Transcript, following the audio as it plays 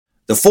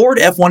The Ford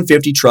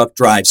F-150 truck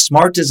drives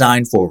smart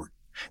design forward.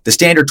 The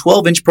standard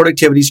 12-inch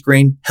productivity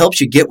screen helps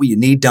you get what you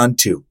need done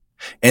too.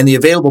 And the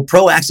available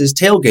Pro Access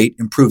tailgate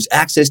improves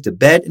access to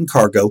bed and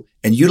cargo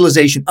and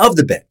utilization of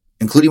the bed,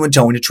 including when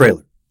towing a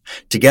trailer.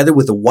 Together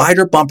with a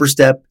wider bumper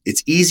step,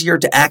 it's easier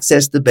to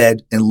access the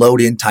bed and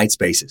load in tight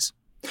spaces.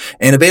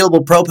 And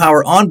available Pro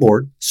Power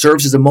onboard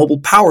serves as a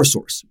mobile power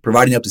source,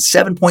 providing up to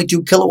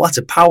 7.2 kilowatts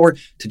of power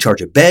to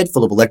charge a bed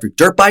full of electric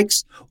dirt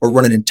bikes or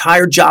run an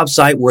entire job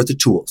site worth of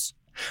tools.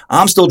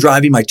 I'm still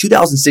driving my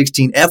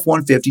 2016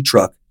 F-150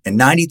 truck and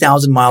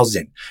 90,000 miles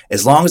in.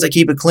 As long as I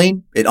keep it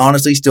clean, it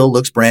honestly still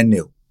looks brand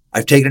new.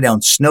 I've taken it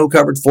down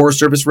snow-covered Forest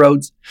Service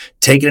roads,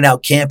 taken it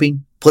out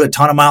camping, put a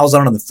ton of miles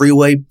on it on the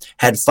freeway,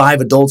 had 5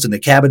 adults in the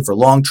cabin for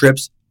long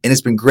trips, and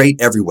it's been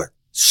great everywhere.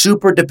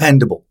 Super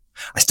dependable.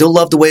 I still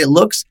love the way it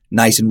looks,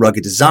 nice and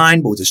rugged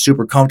design, but with a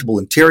super comfortable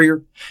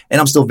interior.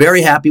 And I'm still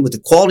very happy with the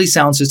quality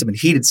sound system and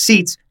heated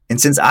seats. And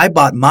since I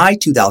bought my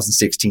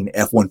 2016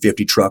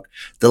 F-150 truck,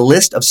 the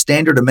list of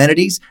standard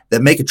amenities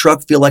that make a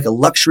truck feel like a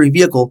luxury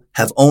vehicle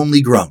have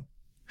only grown.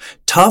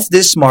 Tough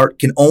this smart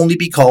can only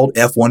be called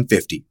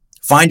F-150.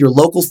 Find your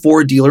local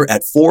Ford dealer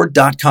at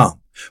Ford.com.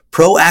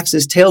 Pro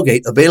Access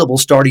tailgate available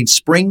starting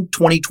spring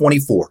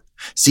 2024.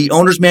 See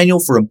owner's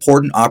manual for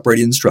important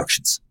operating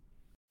instructions.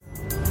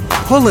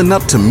 Pulling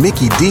up to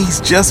Mickey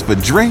D's just for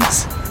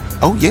drinks?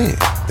 Oh yeah,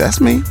 that's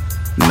me.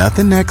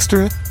 Nothing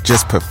extra,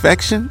 just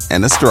perfection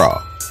and a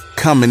straw.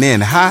 Coming in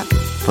hot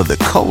for the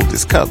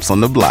coldest cups on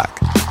the block.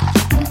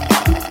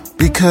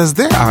 Because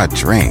there are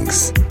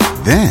drinks.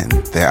 Then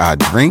there are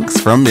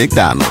drinks from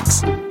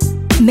McDonald's.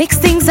 Mix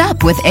things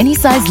up with any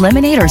size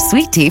lemonade or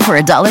sweet tea for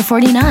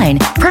 $1.49.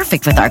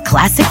 Perfect with our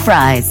classic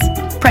fries.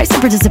 Price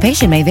and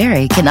participation may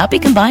vary. Cannot be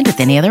combined with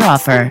any other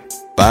offer.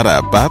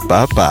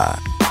 Ba-da-ba-ba-ba.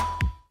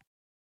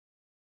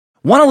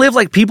 Want to live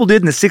like people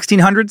did in the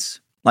 1600s?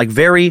 Like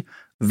very,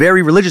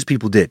 very religious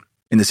people did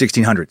in the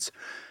 1600s?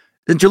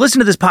 Since you're listening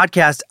to this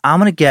podcast,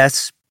 I'm going to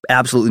guess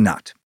absolutely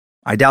not.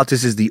 I doubt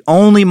this is the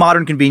only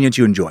modern convenience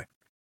you enjoy.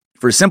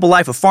 For a simple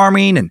life of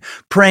farming and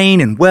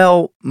praying and,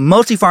 well,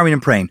 mostly farming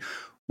and praying,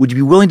 would you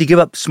be willing to give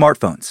up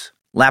smartphones,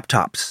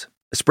 laptops,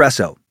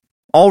 espresso,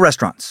 all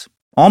restaurants,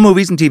 all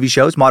movies and TV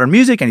shows, modern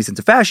music, any sense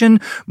of fashion,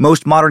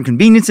 most modern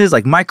conveniences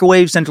like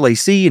microwaves, central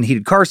AC, and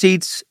heated car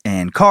seats,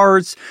 and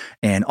cars,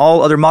 and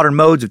all other modern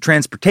modes of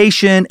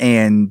transportation,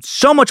 and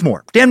so much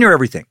more, damn near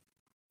everything.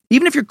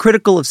 Even if you're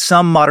critical of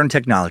some modern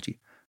technology,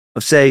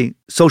 of, say,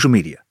 social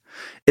media,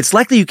 it's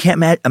likely you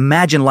can't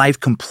imagine life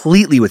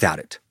completely without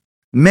it.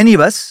 Many of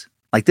us,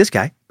 like this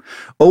guy,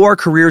 owe our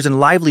careers and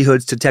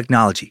livelihoods to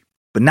technology,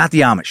 but not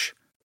the Amish.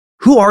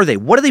 Who are they?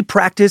 What do they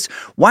practice?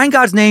 Why in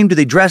God's name do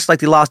they dress like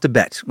they lost a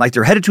bet? Like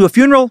they're headed to a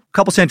funeral a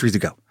couple centuries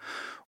ago?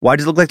 Why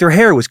does it look like their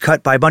hair was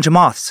cut by a bunch of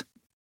moths?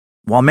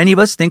 While many of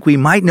us think we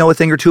might know a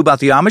thing or two about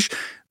the Amish,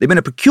 they've been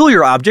a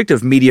peculiar object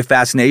of media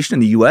fascination in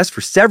the U.S.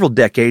 for several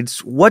decades.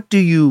 What do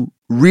you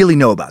really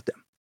know about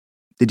them?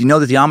 Did you know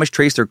that the Amish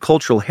trace their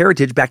cultural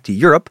heritage back to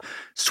Europe,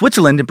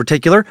 Switzerland in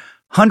particular,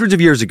 hundreds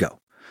of years ago?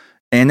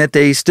 And that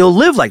they still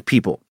live like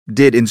people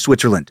did in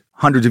Switzerland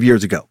hundreds of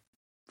years ago?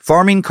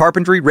 Farming,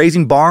 carpentry,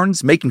 raising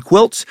barns, making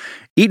quilts,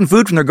 eating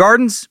food from their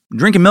gardens,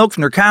 drinking milk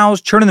from their cows,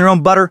 churning their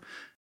own butter.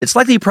 It's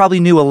likely you probably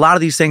knew a lot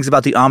of these things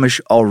about the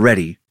Amish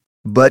already,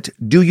 but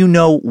do you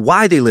know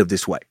why they live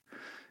this way?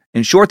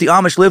 In short, the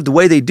Amish live the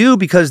way they do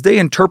because they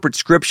interpret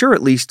Scripture,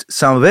 at least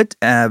some of it,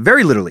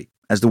 very literally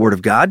as the Word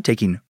of God,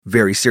 taking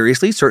very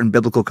seriously certain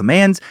biblical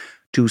commands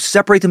to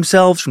separate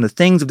themselves from the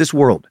things of this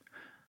world.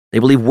 They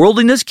believe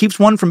worldliness keeps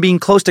one from being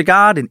close to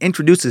God and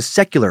introduces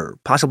secular,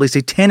 possibly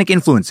satanic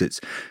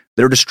influences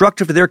that are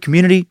destructive to their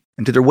community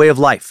and to their way of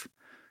life.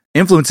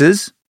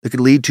 Influences that could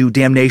lead to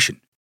damnation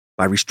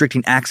by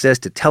restricting access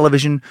to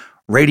television,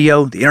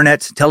 radio, the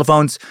internet,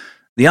 telephones.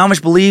 The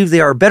Amish believe they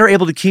are better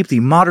able to keep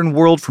the modern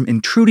world from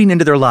intruding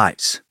into their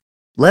lives.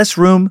 Less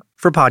room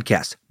for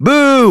podcasts.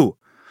 Boo!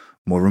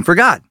 More room for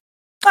God.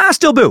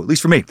 Still boo, at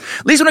least for me.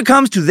 At least when it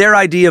comes to their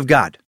idea of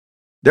God.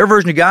 Their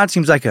version of God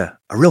seems like a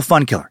real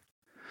fun killer.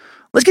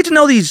 Let's get to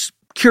know these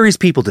curious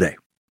people today.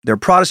 Their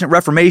Protestant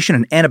Reformation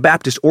and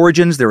Anabaptist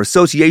origins, their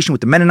association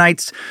with the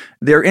Mennonites,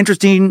 their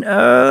interesting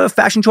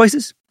fashion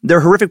choices, their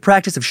horrific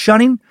practice of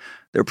shunning,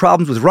 their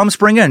problems with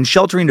Rumspringa and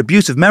sheltering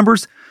abusive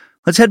members.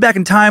 Let's head back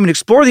in time and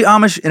explore the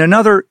Amish in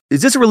another,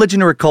 is this a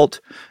religion or a cult?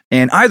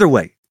 And either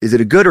way, is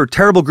it a good or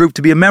terrible group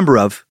to be a member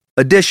of,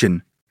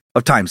 edition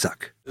of Time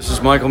Suck? This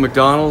is Michael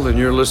McDonald, and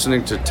you're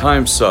listening to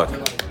Time Suck.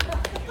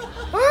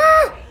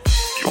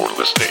 You're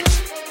listening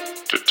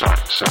to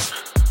Time Suck.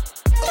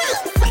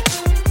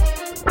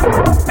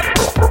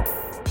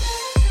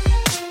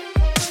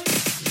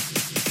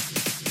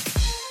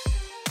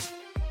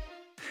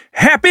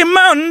 Happy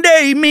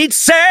Monday, meat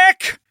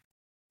sack!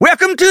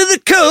 Welcome to the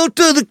cult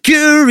of the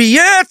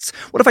curious.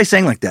 What if I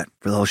sang like that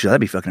for the whole show? That'd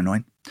be fucking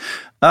annoying.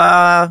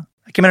 I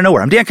came out of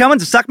nowhere. I'm Dan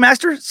Cummins, a Suck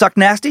Master, Suck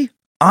Nasty,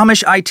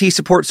 Amish IT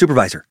Support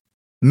Supervisor,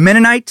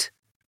 Mennonite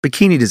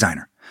Bikini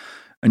Designer,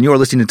 and you're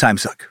listening to Time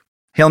Suck.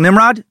 Hail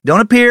Nimrod, don't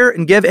appear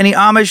and give any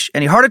Amish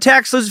any heart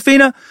attacks,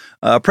 Josephina.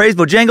 Praise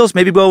Bojangles.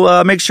 Maybe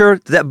go make sure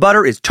that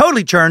butter is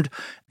totally churned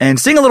and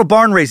sing a little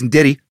barn raisin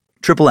ditty,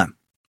 Triple M.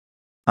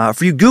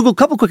 For you Google,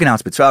 couple quick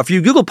announcements. For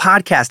you Google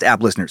Podcast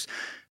app listeners,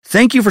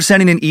 thank you for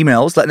sending in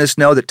emails letting us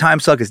know that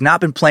TimeSuck has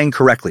not been playing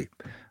correctly.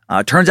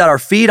 Turns out our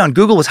feed on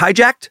Google was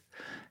hijacked.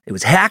 It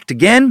was hacked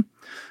again,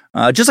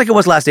 just like it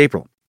was last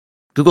April.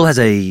 Google has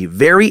a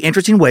very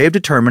interesting way of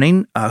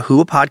determining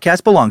who a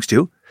podcast belongs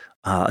to,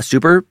 a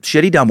super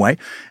shitty, dumb way,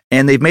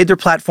 and they've made their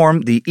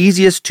platform the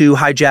easiest to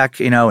hijack,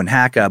 and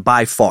hack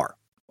by far.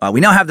 We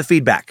now have the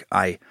feedback.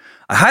 I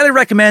highly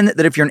recommend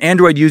that if you're an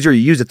Android user,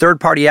 you use a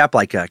third-party app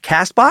like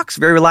CastBox,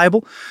 very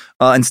reliable,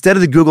 instead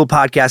of the Google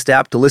Podcast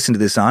app to listen to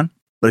this on.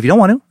 But if you don't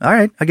want to, all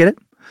right, I get it.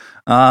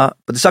 But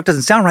the stuff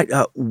doesn't sound right.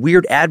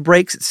 Weird ad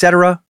breaks,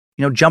 etc.,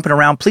 jumping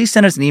around. Please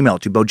send us an email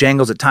to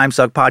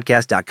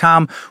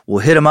bojangles@timesuckpodcast.com. We'll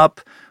hit them up.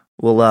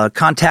 We'll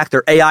contact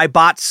their AI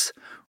bots.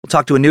 We'll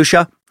talk to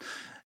Anusha.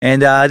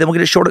 And then we'll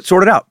get it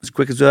sorted out as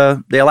quick as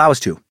they allow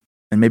us to.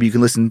 And maybe you can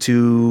listen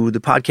to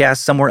the podcast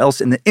somewhere else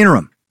in the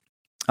interim.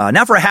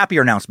 Now for a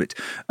happier announcement.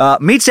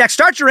 Meatsack,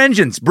 start your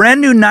engines.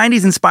 Brand new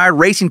 90s-inspired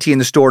racing tee in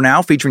the store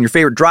now, featuring your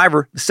favorite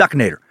driver, the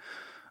Suckinator.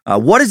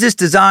 What is this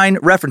design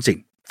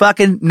referencing?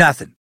 Fucking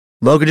nothing.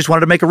 Logan just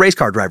wanted to make a race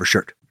car driver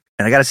shirt.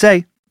 And I got to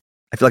say,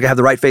 I feel like I have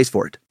the right face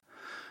for it.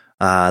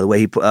 The way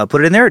he put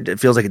it in there, it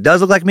feels like it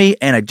does look like me,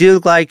 and I do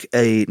look like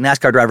a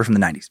NASCAR driver from the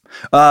 90s.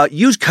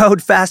 Use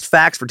code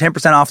FASTFACTS for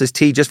 10% off this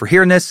tee just for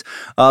hearing this.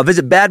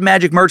 Visit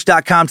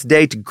badmagicmerch.com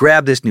today to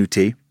grab this new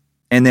tee.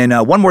 And then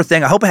one more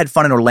thing. I hope I had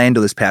fun in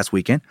Orlando this past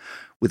weekend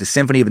with the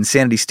Symphony of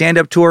Insanity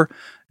stand-up tour.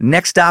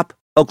 Next stop,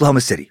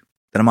 Oklahoma City.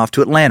 Then I'm off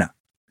to Atlanta,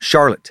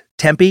 Charlotte,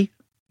 Tempe,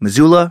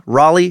 Missoula,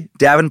 Raleigh,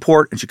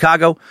 Davenport, and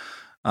Chicago.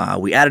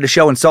 We added a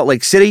show in Salt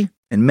Lake City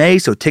in May,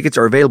 so tickets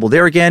are available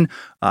there again.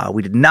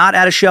 We did not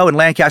add a show in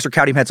Lancaster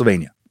County,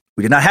 Pennsylvania.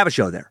 We did not have a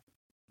show there.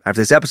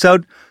 After this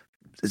episode,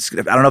 I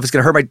don't know if it's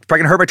going to probably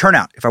going to hurt my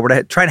turnout if I were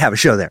to try and have a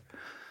show there.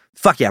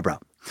 Fuck yeah, bro.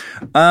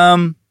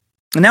 And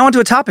now onto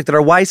a topic that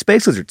our wise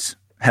space lizards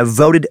have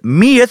voted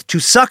meeth to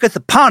sucketh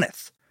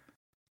uponeth.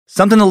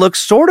 Something that looks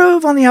sort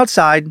of on the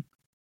outside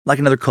like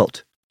another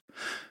cult.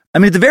 I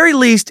mean, at the very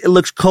least, it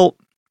looks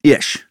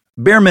cult-ish.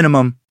 Bare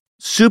minimum,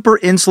 super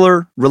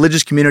insular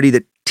religious community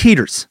that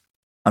teeters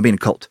on being a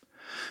cult.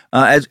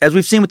 As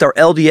we've seen with our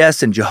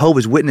LDS and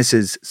Jehovah's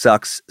Witnesses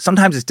sucks,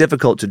 sometimes it's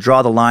difficult to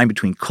draw the line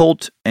between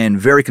cult and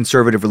very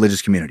conservative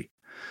religious community.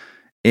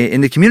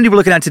 In the community we're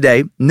looking at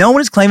today, no one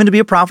is claiming to be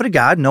a prophet of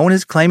God. No one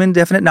is claiming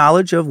definite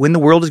knowledge of when the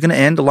world is going to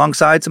end,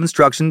 alongside some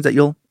instructions that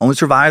you'll only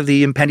survive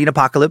the impending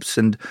apocalypse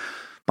and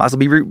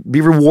possibly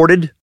be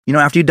rewarded,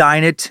 after you die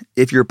in it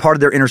if you're part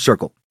of their inner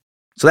circle.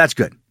 So that's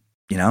good.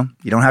 You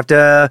don't have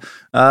to,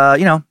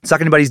 suck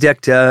anybody's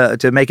dick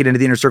to make it into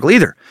the inner circle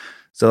either.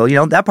 So,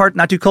 that part,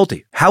 not too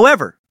culty.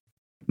 However,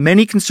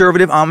 many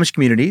conservative Amish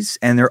communities,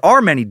 and there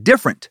are many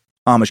different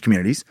Amish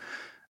communities,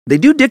 they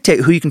do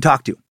dictate who you can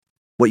talk to,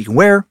 what you can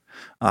wear,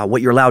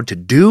 what you're allowed to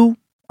do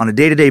on a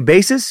day-to-day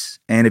basis.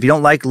 And if you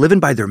don't like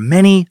living by their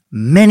many,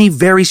 many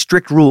very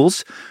strict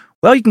rules,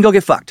 well, you can go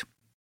get fucked.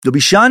 You'll be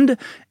shunned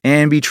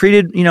and be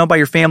treated, by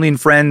your family and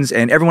friends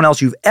and everyone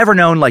else you've ever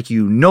known like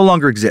you no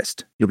longer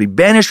exist. You'll be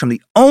banished from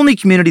the only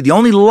community, the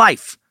only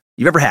life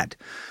you've ever had.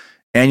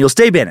 And you'll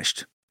stay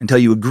banished until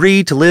you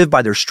agree to live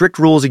by their strict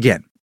rules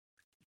again.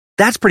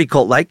 That's pretty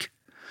cult-like.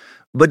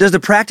 But does the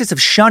practice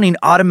of shunning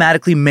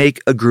automatically make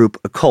a group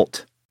a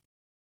cult?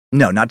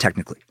 No, not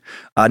technically.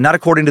 Not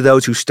according to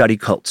those who study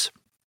cults.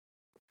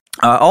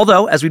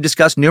 Although, as we've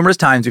discussed numerous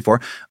times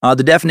before,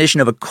 the definition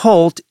of a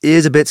cult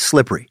is a bit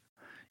slippery.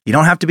 You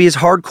don't have to be as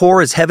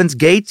hardcore as Heaven's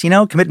Gate,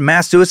 committing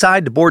mass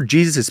suicide to board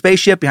Jesus'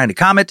 spaceship behind a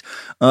comet.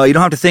 You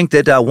don't have to think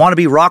that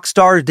wannabe rock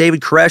star David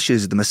Koresh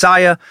is the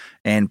Messiah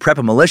and prep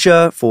a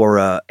militia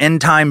for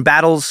end-time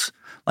battles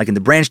like in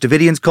the Branch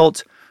Davidians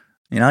cult.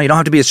 You don't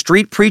have to be a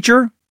street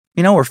preacher,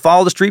 or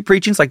follow the street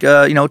preachings like,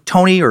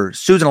 Tony or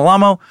Susan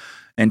Alamo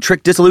and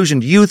trick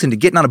disillusioned youth into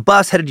getting on a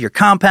bus headed to your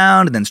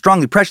compound and then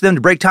strongly pressure them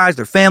to break ties with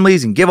their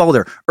families and give all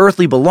their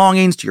earthly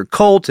belongings to your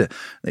cult.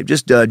 They've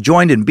just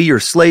joined and be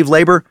your slave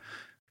labor.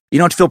 You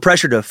don't have to feel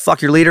pressure to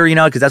fuck your leader,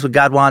 because that's what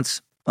God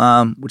wants,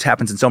 which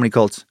happens in so many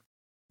cults.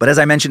 But as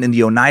I mentioned in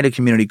the Oneida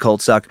community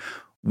cult suck,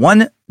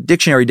 one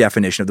dictionary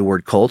definition of the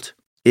word cult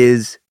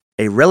is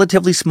a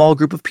relatively small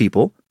group of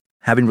people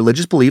having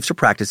religious beliefs or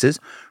practices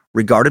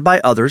regarded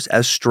by others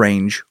as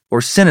strange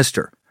or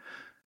sinister.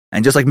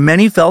 And just like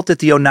many felt that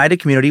the Oneida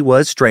community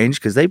was strange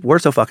because they were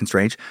so fucking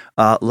strange,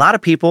 a lot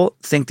of people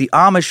think the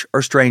Amish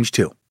are strange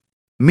too,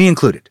 me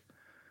included.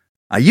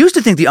 I used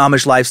to think the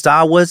Amish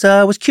lifestyle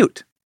was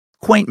cute.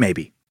 Quaint,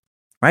 maybe,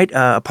 right?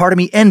 A part of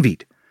me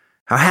envied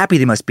how happy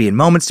they must be in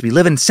moments to be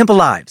living simple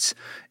lives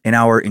in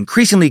our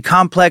increasingly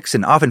complex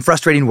and often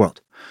frustrating world.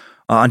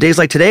 On days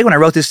like today, when I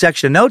wrote this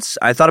section of notes,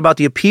 I thought about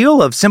the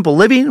appeal of simple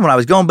living when I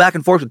was going back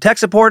and forth with tech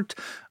support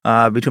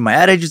between my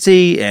ad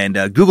agency and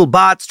Google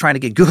bots trying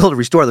to get Google to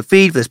restore the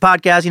feed for this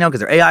podcast,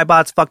 because their AI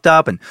bots fucked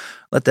up and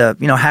let the,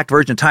 hacked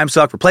version of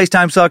TimeSuck replace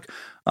TimeSuck.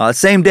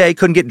 Same day,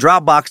 couldn't get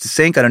Dropbox to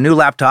sync on a new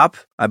laptop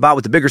I bought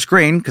with the bigger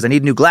screen because I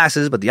need new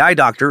glasses, but the eye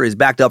doctor is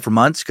backed up for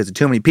months because of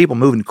too many people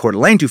moving to Coeur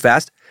d'Alene too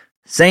fast.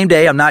 Same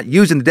day, I'm not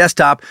using the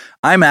desktop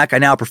iMac I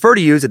now prefer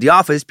to use at the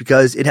office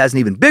because it has an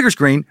even bigger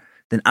screen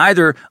than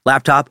either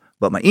laptop,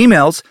 but my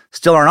emails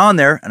still aren't on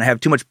there, and I have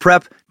too much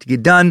prep to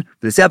get done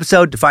for this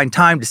episode to find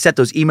time to set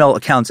those email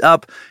accounts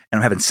up, and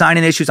I'm having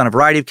sign-in issues on a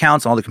variety of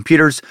accounts on all the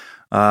computers,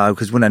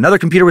 because when another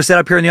computer was set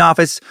up here in the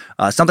office,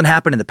 something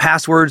happened in the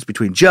passwords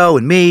between Joe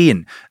and me,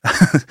 and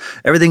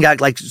everything got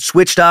like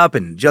switched up,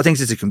 and Joe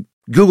thinks it's a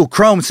Google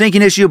Chrome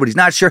syncing issue, but he's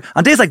not sure.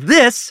 On days like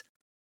this,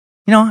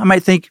 I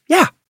might think,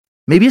 yeah,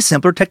 maybe a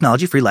simpler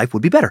technology-free life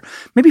would be better.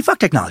 Maybe fuck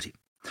technology.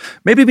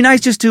 Maybe it'd be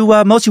nice just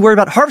to mostly worry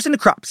about harvesting the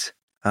crops,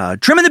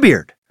 trimming the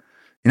beard,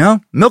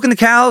 milking the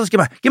cows,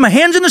 get my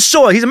hands in the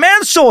soil. He's a man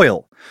of the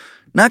soil.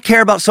 Not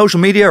care about social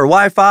media or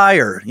Wi-Fi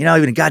or,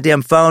 even a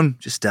goddamn phone.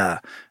 Just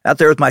out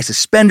there with my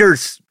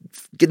suspenders,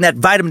 getting that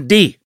vitamin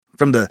D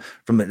from the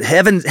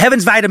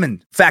heaven's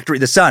vitamin factory,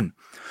 the sun.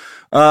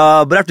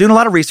 But after doing a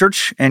lot of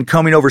research and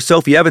combing over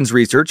Sophie Evans'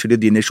 research, who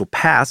did the initial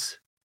pass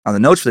on the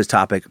notes for this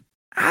topic,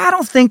 I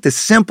don't think the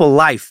simple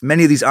life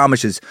many of these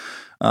Amishes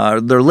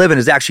they're living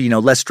is actually,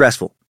 less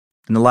stressful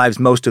than the lives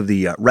most of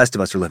the rest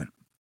of us are living.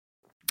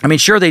 I mean,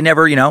 sure, they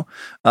never,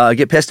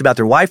 get pissed about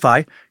their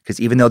Wi-Fi, because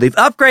even though they've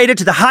upgraded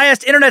to the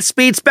highest internet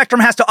speed Spectrum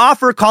has to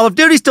offer, Call of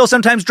Duty still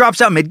sometimes drops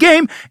out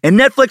mid-game, and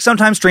Netflix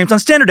sometimes streams on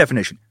standard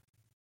definition.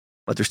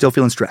 But they're still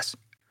feeling stress.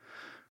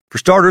 For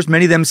starters,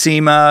 many of them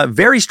seem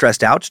very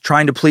stressed out,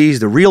 trying to please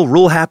the real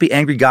rule-happy,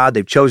 angry God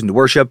they've chosen to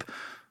worship.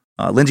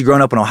 Lindsay,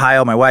 growing up in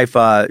Ohio, my wife,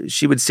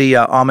 she would see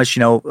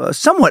Amish,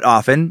 somewhat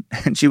often,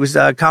 and she was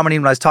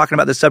commenting when I was talking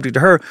about this subject to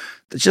her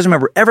that she doesn't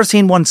remember ever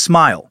seeing one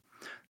smile.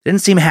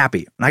 Didn't seem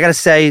happy. And I got to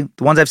say,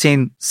 the ones I've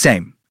seen,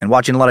 same. And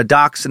watching a lot of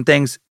docs and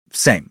things,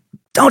 same.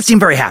 Don't seem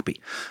very happy.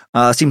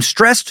 Seem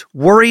stressed,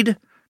 worried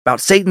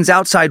about Satan's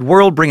outside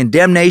world bringing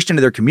damnation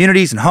into their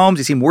communities and homes.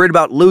 They seem worried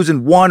about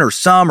losing one or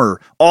some or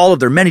all of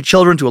their many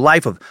children to a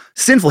life of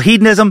sinful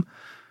hedonism.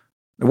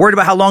 They're worried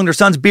about how long their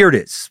son's beard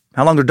is,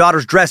 how long their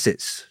daughter's dress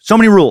is. So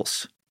many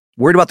rules.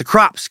 Worried about the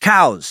crops,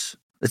 cows,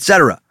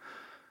 etc.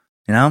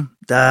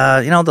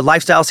 The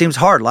lifestyle seems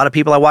hard. A lot of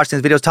people I watch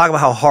these videos talk about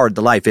how hard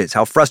the life is,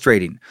 how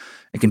frustrating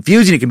and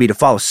confusing it can be to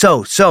follow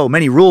so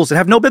many rules that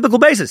have no biblical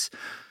basis.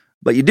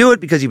 But you do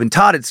it because you've been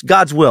taught it's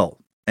God's will,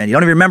 and you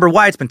don't even remember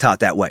why it's been taught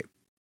that way.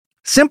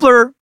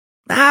 Simpler?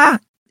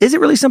 Is it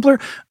really simpler?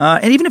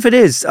 And even if it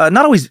is,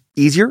 not always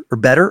easier or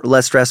better or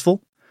less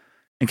stressful.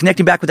 And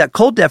connecting back with that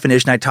cult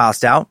definition I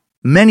tossed out,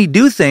 many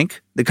do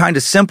think the kind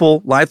of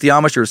simple life the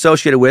Amish are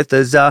associated with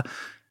is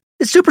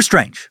super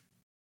strange.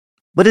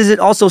 But is it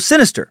also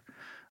sinister?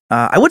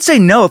 I would say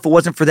no if it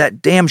wasn't for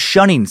that damn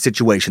shunning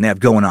situation they have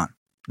going on.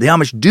 The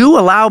Amish do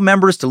allow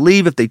members to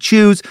leave if they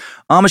choose.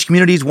 Amish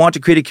communities want to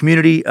create a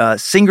community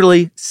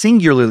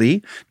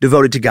singularly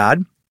devoted to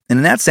God. And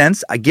in that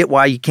sense, I get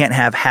why you can't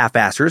have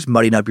half-assers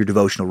muddying up your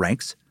devotional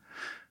ranks.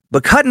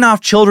 But cutting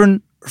off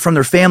children from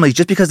their families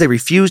just because they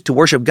refuse to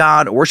worship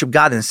God or worship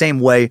God in the same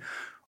way,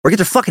 or get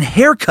their fucking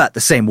hair cut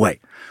the same way,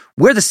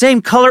 wear the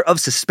same color of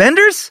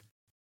suspenders?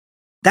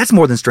 That's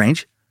more than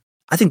strange.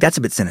 I think that's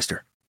a bit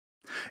sinister.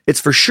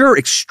 It's for sure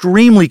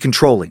extremely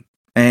controlling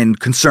and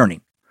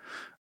concerning.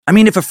 I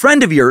mean, if a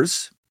friend of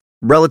yours,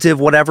 relative,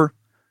 whatever,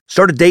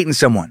 started dating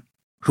someone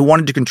who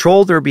wanted to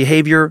control their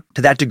behavior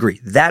to that degree,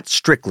 that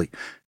strictly,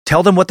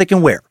 tell them what they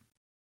can wear,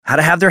 how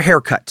to have their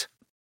hair cut,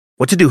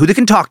 what to do, who they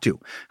can talk to,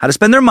 how to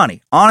spend their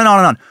money, on and on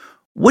and on.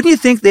 Wouldn't you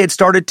think they had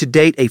started to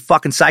date a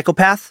fucking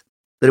psychopath?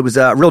 That it was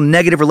a real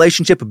negative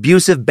relationship,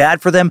 abusive,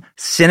 bad for them,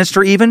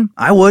 sinister even?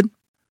 I would.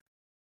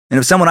 And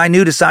if someone I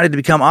knew decided to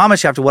become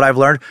Amish after what I've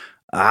learned,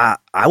 I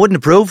wouldn't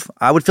approve.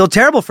 I would feel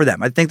terrible for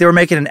them. I think they were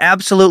making an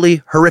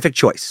absolutely horrific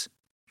choice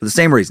for the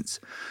same reasons.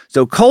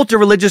 So cult or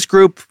religious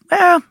group,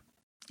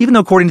 even though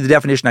according to the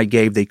definition I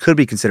gave, they could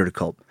be considered a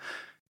cult.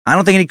 I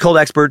don't think any cult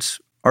experts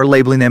are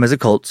labeling them as a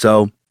cult,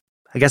 so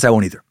I guess I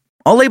won't either.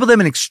 I'll label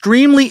them an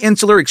extremely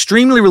insular,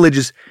 extremely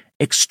religious,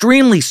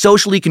 extremely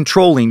socially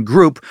controlling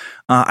group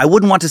I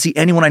wouldn't want to see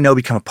anyone I know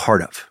become a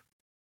part of.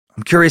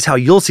 I'm curious how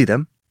you'll see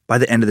them by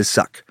the end of this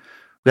suck.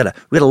 We got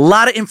a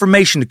lot of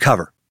information to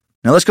cover.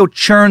 Now let's go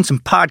churn some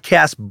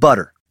podcast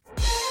butter.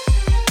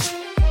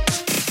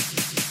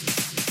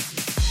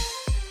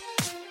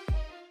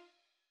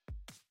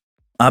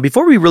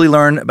 Before we really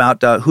learn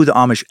about who the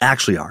Amish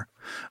actually are,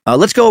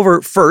 let's go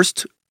over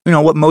first,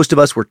 what most of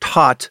us were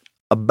taught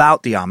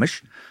about the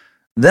Amish.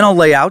 Then I'll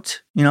lay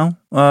out,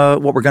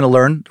 what we're going to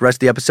learn the rest of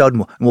the episode,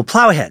 and we'll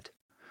plow ahead.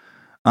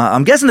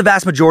 I'm guessing the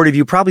vast majority of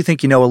you probably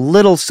think you know a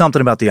little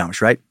something about the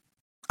Amish, right?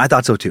 I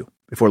thought so too,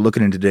 before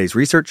looking into today's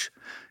research.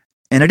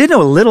 And I did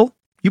know a little.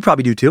 You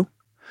probably do too.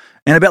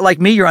 And I bet like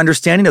me, your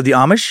understanding of the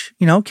Amish,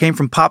 came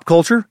from pop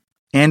culture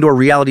and or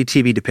reality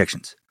TV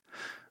depictions.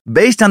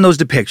 Based on those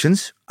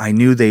depictions, I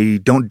knew they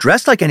don't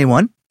dress like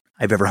anyone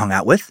I've ever hung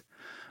out with.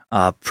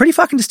 Pretty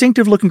fucking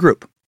distinctive looking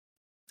group.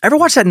 Ever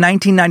watch that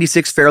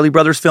 1996 Farrelly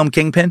Brothers film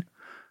Kingpin?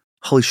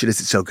 Holy shit, is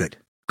it so good.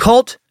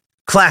 Cult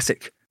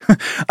classic.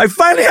 I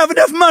finally have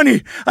enough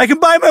money. I can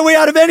buy my way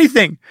out of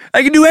anything.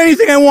 I can do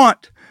anything I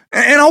want.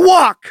 And I'll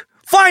walk.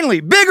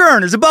 Finally, big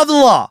earners above the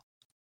law.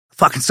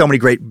 Fucking so many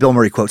great Bill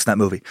Murray quotes in that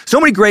movie. So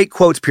many great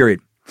quotes,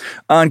 period.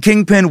 On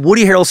Kingpin,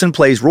 Woody Harrelson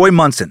plays Roy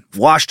Munson,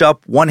 washed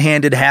up,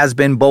 one-handed,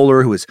 has-been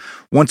bowler who was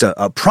once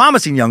a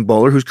promising young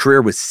bowler whose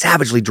career was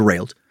savagely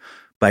derailed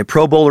by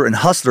pro bowler and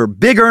hustler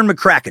Big Ern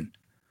McCracken,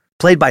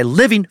 played by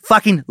living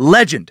fucking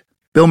legend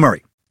Bill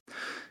Murray.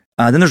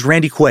 Then there's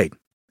Randy Quaid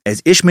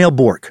as Ishmael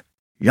Borg,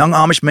 young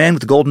Amish man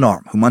with a golden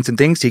arm who Munson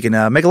thinks he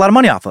can make a lot of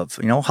money off of,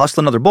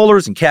 hustling other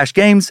bowlers and cash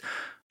games.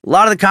 A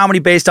lot of the comedy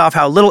based off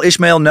how little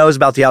Ishmael knows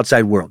about the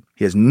outside world.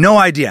 He has no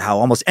idea how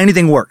almost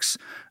anything works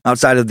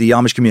outside of the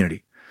Amish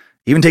community.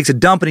 He even takes a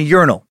dump in a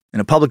urinal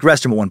in a public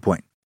restroom at one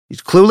point.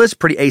 He's clueless,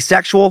 pretty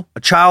asexual, a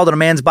child in a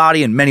man's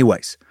body in many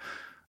ways.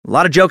 A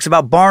lot of jokes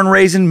about barn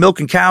raising,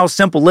 milking cows,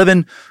 simple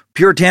living,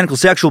 puritanical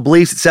sexual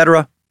beliefs,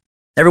 etc.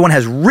 Everyone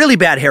has really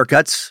bad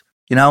haircuts,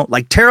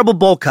 like terrible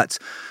bowl cuts.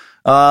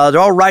 They're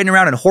all riding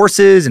around in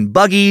horses and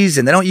buggies,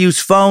 and they don't use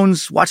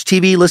phones, watch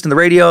TV, listen to the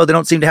radio. They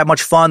don't seem to have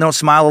much fun. They don't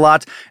smile a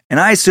lot. And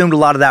I assumed a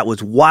lot of that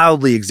was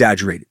wildly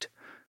exaggerated.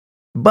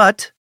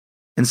 But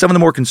in some of the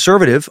more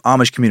conservative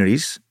Amish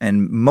communities,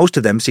 and most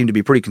of them seem to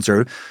be pretty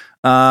conservative,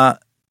 not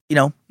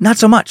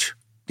so much.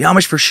 The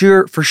Amish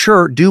for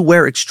sure do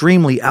wear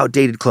extremely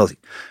outdated clothing.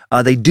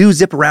 They do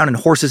zip around in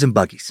horses and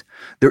buggies.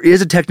 There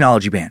is a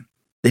technology ban.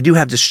 They do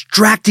have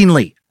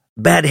distractingly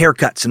bad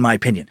haircuts, in my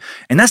opinion.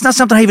 And that's not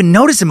something I even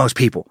notice in most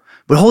people.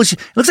 But holy shit,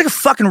 it looks like a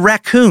fucking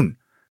raccoon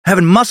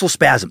having muscle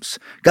spasms.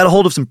 Got a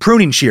hold of some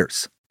pruning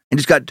shears and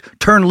just got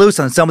turned loose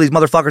on some of these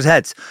motherfuckers'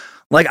 heads.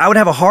 Like, I would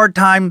have a hard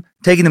time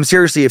taking them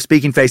seriously if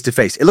speaking face to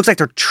face. It looks like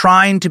they're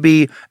trying to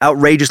be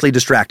outrageously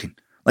distracting.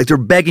 Like they're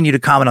begging you to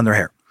comment on their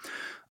hair.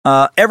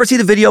 Ever see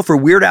the video for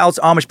Weird Al's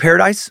Amish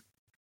Paradise?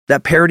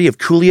 That parody of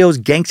Coolio's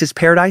Gangsta's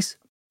Paradise?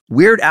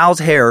 Weird Al's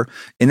hair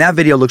in that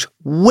video looks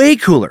way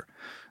cooler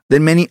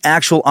than many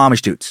actual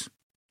Amish dudes.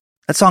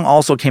 That song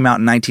also came out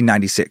in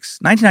 1996.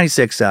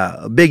 1996,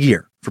 a big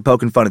year for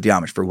poking fun at the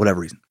Amish for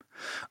whatever reason.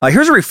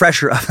 Here's a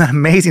refresher of an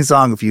amazing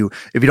song if you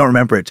don't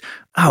remember it.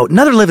 Oh,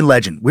 another living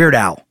legend, Weird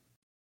Al.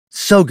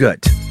 So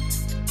good.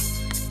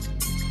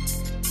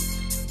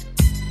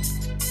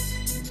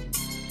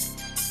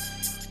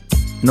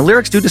 And the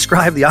lyrics do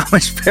describe the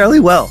Amish fairly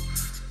well.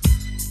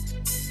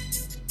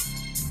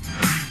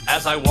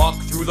 As I walk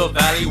through the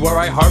valley where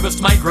I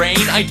harvest my grain,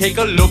 I take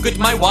a look at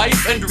my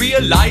wife and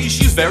realize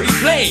she's very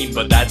plain.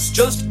 But that's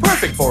just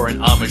perfect for an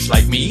Amish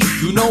like me.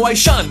 I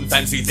shun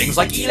fancy things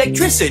like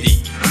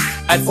electricity.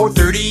 At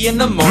 4:30 in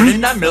the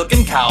morning, I'm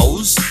milking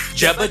cows.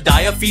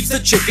 Jebediah feeds the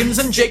chickens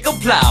and Jacob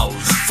plows.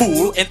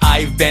 Fool, and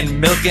I've been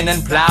milking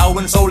and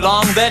plowing so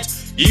long that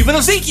even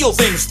Ezekiel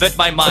thinks that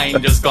my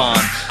mind is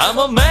gone. I'm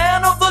a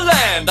man of the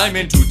land, I'm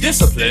into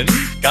discipline.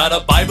 Got a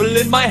Bible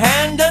in my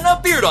hand and a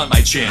beard on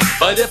my chin.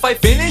 But if I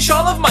finish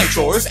all of my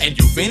chores and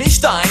you finish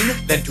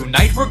thine, then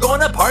tonight we're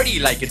gonna party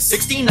like it's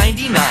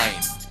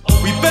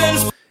 1699. We've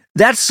been...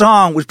 That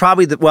song was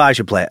probably I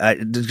should play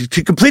it.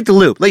 To complete the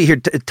loop, let you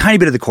hear a tiny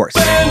bit of the chorus.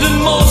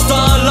 Spending most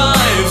our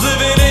lives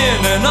living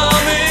in an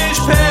Amish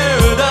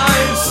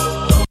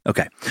paradise.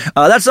 Okay.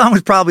 That song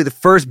was probably the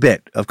first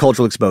bit of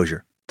cultural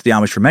exposure to the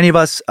Amish for many of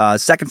us.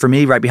 Second for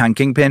me, right behind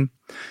Kingpin.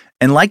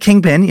 And like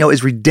Kingpin,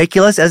 as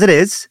ridiculous as it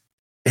is,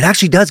 it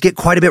actually does get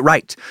quite a bit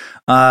right.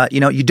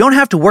 You don't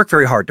have to work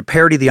very hard to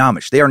parody the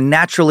Amish. They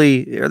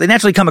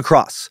naturally come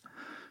across,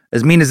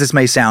 as mean as this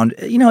may sound,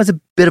 as a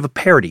bit of a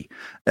parody.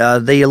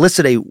 They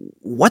elicit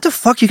what the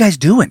fuck you guys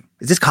doing?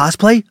 Is this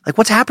cosplay? Like,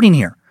 what's happening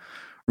here?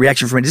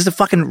 Reaction from it. Is this a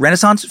fucking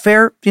Renaissance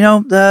fair,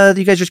 that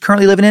you guys are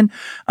currently living in?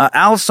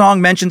 Al's song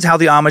mentions how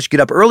the Amish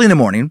get up early in the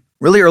morning,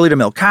 really early to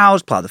milk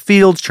cows, plow the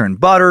fields, churn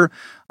butter.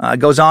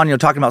 Goes on,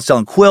 talking about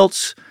selling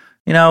quilts,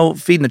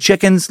 feeding the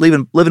chickens,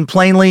 living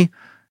plainly,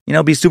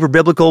 be super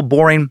biblical,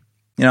 boring,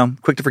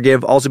 quick to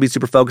forgive, also be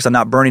super focused on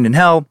not burning in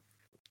hell.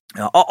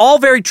 All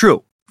very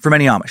true for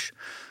many Amish.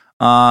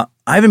 I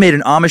even made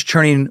an Amish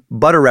churning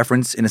butter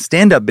reference in a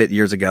stand-up bit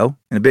years ago,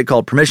 in a bit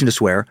called Permission to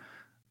Swear.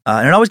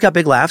 And it always got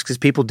big laughs because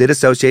people did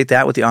associate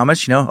that with the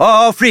Amish,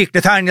 Oh, freak,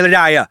 Nathaniel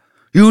Adaya.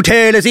 You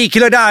tell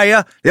Ezekiel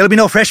Adaya, there'll be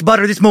no fresh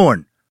butter this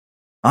morning.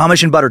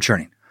 Amish and butter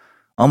churning.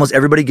 Almost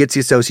everybody gets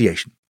the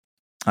association.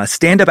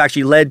 Stand-up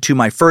actually led to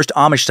my first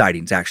Amish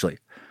sightings, actually.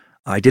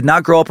 I did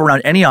not grow up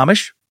around any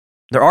Amish.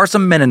 There are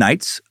some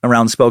Mennonites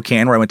around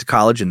Spokane where I went to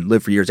college and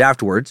lived for years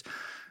afterwards.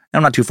 And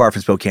I'm not too far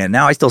from Spokane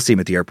now. I still see them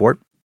at the airport.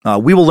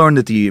 We will learn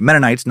that the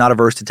Mennonites, not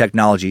averse to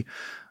technology,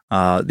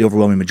 the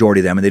overwhelming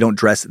majority of them, and they don't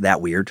dress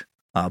that weird.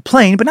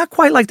 Plain, but not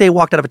quite like they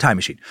walked out of a time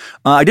machine.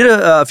 I did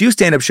a few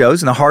stand-up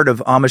shows in the heart of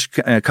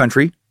Amish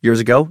country years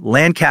ago,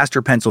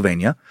 Lancaster,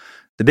 Pennsylvania,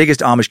 the biggest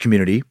Amish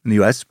community in the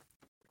U.S.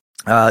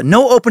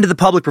 No open to the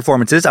public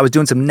performances. I was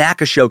doing some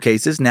NACA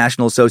showcases,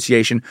 National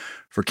Association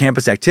for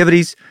Campus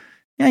Activities.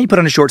 Yeah, you put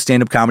on a short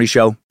stand-up comedy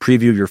show,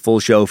 preview your full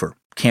show for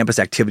campus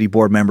activity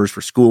board members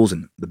for schools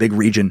in the big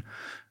region,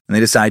 and they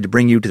decide to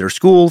bring you to their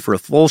school for a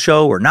full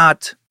show or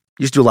not.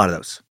 You used to do a lot of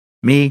those.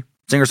 Me,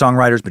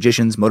 Singer-songwriters,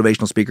 magicians,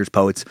 motivational speakers,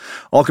 poets,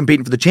 all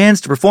competing for the chance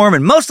to perform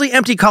in mostly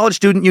empty college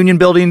student union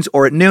buildings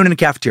or at noon in a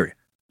cafeteria.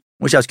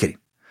 Wish I was kidding.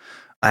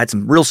 I had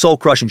some real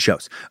soul-crushing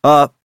shows.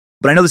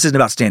 But I know this isn't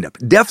about stand-up.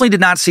 Definitely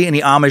did not see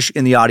any Amish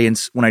in the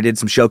audience when I did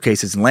some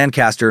showcases in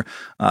Lancaster.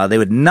 They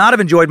would not have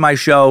enjoyed my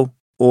show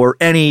or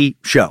any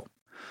show.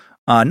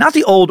 Not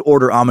the old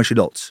order Amish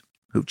adults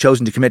who've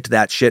chosen to commit to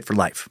that shit for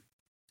life.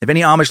 If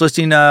any Amish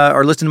listening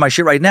are listening to my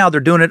shit right now,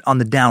 they're doing it on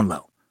the down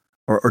low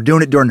or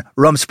doing it during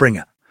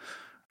Rumspringa.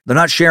 They're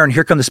not sharing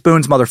Here Come the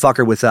Spoons,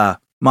 motherfucker, with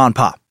Ma and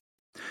Pa.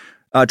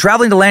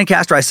 Traveling to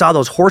Lancaster, I saw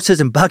those horses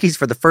and buggies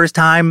for the first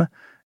time.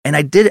 And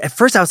at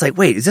first I was like,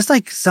 wait, is this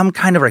like some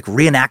kind of like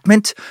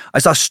reenactment? I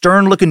saw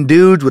stern-looking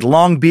dudes with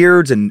long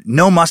beards and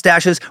no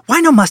mustaches.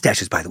 Why no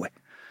mustaches, by the way?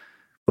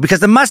 Well, because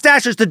the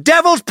mustache is the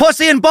devil's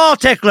pussy and ball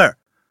tickler.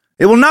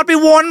 It will not be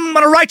worn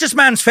on a righteous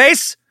man's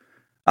face.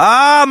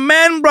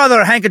 Amen,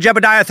 brother, Hank of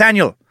Jebediah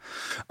Thaniel.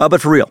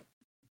 But for real,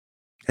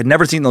 had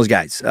never seen those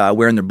guys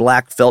wearing their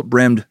black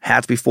felt-brimmed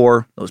hats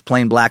before, those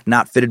plain black,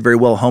 not fitted very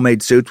well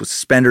homemade suits with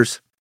suspenders,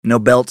 no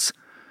belts.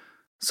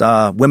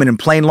 Saw women in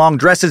plain long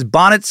dresses,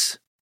 bonnets.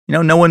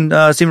 No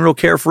one seemed real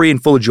carefree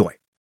and full of joy.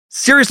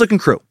 Serious-looking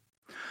crew.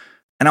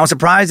 And I was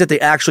surprised that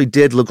they actually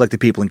did look like the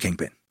people in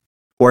Kingpin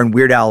or in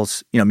Weird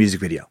Al's, music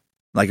video.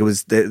 Like it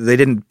was, they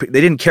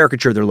didn't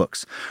caricature their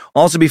looks.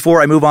 Also,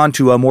 before I move on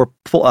to more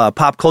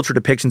pop culture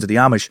depictions of the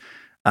Amish,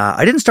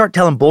 I didn't start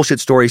telling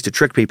bullshit stories to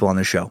trick people on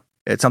this show.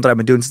 It's something I've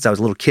been doing since I was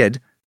a little kid.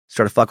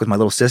 Started to fuck with my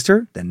little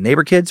sister, then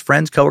neighbor kids,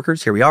 friends,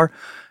 coworkers. Here we are.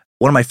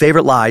 One of my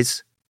favorite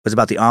lies was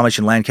about the Amish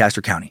in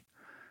Lancaster County.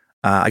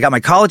 I got my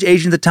college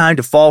agent at the time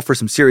to fall for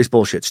some serious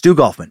bullshit. Stu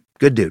Golfman,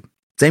 good dude.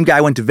 Same guy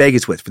I went to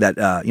Vegas with for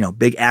that,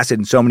 big acid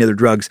and so many other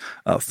drugs,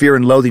 fear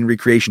and loathing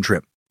recreation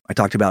trip I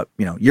talked about,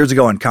 years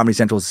ago on Comedy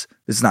Central's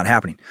This Is Not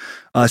Happening.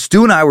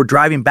 Stu and I were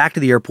driving back to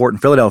the airport in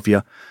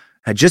Philadelphia,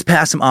 had just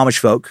passed some Amish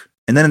folk,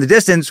 and then in the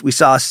distance, we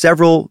saw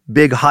several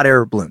big hot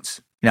air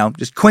balloons.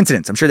 Just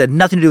coincidence. I'm sure that had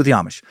nothing to do with the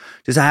Amish.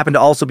 Just happened to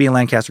also be in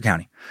Lancaster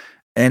County.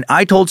 And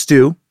I told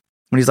Stu,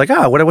 when he's like,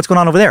 what's going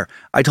on over there?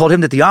 I told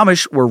him that the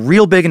Amish were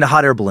real big into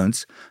hot air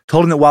balloons.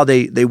 Told him that while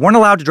they weren't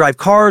allowed to drive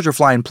cars or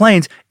fly in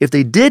planes, if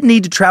they did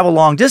need to travel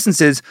long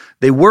distances,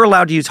 they were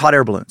allowed to use hot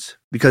air balloons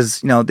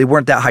because, they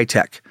weren't that high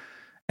tech.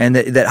 And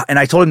and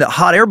I told him that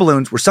hot air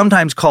balloons were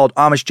sometimes called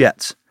Amish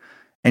jets.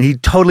 And he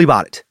totally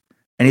bought it.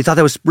 And he thought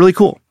that was really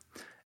cool.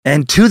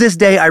 And to this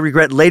day, I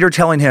regret later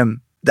telling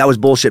him that was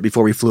bullshit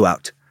before we flew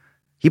out.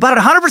 He bought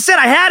it 100%.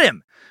 I had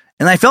him.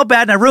 And I felt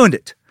bad and I ruined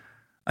it.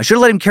 I should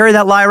have let him carry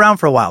that lie around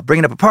for a while, bring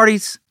it up at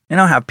parties,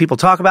 have people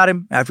talk about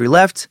him after he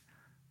left.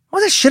 What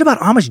was that shit about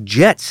Amish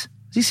jets?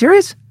 Is he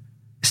serious?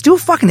 Is Stu a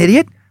fucking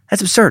idiot?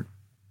 That's absurd.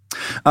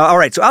 All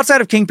right, so outside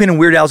of Kingpin and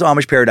Weird Al's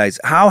Amish Paradise,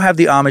 how have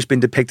the Amish been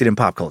depicted in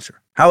pop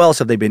culture? How else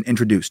have they been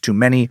introduced to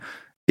many,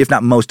 if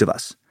not most of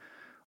us?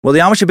 Well, the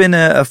Amish have been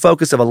a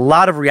focus of a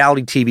lot of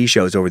reality TV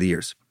shows over the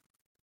years.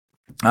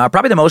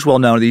 Probably the most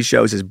well-known of these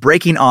shows is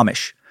Breaking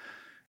Amish,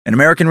 an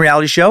American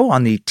reality show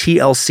on the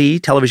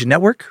TLC television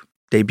network.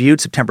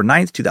 Debuted September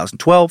 9th,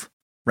 2012,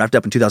 wrapped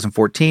up in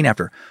 2014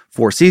 after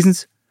 4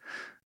 seasons.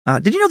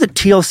 Did you know that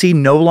TLC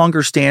no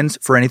longer stands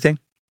for anything?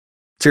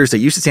 Seriously,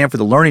 it used to stand for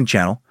the Learning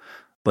Channel,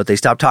 but they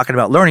stopped talking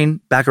about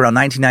learning back around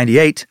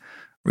 1998,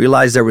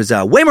 realized there was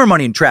way more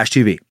money in trash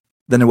TV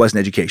than there was in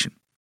education.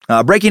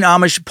 Breaking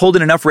Amish pulled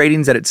in enough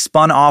ratings that it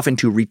spun off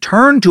into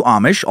Return to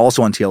Amish,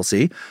 also on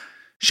TLC,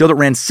 show that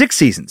ran 6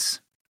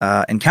 seasons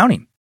and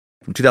counting.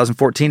 From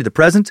 2014 to the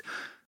present,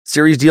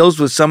 series deals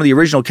with some of the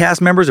original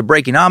cast members of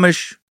Breaking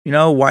Amish.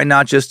 Why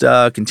not just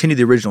continue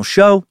the original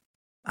show?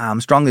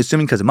 I'm strongly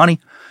assuming because of money.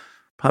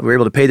 Probably were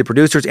able to pay the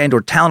producers and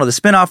or talent of the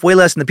spinoff way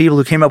less than the people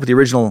who came up with the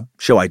original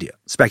show idea.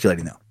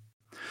 Speculating, though.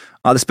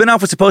 The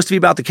spinoff was supposed to be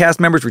about the cast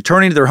members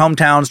returning to their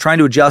hometowns, trying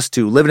to adjust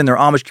to living in their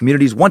Amish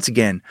communities once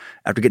again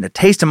after getting a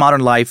taste of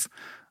modern life.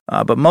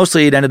 But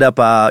mostly it ended up,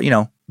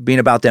 being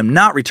about them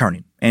not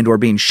returning and or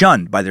being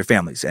shunned by their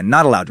families and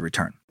not allowed to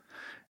return.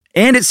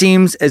 And it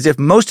seems as if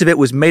most of it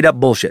was made up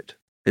bullshit.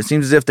 It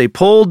seems as if they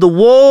pulled the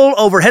wool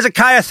over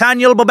Hezekiah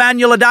Thaniel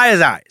Bobaniel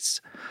Adiah's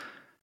eyes.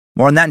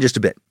 More on that in just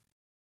a bit.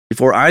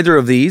 Before either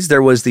of these,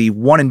 there was the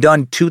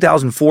one-and-done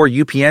 2004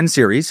 UPN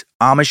series,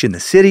 Amish in the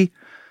City.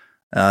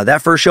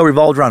 That first show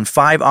revolved around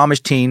 5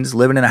 Amish teens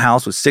living in a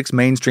house with 6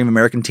 mainstream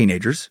American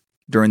teenagers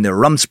during the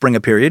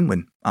Rumspringa period,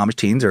 when Amish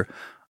teens are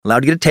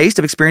allowed to get a taste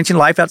of experiencing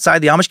life outside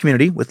the Amish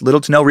community with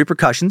little to no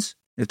repercussions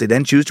if they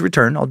then choose to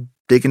return. I'll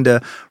dig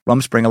into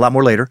Rumspringa a lot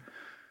more later.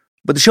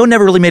 But the show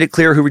never really made it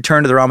clear who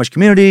returned to their Amish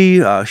community,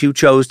 who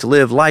chose to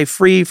live life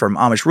free from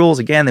Amish rules.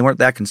 Again, they weren't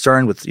that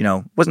concerned with,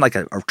 it wasn't like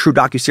a true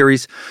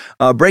docuseries.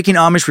 Breaking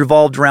Amish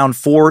revolved around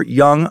 4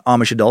 young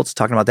Amish adults,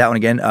 talking about that one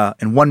again,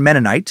 and 1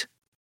 Mennonite.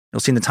 You'll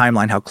see in the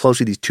timeline how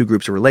closely these 2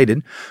 groups are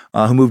related,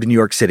 who moved to New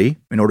York City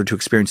in order to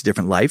experience a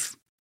different life.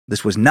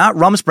 This was not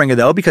Rumspringa,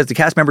 though, because the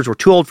cast members were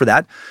too old for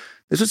that.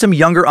 This was some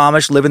younger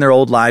Amish leaving their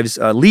old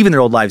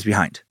lives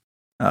behind.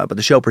 But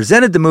the show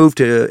presented the move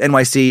to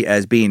NYC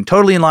as being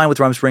totally in line with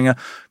Rumspringa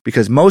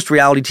because most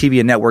reality TV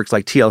and networks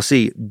like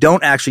TLC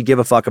don't actually give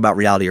a fuck about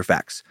reality or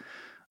facts.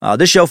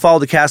 This show followed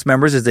the cast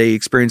members as they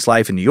experienced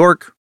life in New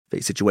York,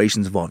 face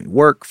situations involving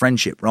work,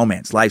 friendship,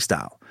 romance,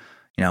 lifestyle,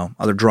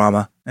 other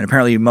drama. And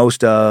apparently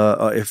most,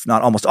 if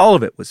not almost all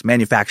of it, was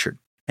manufactured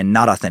and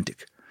not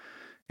authentic.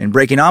 In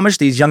breaking Amish,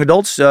 these young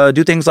adults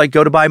do things like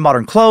go to buy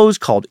modern clothes,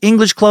 called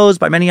English clothes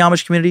by many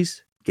Amish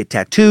communities, get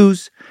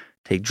tattoos,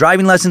 take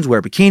driving lessons,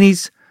 wear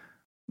bikinis,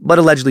 but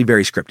allegedly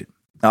very scripted.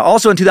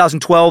 Also in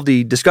 2012,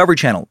 the Discovery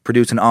Channel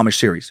produced an Amish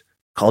series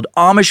called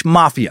Amish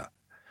Mafia.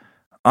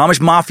 Amish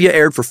Mafia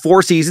aired for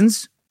 4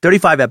 seasons,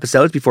 35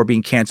 episodes before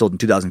being canceled in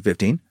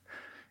 2015.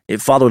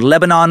 It followed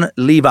Lebanon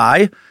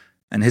Levi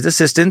and his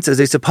assistants as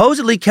they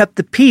supposedly kept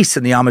the peace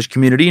in the Amish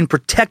community and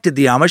protected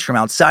the Amish from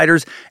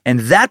outsiders.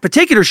 And that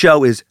particular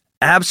show is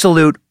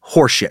absolute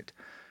horseshit.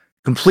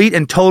 Complete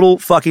and total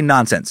fucking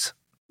nonsense.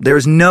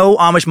 There's no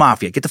Amish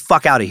Mafia. Get the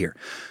fuck out of here.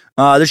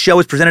 This show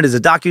was presented as a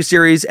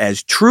docuseries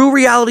as true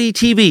reality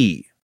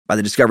TV by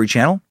the Discovery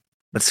Channel.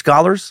 But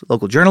scholars,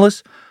 local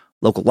journalists,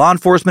 local law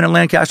enforcement in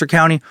Lancaster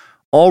County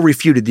all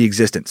refuted the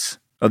existence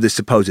of this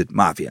supposed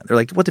mafia. They're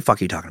like, what the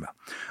fuck are you talking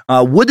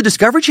about? Would the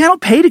Discovery Channel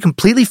pay to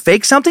completely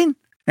fake something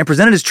and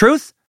present it as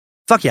truth?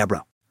 Fuck yeah, bro.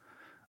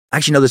 I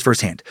actually know this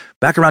firsthand.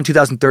 Back around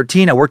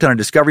 2013, I worked on a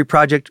discovery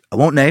project I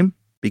won't name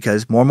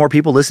because more and more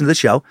people listen to the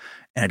show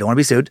and I don't want to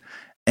be sued.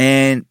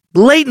 And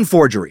blatant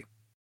forgery.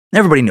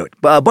 Everybody knew it.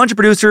 A bunch of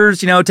producers,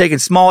 taking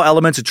small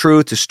elements of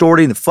truth,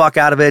 distorting the fuck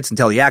out of it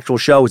until the actual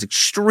show was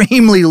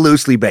extremely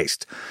loosely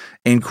based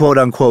in quote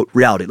unquote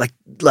reality,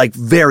 like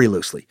very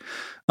loosely.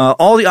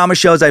 All the Amish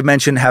shows I've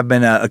mentioned have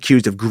been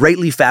accused of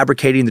greatly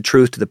fabricating the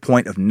truth to the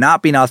point of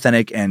not being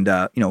authentic and,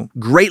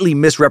 greatly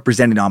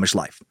misrepresenting Amish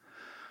life.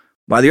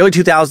 By the early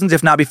 2000s,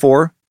 if not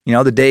before,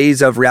 the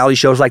days of reality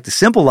shows like The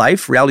Simple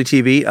Life,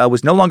 reality TV,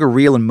 was no longer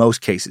real in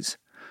most cases.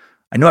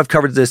 I know I've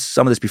covered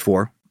some of this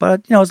before,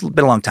 but, it's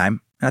been a long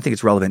time, and I think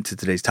it's relevant to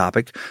today's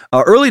topic.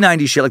 Early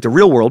 90s shit, like The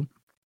Real World,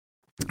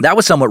 that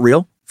was somewhat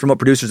real, from what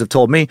producers have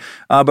told me,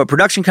 but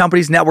production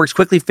companies, networks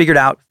quickly figured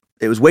out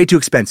it was way too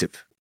expensive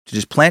to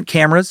just plant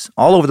cameras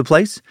all over the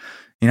place,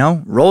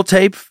 roll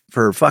tape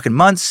for fucking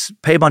months,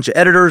 pay a bunch of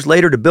editors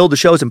later to build the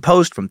shows in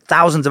post from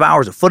thousands of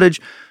hours of footage.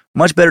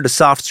 Much better to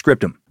soft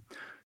script them.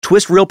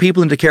 Twist real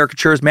people into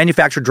caricatures,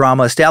 manufacture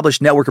drama,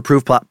 establish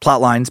network-approved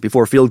plot lines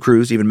before field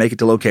crews even make it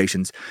to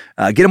locations.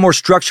 Get a more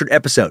structured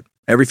episode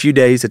every few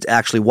days that's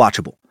actually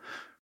watchable.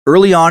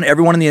 Early on,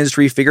 everyone in the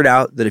industry figured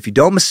out that if you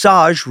don't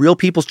massage real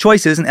people's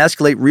choices and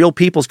escalate real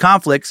people's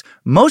conflicts,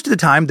 most of the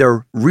time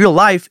their real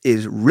life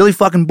is really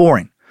fucking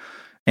boring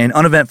and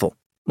uneventful,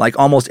 like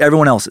almost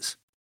everyone else's.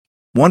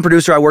 One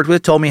producer I worked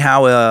with told me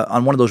how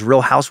on one of those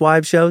Real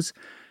Housewives shows,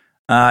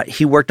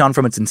 he worked on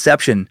from its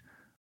inception,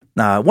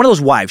 one of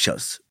those wives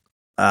shows.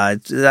 I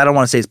don't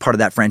want to say it's part of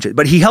that franchise,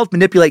 but he helped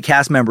manipulate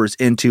cast members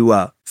into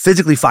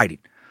physically fighting.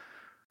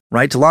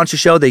 Right? To launch the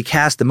show, they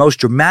cast the most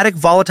dramatic,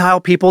 volatile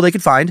people they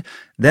could find,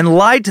 then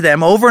lied to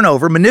them over and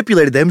over,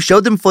 manipulated them,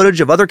 showed them footage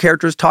of other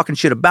characters talking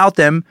shit about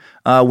them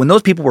when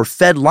those people were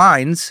fed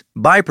lines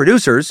by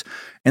producers.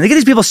 And they get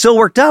these people so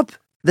worked up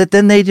that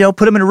then they,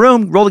 put them in a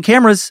room, roll the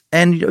cameras,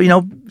 and,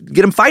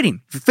 get them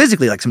fighting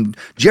physically, like some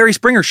Jerry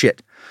Springer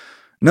shit.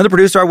 Another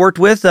producer I worked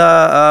with,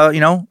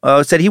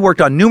 said he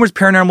worked on numerous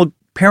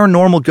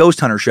paranormal ghost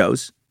hunter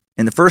shows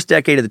in the first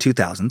decade of the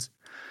 2000s.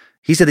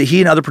 He said that he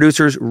and other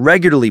producers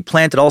regularly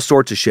planted all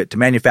sorts of shit to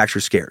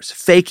manufacture scares.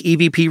 Fake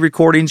EVP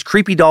recordings,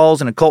 creepy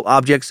dolls, and occult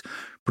objects.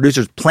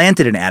 Producers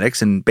planted in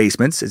attics and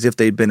basements as if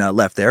they'd been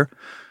left there.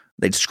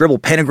 They'd scribble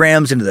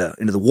pentagrams into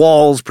the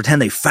walls,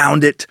 pretend they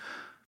found it.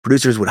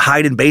 Producers would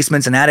hide in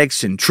basements and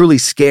attics and truly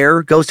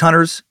scare ghost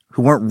hunters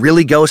who weren't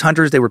really ghost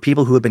hunters. They were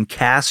people who had been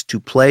cast to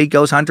play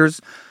ghost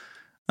hunters,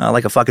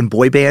 like a fucking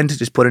boy band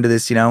just put into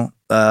this,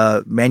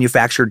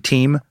 manufactured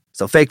team.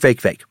 So fake.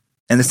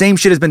 And the same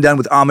shit has been done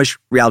with Amish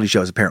reality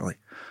shows, apparently.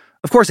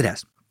 Of course it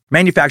has.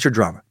 Manufactured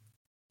drama.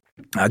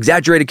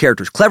 Exaggerated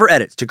characters. Clever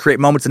edits to create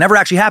moments that never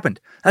actually happened.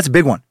 That's a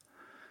big one.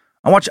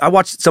 I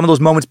watched some of those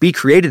moments be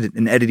created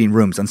in editing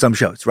rooms on some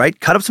shows, right?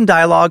 Cut up some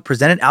dialogue,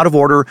 present it out of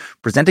order,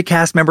 present a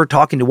cast member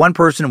talking to one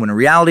person when in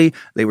reality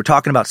they were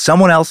talking about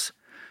someone else,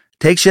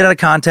 take shit out of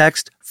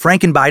context,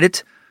 frankenbite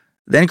it,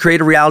 then create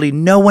a reality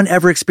no one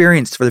ever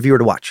experienced for the viewer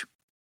to watch.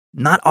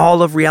 Not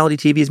all of reality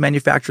TV is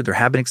manufactured. There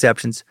have been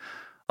exceptions.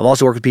 I've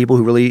also worked with people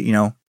who really,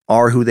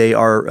 are who they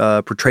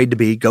are portrayed to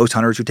be, ghost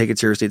hunters who take it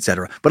seriously,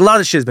 etc. But a lot of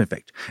this shit has been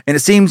faked. And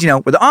it seems,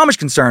 where the Amish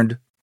concerned,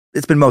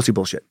 it's been mostly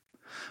bullshit.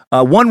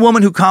 One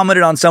woman who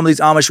commented on some of these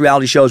Amish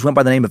reality shows went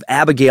by the name of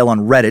Abigail on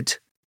Reddit.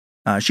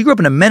 She grew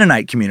up in a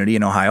Mennonite community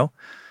in Ohio.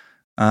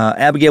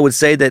 Abigail would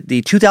say that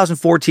the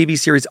 2004 TV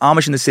series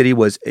Amish in the City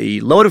was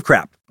a load of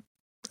crap.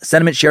 A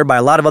sentiment shared by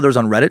a lot of others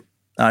on Reddit.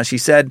 She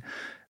said,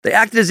 they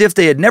acted as if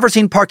they had never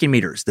seen parking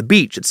meters, the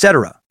beach,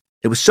 etc.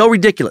 It was so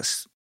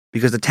ridiculous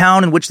because the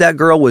town in which that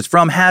girl was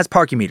from has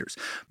parking meters.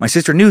 My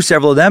sister knew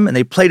several of them and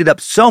they played it up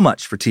so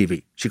much for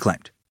TV, she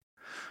claimed.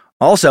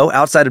 Also,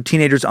 outside of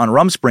teenagers on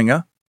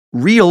Rumspringa,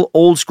 real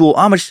old school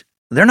Amish,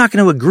 they're not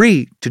going to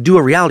agree to do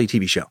a reality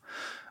TV show.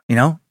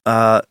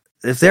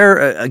 if they're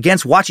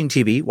against watching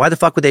TV, why the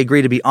fuck would they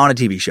agree to be on a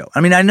TV show?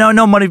 I mean, I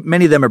know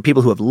many of them are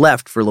people who have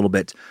left for a little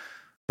bit,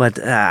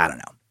 but I don't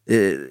know.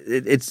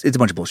 It's a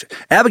bunch of bullshit.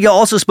 Abigail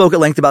also spoke at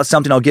length about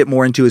something I'll get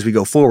more into as we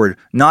go forward.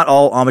 Not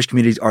all Amish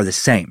communities are the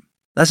same.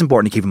 That's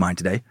important to keep in mind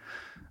today.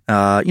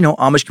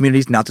 Amish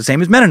communities not the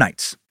same as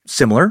Mennonites.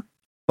 Similar.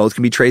 Both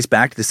can be traced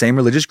back to the same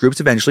religious groups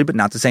eventually, but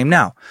not the same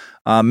now.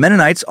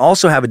 Mennonites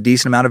also have a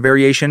decent amount of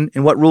variation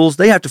in what rules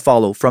they have to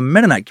follow from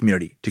Mennonite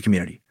community to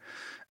community.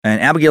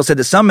 And Abigail said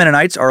that some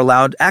Mennonites are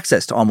allowed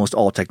access to almost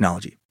all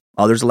technology.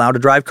 Others allowed to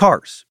drive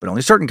cars, but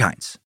only certain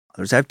kinds.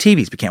 Others have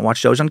TVs, but can't watch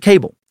shows on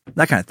cable.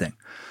 That kind of thing.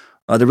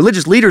 The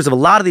religious leaders of a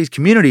lot of these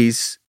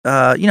communities,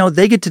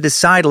 they get to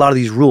decide a lot of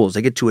these rules.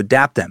 They get to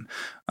adapt them.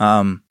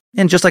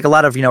 And just like a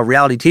lot of,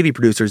 reality TV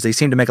producers, they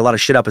seem to make a lot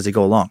of shit up as they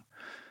go along.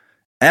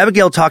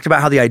 Abigail talked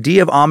about how the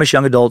idea of Amish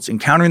young adults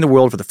encountering the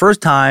world for the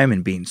first time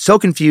and being so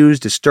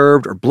confused,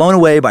 disturbed, or blown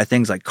away by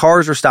things like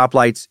cars or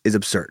stoplights is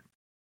absurd.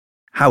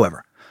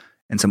 However,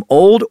 in some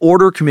old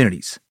order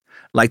communities,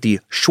 like the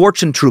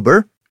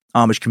Schwarzentruber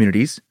Amish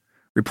communities,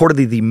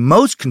 reportedly the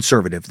most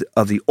conservative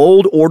of the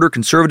old order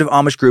conservative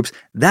Amish groups,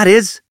 that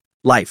is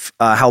life,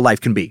 how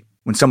life can be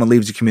when someone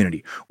leaves a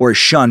community or is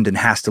shunned and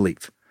has to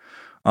leave.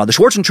 The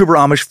Schwarzentruber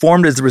Amish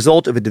formed as the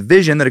result of a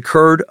division that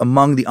occurred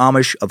among the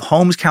Amish of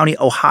Holmes County,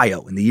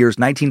 Ohio in the years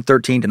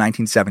 1913 to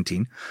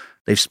 1917.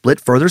 They've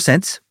split further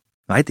since,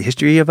 right? The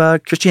history of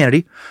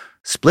Christianity,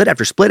 split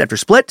after split after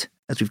split,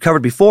 as we've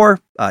covered before,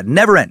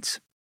 never ends.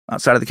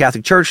 Outside of the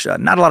Catholic Church,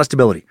 not a lot of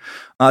stability.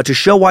 To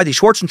show why the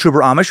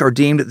Schwarzentruber Amish are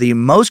deemed the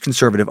most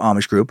conservative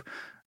Amish group,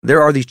 there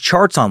are these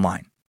charts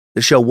online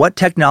that show what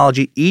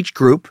technology each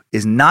group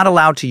is not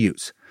allowed to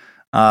use.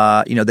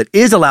 That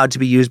is allowed to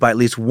be used by at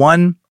least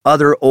one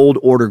other old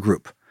order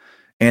group.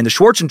 And the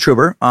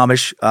Schwarzentruber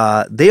Amish,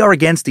 they are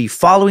against the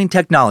following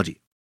technology,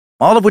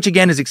 all of which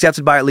again is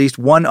accepted by at least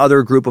one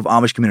other group of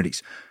Amish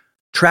communities: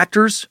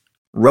 tractors,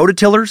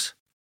 rototillers,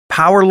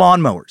 power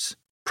lawnmowers,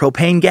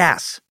 propane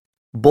gas,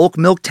 bulk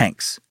milk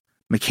tanks,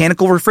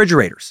 mechanical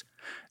refrigerators,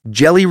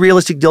 jelly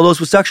realistic dildos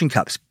with suction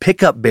cups,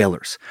 pickup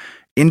balers,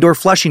 indoor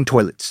flushing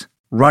toilets,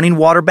 running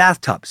water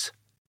bathtubs,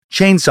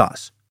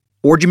 chainsaws,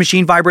 orgy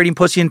machine vibrating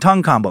pussy and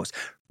tongue combos,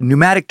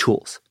 pneumatic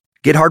tools,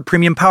 get hard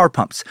premium power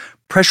pumps,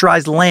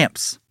 pressurized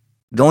lamps.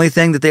 The only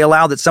thing that they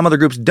allow that some other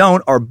groups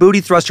don't are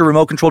booty thruster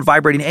remote controlled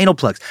vibrating anal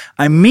plugs.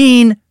 I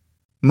mean,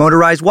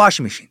 motorized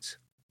washing machines.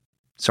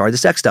 Sorry, the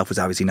sex stuff was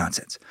obviously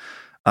nonsense.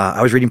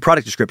 I was reading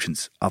product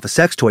descriptions off a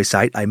sex toy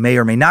site I may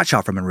or may not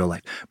shop from in real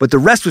life, but the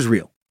rest was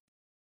real.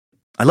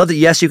 I love that,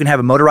 yes, you can have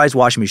a motorized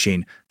washing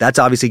machine. That's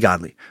obviously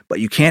godly, but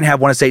you can't have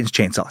one of Satan's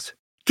chainsaws.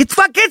 Get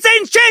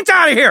Satan's chainsaw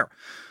out of here!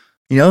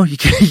 You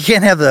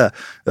can't have the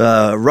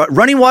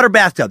running water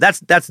bathtub. That's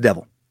the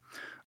devil.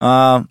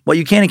 What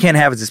you can and can't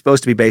have is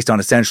supposed to be based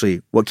on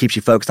essentially what keeps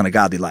you focused on a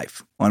godly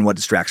life, on what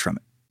distracts from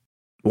it.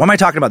 Why am I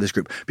talking about this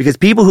group? Because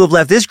people who have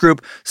left this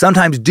group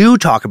sometimes do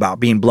talk about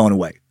being blown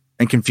away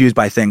and confused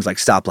by things like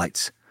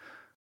stoplights.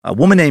 A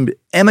woman named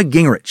Emma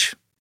Gingrich.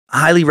 I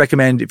highly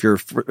recommend, if you're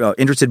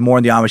interested more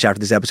in the Amish after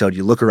this episode,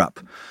 you look her up.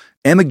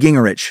 Emma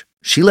Gingrich,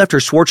 she left her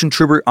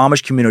Schwarzentruber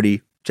Amish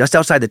community just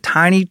outside the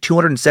tiny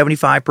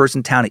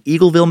 275-person town of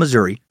Eagleville,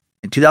 Missouri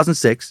in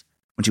 2006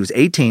 when she was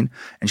 18,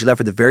 and she left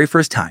for the very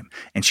first time,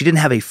 and she didn't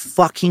have a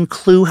fucking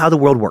clue how the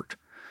world worked.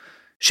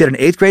 She had an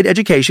 8th grade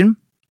education,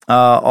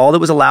 all that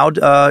was allowed,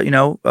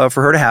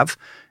 for her to have,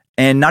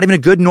 and not even a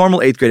good normal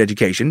 8th grade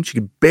education. She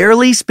could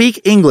barely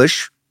speak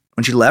English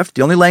when she left.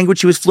 The only language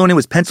she was fluent in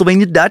was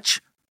Pennsylvania Dutch,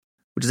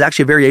 which is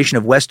actually a variation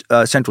of West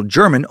Central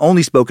German,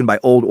 only spoken by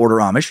Old Order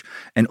Amish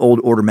and Old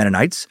Order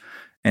Mennonites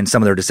and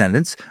some of their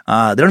descendants.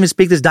 They don't even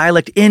speak this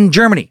dialect in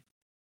Germany.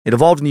 It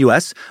evolved in the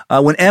U.S.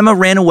 When Emma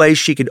ran away,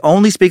 she could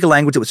only speak a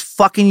language that was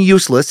fucking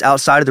useless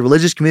outside of the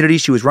religious community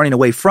she was running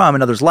away from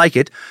and others like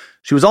it.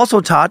 She was also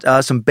taught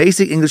some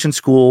basic English in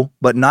school,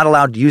 but not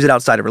allowed to use it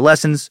outside of her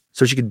lessons,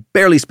 so she could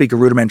barely speak a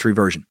rudimentary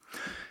version.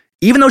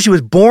 Even though she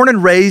was born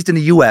and raised in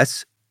the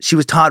U.S., she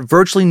was taught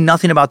virtually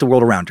nothing about the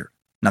world around her.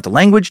 Not the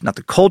language, not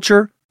the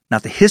culture,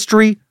 not the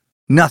history,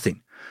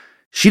 nothing.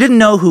 She didn't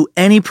know who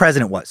any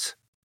president was.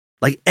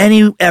 Like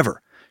any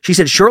ever. She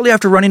said shortly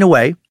after running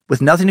away,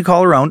 with nothing to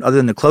call her own other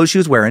than the clothes she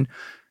was wearing,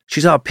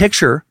 she saw a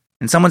picture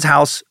in someone's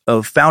house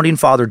of founding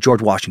father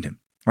George Washington,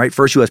 right?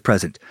 First U.S.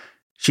 president.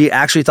 She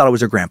actually thought it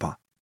was her grandpa.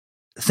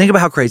 Think about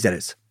how crazy that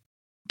is.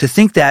 To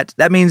think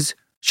that means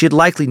she had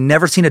likely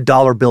never seen a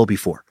dollar bill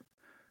before.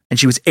 And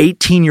she was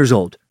 18 years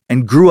old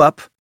and grew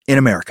up in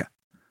America.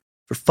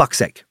 For fuck's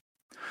sake.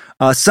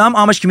 Some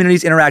Amish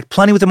communities interact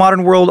plenty with the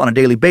modern world on a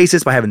daily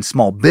basis by having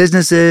small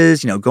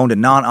businesses, going to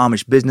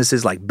non-Amish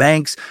businesses like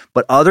banks.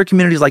 But other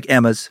communities like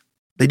Emma's,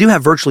 they do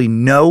have virtually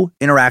no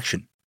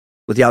interaction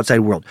with the outside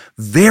world.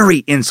 Very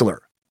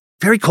insular,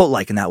 very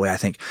cult-like in that way, I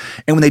think.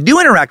 And when they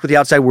do interact with the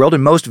outside world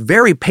in most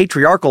very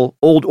patriarchal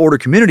old order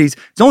communities,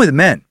 it's only the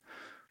men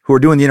who are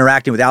doing the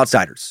interacting with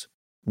outsiders.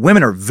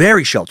 Women are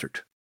very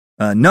sheltered.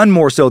 None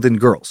more so than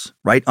girls,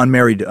 right?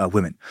 Unmarried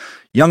women.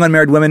 Young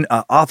unmarried women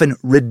often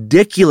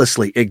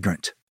ridiculously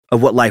ignorant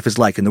of what life is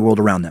like in the world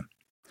around them.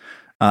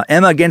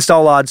 Emma, against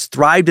all odds,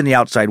 thrived in the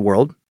outside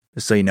world.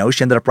 Just so you know,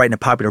 she ended up writing a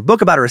popular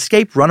book about her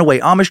escape, Runaway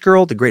Amish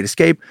Girl, The Great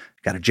Escape,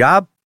 got a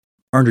job,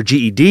 earned her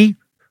GED.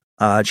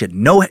 She had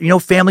no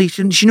family.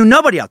 She knew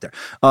nobody out there.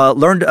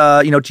 Learned,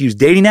 to use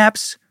dating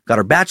apps, got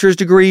her bachelor's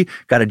degree,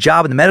 got a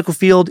job in the medical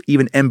field,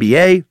 even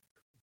MBA.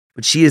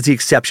 But she is the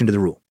exception to the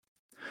rule.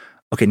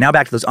 Okay, now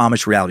back to those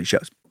Amish reality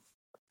shows.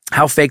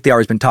 How fake they are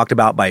has been talked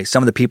about by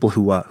some of the people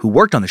who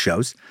worked on the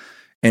shows.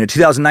 In a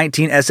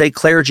 2019 essay,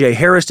 Claire J.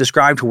 Harris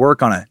described her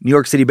work on a New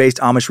York City-based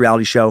Amish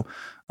reality show,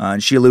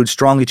 and she alludes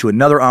strongly to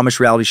another Amish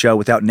reality show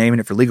without naming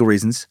it for legal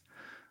reasons,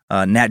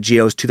 Nat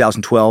Geo's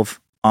 2012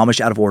 Amish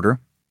Out of Order,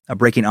 a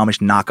Breaking Amish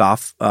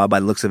knockoff by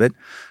the looks of it.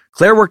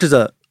 Claire worked as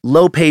a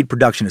low-paid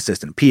production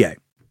assistant, PA.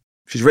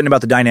 She's written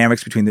about the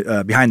dynamics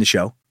behind the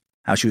show,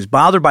 how she was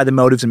bothered by the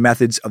motives and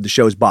methods of the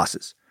show's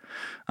bosses.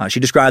 She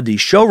described the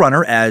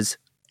showrunner as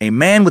a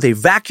man with a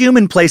vacuum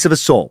in place of a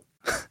soul.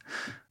 I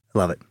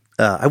love it.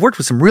 I've worked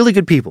with some really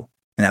good people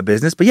in that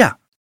business, but yeah,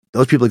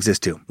 those people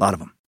exist too, a lot of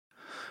them.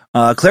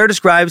 Claire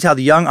describes how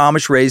the young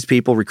Amish-raised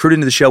people recruited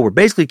into the show were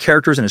basically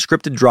characters in a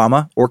scripted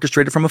drama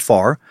orchestrated from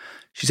afar.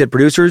 She said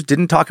producers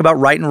didn't talk about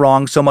right and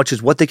wrong so much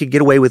as what they could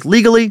get away with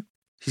legally.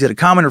 She said a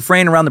common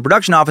refrain around the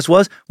production office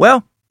was,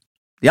 well,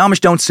 the Amish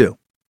don't sue.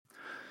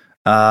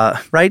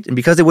 Right? And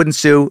because they wouldn't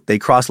sue, they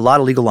crossed a lot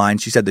of legal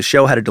lines. She said the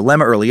show had a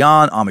dilemma early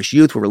on. Amish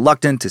youth were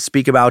reluctant to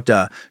speak about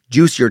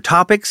juicier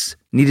topics,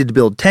 needed to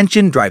build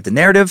tension, drive the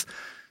narrative.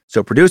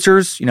 So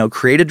producers,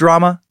 created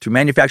drama through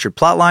manufactured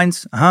plot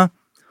lines.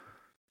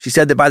 She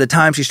said that by the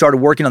time she started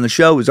working on the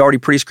show, it was already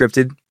pretty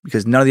scripted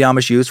because none of the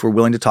Amish youths were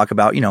willing to talk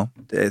about,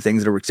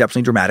 things that are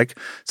exceptionally dramatic.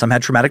 Some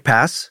had traumatic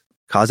pasts,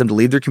 caused them to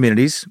leave their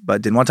communities,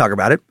 but didn't want to talk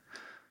about it.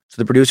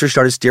 So the producers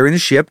started steering the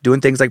ship,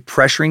 doing things like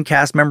pressuring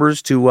cast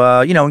members to,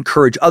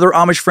 encourage other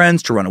Amish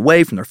friends to run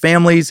away from their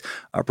families.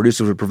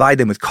 Producers would provide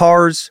them with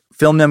cars,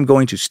 film them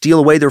going to steal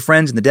away their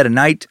friends in the dead of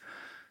night.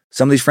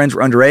 Some of these friends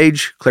were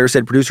underage. Claire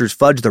said producers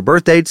fudged their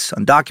birth dates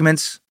on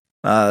documents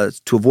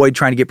to avoid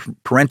trying to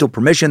get parental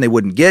permission they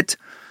wouldn't get.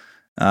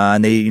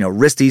 And they,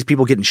 risked these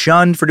people getting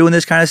shunned for doing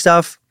this kind of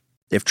stuff.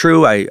 If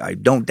true, I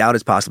don't doubt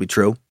it's possibly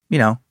true.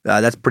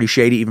 That's pretty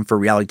shady even for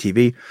reality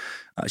TV.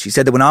 She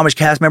said that when Amish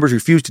cast members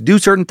refused to do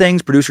certain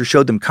things, producers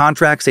showed them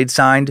contracts they'd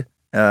signed,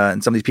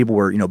 and some of these people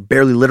were,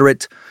 barely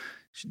literate.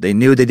 They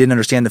knew they didn't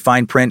understand the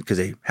fine print because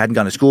they hadn't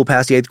gone to school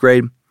past the 8th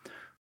grade.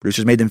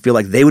 Producers made them feel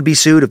like they would be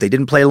sued if they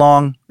didn't play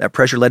along. That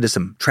pressure led to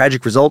some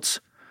tragic results.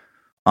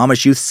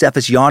 Amish youth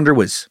Cephas Yonder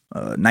was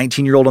a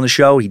 19-year-old on the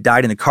show. He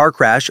died in a car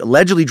crash,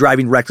 allegedly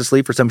driving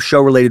recklessly for some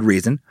show-related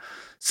reason.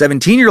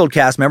 17-year-old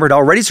cast member had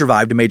already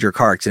survived a major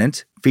car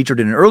accident,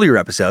 featured in an earlier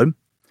episode.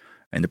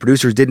 And the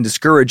producers didn't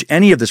discourage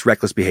any of this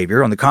reckless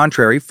behavior. On the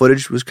contrary,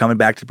 footage was coming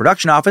back to the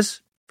production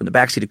office from the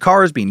backseat of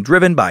cars being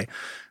driven by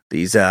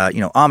these,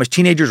 Amish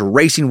teenagers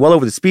racing well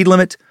over the speed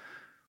limit.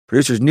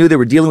 Producers knew they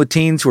were dealing with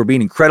teens who were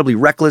being incredibly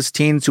reckless,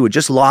 teens who had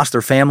just lost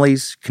their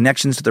families,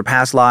 connections to their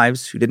past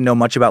lives, who didn't know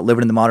much about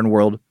living in the modern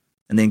world,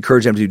 and they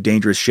encouraged them to do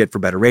dangerous shit for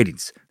better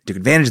ratings. They took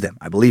advantage of them.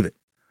 I believe it.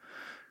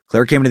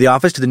 Claire came into the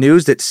office to the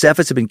news that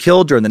Cephas had been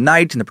killed during the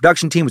night, and the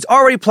production team was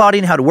already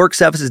plotting how to work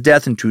Cephas'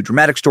 death into a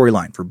dramatic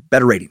storyline for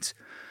better ratings.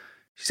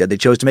 She said they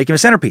chose to make him a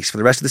centerpiece for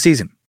the rest of the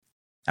season.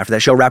 After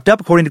that show wrapped up,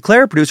 according to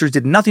Claire, producers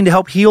did nothing to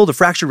help heal the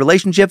fractured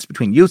relationships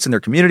between youths and their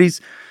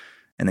communities.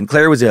 And then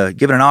Claire was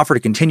given an offer to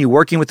continue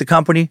working with the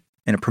company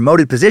in a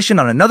promoted position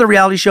on another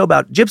reality show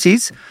about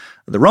gypsies,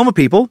 the Roma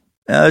people.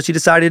 She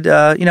decided,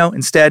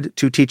 instead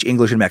to teach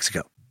English in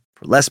Mexico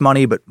for less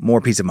money, but more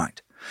peace of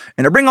mind.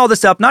 And I bring all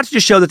this up not to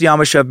just show that the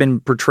Amish have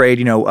been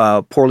portrayed,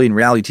 poorly in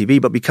reality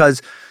TV, but because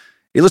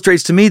it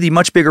illustrates to me the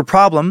much bigger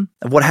problem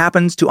of what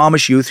happens to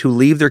Amish youth who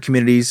leave their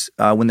communities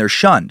when they're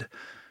shunned,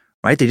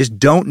 right? They just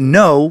don't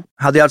know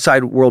how the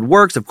outside world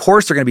works. Of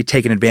course, they're going to be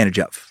taken advantage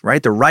of,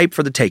 right? They're ripe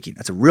for the taking.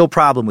 That's a real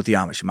problem with the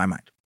Amish in my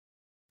mind.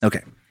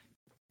 Okay.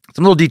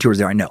 Some little detours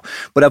there, I know.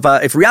 But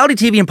if reality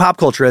TV and pop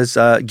culture has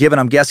given,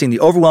 I'm guessing,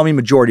 the overwhelming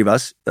majority of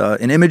us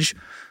an image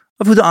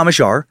of who the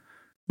Amish are,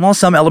 while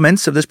some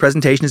elements of this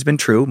presentation has been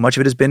true, much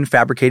of it has been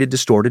fabricated,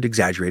 distorted,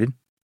 exaggerated.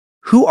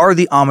 Who are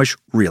the Amish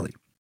really?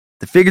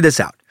 To figure this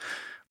out,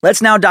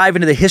 let's now dive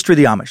into the history of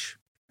the Amish,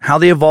 how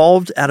they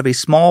evolved out of a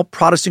small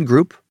Protestant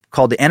group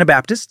called the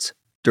Anabaptists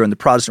during the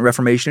Protestant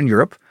Reformation in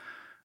Europe.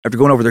 After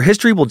going over their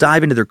history, we'll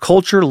dive into their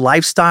culture,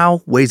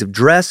 lifestyle, ways of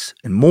dress,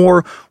 and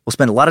more. We'll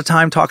spend a lot of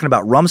time talking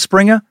about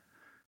Rumspringa,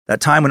 that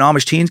time when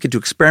Amish teens get to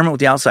experiment with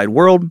the outside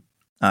world,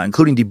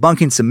 including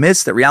debunking some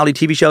myths that reality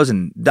TV shows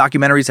and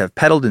documentaries have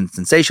peddled and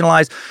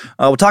sensationalized.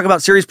 We'll talk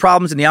about serious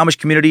problems in the Amish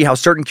community, how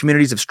certain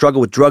communities have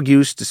struggled with drug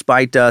use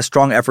despite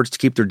strong efforts to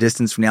keep their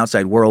distance from the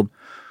outside world.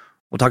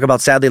 We'll talk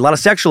about, sadly, a lot of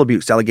sexual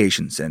abuse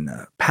allegations and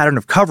a pattern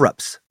of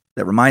cover-ups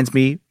that reminds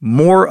me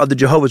more of the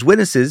Jehovah's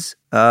Witnesses,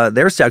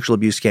 their sexual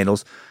abuse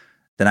scandals,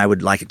 than I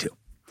would like it to.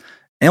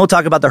 And we'll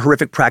talk about the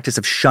horrific practice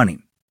of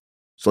shunning.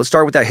 So let's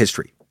start with that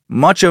history,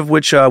 much of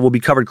which will be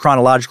covered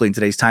chronologically in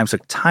today's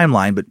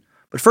timeline, but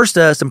first,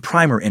 some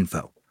primer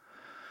info.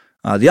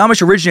 The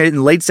Amish originated in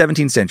the late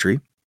 17th century.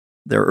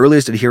 Their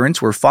earliest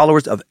adherents were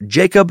followers of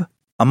Jacob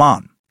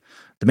Amon.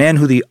 the man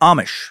who the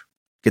Amish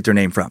get their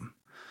name from.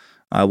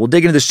 We'll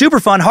dig into the super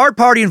fun, hard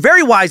party, and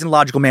very wise and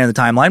logical man in the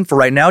timeline. For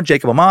right now,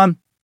 Jacob Amon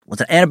was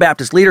an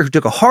Anabaptist leader who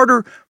took a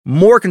harder,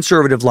 more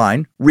conservative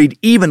line, read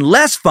even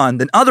less fun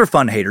than other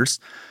fun haters,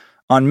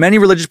 on many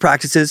religious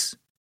practices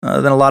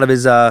than a lot of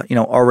his,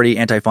 already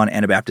anti-fun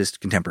Anabaptist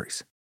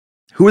contemporaries.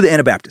 Who are the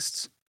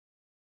Anabaptists?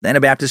 The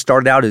Anabaptists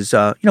started out as,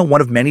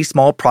 one of many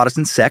small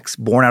Protestant sects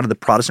born out of the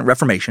Protestant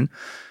Reformation.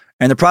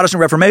 And the Protestant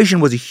Reformation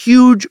was a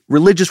huge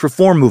religious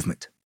reform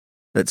movement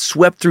that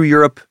swept through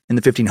Europe in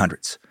the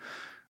 1500s.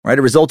 Right?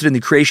 It resulted in the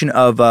creation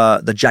of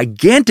the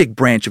gigantic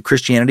branch of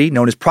Christianity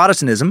known as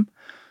Protestantism,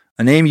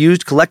 a name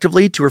used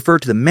collectively to refer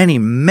to the many,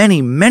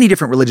 many, many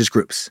different religious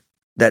groups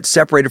that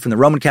separated from the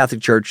Roman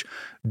Catholic Church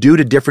due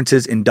to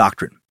differences in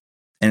doctrine.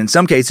 And in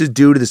some cases,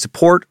 due to the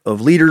support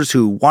of leaders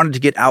who wanted to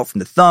get out from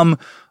the thumb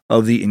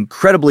of the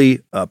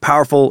incredibly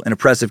powerful and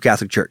oppressive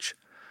Catholic Church.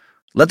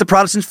 Let the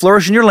Protestants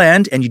flourish in your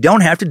land, and you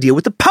don't have to deal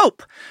with the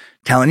Pope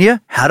telling you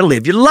how to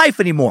live your life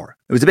anymore.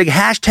 It was a big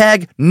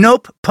hashtag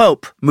Nope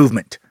Pope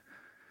movement.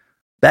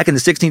 Back in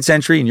the 16th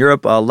century in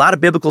Europe, a lot of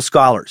biblical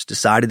scholars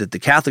decided that the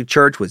Catholic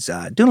Church was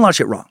doing a lot of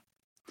shit wrong.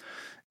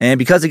 And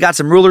because they got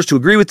some rulers to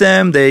agree with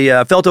them, they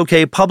felt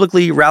okay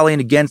publicly rallying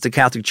against the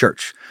Catholic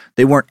Church.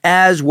 They weren't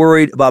as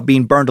worried about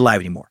being burned alive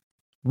anymore.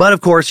 But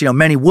of course,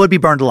 many would be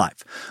burned alive.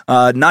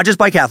 Not just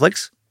by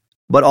Catholics,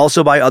 but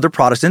also by other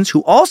Protestants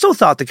who also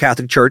thought the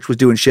Catholic Church was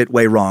doing shit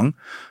way wrong,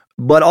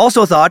 but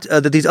also thought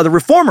that these other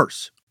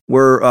reformers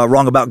were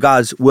wrong about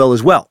God's will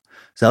as well.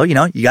 So, you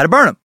got to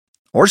burn them,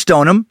 or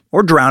stone them,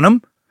 or drown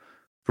them.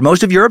 For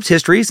most of Europe's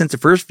history, since the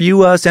first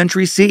few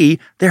centuries CE,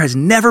 there has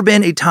never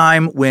been a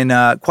time when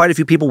quite a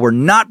few people were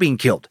not being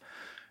killed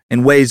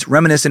in ways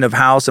reminiscent of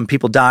how some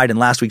people died in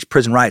last week's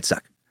prison riot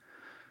suck.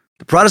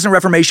 The Protestant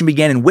Reformation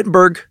began in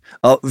Wittenberg,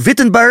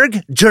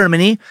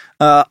 Germany,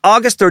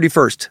 August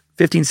 31st,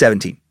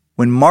 1517,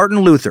 when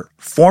Martin Luther,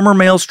 former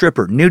male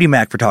stripper, nudie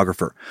mac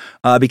photographer,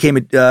 became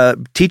a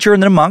teacher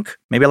and then a monk,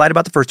 maybe I lied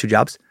about the first two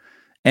jobs,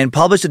 and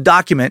published a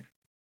document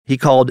he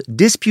called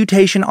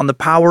Disputation on the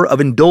Power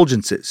of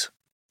Indulgences,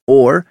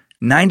 or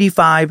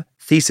 95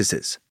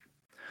 Theses.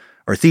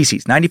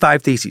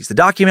 The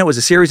document was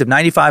a series of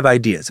 95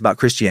 ideas about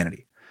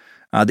Christianity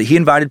that he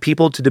invited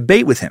people to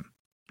debate with him.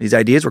 These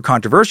ideas were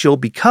controversial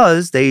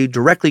because they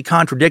directly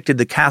contradicted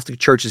the Catholic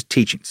Church's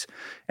teachings.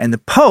 And the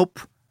Pope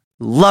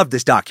loved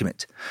this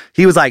document.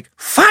 He was like,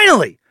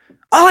 finally,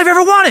 all I've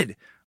ever wanted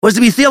was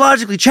to be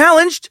theologically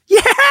challenged.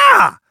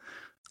 Yeah!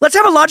 Let's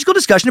have a logical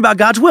discussion about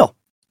God's will.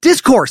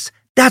 Discourse.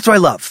 That's what I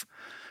love.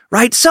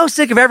 Right? So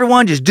sick of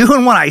everyone just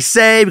doing what I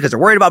say because they're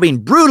worried about being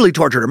brutally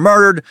tortured or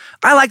murdered.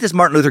 I like this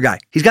Martin Luther guy.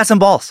 He's got some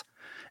balls.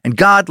 And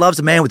God loves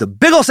a man with a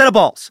big old set of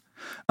balls.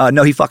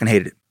 No, he fucking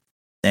hated it.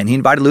 And he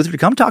invited Luther to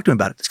come talk to him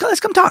about it. Let's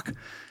come talk.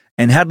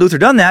 And had Luther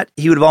done that,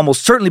 he would have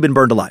almost certainly been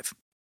burned alive.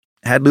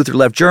 Had Luther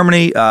left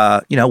Germany,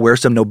 where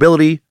some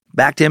nobility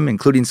backed him,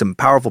 including some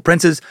powerful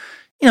princes,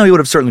 he would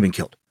have certainly been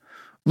killed.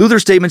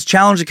 Luther's statements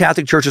challenged the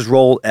Catholic Church's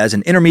role as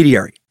an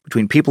intermediary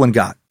between people and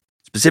God,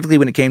 specifically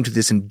when it came to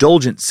this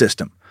indulgent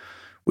system,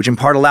 which in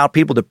part allowed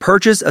people to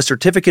purchase a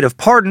certificate of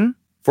pardon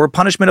for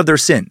punishment of their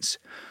sins.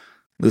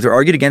 Luther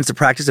argued against the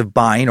practice of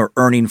buying or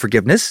earning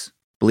forgiveness,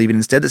 believing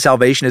instead that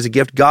salvation is a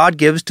gift God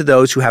gives to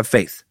those who have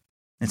faith.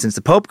 And since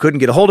the Pope couldn't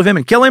get a hold of him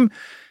and kill him,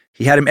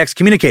 he had him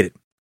excommunicated.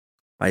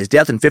 By his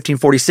death in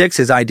 1546,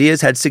 his ideas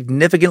had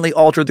significantly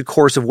altered the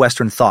course of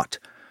Western thought.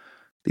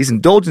 These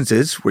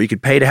indulgences, where you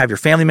could pay to have your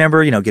family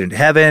member, get into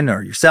heaven,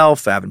 or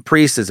yourself, having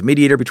priests as a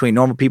mediator between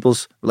normal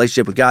people's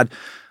relationship with God,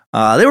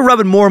 they were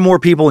rubbing more and more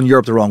people in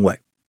Europe the wrong way.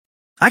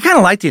 I kind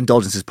of like the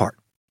indulgences part,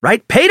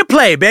 right? Pay to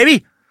play,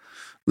 baby.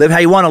 Live how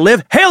you want to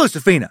live. Hail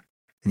Josefina.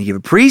 And you give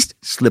a priest,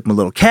 slip him a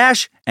little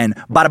cash, and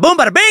bada boom,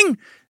 bada bing,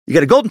 you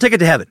get a golden ticket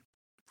to heaven.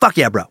 Fuck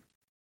yeah, bro.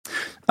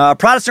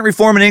 Protestant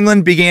reform in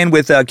England began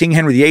with King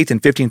Henry VIII in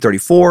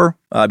 1534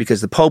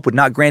 because the Pope would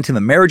not grant him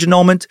a marriage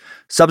annulment.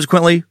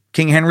 Subsequently,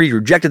 King Henry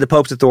rejected the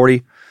Pope's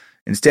authority,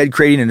 instead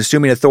creating and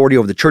assuming authority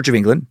over the Church of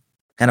England,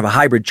 kind of a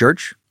hybrid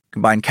church,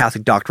 combined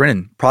Catholic doctrine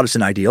and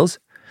Protestant ideals.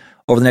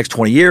 Over the next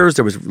 20 years,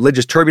 there was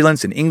religious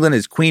turbulence in England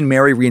as Queen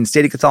Mary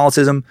reinstated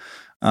Catholicism,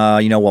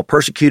 while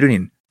persecuting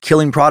and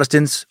killing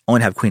Protestants, only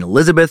to have Queen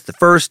Elizabeth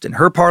I and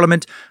her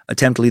parliament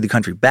attempt to lead the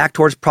country back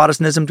towards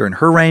Protestantism during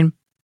her reign.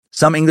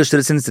 Some English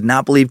citizens did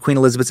not believe Queen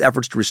Elizabeth's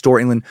efforts to restore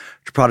England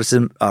to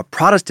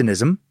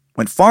Protestantism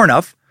went far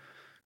enough.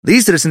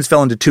 These citizens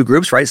fell into two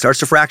groups, right? It starts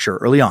to fracture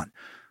early on.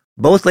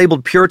 Both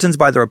labeled Puritans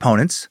by their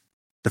opponents.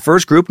 The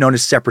first group, known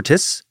as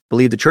Separatists,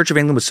 believed the Church of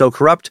England was so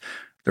corrupt,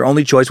 their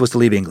only choice was to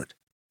leave England.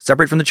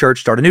 Separate from the church,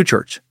 start a new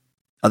church.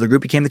 Other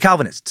group became the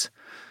Calvinists.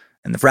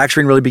 And the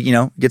fracturing really,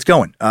 gets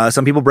going.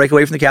 Some people break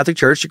away from the Catholic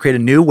Church to create a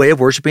new way of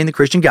worshiping the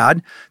Christian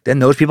God. Then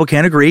those people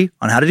can't agree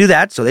on how to do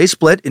that, so they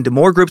split into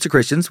more groups of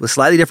Christians with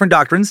slightly different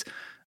doctrines.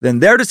 Then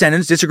their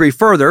descendants disagree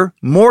further.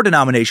 More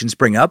denominations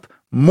spring up.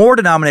 More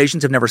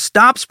denominations have never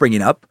stopped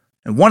springing up,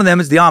 and one of them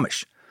is the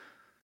Amish.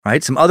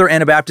 Right? Some other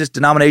Anabaptist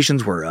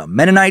denominations were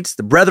Mennonites,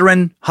 the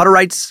Brethren,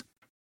 Hutterites.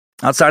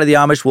 Outside of the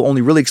Amish, we'll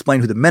only really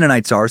explain who the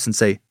Mennonites are, since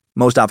they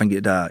most often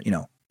get,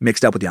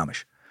 mixed up with the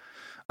Amish.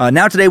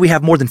 Now today we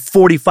have more than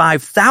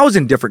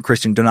 45,000 different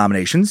Christian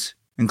denominations,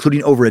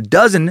 including over a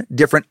dozen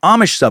different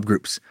Amish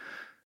subgroups,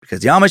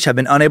 because the Amish have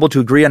been unable to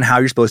agree on how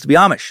you're supposed to be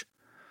Amish.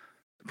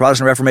 The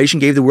Protestant Reformation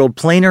gave the world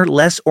plainer,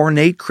 less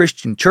ornate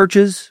Christian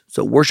churches,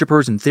 so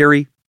worshipers, in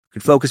theory,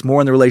 could focus more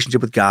on the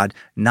relationship with God,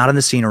 not on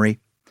the scenery.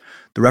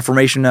 The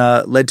Reformation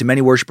led to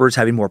many worshipers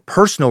having more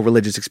personal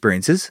religious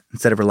experiences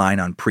instead of relying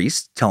on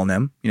priests telling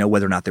them,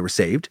 whether or not they were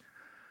saved.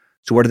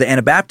 So where do the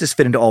Anabaptists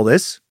fit into all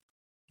this?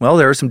 Well,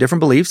 there are some different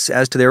beliefs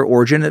as to their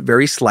origin that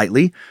vary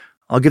slightly.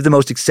 I'll give the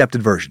most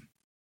accepted version.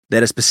 They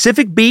had a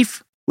specific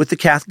beef with the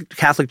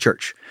Catholic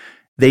Church.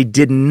 They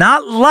did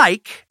not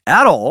like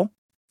at all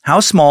how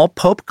small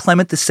Pope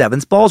Clement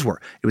VII's balls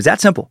were. It was that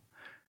simple.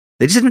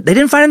 They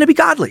didn't find them to be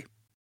godly,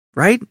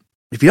 right?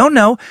 If you don't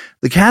know,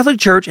 the Catholic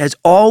Church has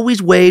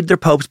always weighed their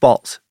Pope's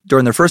balls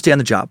during their first day on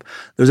the job.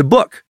 There's a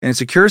book in a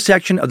secure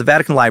section of the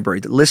Vatican Library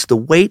that lists the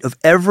weight of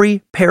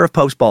every pair of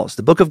Pope's balls,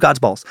 the Book of God's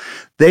balls.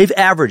 They've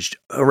averaged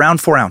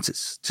around 4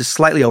 ounces, just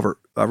slightly over,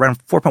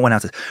 around 4.1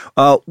 ounces,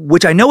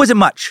 which I know isn't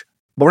much,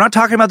 but we're not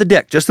talking about the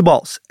dick, just the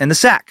balls, and the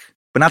sack,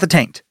 but not the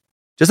taint.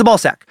 Just the ball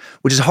sack,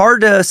 which is hard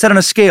to set on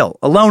a scale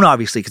alone,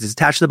 obviously, because it's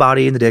attached to the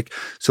body and the dick.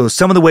 So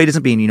some of the weight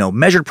isn't being,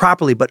 measured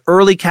properly. But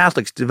early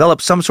Catholics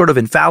developed some sort of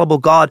infallible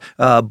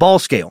ball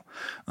scale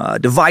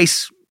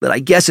device that I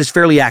guess is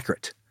fairly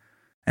accurate.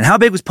 And how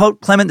big was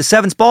Pope Clement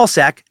VII's ball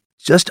sack?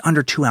 Just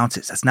under 2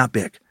 ounces. That's not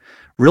big.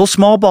 Real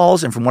small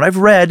balls, and from what I've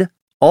read,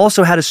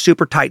 also had a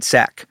super tight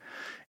sack.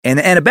 And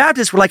the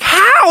Anabaptists were like,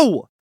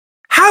 how?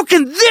 How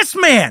can this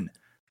man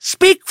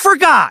speak for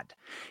God?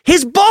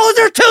 His balls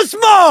are too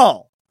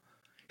small.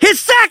 His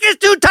sack is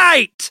too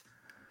tight,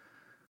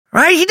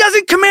 right? He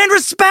doesn't command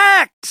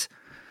respect.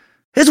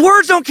 His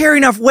words don't carry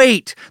enough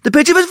weight. The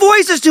pitch of his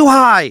voice is too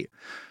high.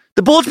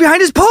 The bulge behind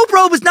his Pope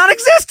robe is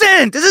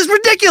non-existent. This is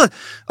ridiculous.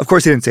 Of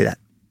course, he didn't say that.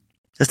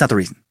 That's not the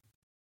reason.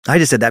 I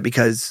just said that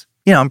because,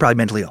 I'm probably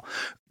mentally ill.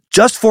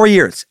 Just 4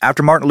 years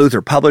after Martin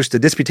Luther published the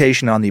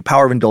Disputation on the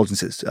Power of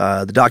Indulgences,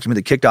 the document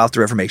that kicked off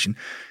the Reformation,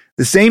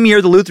 the same year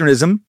the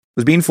Lutheranism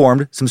was being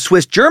formed, some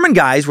Swiss German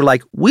guys were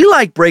like, we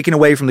like breaking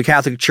away from the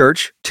Catholic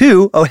Church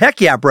too. Oh,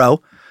 heck yeah,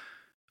 bro.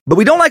 But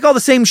we don't like all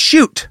the same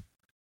shoot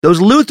those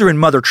Lutheran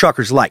mother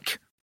truckers like.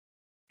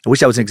 I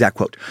wish that was an exact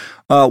quote.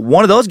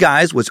 One of those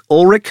guys was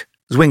Ulrich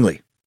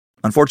Zwingli.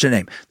 Unfortunate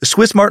name. The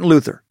Swiss Martin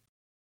Luther.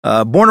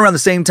 Born around the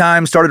same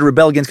time, started to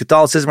rebel against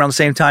Catholicism around the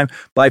same time.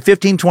 By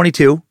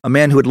 1522, a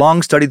man who had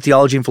long studied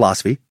theology and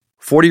philosophy,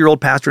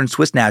 40-year-old pastor and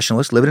Swiss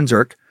nationalist living in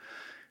Zurich,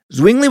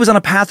 Zwingli was on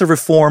a path of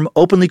reform,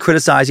 openly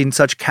criticizing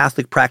such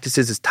Catholic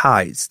practices as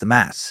tithes, the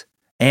Mass,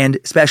 and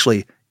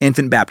especially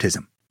infant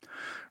baptism.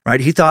 Right?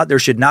 He thought there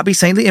should not be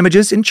saintly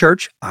images in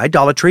church,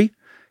 idolatry.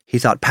 He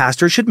thought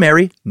pastors should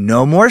marry,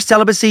 no more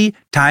celibacy,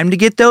 time to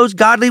get those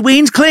godly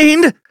weens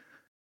cleaned.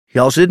 He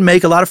also didn't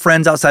make a lot of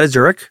friends outside of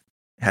Zurich,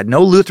 had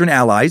no Lutheran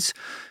allies,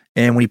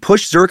 and when he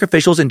pushed Zurich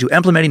officials into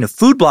implementing a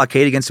food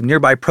blockade against some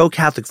nearby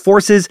pro-Catholic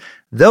forces,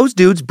 those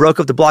dudes broke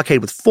up the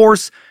blockade with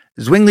force.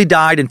 Zwingli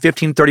died in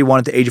 1531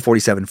 at the age of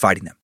 47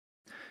 fighting them.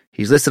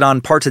 He's listed on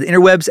parts of the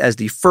interwebs as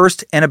the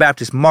first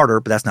Anabaptist martyr,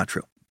 but that's not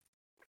true.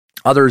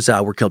 Others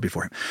were killed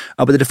before him.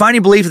 But the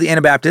defining belief of the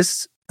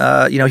Anabaptists, he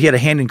had a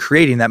hand in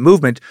creating that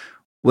movement,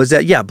 was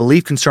that,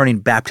 belief concerning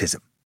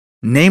baptism,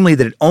 namely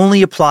that it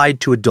only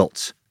applied to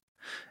adults.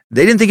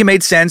 They didn't think it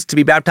made sense to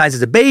be baptized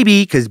as a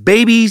baby because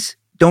babies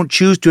don't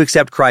choose to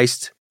accept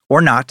Christ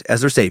or not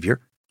as their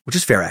savior, which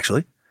is fair,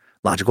 actually.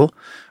 Logical,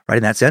 right,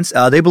 in that sense.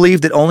 They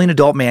believe that only an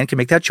adult man can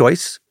make that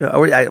choice.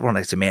 Or I want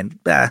to say man,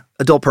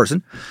 adult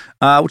person,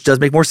 which does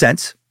make more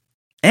sense.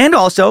 And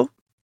also,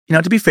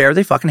 to be fair,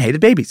 they fucking hated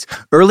babies.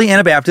 Early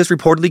Anabaptists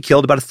reportedly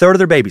killed about a third of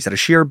their babies out of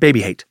sheer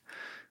baby hate.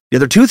 The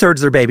other 2/3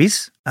 of their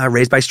babies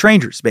raised by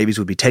strangers. Babies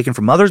would be taken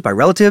from mothers by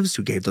relatives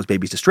who gave those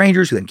babies to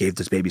strangers, who then gave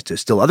those babies to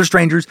still other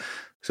strangers,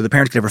 so the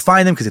parents could never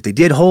find them, because if they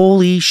did,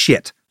 holy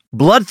shit,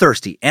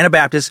 bloodthirsty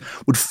Anabaptists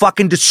would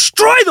fucking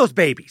destroy those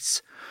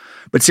babies.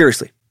 But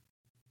seriously,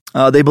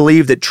 they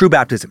believed that true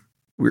baptism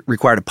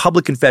required a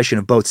public confession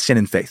of both sin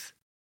and faith,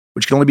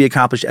 which can only be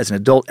accomplished as an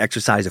adult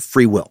exercise of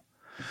free will.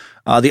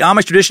 The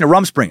Amish tradition of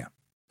Rumspringa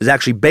is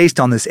actually based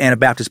on this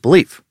Anabaptist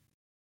belief.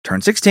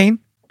 Turn 16,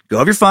 go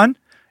have your fun,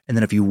 and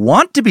then if you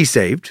want to be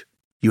saved,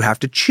 you have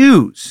to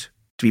choose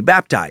to be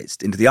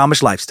baptized into the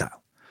Amish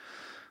lifestyle.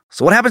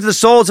 So what happens to the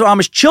souls of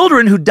Amish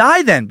children who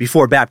die then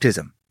before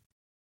baptism?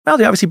 Well,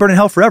 they obviously burn in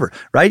hell forever,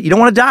 right? You don't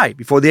want to die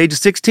before the age of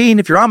 16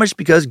 if you're Amish,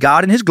 because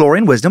God in his glory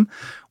and wisdom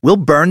will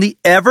burn the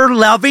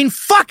ever-loving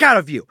fuck out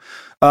of you.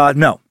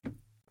 No.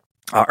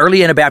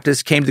 Early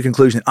Anabaptists came to the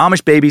conclusion that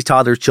Amish babies,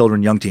 toddlers,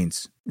 children, young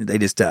teens, they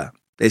just get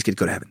to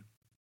go to heaven.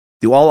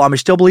 Do all Amish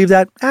still believe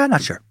that?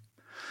 Not sure.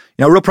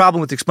 A real problem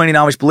with explaining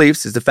Amish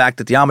beliefs is the fact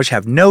that the Amish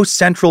have no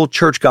central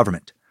church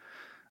government.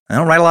 They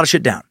don't write a lot of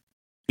shit down.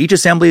 Each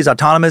assembly is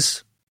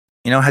autonomous,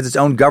 has its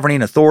own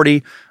governing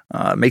authority,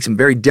 makes them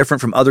very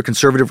different from other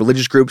conservative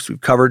religious groups we've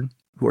covered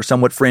who are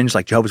somewhat fringe,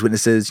 like Jehovah's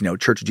Witnesses,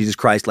 Church of Jesus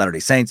Christ, Latter-day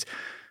Saints.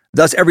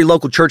 Thus, every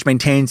local church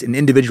maintains an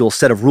individual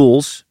set of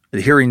rules,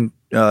 adhering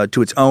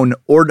to its own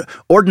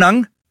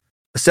Ordnung,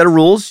 a set of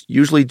rules,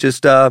 usually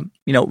just,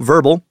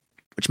 verbal,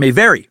 which may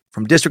vary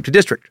from district to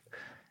district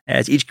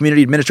as each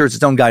community administers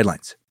its own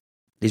guidelines.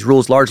 These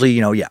rules largely,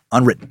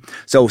 unwritten.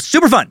 So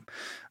super fun.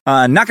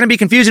 Not going to be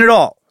confusing at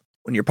all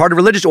when you're part of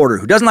a religious order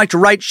who doesn't like to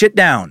write shit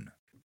down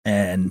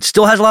and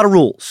still has a lot of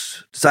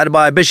rules decided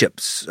by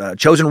bishops,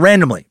 chosen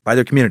randomly by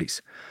their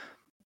communities.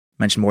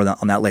 Mention more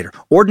on that later.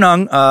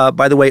 Ordnung,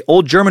 by the way,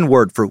 old German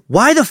word for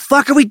why the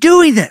fuck are we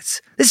doing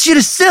this? This shit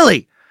is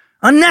silly,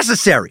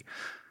 unnecessary.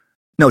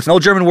 No, it's an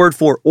old German word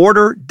for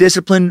order,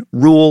 discipline,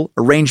 rule,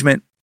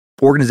 arrangement,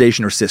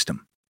 organization, or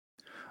system.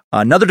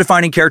 Another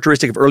defining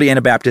characteristic of early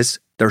Anabaptists,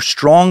 their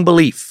strong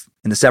belief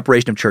in the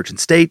separation of church and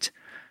state.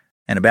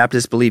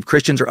 Anabaptists believe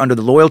Christians are under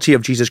the loyalty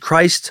of Jesus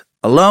Christ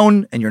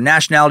alone, and your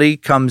nationality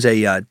comes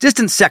a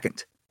distant second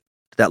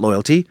to that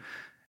loyalty.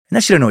 And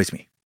that shit annoys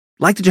me.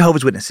 Like the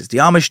Jehovah's Witnesses, the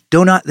Amish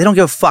they don't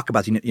give a fuck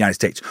about the United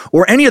States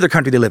or any other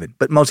country they live in,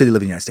 but mostly they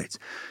live in the United States.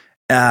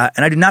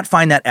 And I do not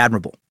find that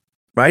admirable,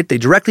 right? They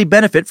directly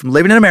benefit from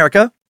living in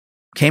America,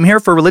 came here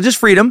for religious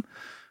freedom,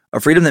 a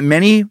freedom that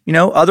many,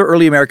 other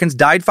early Americans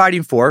died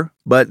fighting for,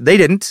 but they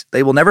didn't.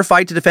 They will never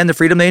fight to defend the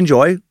freedom they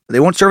enjoy. They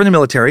won't serve in the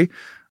military.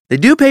 They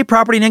do pay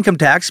property and income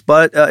tax,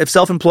 but if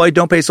self-employed,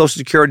 don't pay Social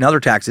Security and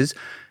other taxes.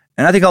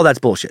 And I think all that's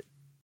bullshit.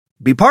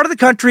 Be part of the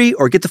country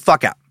or get the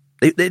fuck out.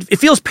 It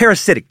feels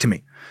parasitic to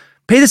me.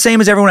 Pay the same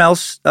as everyone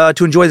else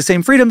to enjoy the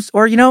same freedoms,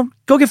 or,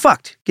 go get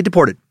fucked, get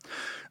deported.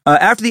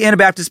 After the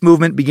Anabaptist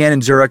movement began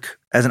in Zurich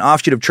as an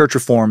offshoot of church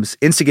reforms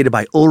instigated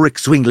by Ulrich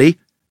Zwingli,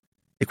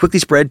 it quickly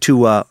spread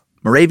to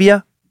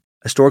Moravia,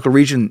 a historical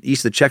region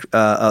east of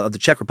the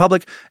Czech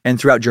Republic, and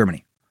throughout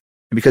Germany.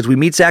 And because we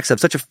meat sacks have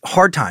such a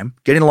hard time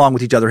getting along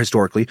with each other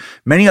historically,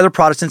 many other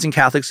Protestants and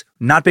Catholics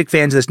not big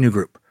fans of this new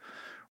group.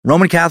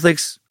 Roman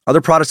Catholics,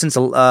 other Protestants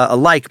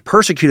alike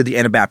persecuted the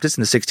Anabaptists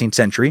in the 16th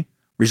century,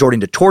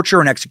 resorting to torture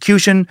and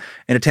execution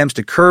in attempts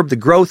to curb the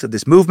growth of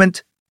this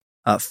movement.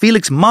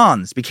 Felix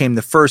Mons became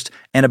the first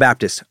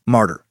Anabaptist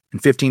martyr in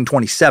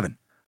 1527.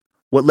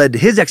 What led to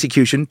his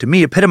execution, to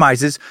me,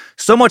 epitomizes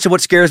so much of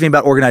what scares me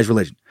about organized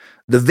religion.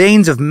 The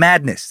veins of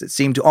madness that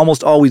seem to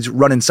almost always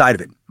run inside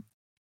of it.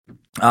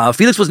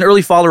 Felix was an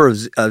early follower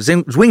of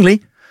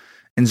Zwingli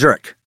in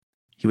Zurich.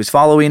 He was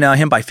following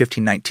him by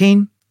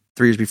 1519.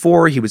 3 years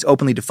before, he was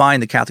openly defying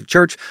the Catholic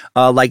Church.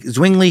 Like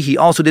Zwingli, he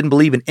also didn't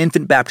believe in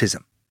infant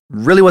baptism.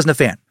 Really wasn't a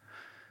fan.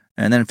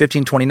 And then in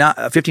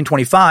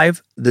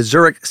 1525, the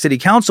Zurich City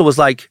Council was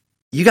like,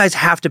 you guys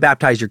have to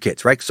baptize your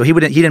kids, right? So he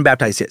didn't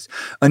baptize his.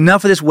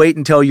 Enough of this wait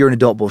until you're an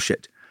adult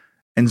bullshit.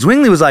 And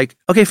Zwingli was like,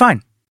 okay,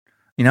 fine.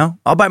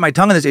 I'll bite my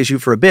tongue on this issue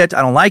for a bit.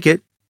 I don't like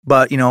it,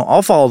 but,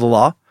 I'll follow the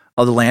law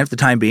of the land for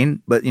the time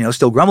being, but,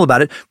 still grumble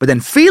about it. But then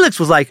Felix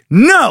was like,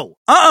 no,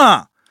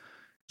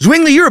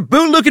 Zwingli, you're a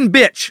boot-looking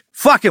bitch.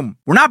 Fuck him.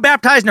 We're not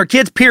baptizing our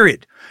kids,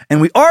 period. And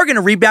we are going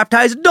to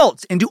rebaptize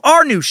adults into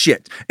our new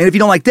shit. And if you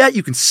don't like that,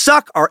 you can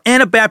suck our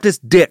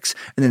Anabaptist dicks.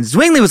 And then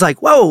Zwingli was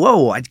like,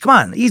 whoa, come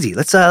on, easy.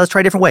 Let's try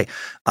a different way.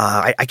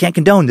 I can't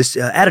condone this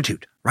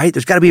attitude, right?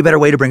 There's got to be a better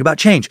way to bring about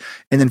change.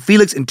 And then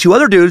Felix and 2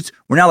 other dudes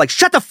were now like,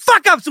 shut the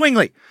fuck up,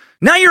 Zwingli.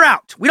 Now you're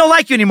out. We don't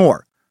like you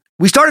anymore.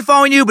 We started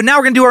following you, but now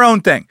we're going to do our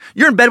own thing.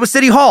 You're in bed with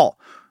City Hall.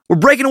 We're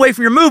breaking away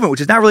from your movement,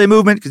 which is not really a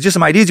movement, because just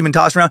some ideas you've been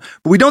tossing around,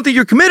 but we don't think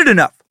you're committed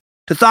enough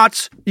to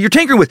thoughts you're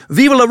tinkering with.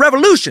 Viva la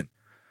revolution.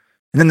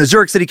 And then the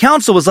Zurich City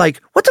Council was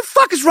like, what the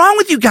fuck is wrong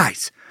with you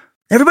guys?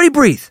 Everybody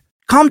breathe.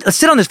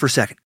 Sit on this for a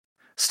second.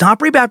 Stop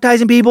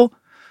rebaptizing people,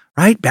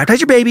 right? Baptize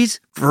your babies.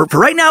 For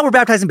right now, we're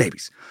baptizing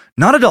babies,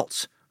 not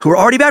adults who are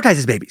already baptized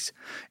as babies.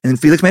 And then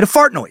Felix made a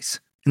fart noise.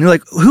 And they're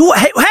like,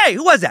 hey,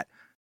 who was that?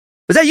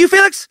 Was that you,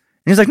 Felix?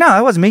 And he's like, no,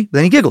 that wasn't me. But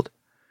then he giggled.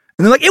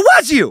 And they're like, it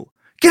was you.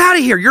 Get out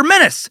of here. You're a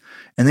menace.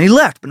 And then he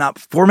left, but not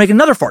before making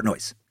another fart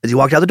noise as he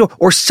walked out the door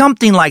or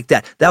something like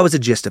that. That was the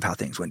gist of how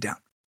things went down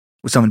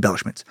with some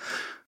embellishments.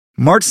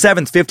 March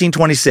 7th,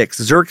 1526,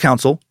 the Zurich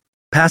Council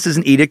passes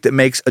an edict that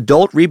makes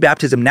adult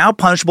rebaptism now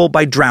punishable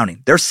by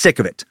drowning. They're sick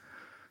of it.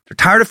 They're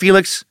tired of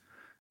Felix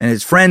and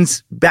his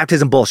friends'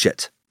 baptism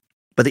bullshit.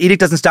 But the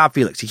edict doesn't stop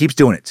Felix. He keeps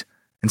doing it.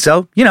 And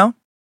so,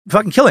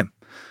 fucking kill him.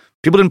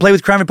 People didn't play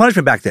with crime and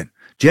punishment back then.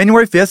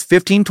 January 5th,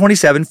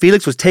 1527,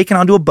 Felix was taken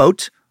onto a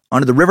boat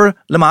onto the river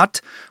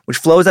Limmat, which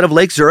flows out of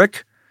Lake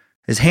Zurich.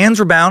 His hands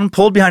were bound,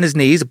 pulled behind his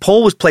knees. A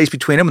pole was placed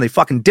between him, and they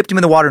fucking dipped him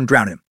in the water and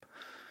drowned him.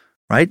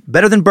 Right?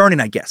 Better than burning,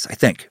 I guess, I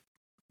think.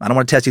 I don't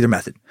want to test either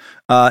method.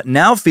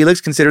 Now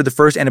Felix considered the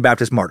first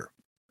Anabaptist martyr.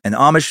 And the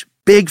Amish,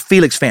 big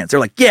Felix fans. They're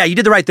like, yeah, you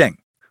did the right thing.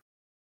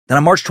 Then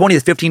on March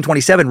 20th,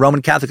 1527,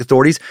 Roman Catholic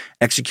authorities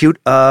execute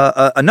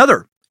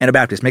another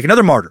Anabaptist, make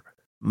another martyr,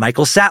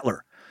 Michael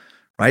Sattler.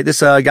 Right?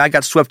 This guy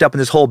got swept up in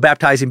this whole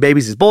baptizing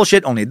babies is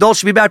bullshit. Only adults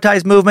should be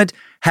baptized movement.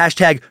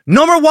 Hashtag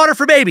no more water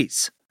for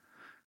babies.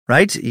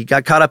 Right? He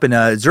got caught up in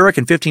Zurich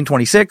in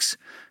 1526.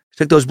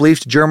 Took those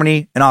beliefs to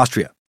Germany and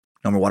Austria.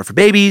 No more water for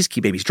babies.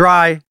 Keep babies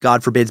dry.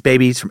 God forbids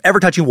babies from ever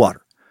touching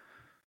water.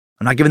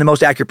 I'm not giving the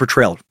most accurate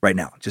portrayal right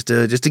now. Just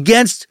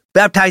against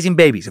baptizing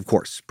babies, of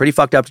course. Pretty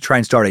fucked up to try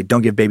and start a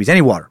don't give babies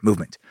any water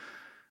movement.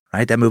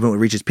 Right? That movement would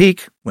reach its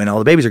peak when all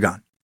the babies are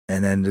gone.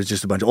 And then there's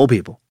just a bunch of old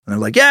people. And they're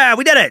like, yeah,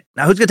 we did it.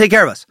 Now who's going to take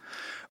care of us?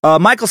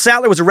 Michael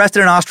Sattler was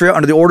arrested in Austria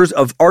under the orders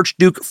of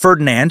Archduke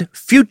Ferdinand,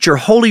 future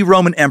Holy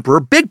Roman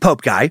Emperor, big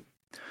Pope guy,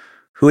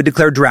 who had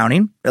declared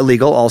drowning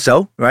illegal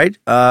also, right?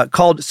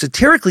 Called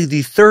satirically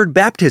the third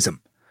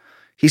baptism.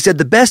 He said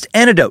the best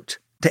antidote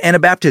to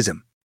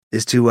Anabaptism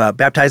is to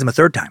baptize him a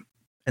third time.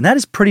 And that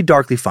is pretty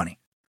darkly funny.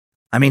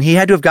 I mean, he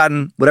had to have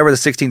gotten whatever the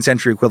 16th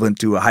century equivalent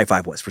to a high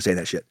five was for saying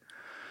that shit.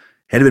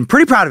 He had to have been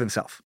pretty proud of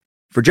himself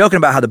for joking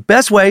about how the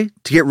best way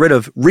to get rid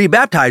of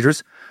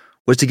rebaptizers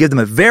was to give them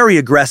a very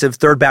aggressive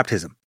third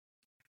baptism.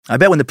 I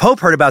bet when the Pope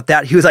heard about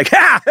that, he was like,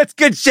 ha, that's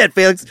good shit,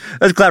 Felix.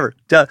 That's clever.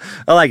 I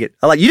like it.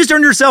 You just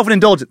earned yourself an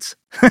indulgence.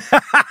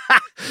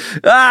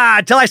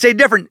 Until I say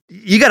different,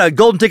 you got a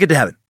golden ticket to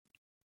heaven.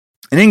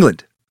 In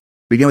England,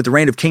 beginning with the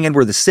reign of King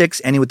Edward VI,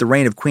 ending with the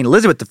reign of Queen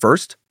Elizabeth I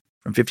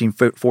from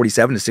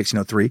 1547 to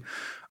 1603,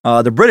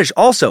 the British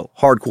also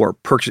hardcore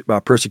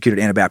persecuted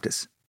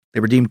Anabaptists.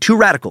 They were deemed too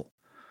radical.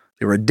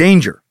 They were a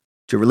danger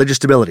to religious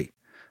stability.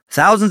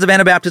 Thousands of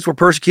Anabaptists were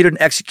persecuted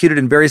and executed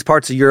in various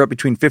parts of Europe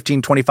between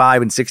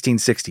 1525 and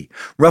 1660.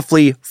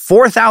 Roughly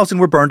 4,000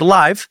 were burned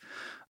alive.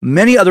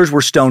 Many others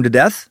were stoned to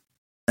death,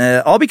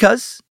 all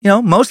because,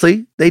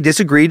 mostly they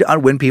disagreed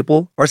on when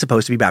people are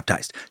supposed to be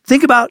baptized.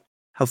 Think about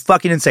how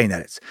fucking insane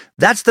that is.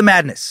 That's the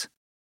madness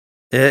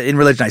in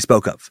religion I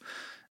spoke of.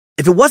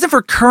 If it wasn't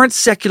for current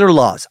secular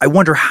laws, I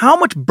wonder how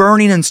much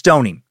burning and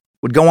stoning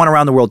would go on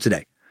around the world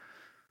today.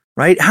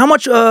 Right? How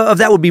much of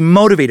that would be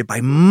motivated by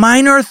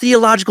minor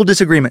theological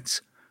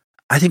disagreements?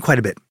 I think quite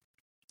a bit.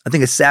 I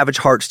think a savage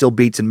heart still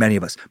beats in many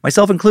of us,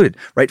 myself included,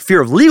 right?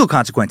 Fear of legal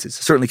consequences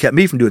certainly kept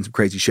me from doing some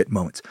crazy shit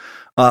moments.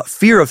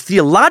 Fear of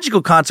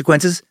theological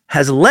consequences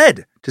has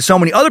led to so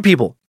many other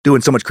people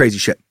doing so much crazy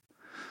shit.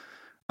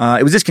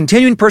 It was this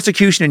continuing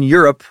persecution in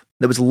Europe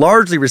that was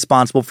largely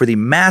responsible for the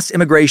mass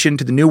immigration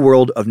to the New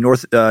World of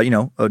North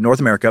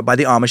America by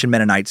the Amish and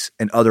Mennonites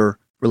and other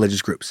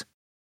religious groups.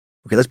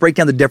 Okay, let's break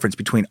down the difference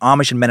between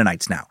Amish and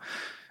Mennonites now,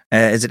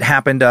 as it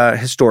happened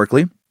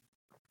historically,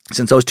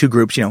 since those two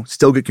groups,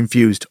 still get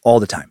confused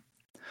all the time.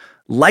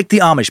 Like the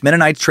Amish,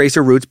 Mennonites trace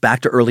their roots back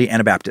to early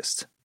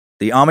Anabaptists.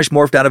 The Amish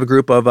morphed out of a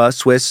group of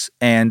Swiss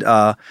and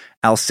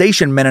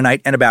Alsatian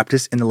Mennonite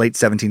Anabaptists in the late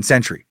 17th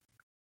century.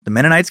 The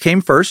Mennonites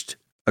came first,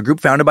 a group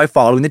founded by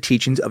following the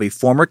teachings of a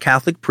former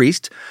Catholic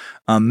priest,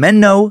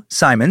 Menno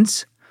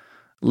Simons,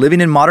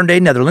 living in modern-day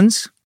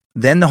Netherlands,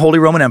 then the Holy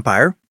Roman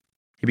Empire.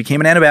 He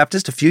became an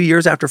Anabaptist a few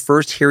years after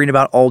first hearing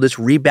about all this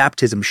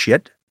rebaptism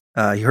shit.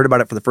 He heard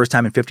about it for the first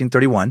time in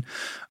 1531.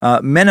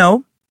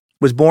 Menno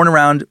was born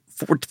around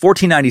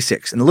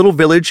 1496 in the little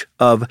village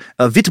of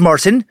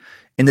Witmarsen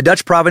in the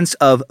Dutch province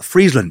of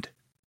Friesland.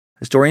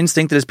 Historians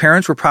think that his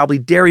parents were probably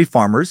dairy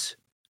farmers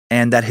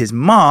and that his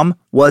mom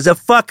was a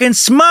fucking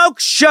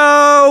smoke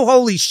show.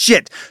 Holy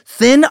shit.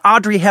 Thin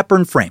Audrey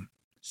Hepburn frame.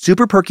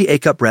 Super perky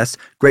A-cup breasts,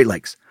 great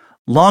legs.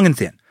 Long and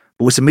thin,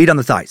 but with some meat on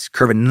the thighs,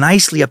 curving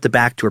nicely up the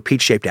back to her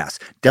peach-shaped ass.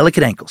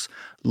 Delicate ankles.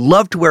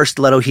 Loved to wear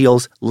stiletto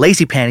heels,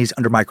 lacy panties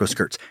under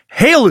microskirts.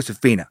 Hail,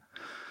 Lucifina!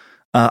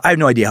 I have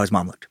no idea how his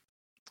mom looked.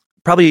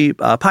 Probably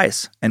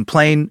pious and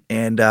plain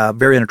and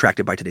very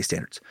unattractive by today's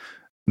standards.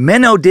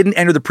 Menno didn't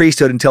enter the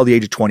priesthood until the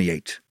age of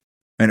 28.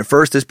 And at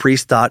first, this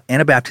priest thought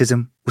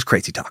Anabaptism was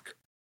crazy talk.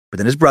 But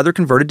then his brother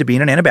converted to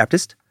being an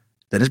Anabaptist.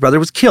 Then his brother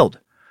was killed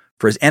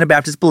for his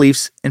Anabaptist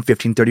beliefs in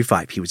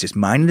 1535. He was just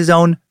minding his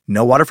own,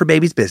 no water for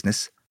babies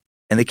business,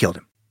 and they killed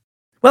him.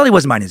 Well, he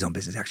wasn't minding his own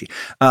business, actually.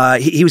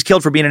 He was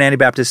killed for being an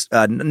Anabaptist.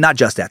 Not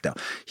just that, though.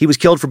 He was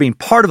killed for being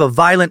part of a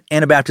violent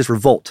Anabaptist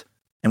revolt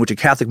in which a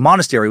Catholic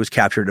monastery was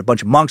captured and a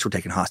bunch of monks were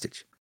taken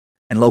hostage.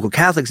 And local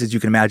Catholics, as you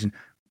can imagine,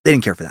 they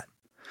didn't care for that.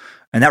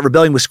 And that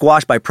rebellion was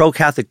squashed by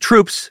pro-Catholic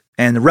troops,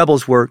 and the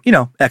rebels were,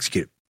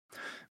 executed.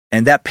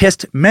 And that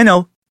pissed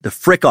Menno the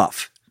frick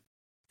off.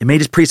 It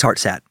made his priest's heart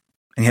sad,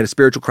 and he had a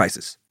spiritual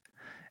crisis.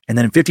 And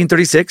then in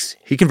 1536,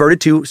 he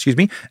converted to,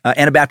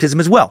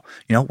 Anabaptism as well.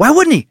 Why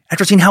wouldn't he,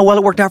 after seeing how well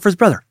it worked out for his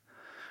brother?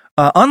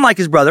 Unlike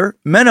his brother,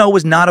 Menno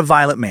was not a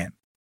violent man.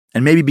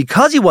 And maybe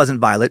because he wasn't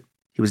violent,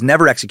 he was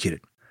never executed.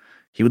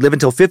 He would live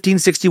until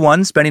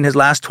 1561, spending his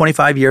last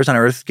 25 years on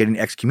earth getting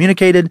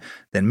excommunicated,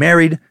 then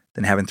married,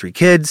 then having 3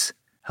 kids,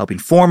 helping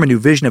form a new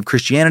vision of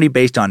Christianity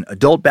based on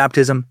adult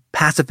baptism,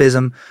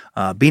 pacifism,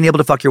 being able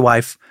to fuck your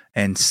wife,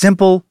 and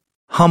simple,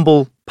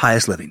 humble,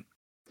 pious living.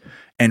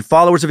 And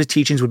followers of his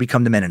teachings would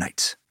become the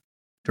Mennonites.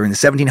 During the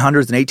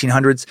 1700s and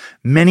 1800s,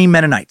 many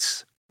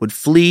Mennonites would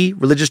flee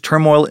religious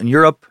turmoil in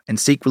Europe and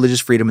seek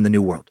religious freedom in the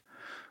New World.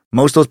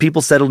 Most of those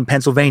people settled in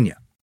Pennsylvania.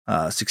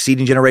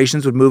 Succeeding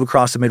generations would move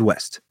across the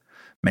Midwest.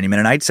 Many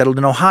Mennonites settled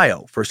in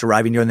Ohio, first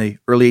arriving during the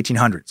early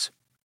 1800s.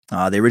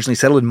 They originally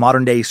settled in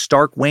modern-day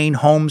Stark, Wayne,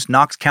 Holmes,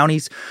 Knox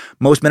counties.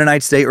 Most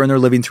Mennonites today earn their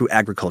living through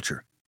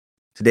agriculture.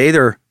 Today,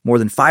 there are more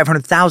than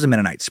 500,000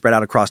 Mennonites spread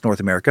out across North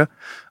America.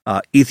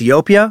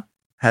 Ethiopia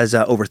has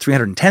over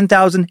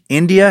 310,000.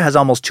 India has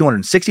almost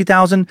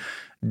 260,000.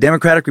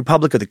 Democratic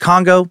Republic of the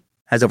Congo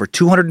has over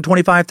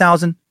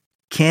 225,000.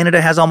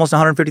 Canada has almost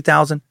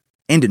 150,000.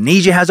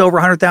 Indonesia has over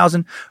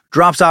 100,000.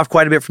 Drops off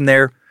quite a bit from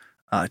there.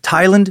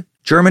 Thailand,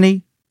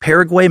 Germany,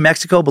 Paraguay,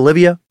 Mexico,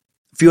 Bolivia.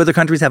 A few other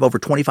countries have over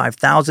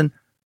 25,000.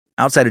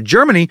 Outside of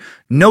Germany,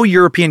 no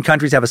European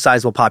countries have a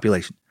sizable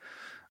population.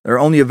 There are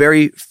only a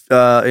very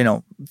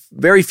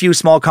few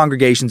small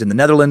congregations in the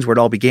Netherlands where it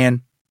all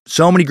began.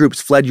 So many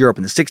groups fled Europe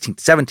in the 16th,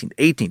 17th,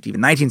 18th,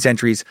 even 19th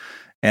centuries,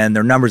 and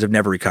their numbers have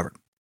never recovered.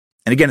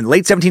 And again, in the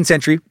late 17th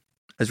century,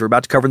 as we're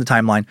about to cover in the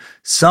timeline,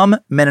 some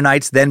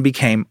Mennonites then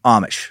became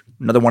Amish,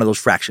 another one of those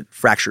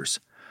fractures.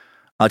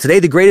 Today,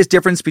 the greatest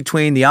difference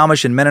between the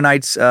Amish and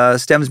Mennonites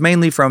stems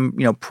mainly from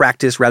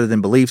practice rather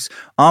than beliefs.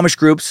 Amish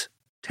groups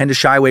tend to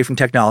shy away from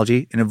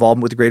technology and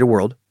involvement with the greater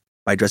world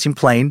by dressing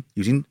plain,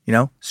 using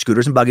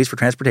scooters and buggies for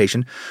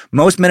transportation.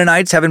 Most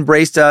Mennonites have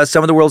embraced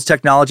some of the world's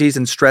technologies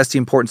and stressed the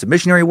importance of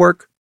missionary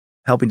work,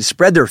 helping to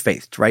spread their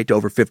faith, to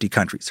over 50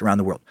 countries around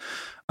the world.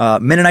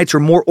 Mennonites are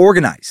more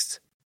organized.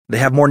 They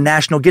have more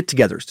national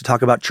get-togethers to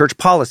talk about church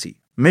policy,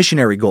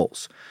 missionary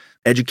goals,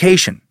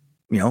 education,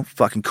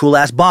 fucking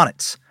cool-ass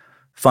bonnets,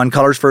 fun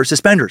colors for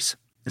suspenders,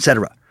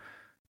 etc.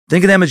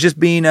 Think of them as just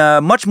being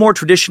much more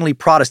traditionally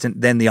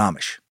Protestant than the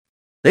Amish.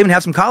 They even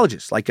have some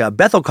colleges, like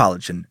Bethel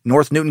College in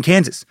North Newton,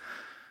 Kansas.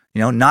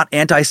 Not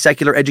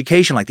anti-secular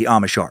education like the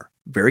Amish are.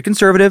 Very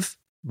conservative,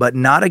 but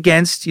not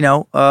against,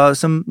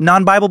 some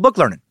non-Bible book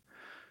learning.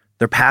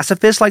 They're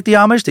pacifists like the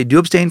Amish. They do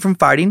abstain from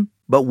fighting,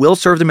 but will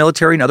serve the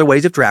military in other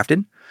ways if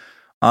drafted.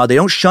 They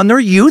don't shun their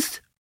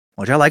youth,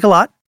 which I like a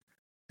lot.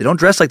 They don't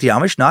dress like the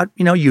Amish, not,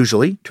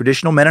 usually.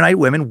 Traditional Mennonite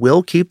women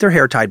will keep their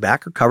hair tied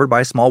back or covered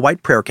by a small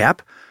white prayer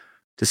cap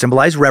to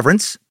symbolize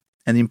reverence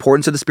and the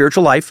importance of the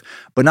spiritual life,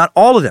 but not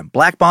all of them.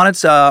 Black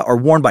bonnets are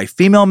worn by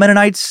female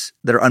Mennonites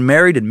that are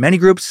unmarried in many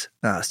groups,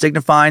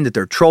 signifying that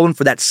they're trolling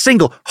for that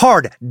single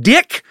hard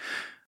dick.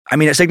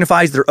 It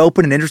signifies they're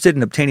open and interested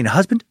in obtaining a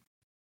husband.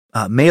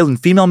 Male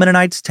and female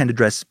Mennonites tend to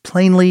dress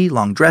plainly,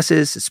 long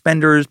dresses,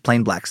 suspenders,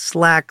 plain black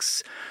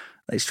slacks.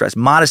 They stress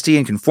modesty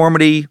and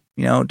conformity.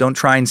 Don't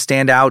try and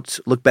stand out,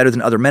 look better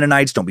than other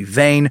Mennonites. Don't be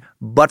vain.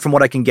 But from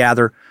what I can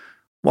gather,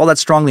 while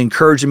that's strongly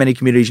encouraged in many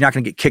communities, you're not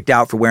going to get kicked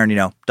out for wearing,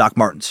 Doc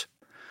Martens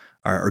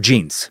or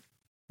jeans.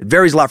 It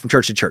varies a lot from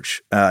church to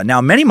church.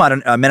 Now, many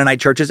modern Mennonite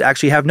churches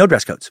actually have no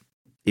dress codes,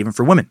 even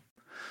for women.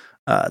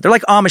 They're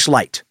like Amish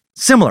light,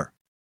 similar.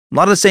 A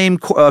lot of the same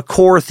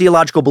core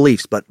theological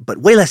beliefs, but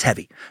way less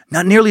heavy,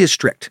 not nearly as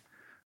strict.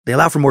 They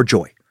allow for more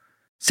joy.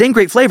 Same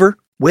great flavor,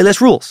 way less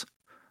rules.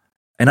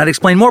 And I'd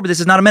explain more, but this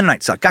is not a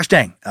Mennonite suck. Gosh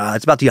dang,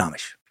 it's about the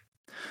Amish.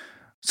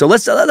 So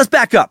let's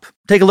back up.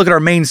 Take a look at our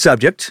main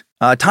subject.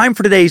 Time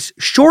for today's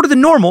shorter than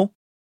normal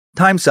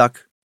Time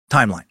Suck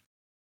timeline.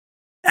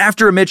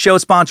 After a mid-show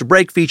sponsor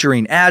break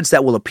featuring ads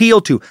that will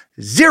appeal to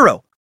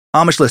 0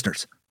 Amish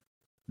listeners.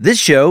 This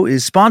show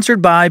is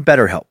sponsored by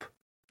BetterHelp.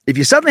 If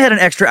you suddenly had an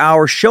extra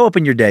hour show up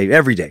in your day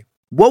every day,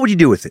 what would you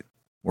do with it?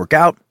 Work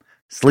out,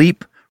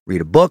 sleep, read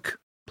a book,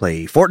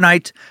 play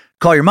Fortnite,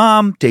 call your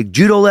mom, take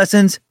judo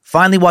lessons,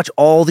 finally watch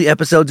all the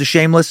episodes of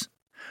Shameless?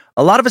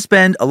 A lot of us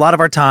spend a lot of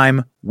our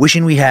time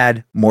wishing we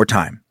had more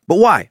time. But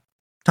why?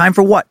 Time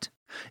for what?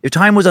 If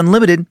time was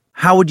unlimited,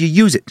 how would you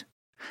use it?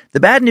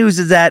 The bad news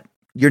is that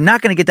you're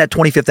not going to get that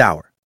 25th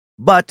hour.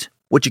 But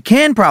what you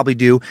can probably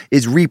do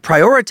is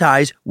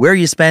reprioritize where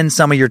you spend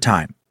some of your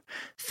time.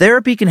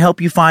 Therapy can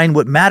help you find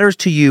what matters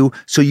to you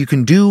so you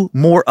can do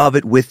more of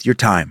it with your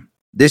time.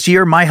 This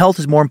year, my health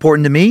is more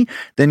important to me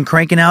than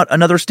cranking out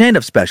another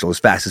stand-up special as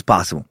fast as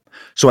possible.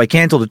 So I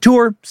canceled a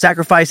tour,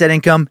 sacrificed that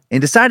income, and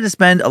decided to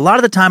spend a lot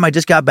of the time I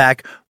just got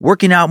back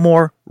working out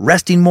more,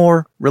 resting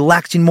more,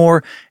 relaxing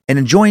more, and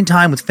enjoying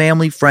time with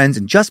family, friends,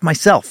 and just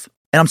myself.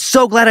 And I'm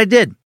so glad I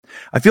did.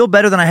 I feel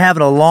better than I have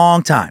in a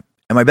long time.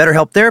 And my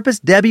BetterHelp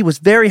therapist, Debbie, was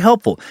very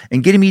helpful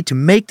in getting me to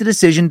make the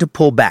decision to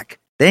pull back.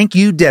 Thank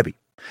you, Debbie.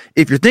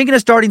 If you're thinking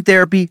of starting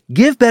therapy,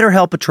 give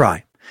BetterHelp a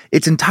try.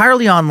 It's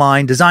entirely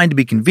online, designed to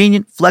be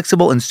convenient,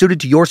 flexible, and suited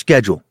to your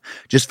schedule.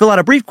 Just fill out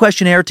a brief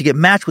questionnaire to get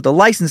matched with a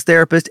licensed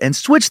therapist and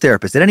switch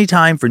therapists at any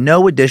time for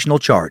no additional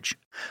charge.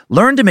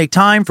 Learn to make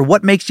time for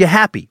what makes you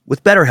happy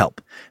with BetterHelp.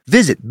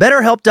 Visit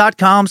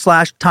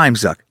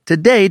BetterHelp.com/timesuck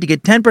today to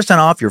get 10%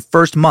 off your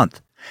first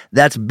month.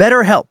 That's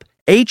BetterHelp,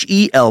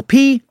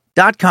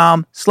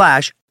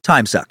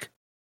 HELP.com/timesuck.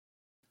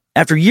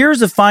 After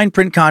years of fine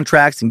print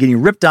contracts and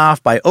getting ripped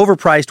off by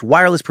overpriced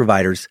wireless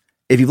providers,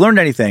 if you've learned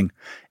anything,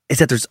 it's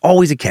that there's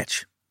always a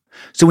catch.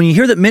 So when you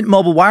hear that Mint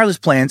Mobile wireless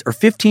plans are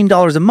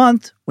 $15 a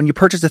month when you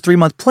purchase a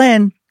 3-month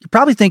plan, you're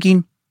probably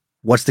thinking,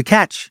 what's the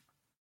catch?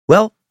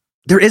 Well,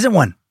 there isn't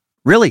one.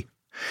 Really.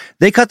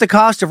 They cut the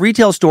cost of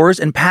retail stores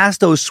and pass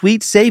those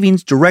sweet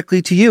savings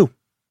directly to you.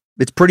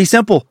 It's pretty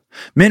simple.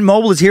 Mint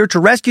Mobile is here to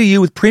rescue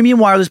you with premium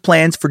wireless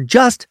plans for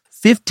just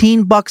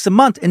 $15 a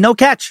month and no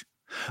catch.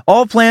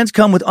 All plans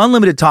come with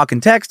unlimited talk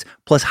and text,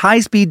 plus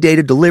high-speed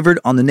data delivered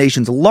on the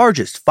nation's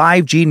largest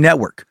 5G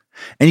network.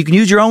 And you can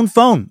use your own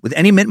phone with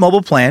any Mint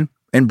Mobile plan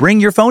and bring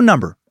your phone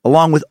number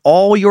along with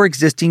all your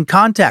existing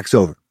contacts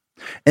over.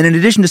 And in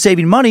addition to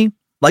saving money,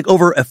 like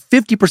over a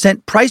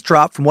 50% price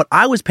drop from what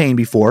I was paying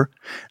before,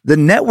 the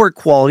network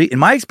quality, in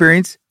my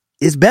experience,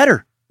 is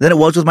better than it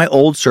was with my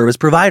old service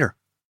provider.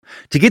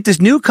 To get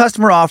this new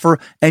customer offer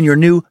and your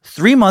new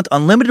 3-month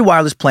unlimited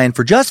wireless plan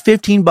for just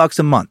 $15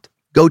 a month,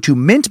 go to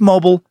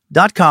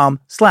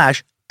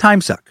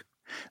mintmobile.com/timesuck.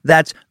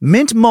 That's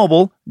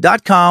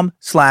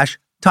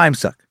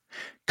mintmobile.com/timesuck.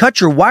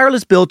 Cut your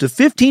wireless bill to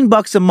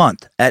 $15 a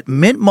month at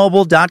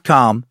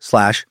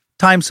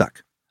mintmobile.com/timesuck.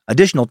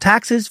 Additional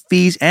taxes,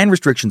 fees, and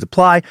restrictions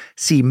apply.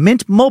 See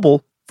Mint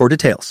Mobile for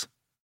details.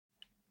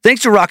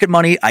 Thanks to Rocket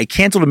Money, I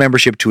canceled a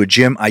membership to a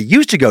gym I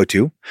used to go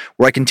to,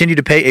 where I continued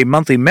to pay a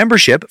monthly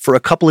membership for a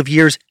couple of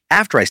years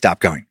after I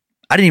stopped going.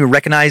 I didn't even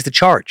recognize the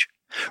charge.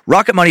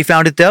 Rocket Money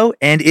found it though,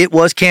 and it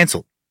was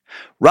canceled.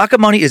 Rocket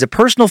Money is a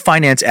personal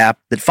finance app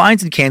that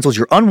finds and cancels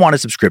your unwanted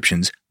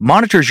subscriptions,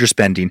 monitors your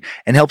spending,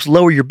 and helps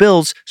lower your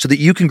bills so that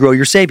you can grow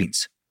your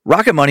savings.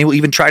 Rocket Money will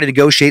even try to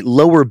negotiate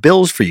lower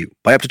bills for you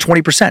by up to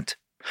 20%.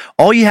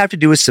 All you have to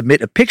do is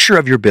submit a picture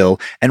of your bill,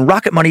 and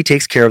Rocket Money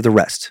takes care of the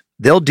rest.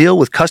 They'll deal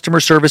with customer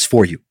service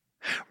for you.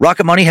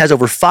 Rocket Money has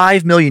over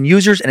 5 million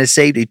users and has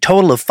saved a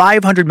total of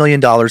 $500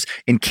 million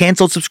in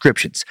canceled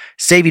subscriptions,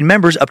 saving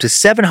members up to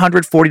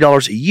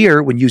 $740 a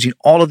year when using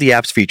all of the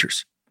app's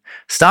features.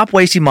 Stop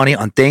wasting money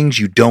on things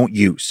you don't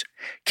use.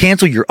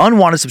 Cancel your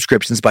unwanted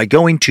subscriptions by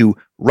going to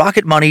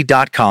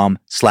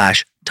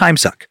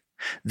rocketmoney.com/timesuck.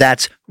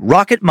 That's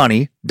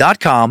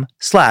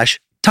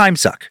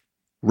rocketmoney.com/timesuck.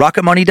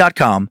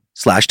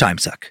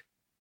 rocketmoney.com/timesuck.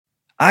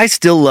 I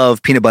still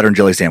love peanut butter and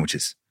jelly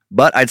sandwiches,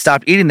 but I'd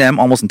stopped eating them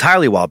almost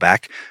entirely a while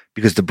back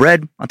because the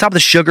bread, on top of the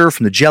sugar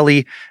from the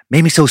jelly,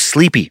 made me so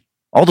sleepy.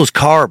 All those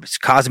carbs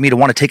causing me to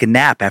want to take a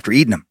nap after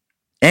eating them.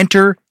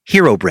 Enter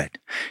Hero Bread.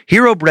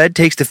 Hero Bread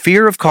takes the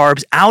fear of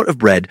carbs out of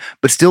bread,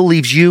 but still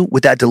leaves you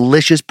with that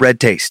delicious bread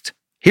taste.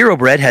 Hero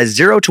Bread has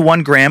 0 to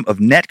 1 gram of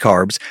net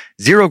carbs,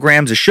 0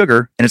 grams of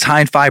sugar, and it's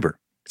high in fiber.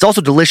 It's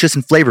also delicious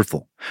and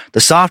flavorful.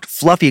 The soft,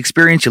 fluffy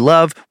experience you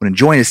love when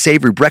enjoying a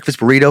savory breakfast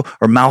burrito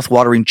or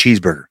mouth-watering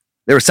cheeseburger.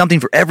 There is something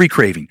for every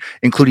craving,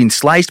 including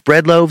sliced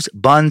bread loaves,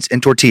 buns,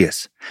 and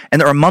tortillas. And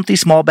there are monthly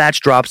small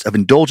batch drops of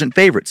indulgent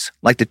favorites,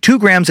 like the 2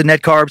 grams of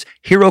net carbs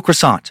Hero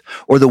Croissant,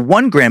 or the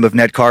 1 gram of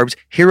net carbs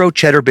Hero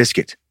Cheddar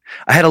Biscuit.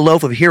 I had a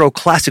loaf of Hero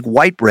Classic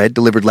White Bread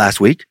delivered last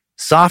week.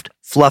 Soft,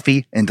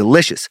 fluffy, and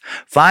delicious.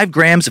 5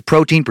 grams of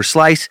protein per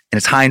slice, and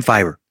it's high in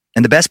fiber.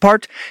 And the best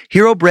part?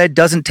 Hero Bread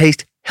doesn't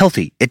taste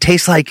healthy. It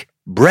tastes like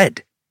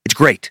bread. It's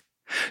great.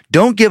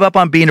 Don't give up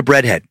on being a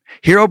breadhead.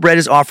 Hero Bread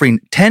is offering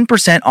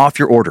 10% off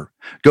your order.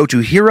 Go to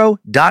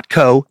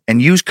hero.co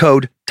and use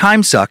code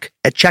TIMESUCK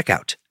at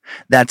checkout.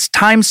 That's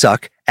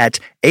TIMESUCK at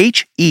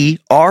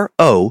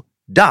HERO.CO.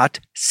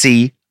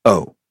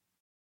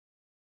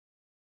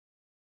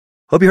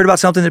 Hope you heard about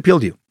something that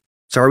appealed to you.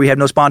 Sorry we have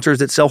no sponsors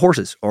that sell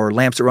horses or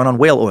lamps that run on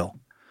whale oil.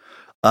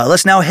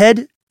 Let's now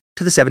head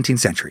to the 17th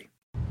century.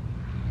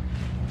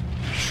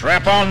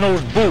 Strap on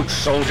those boots,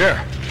 soldier.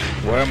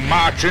 We're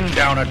marching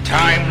down a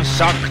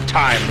time-suck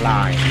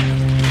timeline.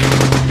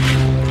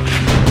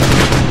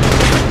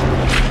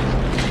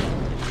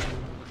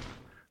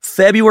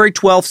 February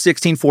 12,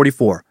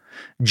 1644.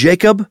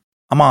 Jacob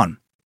Amann,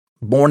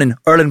 born in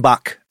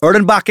Erlenbach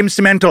im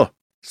Simmental,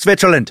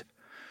 Switzerland,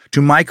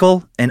 to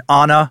Michael and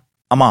Anna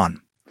Amann.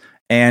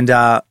 And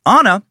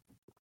Anna,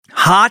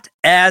 hot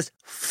as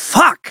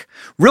fuck.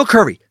 Real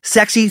curvy,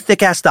 sexy,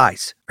 thick-ass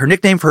thighs. Her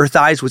nickname for her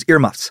thighs was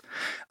earmuffs.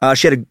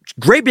 She had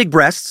great big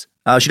breasts.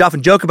 She'd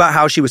often joke about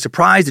how she was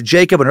surprised that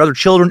Jacob and her other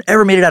children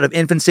ever made it out of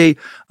infancy.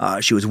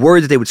 She was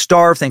worried that they would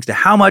starve thanks to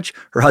how much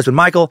her husband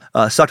Michael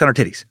sucked on her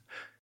titties.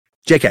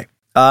 JK.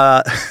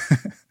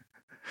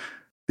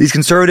 These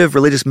conservative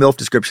religious MILF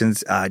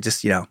descriptions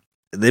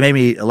they made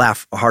me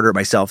laugh harder at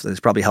myself than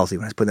it's probably healthy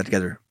when I was putting that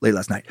together late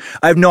last night.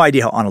 I have no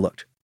idea how Anna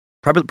looked.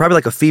 Probably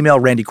like a female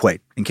Randy Quaid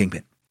in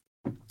Kingpin.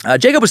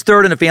 Jacob was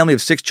third in a family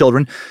of 6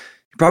 children.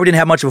 He probably didn't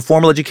have much of a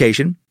formal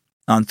education.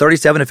 On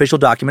 37 official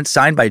documents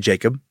signed by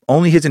Jacob,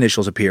 only his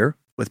initials appear,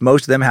 with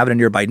most of them having a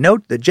nearby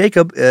note that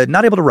Jacob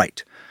not able to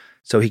write,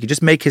 so he could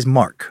just make his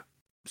mark.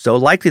 So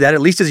likely that,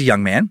 at least as a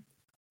young man,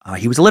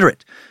 he was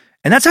illiterate.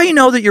 And that's how you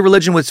know that your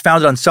religion was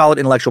founded on solid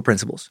intellectual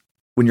principles.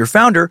 When your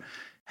founder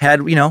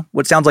had,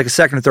 what sounds like a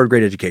 2nd or 3rd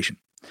grade education.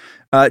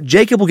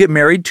 Jacob will get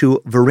married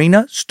to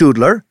Verena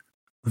Studler.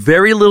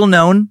 Very little is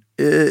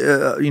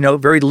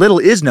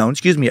known,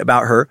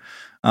 about her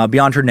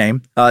beyond her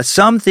name.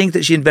 Some think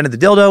that she invented the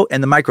dildo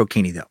and the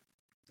microkini, though.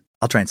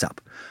 I'll try and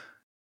stop.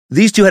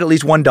 These two had at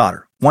least one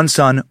daughter, one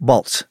son,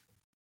 Baltz.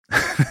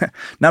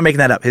 Not making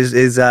that up.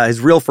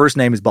 His real first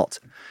name is Baltz,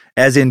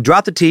 as in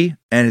drop the T,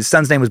 and his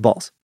son's name was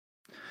Balls.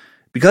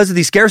 Because of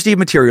the scarcity of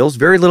materials,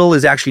 very little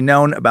is actually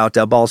known about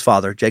Ball's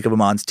father, Jacob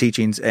Amann's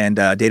teachings and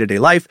day-to-day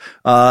life.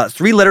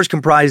 3 letters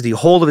comprise the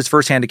whole of his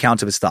first-hand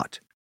accounts of his thought.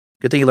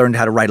 Good thing he learned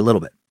how to write a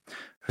little bit.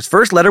 His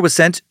first letter was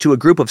sent to a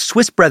group of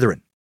Swiss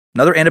Brethren,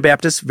 another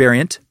Anabaptist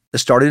variant that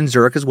started in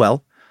Zurich as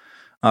well.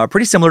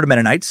 Pretty similar to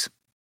Mennonites.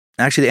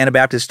 Actually, the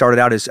Anabaptists started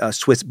out as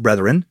Swiss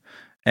Brethren.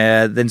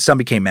 Then some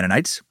became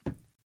Mennonites.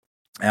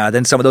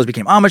 Then some of those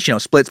became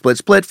Amish,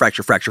 split,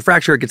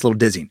 fracture. It gets a little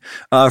dizzying.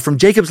 From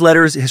Jacob's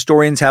letters,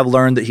 historians have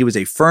learned that he was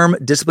a firm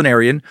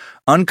disciplinarian,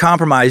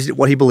 uncompromised at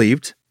what he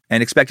believed,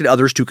 and expected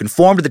others to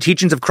conform to the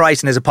teachings of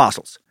Christ and his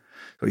apostles.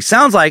 So he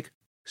sounds like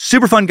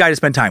super fun guy to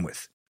spend time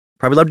with.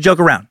 Probably loved to joke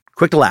around,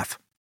 quick to laugh.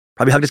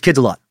 Probably hugged his kids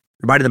a lot,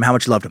 reminded them how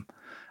much he loved them.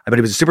 I bet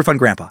he was a super fun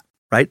grandpa,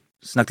 right?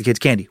 Snuck the kids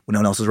candy when no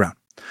one else was around.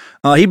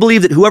 He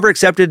believed that whoever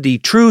accepted the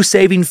true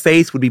saving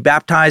faith would be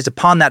baptized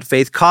upon that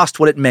faith, cost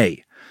what it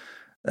may.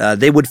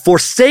 They would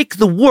forsake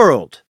the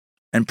world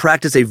and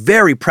practice a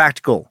very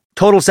practical,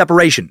 total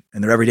separation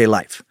in their everyday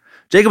life.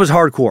 Jacob was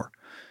hardcore,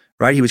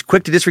 right? He was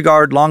quick to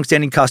disregard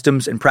long-standing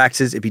customs and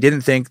practices if he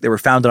didn't think they were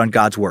founded on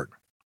God's word.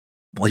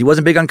 Well, he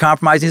wasn't big on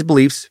compromising his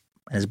beliefs,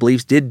 and his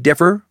beliefs did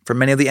differ from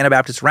many of the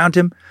Anabaptists around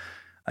him.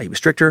 He was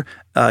stricter.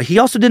 He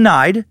also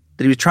denied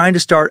that he was trying to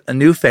start a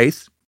new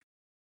faith,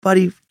 but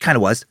he kind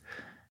of was.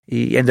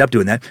 He ended up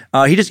doing that.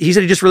 He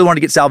said he just really wanted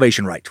to get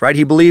salvation right?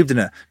 He believed in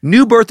a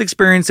new birth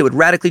experience that would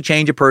radically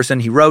change a person.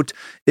 He wrote,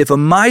 "If a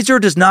miser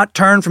does not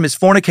turn from his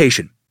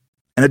fornication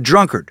and a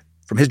drunkard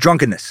from his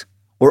drunkenness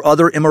or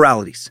other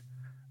immoralities,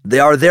 they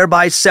are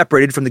thereby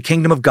separated from the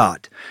kingdom of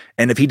God.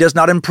 And if he does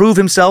not improve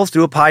himself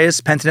through a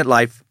pious, penitent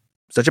life,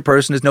 such a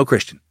person is no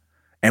Christian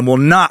and will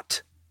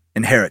not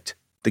inherit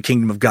the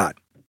kingdom of God."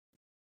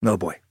 Oh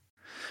boy.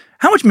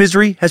 How much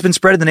misery has been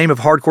spread in the name of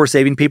hardcore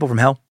saving people from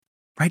hell?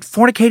 Right?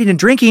 Fornicating and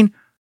drinking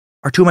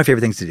are two of my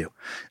favorite things to do.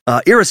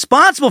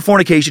 Irresponsible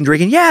fornication,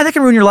 drinking, yeah, that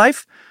can ruin your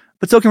life,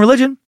 but so can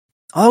religion.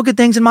 All good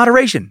things in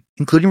moderation,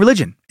 including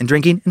religion and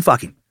drinking and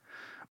fucking.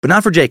 But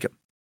not for Jacob.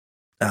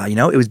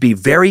 It would be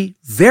very,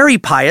 very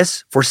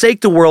pious, forsake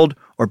the world,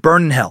 or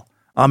burn in hell.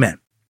 Amen.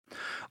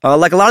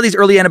 Like a lot of these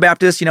early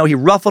Anabaptists, he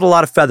ruffled a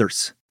lot of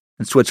feathers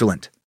in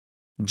Switzerland.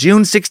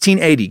 June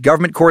 1680,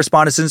 government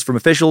correspondence from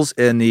officials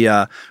in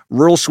the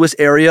rural Swiss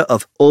area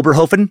of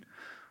Oberhofen,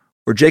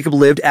 where Jacob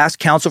lived, asked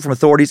counsel from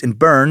authorities in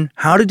Bern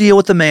how to deal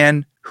with the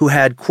man who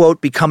had,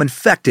 quote, become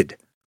infected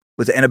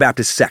with the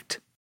Anabaptist sect.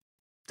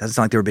 Doesn't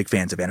sound like they were big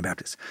fans of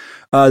Anabaptists.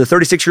 The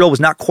 36-year-old was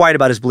not quiet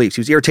about his beliefs.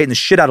 He was irritating the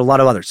shit out of a lot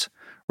of others,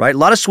 right? A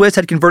lot of Swiss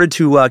had converted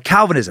to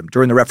Calvinism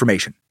during the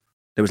Reformation.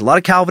 There was a lot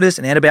of Calvinist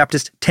and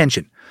Anabaptist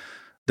tension.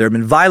 There had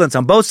been violence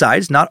on both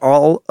sides. Not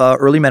all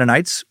early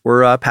Mennonites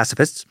were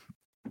pacifists.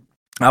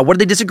 What did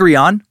they disagree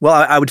on? Well,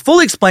 I would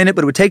fully explain it,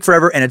 but it would take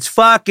forever, and it's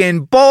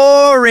fucking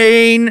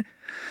boring.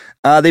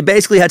 They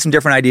basically had some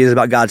different ideas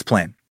about God's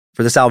plan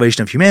for the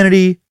salvation of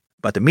humanity,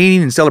 about the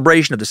meaning and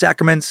celebration of the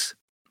sacraments,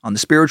 on the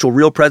spiritual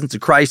real presence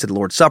of Christ at the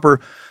Lord's Supper,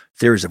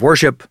 theories of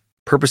worship,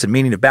 purpose and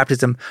meaning of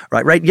baptism,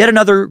 right? Yet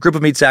another group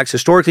of meat sacks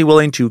historically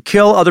willing to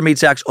kill other meat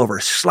sacks over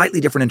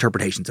slightly different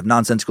interpretations of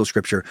nonsensical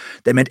scripture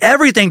that meant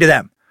everything to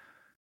them.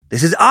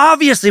 This is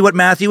obviously what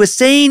Matthew is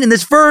saying in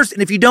this verse,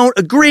 and if you don't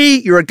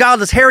agree, you're a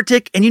godless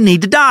heretic and you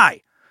need to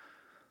die.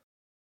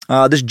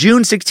 This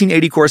June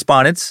 1680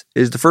 correspondence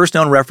is the first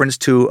known reference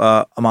to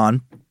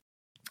Amon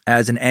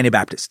as an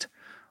Anabaptist.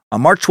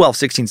 On March 12,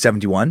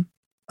 1671,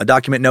 a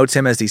document notes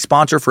him as the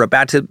sponsor for a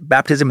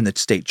baptism in the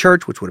state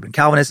church, which would have been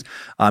Calvinist,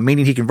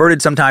 meaning he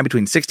converted sometime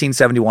between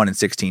 1671 and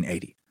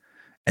 1680.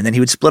 And then he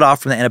would split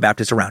off from the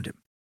Anabaptists around him.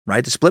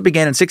 Right? The split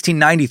began in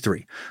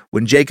 1693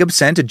 when Jacob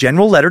sent a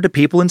general letter to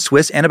people in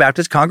Swiss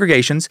Anabaptist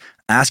congregations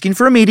asking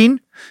for a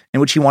meeting in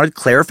which he wanted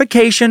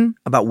clarification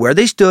about where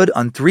they stood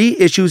on three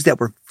issues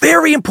that were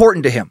very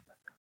important to him.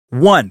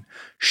 1,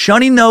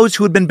 shunning those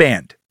who had been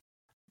banned.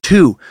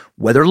 2,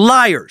 whether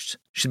liars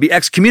should be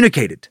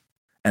excommunicated.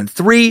 And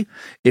 3,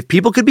 if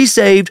people could be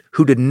saved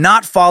who did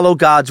not follow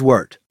God's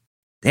word.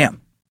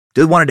 Damn.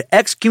 Dude wanted to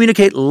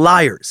excommunicate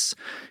liars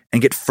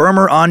and get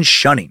firmer on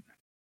shunning.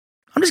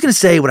 I'm just going to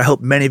say what I hope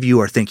many of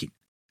you are thinking.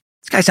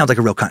 This guy sounds like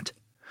a real cunt.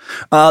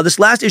 This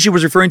last issue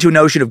was referring to a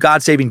notion of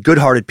God saving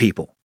good-hearted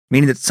people,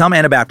 meaning that some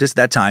Anabaptists at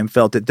that time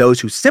felt that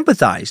those who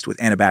sympathized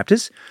with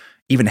Anabaptists,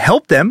 even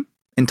helped them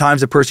in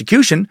times of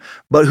persecution,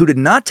 but who did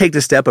not take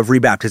the step of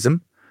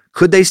rebaptism,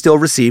 could they still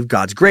receive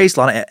God's grace? A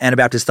lot of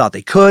Anabaptists thought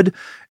they could,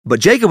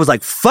 but Jacob was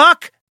like,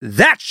 fuck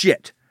that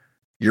shit.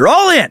 You're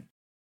all in,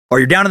 or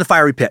you're down in the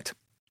fiery pit.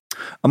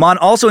 Amon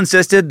also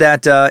insisted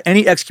that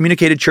any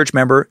excommunicated church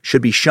member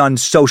should be shunned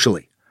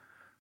socially,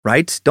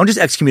 right? Don't just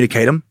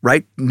excommunicate him,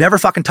 right? Never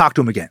fucking talk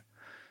to him again.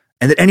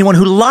 And that anyone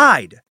who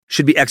lied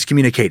should be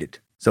excommunicated.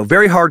 So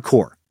very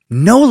hardcore.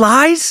 No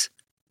lies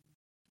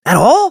at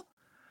all?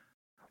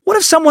 What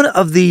if someone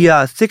of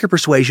the thicker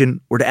persuasion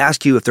were to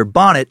ask you if their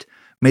bonnet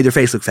made their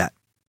face look fat?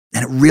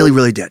 And it really,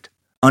 really did,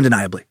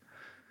 undeniably.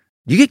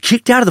 You get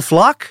kicked out of the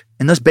flock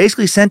and thus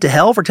basically sent to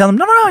hell for telling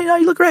them, no,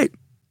 you look great.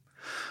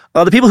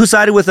 The people who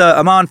sided with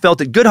Amon felt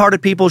that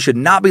good-hearted people should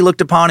not be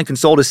looked upon and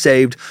consoled as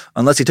saved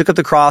unless they took up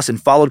the cross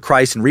and followed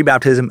Christ in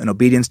rebaptism and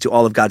obedience to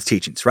all of God's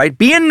teachings, right?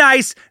 Being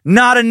nice,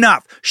 not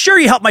enough. Sure,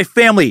 you help my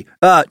family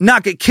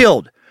not get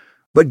killed,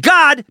 but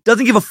God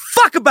doesn't give a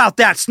fuck about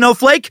that,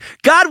 snowflake.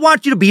 God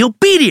wants you to be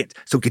obedient,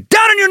 so get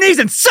down on your knees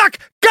and suck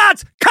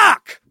God's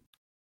cock!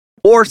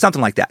 Or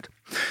something like that.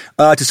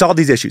 To solve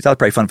these issues, that was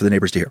probably fun for the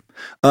neighbors to hear.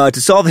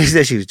 To solve these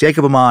issues,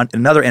 Jacob Amon and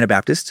another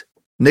Anabaptist,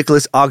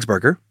 Nicholas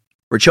Augsburger,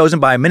 were chosen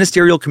by a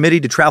ministerial committee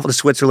to travel to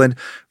Switzerland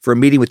for a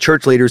meeting with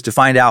church leaders to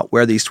find out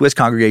where the Swiss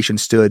congregation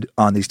stood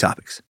on these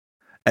topics.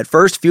 At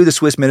first, few of the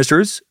Swiss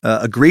ministers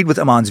agreed with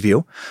Amon's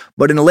view,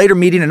 but in a later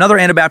meeting, another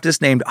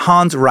Anabaptist named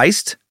Hans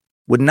Reist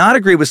would not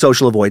agree with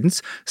social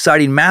avoidance,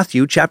 citing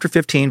Matthew chapter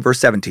 15, verse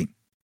 17.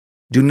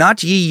 Do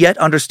not ye yet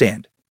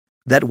understand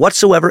that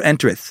whatsoever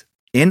entereth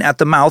in at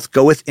the mouth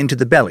goeth into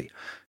the belly,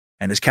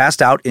 and is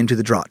cast out into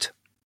the draught.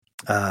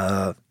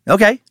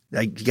 Okay,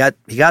 he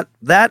got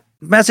that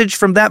message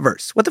from that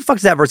verse. What the fuck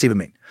does that verse even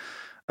mean?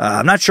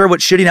 I'm not sure what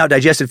shitting out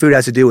digested food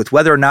has to do with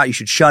whether or not you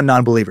should shun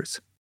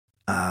non-believers.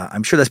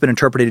 I'm sure that's been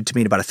interpreted to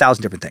mean about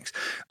 1,000 different things.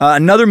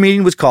 Another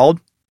meeting was called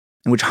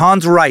in which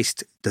Hans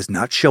Reist does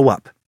not show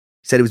up.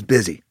 He said he was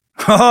busy.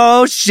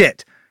 Oh,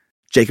 shit.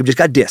 Jacob just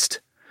got dissed.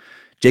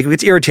 Jacob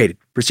gets irritated,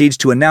 proceeds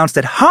to announce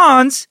that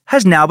Hans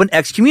has now been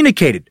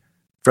excommunicated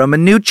from a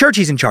new church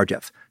he's in charge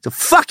of. So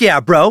fuck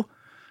yeah, bro.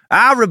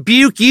 I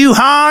rebuke you,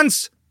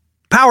 Hans.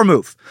 Power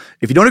move.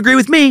 If you don't agree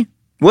with me,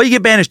 well, you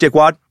get banished,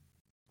 dickwad.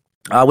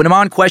 When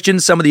Amon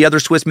questioned some of the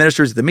other Swiss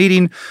ministers at the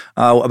meeting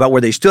about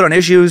where they stood on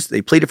issues,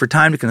 they pleaded for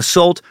time to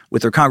consult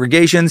with their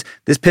congregations.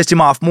 This pissed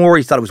him off more.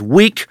 He thought it was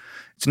weak.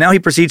 So now he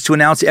proceeds to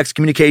announce the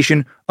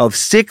excommunication of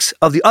 6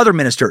 of the other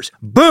ministers.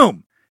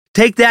 Boom!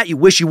 Take that, you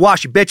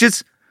wishy-washy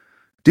bitches.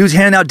 Dude's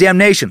handing out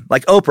damnation,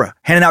 like Oprah,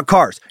 handing out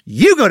cars.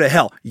 You go to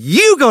hell,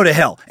 you go to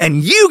hell,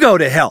 and you go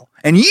to hell,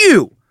 and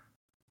you.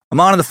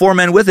 Amon and the 4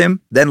 men with him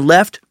then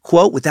left,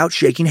 quote, without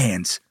shaking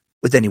hands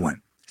with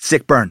anyone.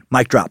 Sick burn,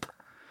 mic drop.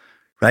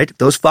 Right? If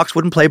those fucks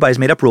wouldn't play by his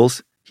made-up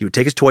rules, he would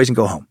take his toys and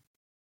go home.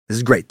 This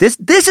is great.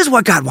 This is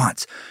what God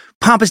wants.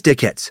 Pompous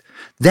dickheads.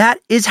 That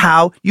is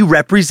how you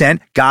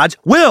represent God's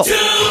will.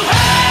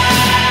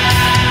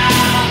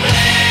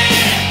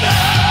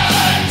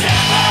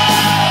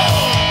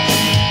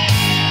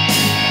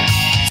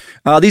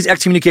 These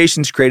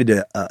excommunications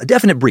created a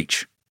definite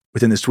breach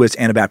within the Swiss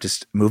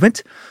Anabaptist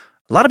movement.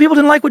 A lot of people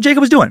didn't like what Jacob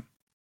was doing,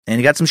 and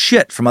he got some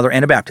shit from other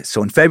Anabaptists.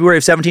 So in February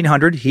of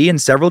 1700, he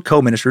and several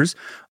co-ministers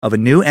of a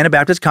new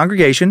Anabaptist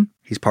congregation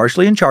he's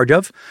partially in charge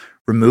of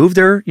removed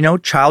their,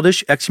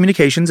 childish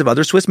excommunications of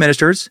other Swiss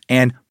ministers,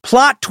 and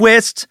plot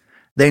twist,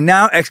 they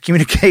now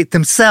excommunicate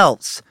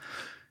themselves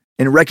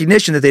in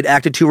recognition that they'd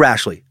acted too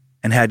rashly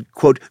and had,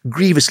 quote,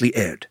 grievously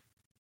erred.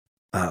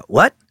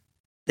 What?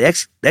 They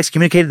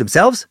excommunicated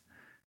themselves?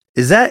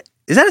 Is that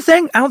a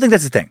thing? I don't think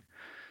that's a thing.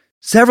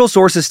 Several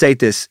sources state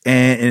this,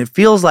 and it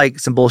feels like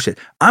some bullshit.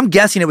 I'm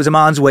guessing it was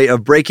Amon's way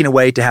of breaking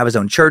away to have his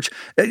own church.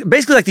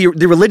 Basically like the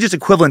religious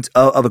equivalent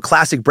of a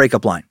classic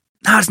breakup line.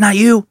 No, it's not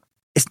you.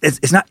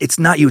 It's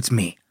not you, it's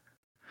me.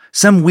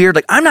 Some weird,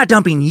 like, I'm not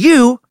dumping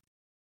you,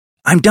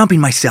 I'm dumping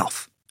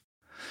myself.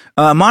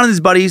 Amon and his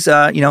buddies,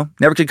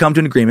 never could come to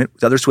an agreement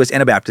with other Swiss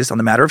Anabaptists on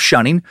the matter of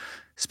shunning,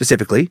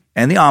 specifically,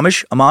 and the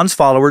Amish, Amon's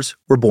followers,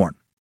 were born.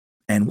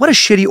 And what a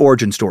shitty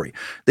origin story.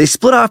 They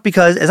split off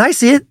because, as I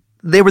see it,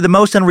 they were the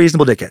most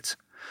unreasonable dickheads.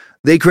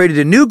 They created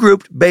a new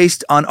group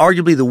based on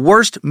arguably the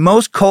worst,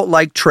 most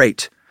cult-like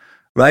trait,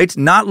 right?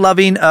 Not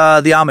loving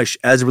the Amish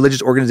as a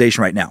religious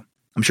organization right now.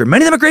 I'm sure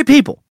many of them are great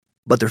people,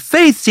 but their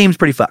faith seems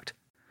pretty fucked.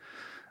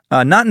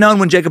 Not known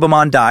when Jacob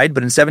Amon died,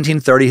 but in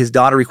 1730, his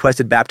daughter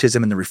requested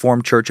baptism in the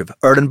Reformed Church of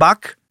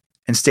Erdenbach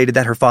and stated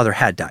that her father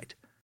had died.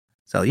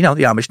 So, the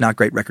Amish, not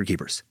great record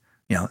keepers.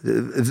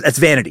 That's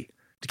vanity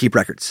to keep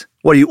records.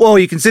 What do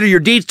you consider your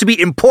deeds to be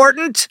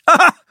important?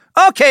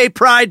 Okay,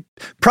 pride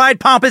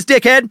pompous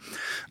dickhead.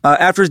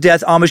 After his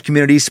death, Amish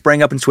communities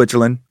sprang up in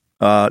Switzerland,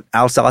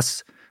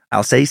 Alsace,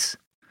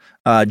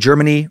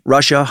 Germany,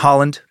 Russia,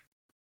 Holland.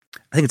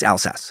 I think it's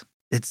Alsace.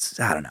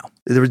 I don't know.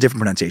 There were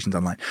different pronunciations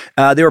online.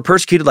 They were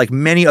persecuted like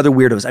many other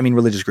weirdos,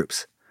 religious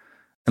groups.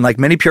 And like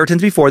many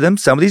Puritans before them,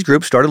 some of these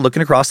groups started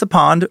looking across the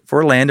pond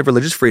for a land of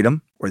religious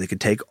freedom where they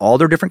could take all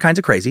their different kinds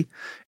of crazy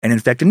and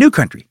infect a new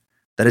country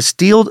that is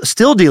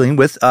still dealing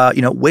with,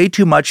 way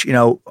too much,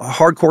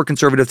 hardcore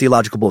conservative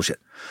theological bullshit.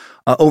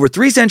 Over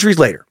 3 centuries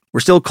later, we're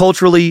still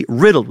culturally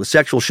riddled with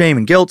sexual shame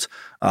and guilt,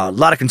 a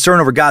lot of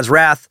concern over God's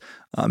wrath.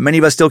 Many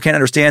of us still can't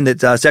understand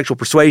that sexual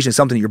persuasion is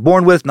something that you're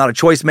born with, not a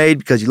choice made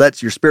because you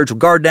let your spiritual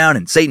guard down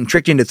and Satan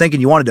tricked you into thinking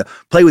you wanted to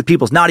play with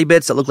people's naughty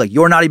bits that look like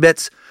your naughty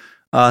bits.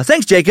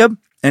 Thanks, Jacob,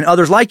 and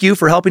others like you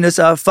for helping us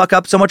fuck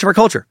up so much of our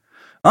culture.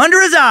 Under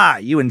his eye,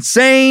 you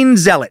insane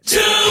zealot.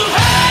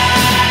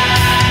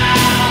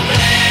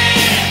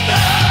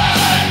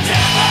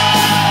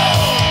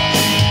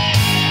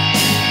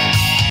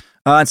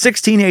 In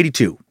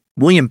 1682,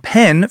 William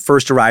Penn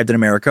first arrived in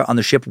America on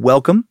the ship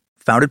Welcome,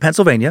 founded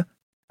Pennsylvania.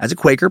 As a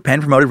Quaker, Penn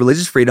promoted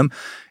religious freedom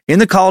in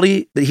the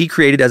colony that he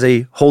created as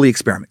a holy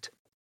experiment.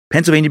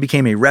 Pennsylvania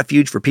became a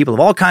refuge for people of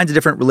all kinds of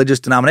different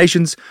religious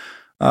denominations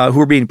who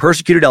were being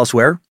persecuted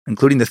elsewhere,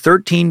 including the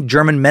 13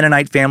 German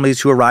Mennonite families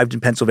who arrived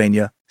in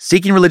Pennsylvania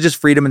seeking religious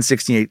freedom in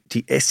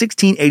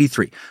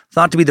 1683,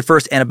 thought to be the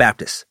first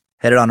Anabaptists,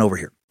 headed on over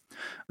here.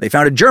 They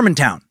founded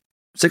Germantown,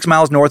 6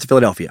 miles north of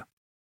Philadelphia.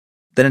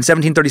 Then in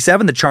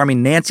 1737, the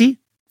charming Nancy,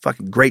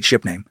 fucking great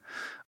ship name,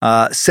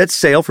 sets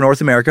sail for North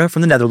America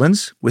from the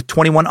Netherlands with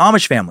 21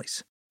 Amish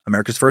families,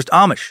 America's first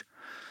Amish.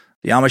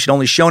 The Amish had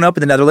only shown up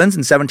in the Netherlands in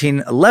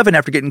 1711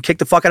 after getting kicked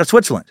the fuck out of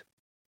Switzerland.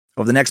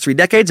 Over the next 3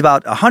 decades,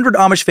 about 100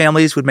 Amish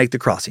families would make the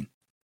crossing.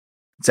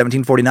 In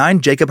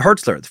 1749, Jacob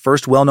Hertzler, the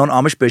first well-known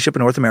Amish bishop in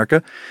North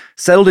America,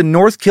 settled in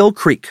North Kill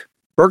Creek,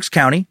 Berks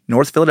County,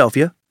 North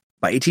Philadelphia.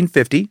 By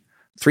 1850,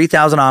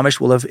 3,000 Amish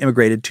will have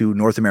immigrated to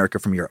North America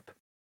from Europe.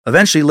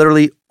 Eventually,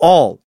 literally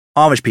all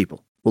Amish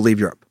people will leave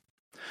Europe.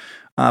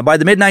 By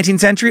the mid-19th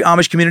century,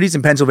 Amish communities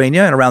in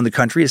Pennsylvania and around the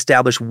country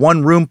established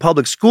one-room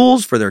public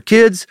schools for their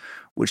kids,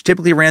 which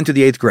typically ran through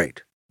the 8th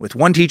grade, with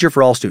one teacher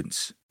for all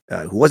students,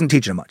 who wasn't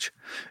teaching them much.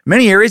 In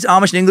many areas,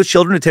 Amish and English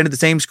children attended the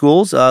same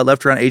schools,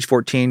 left around age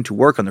 14 to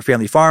work on their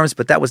family farms,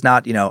 but that was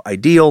not,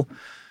 ideal,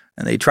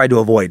 and they tried to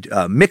avoid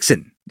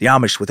mixing the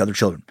Amish with other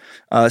children.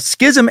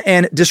 Schism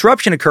and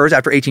disruption occurs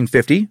after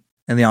 1850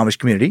 in the Amish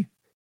community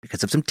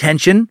because of some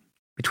tension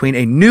between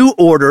a new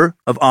order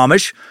of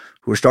Amish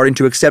who are starting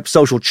to accept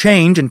social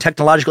change and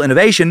technological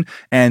innovation,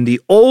 and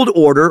the old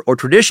order or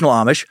traditional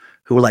Amish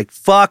who were like,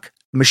 fuck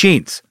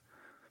machines.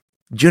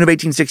 June of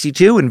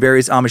 1862, in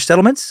various Amish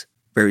settlements,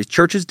 various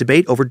churches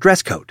debate over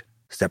dress code,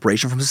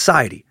 separation from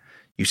society,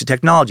 use of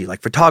technology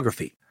like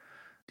photography.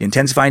 The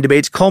intensifying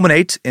debates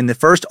culminate in the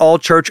first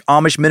all-church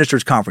Amish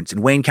ministers conference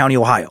in Wayne County,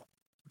 Ohio,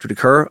 which would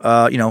occur,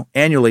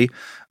 annually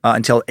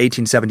until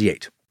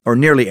 1878. Or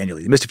nearly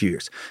annually. They missed a few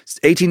years.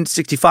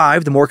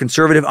 1865, the more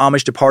conservative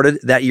Amish departed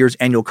that year's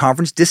annual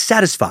conference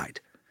dissatisfied.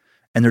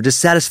 And their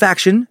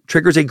dissatisfaction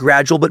triggers a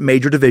gradual but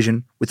major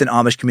division within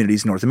Amish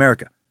communities in North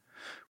America.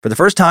 For the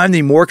first time,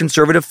 the more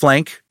conservative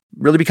flank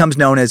really becomes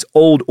known as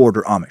Old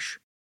Order Amish,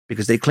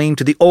 because they cling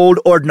to the Old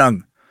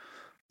Ordnung.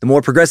 The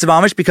more progressive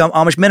Amish become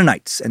Amish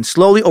Mennonites, and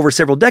slowly over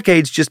several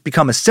decades just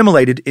become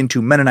assimilated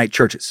into Mennonite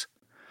churches.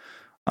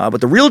 But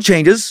the real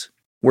changes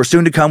were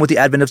soon to come with the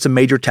advent of some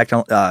major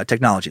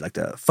technology, like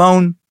the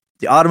phone,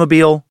 the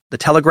automobile, the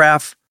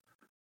telegraph.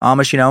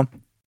 Amish,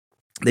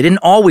 they didn't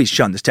always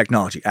shun this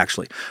technology,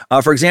 actually.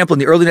 For example, in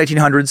the early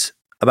 1900s,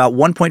 about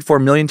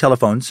 1.4 million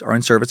telephones are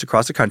in service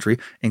across the country,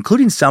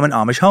 including some in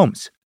Amish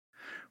homes.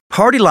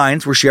 Party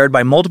lines were shared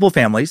by multiple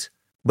families,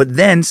 but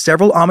then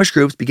several Amish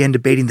groups began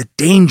debating the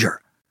danger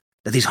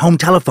that these home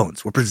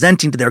telephones were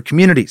presenting to their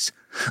communities.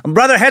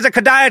 Brother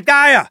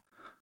Hezekiah,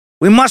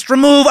 we must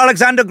remove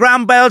Alexander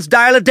Graham Bell's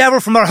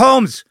Dial-a-Devil from our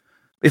homes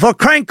before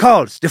crank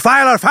calls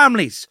defile our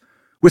families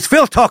with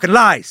filth talk and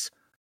lies.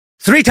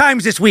 3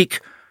 times this week,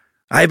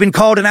 I have been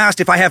called and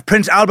asked if I have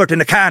Prince Albert in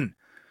the can.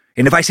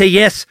 And if I say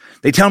yes,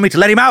 they tell me to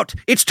let him out.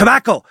 It's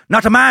tobacco,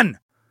 not a man.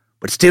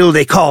 But still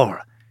they call.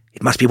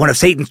 It must be one of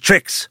Satan's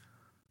tricks.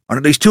 On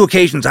at least 2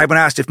 occasions, I've been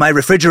asked if my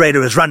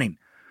refrigerator is running.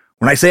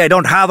 When I say I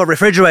don't have a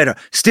refrigerator,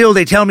 still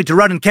they tell me to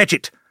run and catch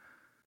it.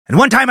 And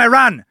one time I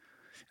ran.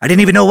 I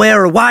didn't even know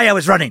where or why I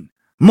was running.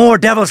 More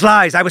devil's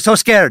lies. I was so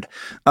scared.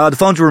 The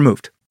phones were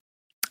removed.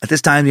 At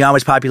this time, the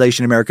Amish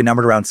population in America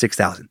numbered around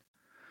 6,000.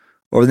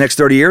 Over the next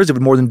 30 years, it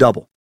would more than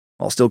double.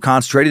 While still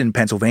concentrated in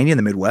Pennsylvania and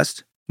the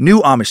Midwest, new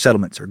Amish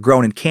settlements are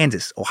grown in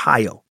Kansas,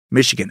 Ohio,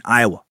 Michigan,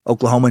 Iowa,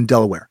 Oklahoma, and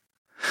Delaware.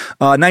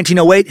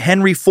 1908,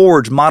 Henry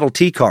Ford's Model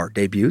T car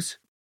debuts.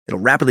 It'll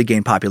rapidly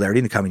gain popularity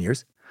in the coming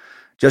years.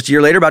 Just a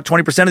year later, about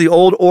 20% of the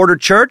Old Order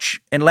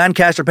Church in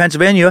Lancaster,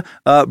 Pennsylvania,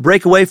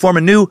 break away, form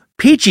a new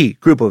Peachy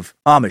group of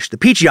Amish, the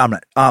Peachy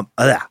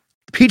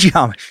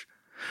Amish,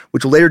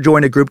 which will later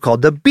join a group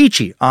called the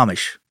Beachy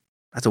Amish.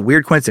 That's a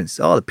weird coincidence.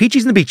 Oh, the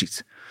Peachies and the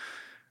Beachies.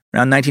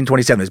 Around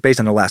 1927, it's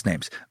based on their last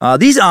names.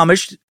 These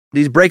Amish,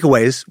 these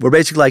breakaways, were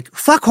basically like,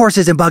 fuck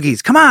horses and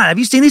buggies. Come on, have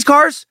you seen these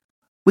cars?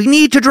 We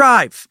need to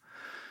drive.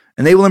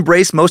 And they will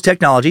embrace most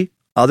technology,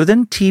 other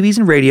than TVs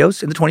and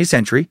radios in the 20th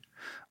century.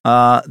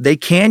 They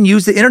can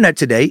use the internet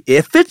today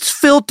if it's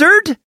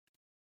filtered.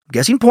 I'm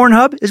guessing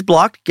Pornhub is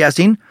blocked.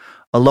 Guessing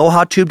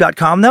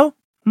AlohaTube.com, though?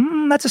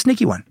 That's a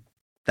sneaky one.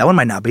 That one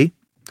might not be.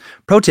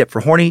 Pro tip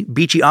for horny,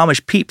 beachy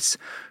Amish peeps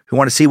who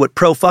want to see what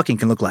pro-fucking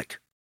can look like.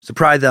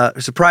 Surprise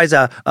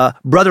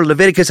brother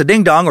Leviticus a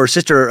ding-dong or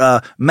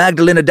sister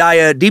Magdalena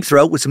Daya deep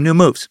throat with some new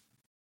moves.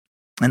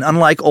 And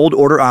unlike Old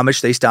Order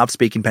Amish, they stopped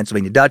speaking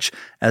Pennsylvania Dutch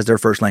as their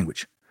first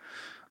language.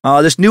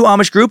 This new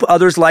Amish group,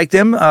 others like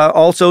them,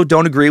 also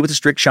don't agree with the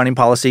strict shunning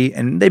policy,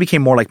 and they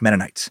became more like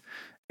Mennonites.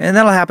 And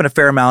that'll happen a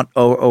fair amount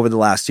over the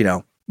last,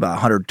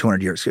 100,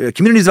 200 years.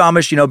 Communities of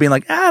Amish, being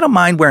like, I don't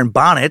mind wearing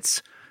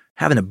bonnets,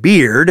 having a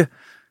beard.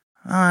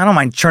 I don't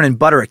mind churning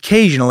butter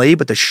occasionally,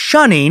 but the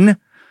shunning,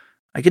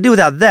 I could do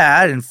without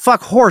that, and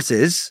fuck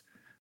horses.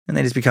 And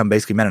they just become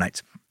basically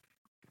Mennonites.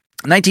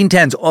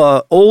 1910s,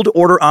 Old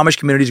Order Amish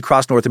communities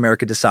across North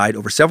America decide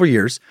over several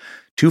years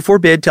to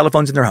forbid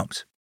telephones in their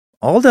homes.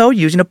 Although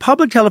using a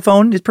public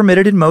telephone is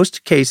permitted in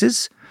most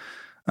cases.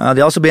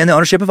 They also ban the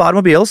ownership of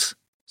automobiles,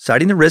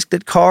 citing the risk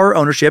that car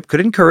ownership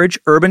could encourage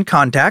urban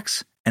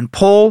contacts and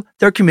pull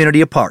their community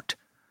apart.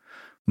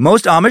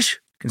 Most Amish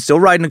can still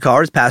ride in a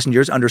car as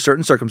passengers under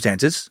certain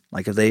circumstances,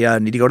 like if they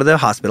need to go to the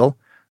hospital.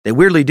 They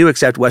weirdly do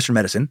accept Western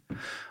medicine,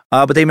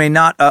 but they may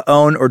not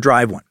own or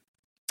drive one.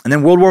 And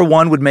then World War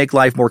I would make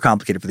life more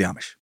complicated for the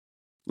Amish.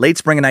 Late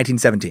spring of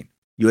 1917.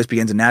 U.S.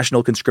 begins a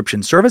national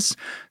conscription service.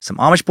 Some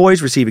Amish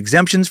boys receive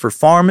exemptions for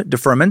farm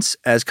deferments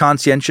as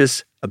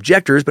conscientious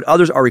objectors, but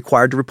others are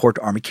required to report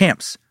to Army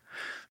camps.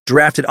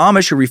 Drafted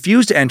Amish who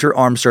refuse to enter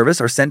armed service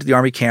are sent to the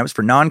Army camps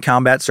for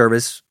non-combat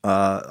service,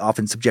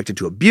 often subjected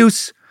to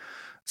abuse.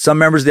 Some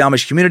members of the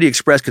Amish community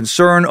expressed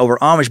concern over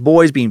Amish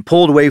boys being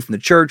pulled away from the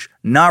church,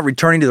 not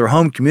returning to their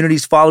home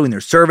communities following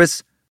their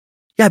service.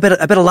 Yeah, I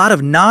bet a lot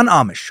of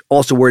non-Amish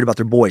also worried about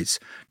their boys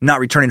not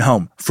returning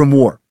home from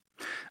war.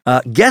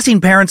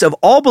 Guessing parents of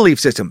all belief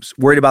systems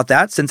worried about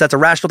that, since that's a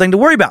rational thing to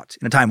worry about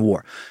in a time of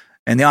war.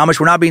 And the Amish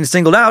were not being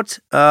singled out,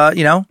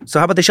 so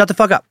how about they shut the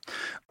fuck up?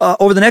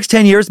 Over the next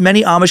 10 years,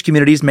 many Amish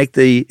communities make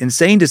the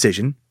insane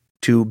decision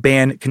to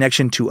ban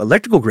connection to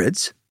electrical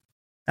grids.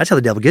 That's how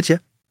the devil gets you,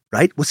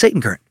 right? With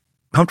Satan current,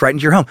 pumped right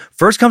into your home.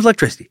 First comes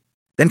electricity,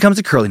 then comes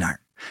a curling iron,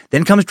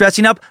 then comes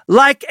dressing up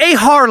like a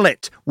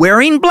harlot,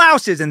 wearing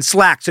blouses and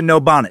slacks and no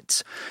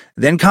bonnets.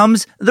 Then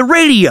comes the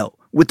radio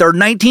with their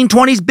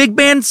 1920s big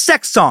band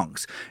sex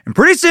songs. And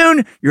pretty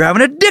soon, you're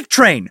having a dick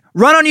train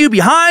run on you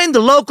behind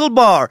the local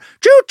bar.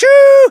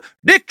 Choo-choo!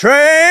 Dick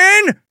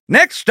train!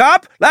 Next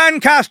stop,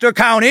 Lancaster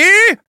County.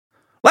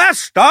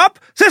 Last stop,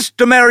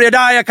 Sister Mary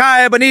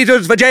Adiakai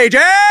Ebenezer's for JJ.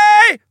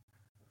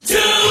 To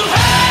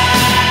hell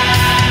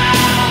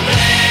with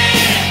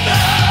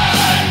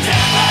the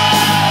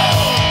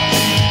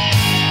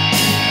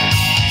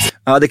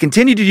devil! They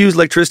continue to use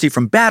electricity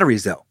from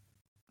batteries, though.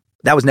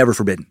 That was never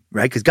forbidden,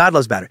 right? Because God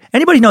loves battery.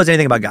 Anybody who knows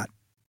anything about God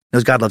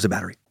knows God loves a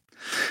battery.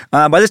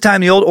 By this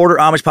time, the old order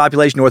Amish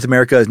population in North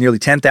America is nearly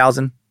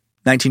 10,000.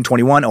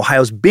 1921,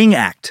 Ohio's Byng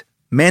Act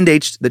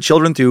mandates that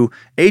children through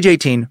age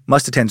 18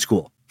 must attend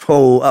school.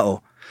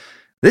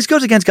 This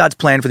goes against God's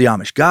plan for the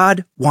Amish.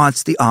 God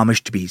wants the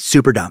Amish to be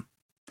super dumb.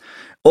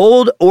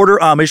 Old order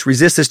Amish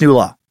resist this new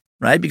law,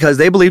 right? Because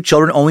they believe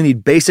children only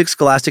need basic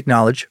scholastic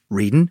knowledge,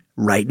 reading,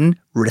 writing,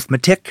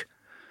 arithmetic,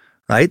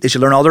 right? They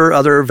should learn all their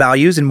other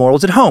values and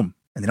morals at home,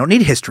 and they don't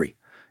need history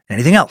and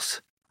anything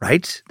else,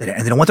 right?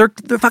 And they don't want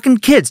their fucking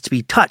kids to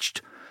be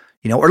touched,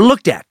 or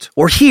looked at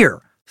or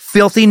hear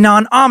filthy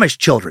non-Amish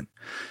children.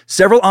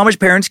 Several Amish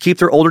parents keep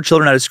their older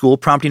children out of school,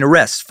 prompting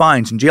arrests,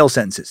 fines, and jail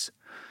sentences.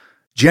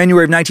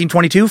 January of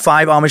 1922,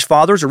 5 Amish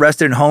fathers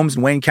arrested in homes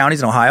in Wayne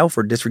counties in Ohio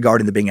for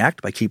disregarding the Byng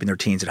Act by keeping their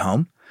teens at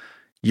home.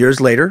 Years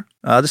later,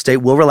 the state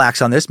will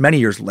relax on this, many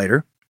years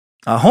later.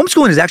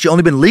 Homeschooling has actually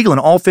only been legal in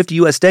all 50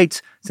 U.S.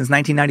 states since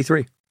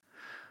 1993.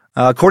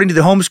 According to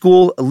the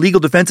Homeschool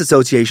Legal Defense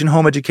Association,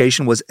 home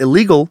education was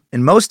illegal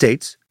in most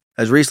states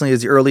as recently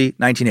as the early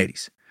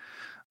 1980s.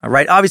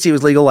 Right? Obviously, it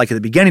was legal like at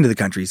the beginning of the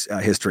country's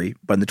history,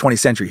 but in the 20th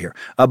century here.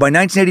 By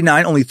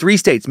 1989, only 3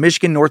 states,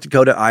 Michigan, North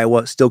Dakota,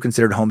 Iowa, still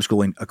considered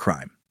homeschooling a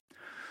crime.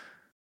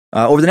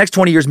 Over the next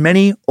 20 years,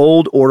 many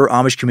old order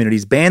Amish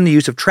communities banned the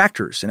use of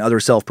tractors and other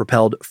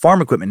self-propelled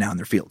farm equipment now in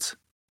their fields.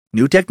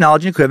 New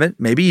technology and equipment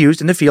may be used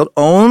in the field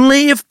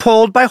only if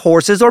pulled by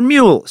horses or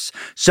mules.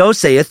 So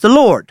saith the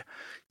Lord.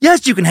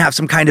 Yes, you can have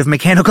some kind of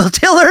mechanical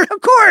tiller,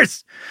 of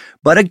course,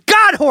 but a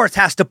God horse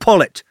has to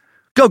pull it.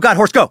 Go, God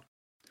horse, go.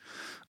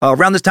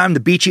 Around this time,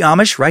 the beachy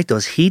Amish, right,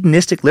 those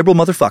hedonistic liberal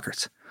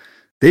motherfuckers,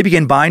 they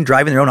begin buying,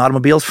 driving their own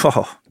automobiles.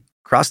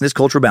 Crossing this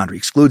cultural boundary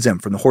excludes them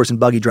from the horse and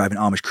buggy driving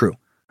Amish crew,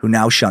 who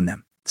now shun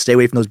them. Stay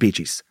away from those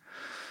beachies.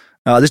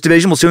 This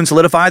division will soon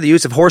solidify the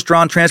use of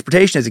horse-drawn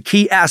transportation as a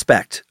key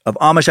aspect of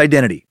Amish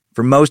identity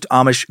for most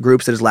Amish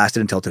groups that has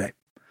lasted until today.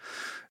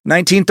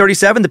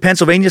 1937, the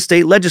Pennsylvania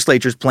state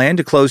legislature's plan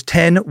to close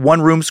 10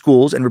 one-room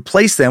schools and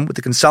replace them with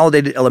the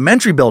consolidated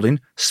elementary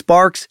building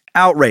sparks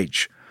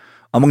outrage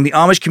among the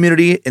Amish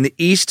community in the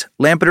East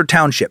Lampeter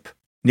Township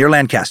near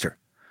Lancaster.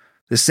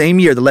 The same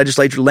year, the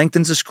legislature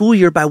lengthens the school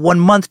year by 1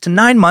 month to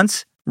 9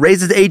 months,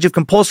 raises the age of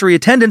compulsory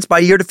attendance by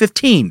a year to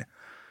 15.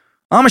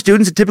 Amish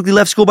students had typically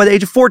left school by the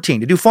age of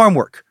 14 to do farm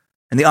work,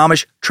 and the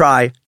Amish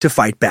try to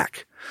fight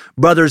back.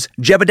 Brothers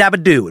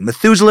Jebediah and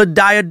Methuselah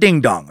Dia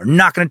Ding Dong are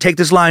not going to take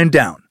this lying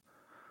down.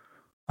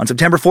 On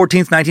September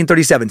 14th,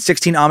 1937,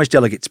 16 Amish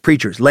delegates,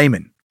 preachers,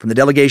 laymen from the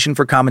Delegation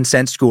for Common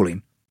Sense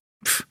Schooling,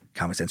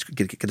 common sense,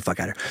 get the fuck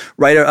out of here,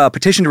 write a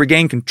petition to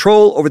regain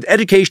control over the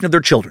education of their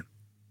children.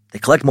 They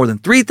collect more than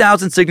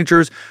 3,000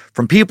 signatures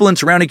from people in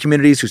surrounding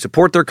communities who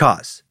support their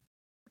cause.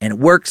 And it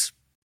works,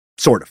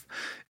 sort of.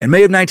 In May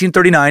of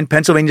 1939,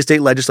 Pennsylvania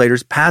state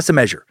legislators pass a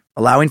measure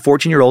allowing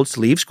 14-year-olds to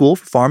leave school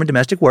for farm and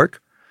domestic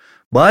work,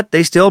 but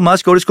they still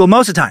must go to school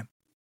most of the time.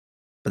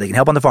 But they can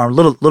help on the farm a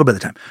little bit of the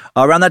time.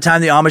 Around that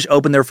time, the Amish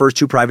opened their first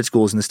 2 private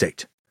schools in the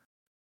state.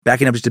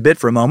 Backing up just a bit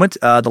for a moment,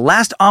 the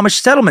last Amish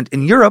settlement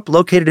in Europe,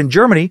 located in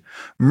Germany,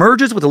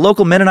 merges with a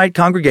local Mennonite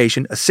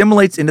congregation,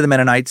 assimilates into the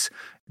Mennonites,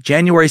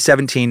 January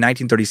 17,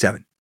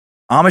 1937.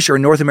 Amish are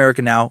in North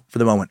America now for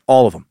the moment,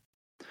 all of them.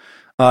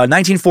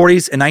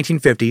 1940s and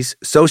 1950s,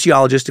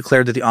 sociologists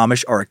declared that the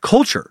Amish are a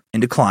culture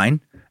in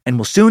decline and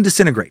will soon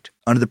disintegrate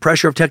under the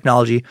pressure of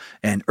technology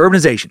and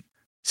urbanization.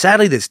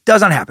 Sadly, this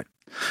does not happen.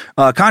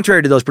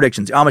 Contrary to those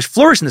predictions, the Amish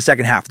flourished in the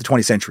second half of the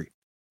 20th century.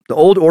 The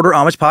old order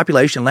Amish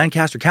population in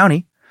Lancaster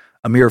County,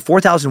 a mere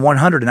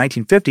 4,100 in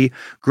 1950,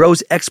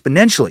 grows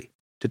exponentially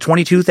to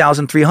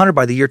 22,300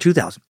 by the year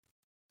 2000.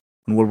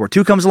 When World War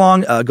II comes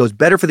along, it goes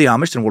better for the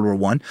Amish than World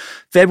War I.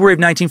 February of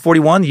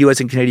 1941, the U.S.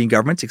 and Canadian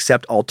governments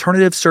accept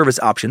alternative service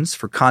options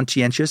for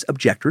conscientious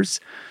objectors.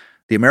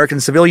 The American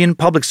Civilian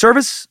Public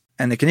Service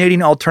and the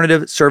Canadian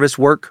Alternative Service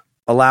Work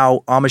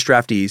allow Amish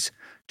draftees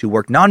to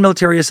work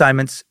non-military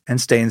assignments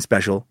and stay in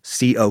special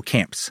CO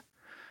camps.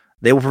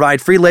 They will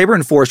provide free labor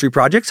in forestry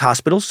projects,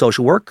 hospitals,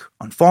 social work,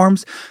 on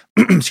farms.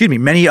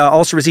 Many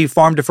also receive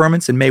farm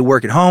deferments and may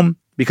work at home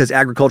because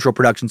agricultural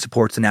production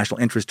supports the national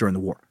interest during the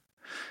war.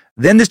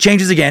 Then this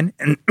changes again,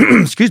 in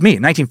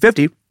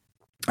 1950,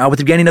 with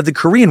the beginning of the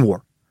Korean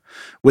War.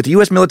 With the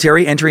U.S.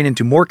 military entering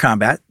into more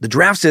combat, the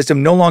draft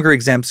system no longer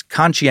exempts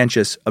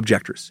conscientious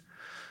objectors.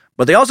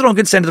 But they also don't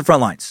get sent to the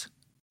front lines.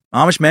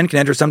 Amish men can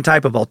enter some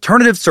type of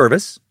alternative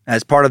service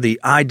as part of the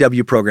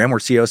IW program, where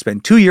COs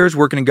spend 2 years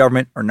working in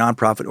government or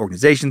nonprofit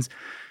organizations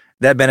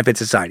that benefit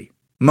society.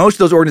 Most of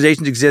those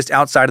organizations exist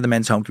outside of the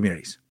men's home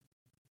communities.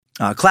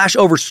 Clash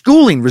over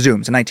schooling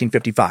resumes in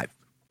 1955.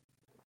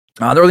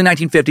 The early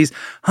 1950s,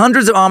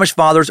 hundreds of Amish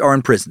fathers are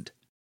imprisoned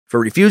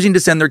for refusing to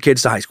send their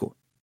kids to high school.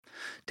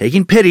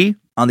 Taking pity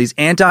on these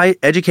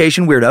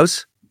anti-education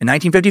weirdos, in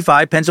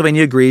 1955,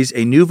 Pennsylvania agrees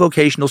a new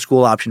vocational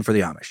school option for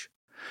the Amish.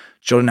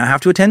 Children now have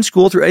to attend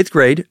school through 8th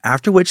grade,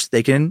 after which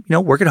they can,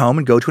 work at home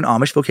and go to an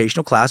Amish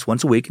vocational class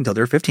once a week until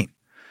they're 15.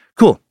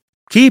 Cool.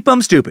 Keep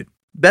them stupid.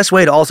 Best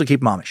way to also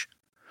keep them Amish.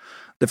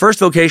 The first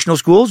vocational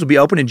schools will be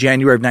opened in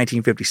January of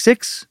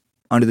 1956.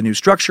 Under the new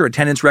structure,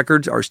 attendance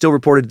records are still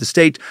reported to the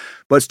state,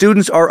 but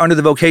students are under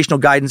the vocational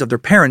guidance of their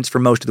parents for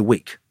most of the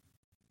week.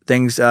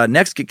 Things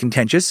next get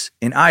contentious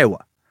in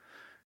Iowa.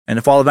 In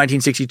the fall of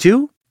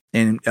 1962,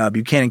 in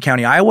Buchanan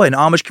County, Iowa, an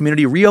Amish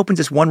community reopens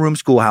its one-room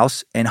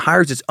schoolhouse and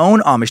hires its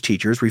own Amish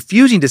teachers,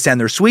 refusing to send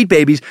their sweet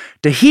babies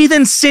to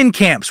heathen sin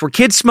camps where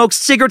kids smoke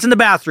cigarettes in the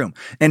bathroom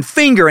and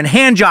finger and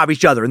hand job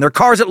each other in their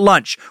cars at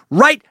lunch,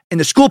 right in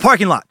the school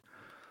parking lot.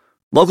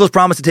 Locals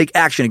promised to take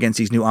action against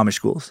these new Amish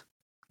schools.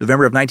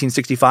 November of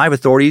 1965,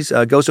 authorities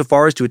go so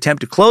far as to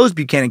attempt to close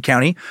Buchanan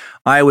County,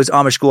 Iowa's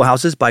Amish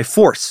schoolhouses by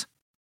force.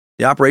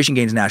 The operation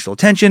gains national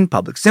attention,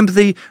 public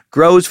sympathy,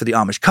 grows for the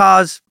Amish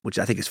cause, which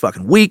I think is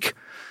fucking weak.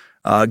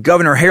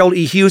 Governor Harold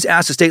E. Hughes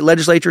asked the state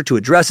legislature to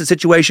address the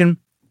situation.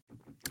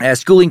 As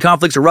schooling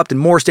conflicts erupt in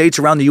more states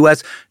around the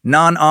U.S.,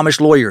 non-Amish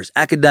lawyers,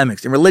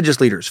 academics, and religious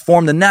leaders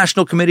form the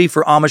National Committee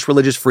for Amish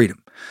Religious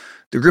Freedom.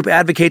 The group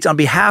advocates on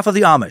behalf of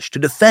the Amish to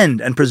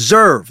defend and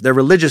preserve their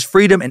religious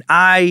freedom, and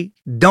I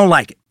don't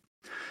like it.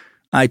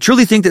 I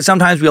truly think that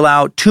sometimes we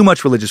allow too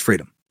much religious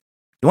freedom.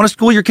 You want to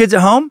school your kids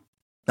at home?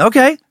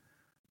 Okay.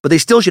 But they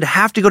still should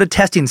have to go to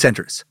testing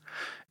centers.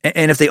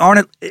 And if they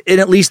aren't in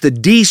at least the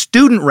D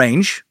student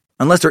range,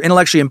 unless they're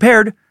intellectually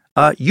impaired,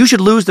 you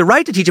should lose the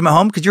right to teach them at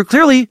home because you're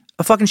clearly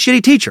a fucking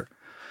shitty teacher.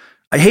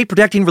 I hate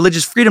protecting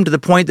religious freedom to the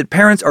point that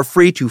parents are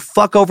free to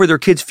fuck over their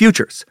kids'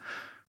 futures.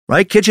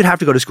 Right? Kids should have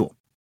to go to school.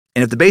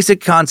 And if the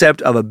basic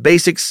concept of a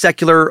basic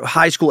secular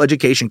high school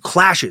education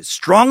clashes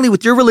strongly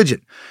with your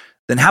religion,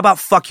 then how about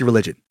fuck your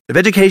religion? If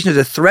education is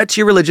a threat to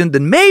your religion,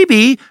 then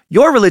maybe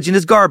your religion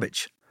is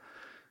garbage.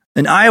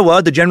 In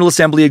Iowa, the General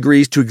Assembly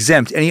agrees to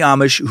exempt any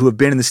Amish who have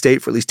been in the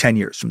state for at least 10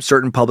 years from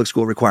certain public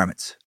school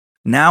requirements.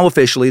 Now,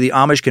 officially, the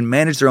Amish can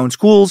manage their own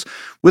schools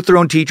with their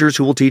own teachers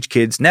who will teach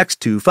kids next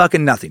to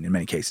fucking nothing in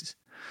many cases.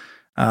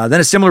 Then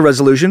a similar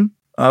resolution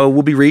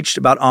will be reached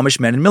about Amish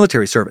men in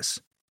military service.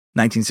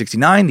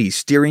 1969, the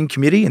Steering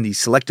Committee and the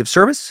Selective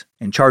Service,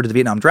 in charge of the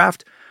Vietnam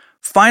draft,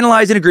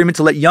 finalized an agreement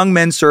to let young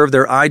men serve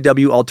their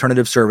IW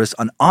alternative service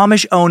on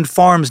Amish-owned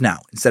farms now,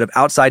 instead of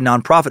outside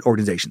nonprofit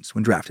organizations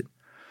when drafted.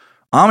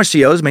 Amish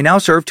COs may now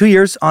serve 2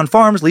 years on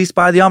farms leased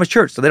by the Amish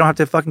church, so they don't have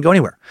to fucking go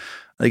anywhere.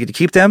 They get to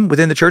keep them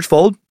within the church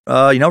fold,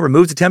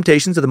 removes the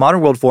temptations of the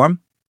modern world for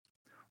them.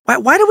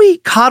 Why do we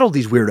coddle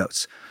these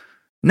weirdos?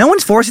 No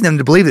one's forcing them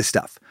to believe this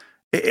stuff.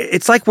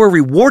 It's like we're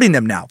rewarding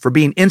them now for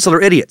being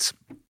insular idiots.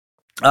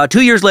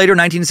 2 years later,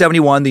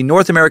 1971, the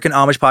North American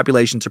Amish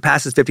population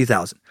surpasses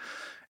 50,000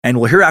 and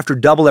will hereafter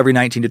double every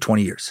 19 to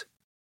 20 years.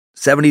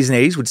 70s and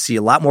 80s would see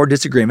a lot more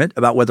disagreement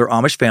about whether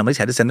Amish families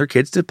had to send their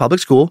kids to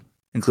public school,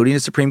 including a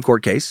Supreme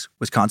Court case,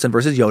 Wisconsin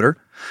versus Yoder.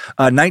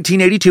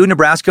 1982,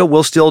 Nebraska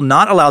will still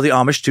not allow the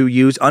Amish to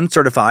use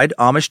uncertified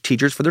Amish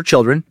teachers for their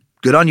children.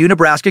 Good on you,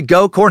 Nebraska.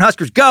 Go,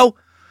 Cornhuskers, go!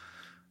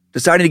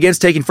 Deciding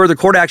against taking further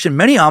court action,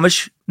 many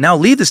Amish now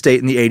leave the state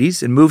in the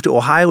 80s and move to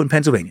Ohio and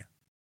Pennsylvania.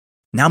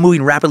 Now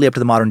moving rapidly up to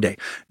the modern day.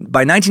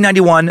 By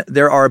 1991,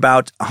 there are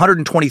about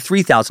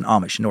 123,000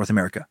 Amish in North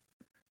America.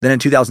 Then in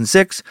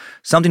 2006,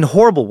 something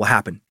horrible will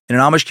happen in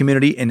an Amish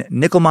community in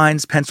Nickel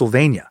Mines,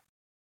 Pennsylvania.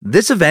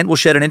 This event will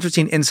shed an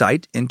interesting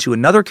insight into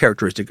another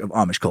characteristic of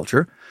Amish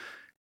culture,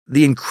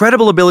 the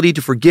incredible ability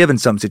to forgive in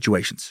some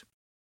situations.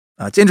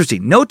 It's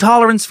interesting. No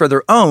tolerance for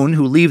their own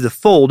who leave the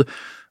fold,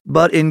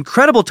 but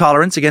incredible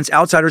tolerance against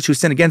outsiders who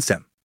sin against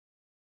them.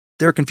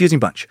 They're a confusing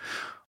bunch.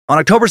 On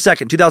October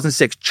 2nd,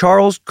 2006,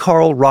 Charles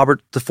Carl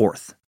Robert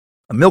IV,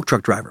 a milk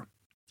truck driver,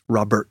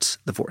 Roberts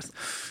IV,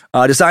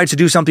 decides to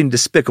do something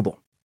despicable.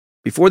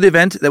 Before the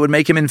event that would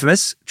make him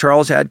infamous,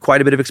 Charles had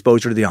quite a bit of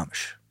exposure to the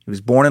Amish. He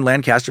was born in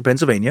Lancaster,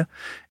 Pennsylvania,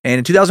 and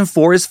in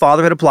 2004, his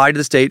father had applied to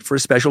the state for a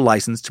special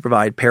license to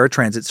provide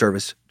paratransit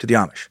service to the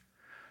Amish.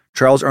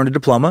 Charles earned a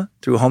diploma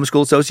through a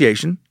homeschool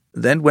association,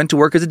 then went to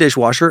work as a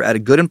dishwasher at a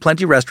Good and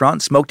Plenty restaurant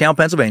in Smoketown,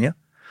 Pennsylvania.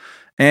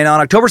 And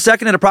on October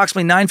 2nd at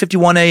approximately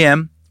 9:51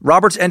 a.m.,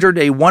 Roberts entered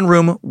a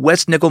one-room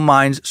West Nickel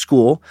Mines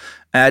school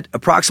at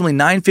approximately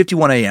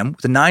 9:51 a.m.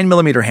 with a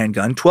 9mm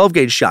handgun,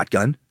 12-gauge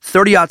shotgun,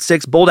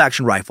 30-06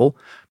 bolt-action rifle,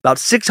 about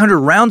 600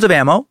 rounds of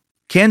ammo,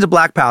 cans of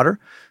black powder,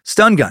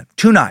 stun gun,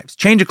 2 knives,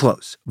 change of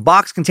clothes,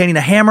 box containing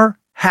a hammer,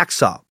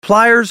 hacksaw,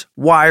 pliers,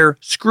 wire,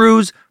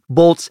 screws,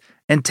 bolts,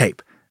 and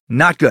tape.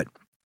 Not good.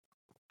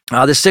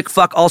 The sick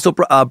fuck also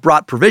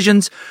brought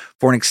provisions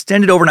for an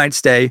extended overnight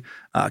stay,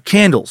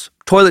 candles,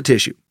 toilet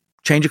tissue,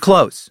 change of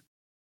clothes.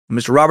 When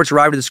Mr. Roberts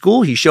arrived at the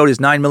school, he showed his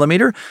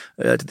 9mm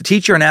to the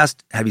teacher and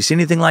asked, "Have you seen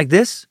anything like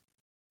this?"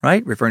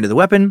 Right? Referring to the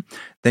weapon.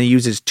 Then he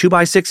uses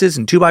 2x6s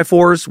and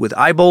 2x4s with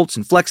eye bolts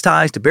and flex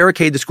ties to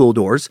barricade the school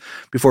doors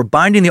before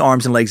binding the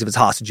arms and legs of his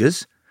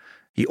hostages.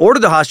 He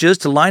ordered the hostages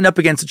to line up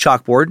against the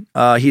chalkboard.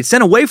 He had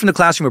sent away from the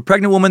classroom a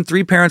pregnant woman,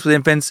 3 parents with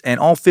infants, and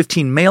all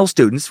 15 male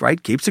students,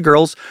 right? Keeps the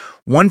girls.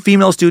 1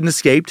 female student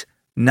escaped,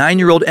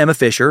 9-year-old Emma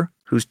Fisher,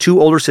 whose 2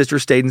 older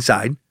sisters stayed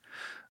inside.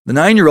 The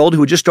 9-year-old,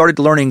 who had just started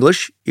to learn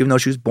English, even though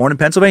she was born in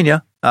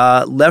Pennsylvania,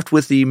 left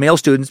with the male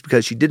students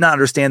because she did not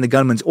understand the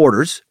gunman's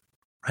orders,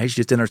 right? She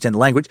just didn't understand the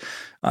language.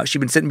 She'd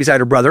been sitting beside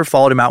her brother,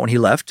 followed him out when he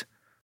left.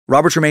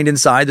 Roberts remained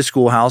inside the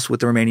schoolhouse with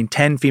the remaining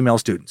 10 female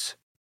students.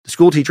 The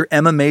school teacher,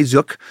 Emma May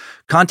Zook,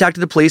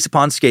 contacted the police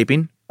upon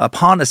escaping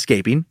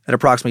at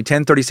approximately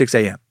 10:36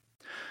 a.m.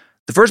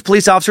 The first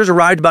police officers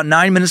arrived about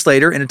 9 minutes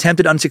later and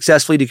attempted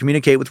unsuccessfully to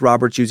communicate with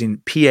Roberts using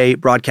PA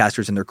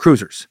broadcasters in their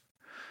cruisers.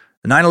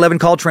 The 9/11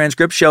 call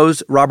transcript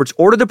shows Roberts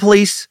ordered the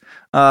police,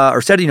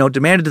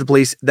 demanded to the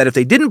police that if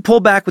they didn't pull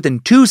back within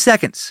 2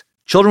 seconds,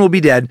 children will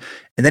be dead,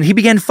 and then he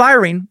began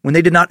firing when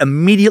they did not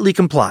immediately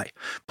comply.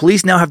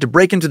 Police now have to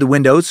break into the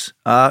windows,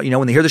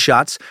 when they hear the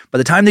shots. By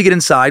the time they get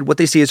inside, what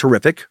they see is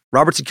horrific.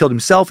 Roberts had killed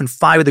himself and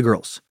 5 of the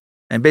girls,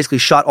 and basically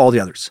shot all the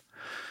others.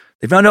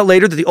 They found out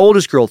later that the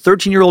oldest girl,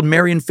 13-year-old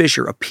Marion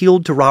Fisher,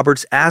 appealed to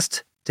Roberts,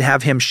 asked to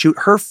have him shoot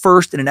her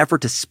first in an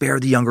effort to spare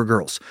the younger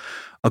girls,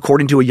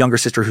 according to a younger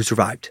sister who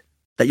survived.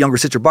 That younger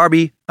sister,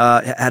 Barbie,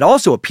 had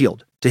also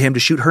appealed to him to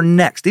shoot her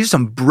next. These are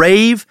some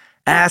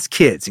brave-ass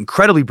kids,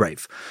 incredibly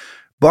brave.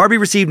 Barbie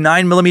received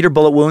 9mm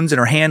bullet wounds in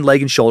her hand,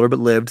 leg, and shoulder, but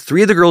lived.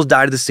 3 of the girls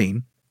died at the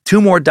scene.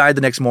 2 more died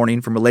the next morning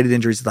from related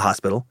injuries at the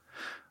hospital.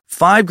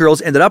 5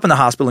 girls ended up in the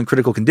hospital in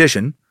critical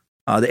condition.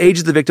 The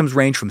ages of the victims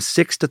ranged from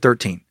 6 to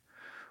 13.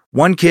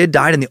 1 kid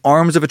died in the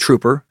arms of a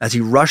trooper as he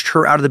rushed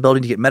her out of the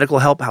building to get medical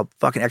help. How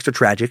fucking extra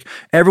tragic.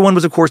 Everyone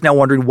was, of course, now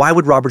wondering, why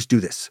would Roberts do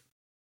this?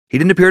 He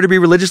didn't appear to be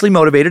religiously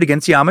motivated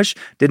against the Amish,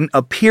 didn't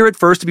appear at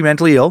first to be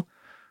mentally ill.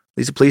 At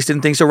least the police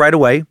didn't think so right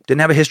away, didn't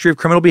have a history of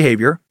criminal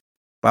behavior.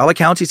 By all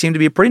accounts, he seemed to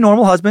be a pretty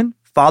normal husband,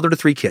 father to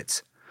 3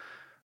 kids.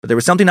 But there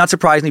was something not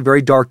surprisingly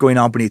very dark going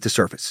on beneath the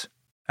surface.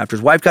 After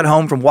his wife got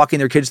home from walking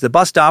their kids to the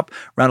bus stop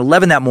around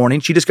 11 that morning,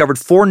 she discovered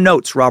 4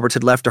 notes Roberts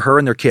had left to her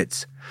and their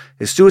kids.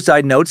 His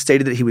suicide note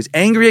stated that he was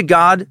angry at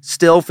God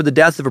still for the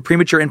death of a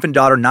premature infant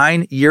daughter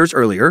 9 years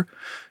earlier.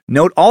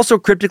 Note also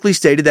cryptically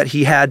stated that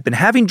he had been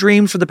having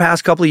dreams for the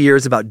past couple of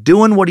years about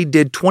doing what he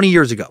did 20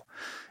 years ago,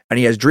 and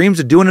he has dreams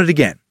of doing it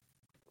again.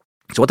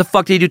 So what the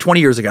fuck did he do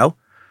 20 years ago?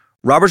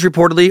 Roberts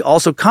reportedly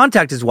also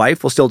contacted his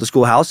wife while still at the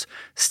schoolhouse,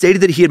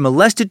 stated that he had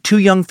molested 2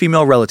 young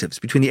female relatives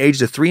between the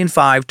ages of 3 and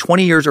 5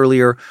 20 years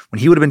earlier when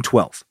he would have been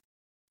 12,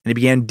 and he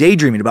began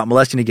daydreaming about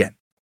molesting again.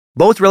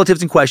 Both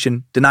relatives in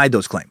question denied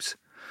those claims.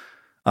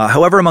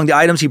 However, among the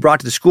items he brought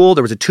to the school,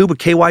 there was a tube of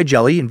KY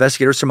jelly.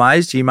 Investigators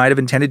surmised he might have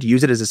intended to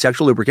use it as a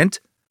sexual lubricant.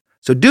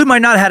 So dude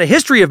might not have had a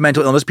history of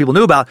mental illness people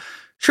knew about.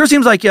 Sure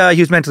seems like he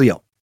was mentally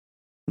ill.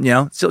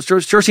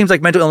 Sure seems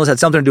like mental illness had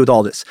something to do with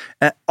all this.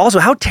 Also,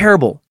 how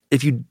terrible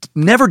if you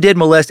never did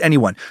molest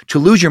anyone to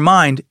lose your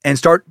mind and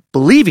start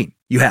believing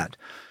you had,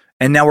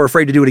 and now we're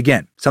afraid to do it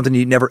again, something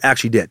you never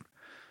actually did.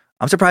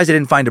 I'm surprised they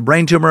didn't find a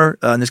brain tumor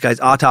in this guy's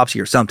autopsy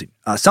or something.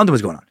 Something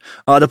was going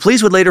on. The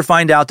police would later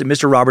find out that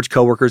Mr. Roberts'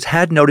 coworkers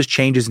had noticed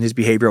changes in his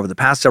behavior over the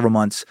past several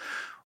months.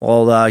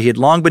 While he had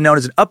long been known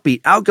as an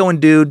upbeat,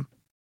 outgoing dude,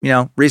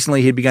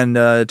 recently he had begun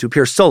to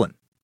appear sullen,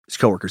 his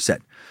coworkers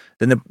said.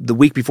 Then the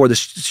week before the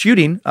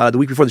shooting,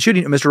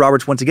 Mr.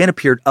 Roberts once again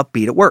appeared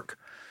upbeat at work.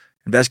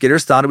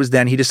 Investigators thought it was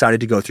then he decided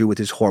to go through with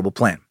his horrible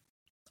plan.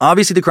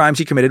 Obviously, the crimes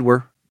he committed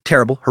were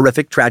terrible,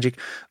 horrific, tragic,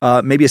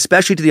 maybe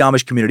especially to the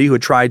Amish community who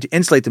had tried to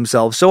insulate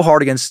themselves so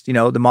hard against,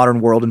 the modern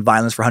world and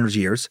violence for hundreds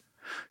of years.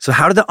 So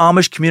how did the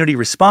Amish community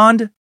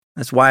respond?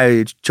 That's why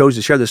I chose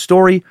to share this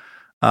story.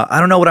 I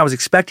don't know what I was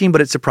expecting,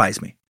 but it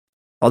surprised me.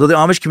 Although the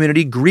Amish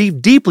community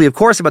grieved deeply, of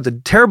course, about the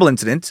terrible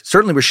incident,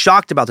 certainly were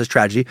shocked about this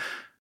tragedy,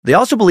 they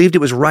also believed it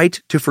was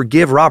right to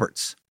forgive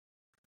Roberts.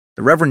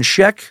 The Reverend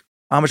Sheck,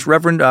 Amish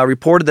Reverend,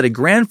 reported that a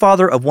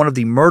grandfather of one of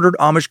the murdered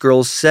Amish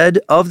girls said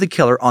of the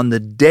killer on the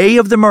day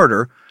of the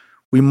murder,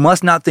 "We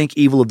must not think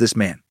evil of this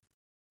man."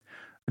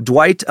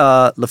 Dwight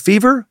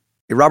Lefevre,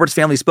 a Roberts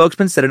family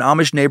spokesman, said an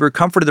Amish neighbor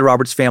comforted the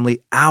Roberts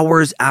family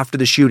hours after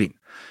the shooting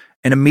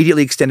and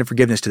immediately extended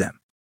forgiveness to them.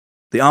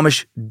 The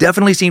Amish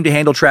definitely seemed to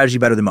handle tragedy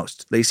better than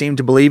most. They seemed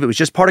to believe it was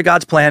just part of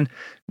God's plan.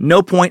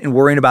 No point in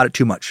worrying about it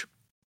too much.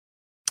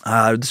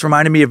 This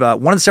reminded me of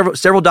one of the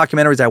several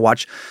documentaries I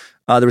watched.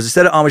 There was a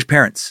set of Amish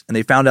parents, and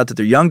they found out that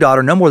their young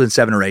daughter, no more than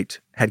 7 or 8,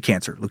 had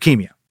cancer,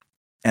 leukemia,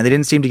 and they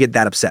didn't seem to get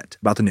that upset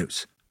about the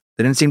news.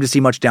 They didn't seem to see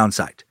much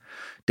downside.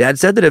 Dad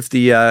said that if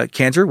the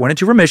cancer went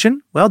into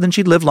remission, well, then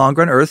she'd live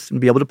longer on earth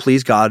and be able to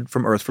please God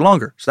from earth for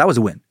longer. So that was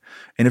a win.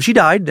 And if she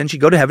died, then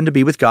she'd go to heaven to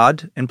be with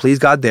God and please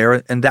God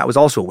there, and that was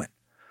also a win.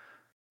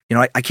 You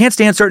know, I can't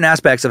stand certain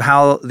aspects of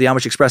how the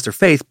Amish express their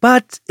faith,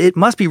 but it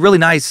must be really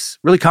nice,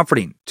 really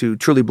comforting to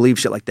truly believe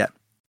shit like that.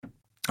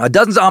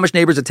 Dozens of Amish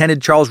neighbors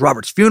attended Charles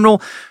Roberts'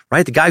 funeral,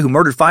 right? The guy who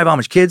murdered 5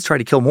 Amish kids, tried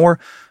to kill more,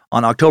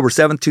 on October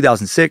 7th,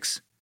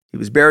 2006. He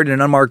was buried in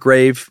an unmarked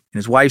grave in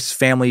his wife's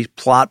family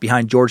plot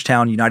behind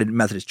Georgetown United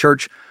Methodist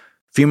Church, a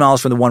few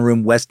miles from the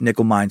one-room West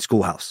Nickel Mine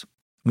schoolhouse.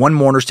 One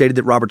mourner stated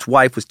that Roberts'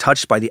 wife was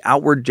touched by the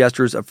outward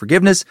gestures of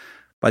forgiveness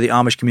by the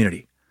Amish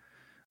community.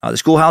 The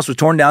schoolhouse was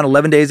torn down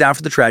 11 days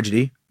after the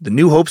tragedy. The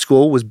New Hope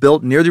School was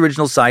built near the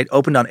original site,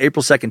 opened on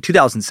April 2nd,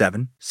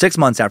 2007, 6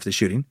 months after the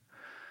shooting.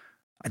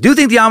 I do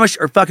think the Amish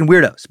are fucking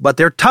weirdos, but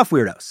they're tough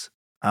weirdos.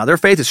 Their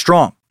faith is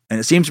strong, and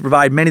it seems to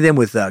provide many of them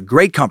with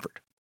great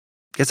comfort.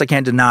 Guess I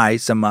can't deny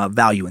some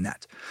value in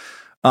that.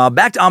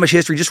 Back to Amish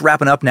history, just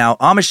wrapping up now.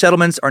 Amish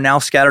settlements are now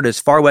scattered as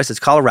far west as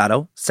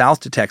Colorado,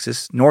 south to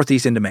Texas,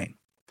 northeast into Maine.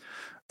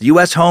 The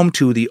U.S. home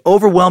to the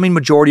overwhelming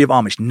majority of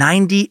Amish.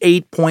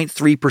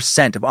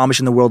 98.3% of Amish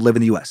in the world live in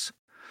the U.S.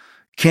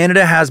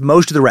 Canada has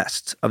most of the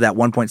rest of that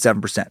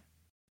 1.7%.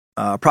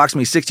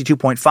 Approximately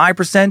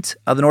 62.5%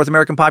 of the North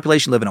American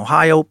population live in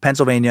Ohio,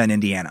 Pennsylvania, and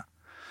Indiana.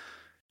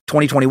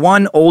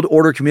 2021, Old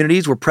Order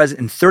communities were present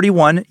in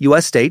 31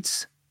 U.S.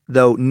 states,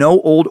 though no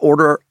Old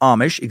Order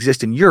Amish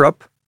exist in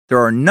Europe. There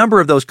are a number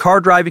of those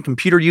car-driving,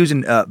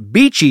 computer-using,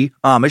 beachy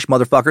Amish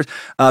motherfuckers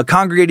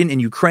congregating in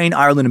Ukraine,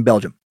 Ireland, and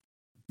Belgium.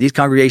 These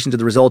congregations are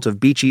the result of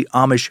Beachy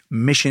Amish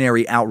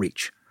missionary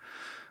outreach.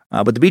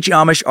 But the Beachy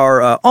Amish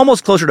are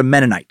almost closer to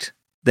Mennonite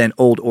than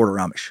Old Order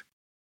Amish.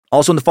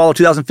 Also in the fall of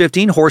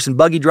 2015, horse and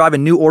buggy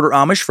driving New Order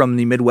Amish from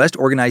the Midwest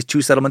organized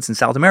 2 settlements in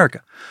South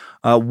America.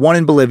 One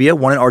in Bolivia,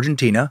 one in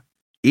Argentina.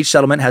 Each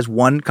settlement has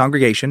one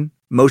congregation.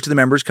 Most of the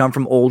members come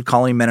from Old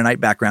Colony Mennonite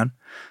background.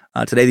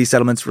 Today, these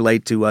settlements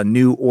relate to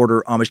New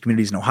Order Amish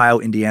communities in Ohio,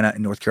 Indiana,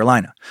 and North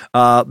Carolina.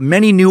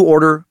 Many New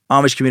Order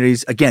Amish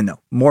communities, again though,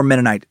 more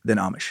Mennonite than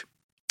Amish.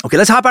 Okay,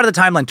 let's hop out of the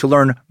timeline to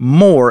learn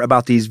more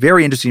about these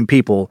very interesting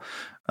people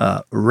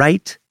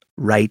right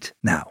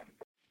now.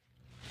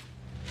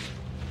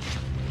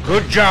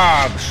 Good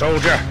job,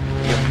 soldier.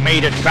 You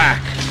made it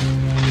back.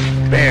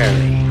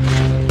 Barely.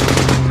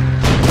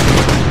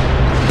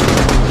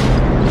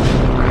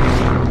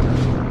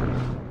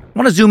 I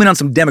want to zoom in on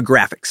some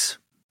demographics.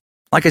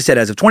 Like I said,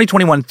 as of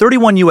 2021,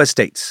 31 U.S.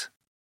 states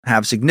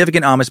have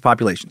significant Amish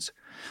populations.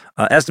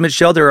 Estimates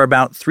show there are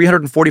about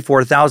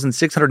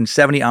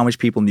 344,670 Amish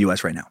people in the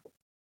U.S. right now.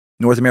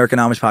 North American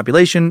Amish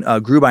population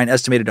grew by an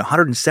estimated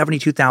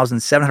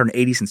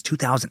 172,780 since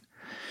 2000,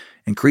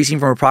 increasing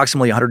from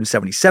approximately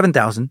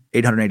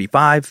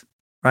 177,885,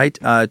 right,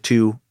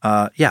 to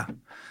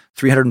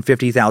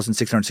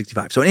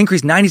 350,665. So an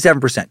increase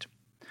 97%.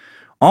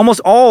 Almost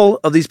all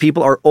of these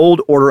people are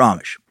Old Order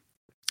Amish,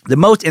 the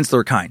most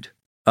insular kind,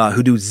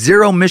 who do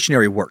zero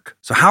missionary work.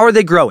 So how are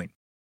they growing?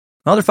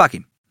 Well, they're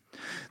fucking.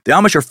 The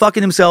Amish are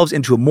fucking themselves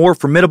into a more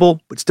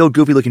formidable but still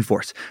goofy-looking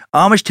force.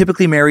 Amish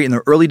typically marry in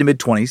their early to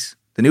mid-20s.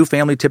 The new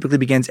family typically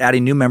begins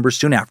adding new members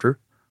soon after.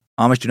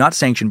 Amish do not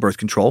sanction birth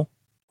control,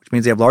 which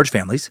means they have large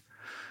families.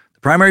 The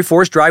primary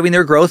force driving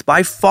their growth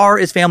by far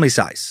is family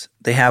size.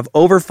 They have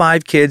over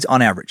 5 kids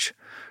on average,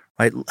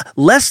 right?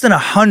 Less than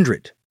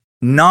 100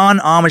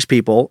 non-Amish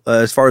people,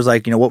 as far as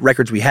what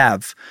records we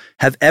have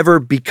ever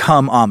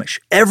become Amish.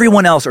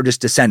 Everyone else are just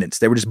descendants.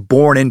 They were just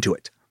born into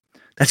it.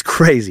 That's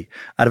crazy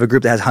out of a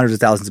group that has hundreds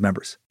of thousands of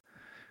members,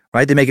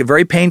 right? They make it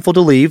very painful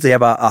to leave. They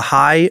have a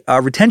high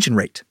retention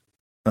rate,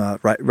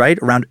 right?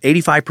 Around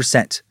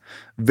 85%.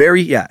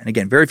 Very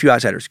few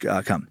outsiders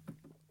come.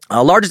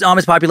 Largest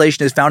Amish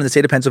population is found in the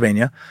state of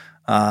Pennsylvania,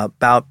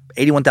 about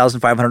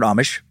 81,500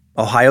 Amish.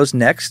 Ohio's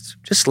next,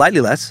 just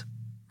slightly less,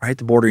 right?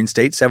 The bordering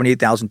state,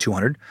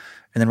 78,200.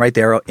 And then right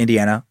there,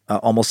 Indiana,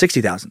 almost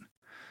 60,000.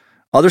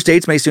 Other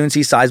states may soon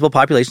see sizable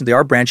populations. They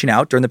are branching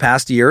out. During the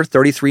past year,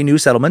 33 new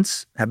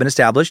settlements have been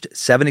established.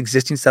 7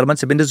 existing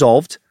settlements have been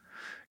dissolved.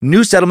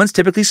 New settlements,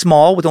 typically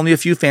small, with only a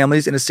few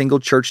families in a single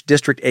church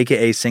district,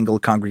 aka single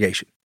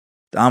congregation.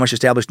 The Amish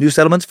established new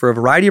settlements for a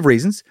variety of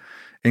reasons,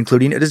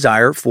 including a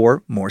desire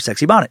for more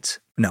sexy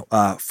bonnets.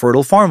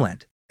 Fertile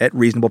farmland at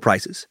reasonable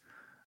prices.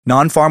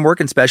 Non-farm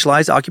work and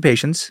specialized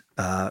occupations,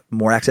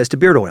 more access to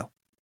beard oil.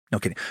 No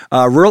kidding.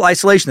 Rural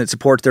isolation that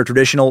supports their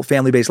traditional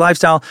family-based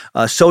lifestyle,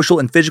 social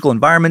and physical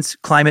environments,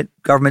 climate,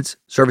 governments,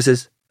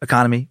 services,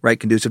 economy, right,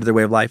 conducive to their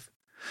way of life.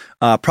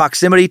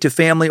 Proximity to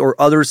family or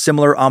other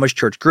similar Amish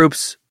church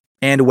groups,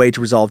 and a way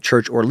to resolve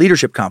church or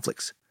leadership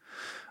conflicts.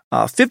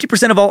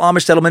 50% of all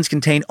Amish settlements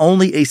contain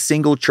only a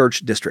single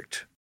church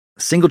district.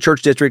 A single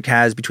church district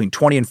has between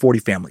 20 and 40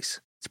 families.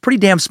 It's a pretty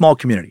damn small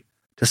community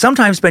to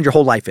sometimes spend your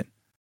whole life in,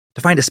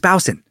 to find a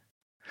spouse in.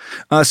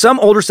 Some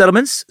older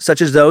settlements,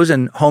 such as those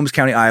in Holmes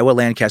County, Iowa,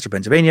 Lancaster,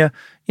 Pennsylvania,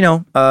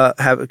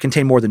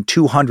 contain more than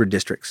 200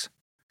 districts.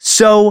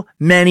 So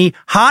many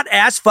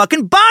hot-ass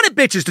fucking bonnet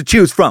bitches to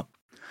choose from.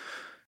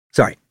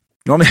 Sorry.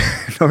 Normally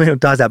don't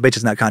toss out bitches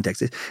in that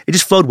context. It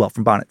just flowed well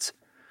from bonnets.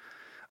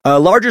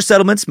 Larger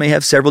settlements may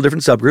have several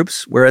different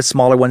subgroups, whereas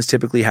smaller ones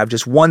typically have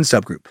just one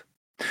subgroup.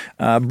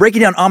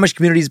 Breaking down Amish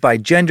communities by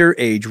gender,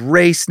 age,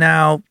 race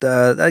now,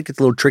 that gets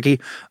a little tricky.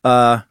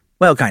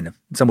 Well, kind of.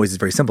 In some ways, it's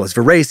very simple. As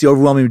for race, the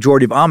overwhelming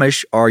majority of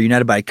Amish are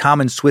united by a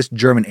common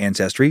Swiss-German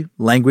ancestry,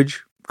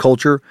 language,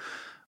 culture.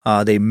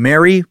 They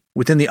marry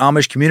within the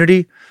Amish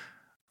community.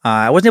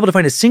 I wasn't able to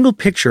find a single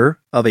picture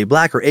of a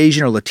Black or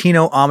Asian or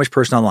Latino Amish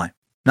person online.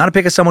 Not a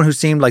pic of someone who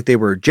seemed like they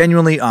were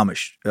genuinely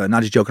Amish,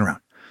 not just joking around.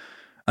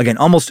 Again,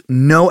 almost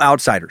no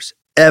outsiders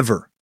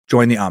ever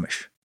join the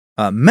Amish.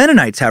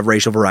 Mennonites have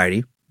racial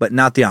variety, but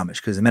not the Amish,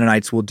 because the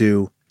Mennonites will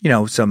do,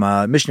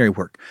 some missionary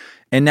work.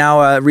 And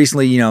now,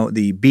 recently,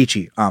 the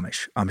Beachy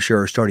Amish, I'm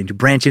sure, are starting to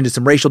branch into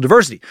some racial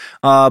diversity.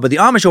 But the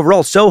Amish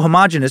overall, so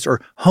homogeneous,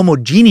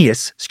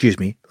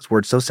 those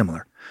words so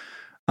similar.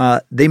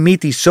 They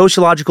meet the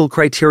sociological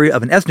criteria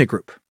of an ethnic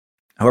group.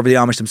 However, the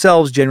Amish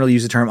themselves generally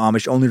use the term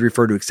Amish only to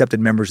refer to accepted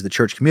members of the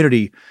church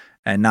community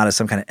and not as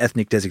some kind of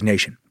ethnic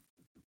designation.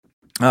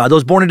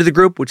 Those born into the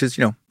group, which is,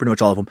 pretty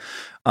much all of them,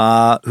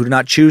 who do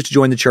not choose to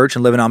join the church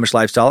and live an Amish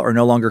lifestyle are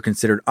no longer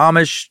considered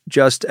Amish,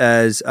 just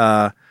as,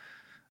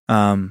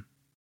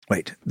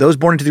 those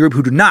born into the group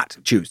who do not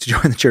choose to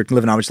join the church and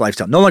live an Amish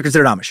lifestyle, no longer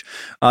considered Amish,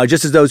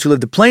 just as those who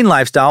live the plain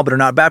lifestyle but are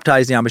not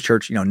baptized in the Amish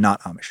church,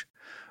 not Amish.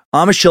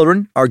 Amish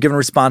children are given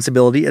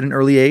responsibility at an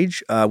early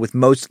age, with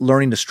most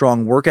learning a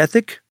strong work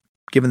ethic.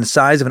 Given the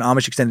size of an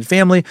Amish extended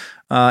family,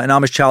 an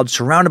Amish child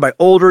surrounded by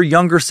older,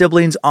 younger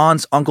siblings,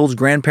 aunts, uncles,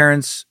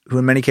 grandparents, who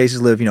in many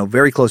cases live,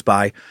 very close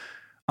by.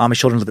 Amish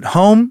children live at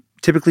home,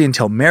 typically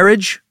until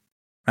marriage,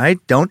 right?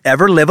 Don't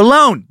ever live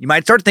alone. You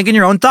might start thinking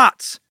your own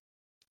thoughts.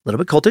 A little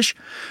bit cultish.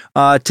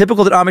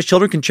 Typical that Amish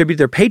children contribute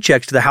their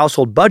paychecks to the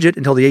household budget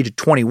until the age of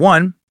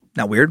 21.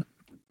 Not weird.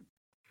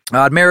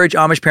 At marriage,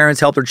 Amish parents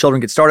help their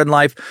children get started in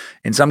life.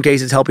 In some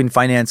cases, helping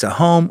finance a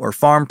home or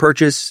farm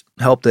purchase,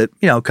 help that,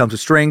 comes with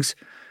strings.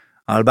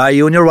 I'll buy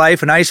you and your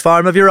wife a nice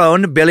farm of your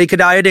own, Billy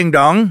Kadaya Ding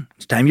Dong.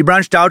 It's time you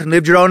branched out and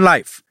lived your own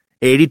life,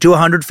 80 to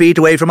 100 feet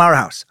away from our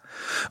house.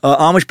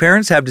 Amish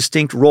parents have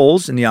distinct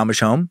roles in the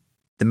Amish home.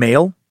 The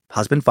male,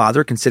 husband,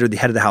 father, considered the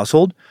head of the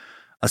household,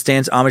 a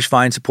stance Amish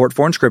find support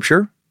for in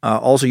Scripture,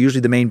 also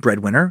usually the main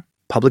breadwinner,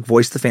 public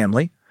voice of the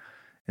family.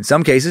 In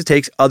some cases,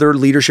 takes other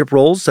leadership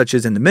roles, such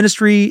as in the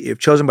ministry, if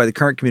chosen by the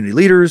current community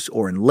leaders,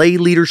 or in lay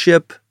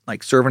leadership,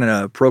 like serving in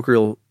a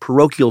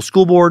parochial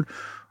school board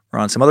or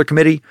on some other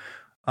committee.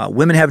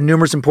 Women have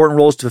numerous important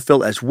roles to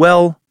fulfill as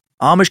well.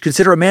 Amish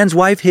consider a man's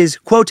wife his,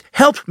 quote,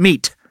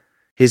 helpmeet,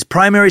 his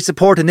primary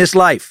support in this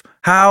life.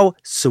 How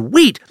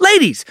sweet.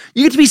 Ladies,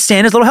 you get to be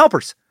Santa's little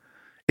helpers.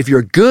 If you're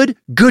a good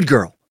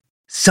girl,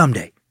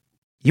 someday,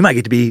 you might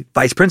get to be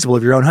vice principal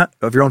of your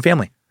own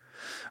family.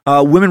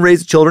 Women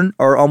raised children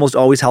are almost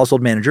always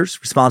household managers,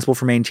 responsible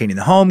for maintaining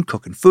the home,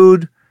 cooking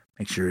food,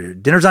 make sure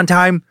dinner's on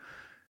time,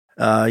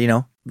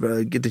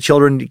 get the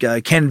children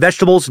canned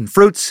vegetables and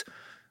fruits,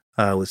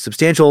 with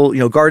substantial,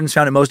 gardens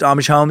found at most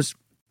Amish homes.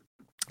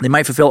 They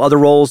might fulfill other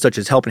roles such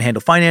as helping handle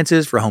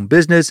finances for a home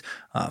business,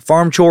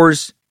 farm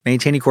chores,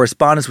 maintaining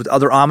correspondence with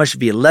other Amish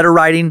via letter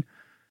writing.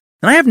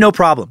 And I have no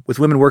problem with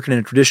women working in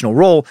a traditional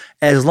role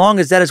as long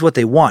as that is what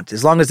they want,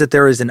 as long as that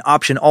there is an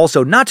option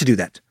also not to do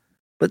that.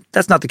 But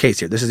that's not the case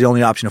here. This is the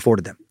only option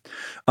afforded them.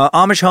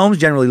 Amish homes,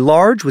 generally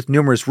large, with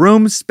numerous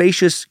rooms,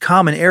 spacious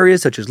common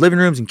areas such as living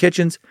rooms and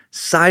kitchens,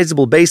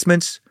 sizable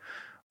basements,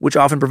 which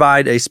often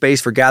provide a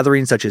space for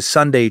gatherings such as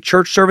Sunday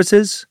church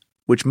services,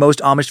 which most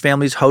Amish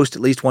families host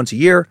at least once a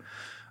year.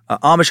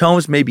 Amish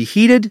homes may be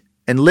heated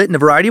and lit in a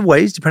variety of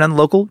ways, depending on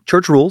the local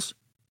church rules,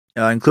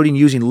 including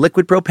using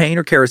liquid propane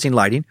or kerosene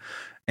lighting,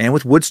 and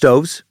with wood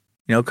stoves,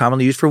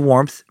 commonly used for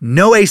warmth.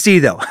 No AC,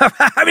 though.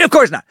 I mean, of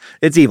course not.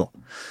 It's evil.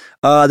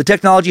 The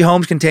technology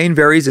homes contain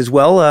varies as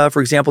well.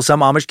 For example,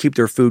 some Amish keep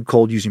their food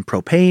cold using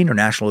propane or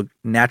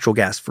natural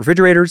gas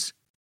refrigerators,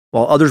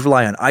 while others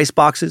rely on ice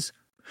boxes.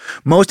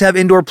 Most have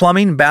indoor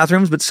plumbing and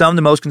bathrooms, but some,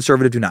 the most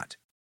conservative, do not.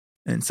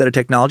 Instead of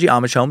technology,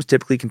 Amish homes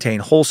typically contain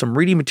wholesome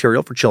reading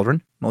material for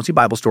children, mostly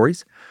Bible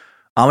stories,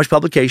 Amish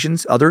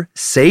publications, other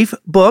safe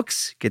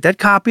books. Get that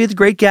copy of The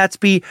Great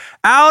Gatsby.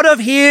 Out of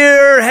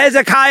here,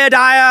 Hezekiah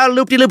Dyer,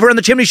 loop-de-looper in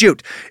the chimney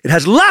chute. It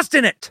has lust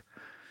in it.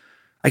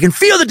 I can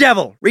feel the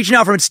devil reaching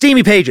out from its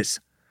steamy pages.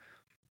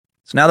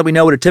 So now that we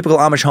know what a typical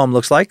Amish home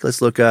looks like, let's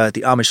look at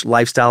the Amish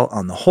lifestyle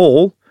on the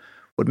whole.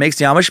 What makes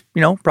the Amish,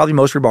 probably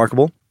most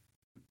remarkable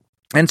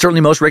and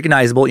certainly most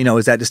recognizable,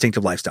 is that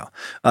distinctive lifestyle.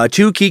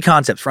 Two key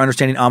concepts for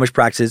understanding Amish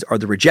practices are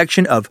the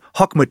rejection of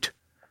Hochmut,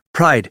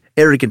 pride,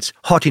 arrogance,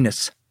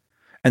 haughtiness,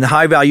 and the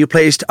high value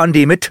placed on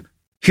Demit,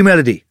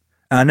 humility,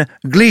 and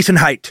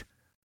Gleesonheit,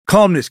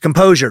 calmness,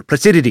 composure,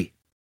 placidity,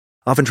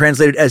 often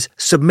translated as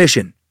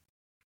submission,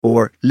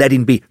 or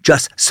letting be.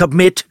 Just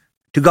submit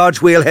to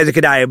God's will,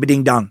 Hezekiah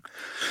Ding Dong.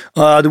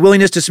 The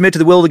willingness to submit to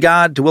the will of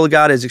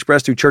God as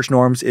expressed through church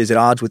norms, is at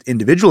odds with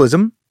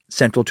individualism,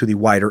 central to the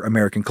wider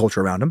American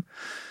culture around him.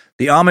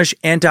 The Amish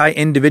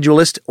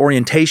anti-individualist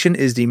orientation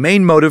is the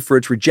main motive for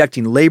its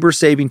rejecting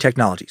labor-saving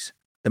technologies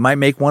that might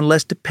make one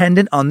less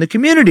dependent on the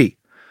community,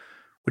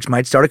 which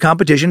might start a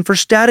competition for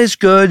status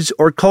goods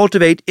or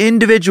cultivate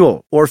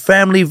individual or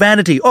family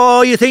vanity.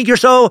 Oh, you think you're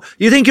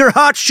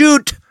hot?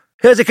 Shoot!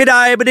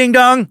 Hezekiah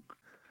ba-ding-dong.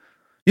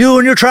 You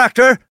and your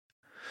tractor.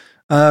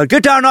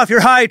 Get down off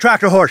your high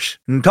tractor horse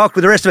and talk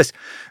with the rest of us.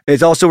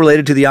 It's also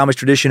related to the Amish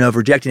tradition of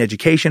rejecting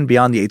education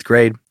beyond the 8th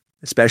grade,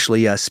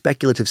 especially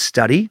speculative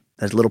study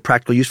that has little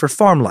practical use for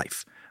farm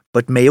life,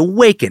 but may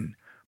awaken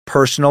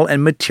personal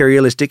and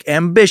materialistic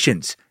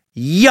ambitions.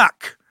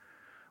 Yuck!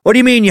 What do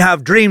you mean you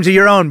have dreams of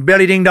your own,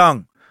 Billy Ding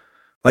Dong?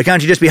 Why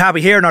can't you just be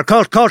happy here in our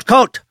cult?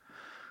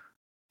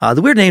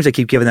 The weird names I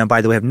keep giving them, by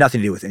the way, have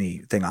nothing to do with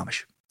anything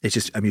Amish. It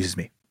just amuses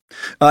me.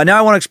 Now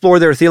I want to explore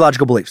their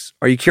theological beliefs.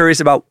 Are you curious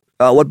about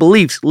what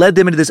beliefs led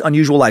them into this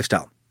unusual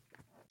lifestyle?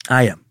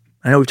 I am.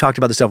 I know we've talked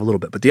about this stuff a little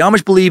bit, but the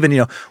Amish believe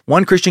in,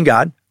 one Christian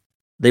God.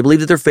 They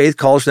believe that their faith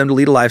calls for them to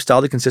lead a lifestyle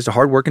that consists of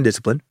hard work and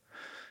discipline.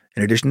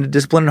 In addition to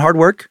discipline and hard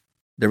work,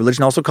 their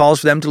religion also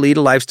calls for them to lead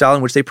a lifestyle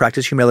in which they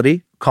practice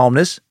humility,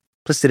 calmness,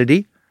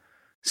 placidity.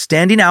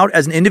 Standing out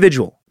as an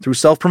individual through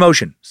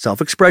self-promotion,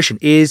 self-expression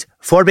is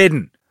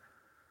forbidden.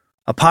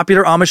 A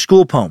popular Amish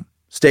school poem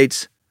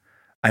states,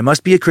 I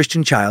must be a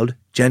Christian child,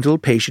 gentle,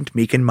 patient,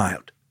 meek, and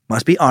mild.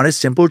 Must be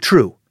honest, simple,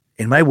 true,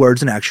 in my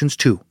words and actions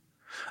too.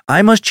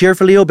 I must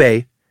cheerfully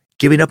obey,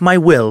 giving up my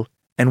will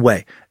and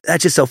way.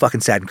 That's just so fucking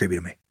sad and creepy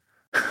to me.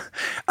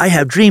 I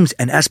have dreams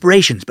and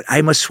aspirations, but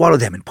I must swallow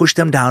them and push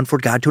them down for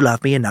God to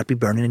love me and not be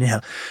burning in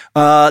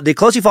hell. They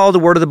closely follow the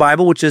word of the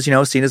Bible, which is,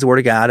 seen as the word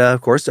of God, of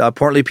course.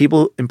 Importantly,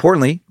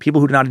 people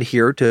who do not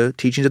adhere to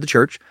teachings of the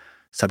church,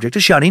 subject to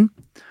shunning.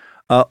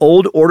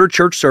 Old order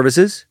church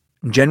services,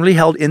 generally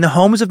held in the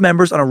homes of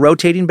members on a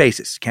rotating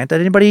basis. Can't let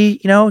anybody,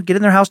 get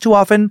in their house too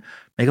often,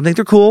 make them think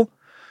they're cool.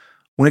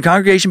 When a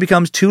congregation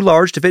becomes too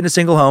large to fit in a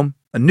single home,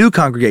 a new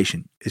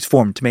congregation is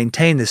formed to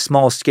maintain this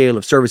small scale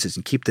of services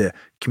and keep the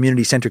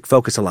community-centric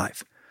focus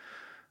alive.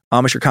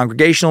 Amish are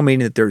congregational,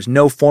 meaning that there is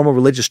no formal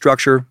religious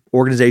structure,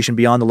 organization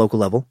beyond the local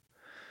level.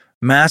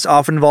 Mass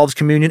often involves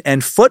communion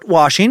and foot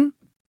washing.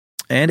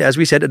 And as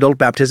we said, adult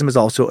baptism is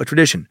also a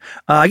tradition.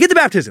 I get the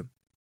baptism.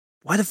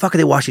 Why the fuck do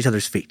they wash each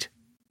other's feet?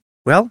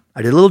 Well,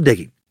 I did a little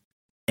digging.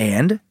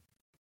 And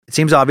it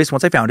seems obvious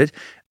once I found it.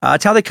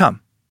 It's how they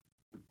come.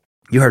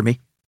 You heard me.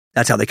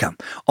 That's how they come.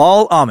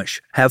 All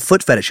Amish have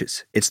foot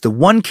fetishes. It's the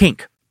one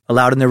kink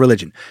allowed in their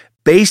religion.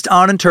 Based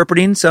on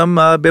interpreting some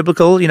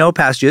biblical,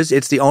 passages,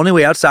 it's the only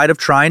way outside of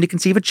trying to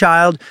conceive a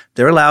child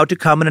they're allowed to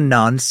come in a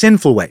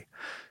non-sinful way.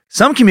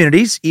 Some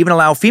communities even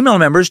allow female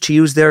members to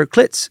use their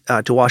clits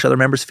to wash other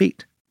members'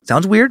 feet.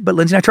 Sounds weird, but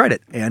Lindsay and I tried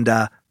it, and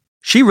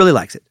she really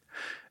likes it.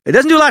 It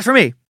doesn't do a lot for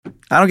me.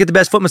 I don't get the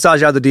best foot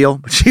massage out of the deal,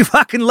 but she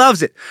fucking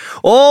loves it.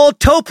 Old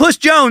Toe Puss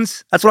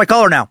Jones, that's what I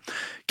call her now,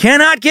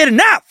 cannot get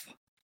enough.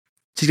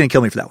 She's going to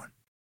kill me for that one.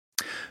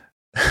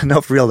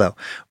 No, for real though.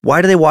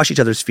 Why do they wash each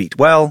other's feet?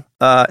 Well,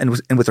 and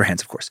with their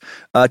hands, of course.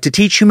 To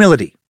teach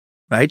humility,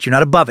 right? You're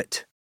not above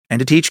it. And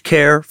to teach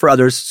care for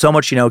others. So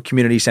much,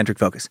 community-centric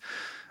focus.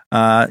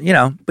 But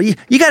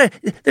you gotta,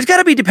 there's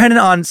gotta be dependent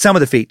on some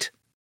of the feet.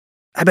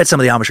 I bet some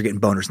of the Amish are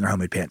getting boners in their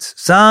homemade pants.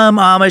 Some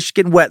Amish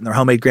getting wet in their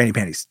homemade granny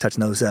panties,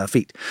 touching those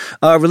feet.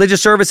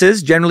 Religious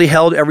services, generally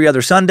held every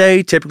other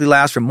Sunday, typically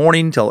last from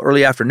morning till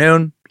early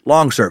afternoon.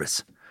 Long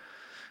service.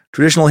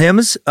 Traditional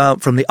hymns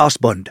from the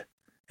Osbund,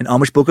 an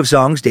Amish book of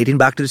songs dating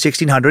back to the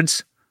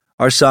 1600s,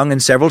 are sung in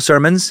several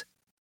sermons.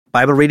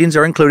 Bible readings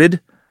are included.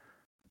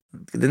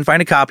 If you didn't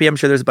find a copy, I'm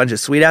sure there's a bunch of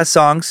sweet-ass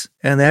songs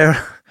in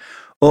there.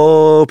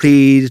 Oh,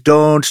 please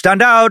don't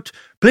stand out.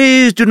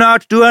 Please do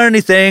not do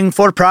anything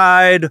for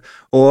pride,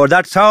 or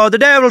that's how the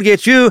devil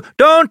gets you.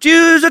 Don't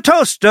use a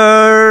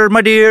toaster,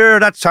 my dear.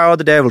 That's how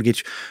the devil gets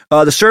you.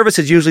 The service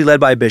is usually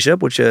led by a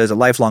bishop, which is a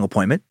lifelong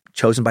appointment,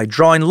 chosen by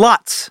drawing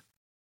lots.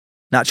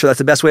 Not sure that's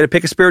the best way to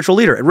pick a spiritual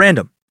leader at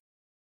random,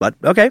 but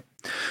okay.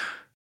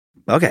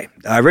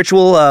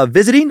 Ritual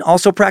visiting,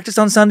 also practiced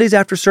on Sundays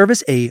after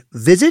service. A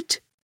visit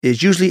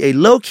is usually a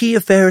low-key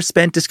affair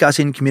spent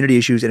discussing community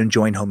issues and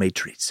enjoying homemade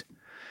treats.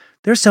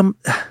 There's a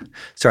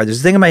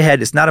thing in my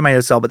head. It's not in my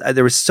notes, but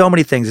there were so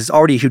many things. It's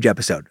already a huge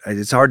episode.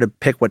 It's hard to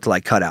pick what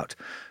to cut out.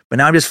 But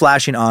now I'm just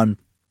flashing on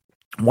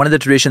one of the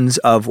traditions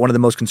of one of the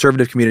most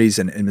conservative communities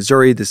in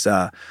Missouri. This,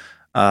 the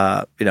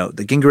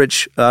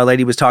Gingrich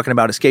lady was talking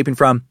about escaping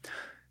from.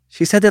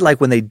 She said that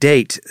when they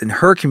date in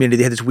her community,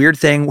 they had this weird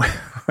thing where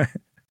when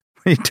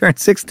you turn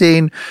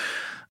 16,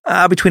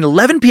 between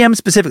 11 p.m.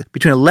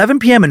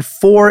 and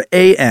 4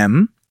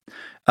 a.m.,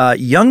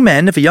 young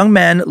men, if a young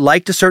man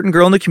liked a certain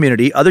girl in the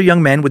community, other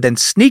young men would then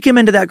sneak him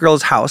into that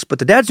girl's house, but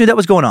the dads knew that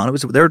was going on. It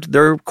was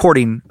their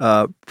courting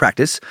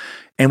practice,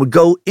 and would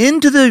go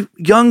into the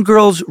young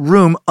girl's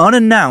room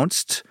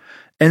unannounced,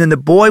 and then the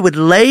boy would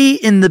lay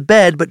in the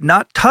bed but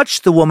not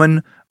touch the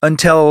woman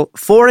until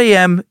 4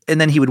 a.m., and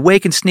then he would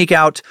wake and sneak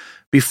out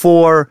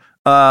before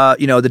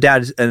the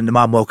dad and the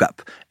mom woke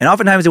up. And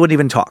oftentimes they wouldn't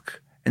even talk.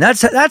 And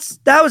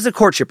that was a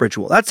courtship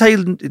ritual. That's how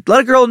you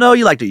let a girl know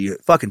you liked her. You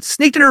fucking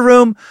sneaked in her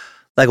room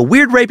like a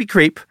weird rapey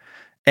creep,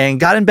 and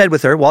got in bed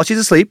with her while she's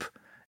asleep,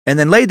 and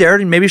then laid there,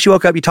 and maybe if she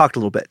woke up, you talked a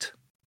little bit.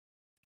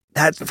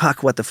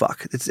 What the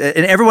fuck?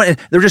 And everyone,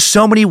 there are just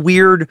so many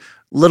weird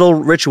little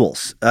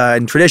rituals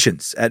and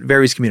traditions at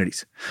various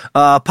communities.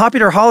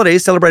 Popular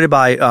holidays celebrated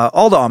by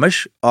all the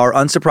Amish are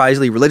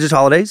unsurprisingly religious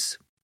holidays.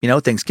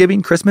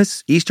 Thanksgiving,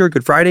 Christmas, Easter,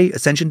 Good Friday,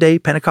 Ascension Day,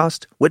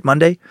 Pentecost, Whit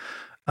Monday.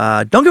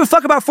 Don't give a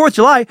fuck about 4th of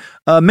July.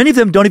 Many of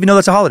them don't even know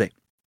that's a holiday.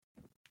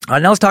 Now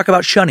let's talk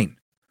about shunning.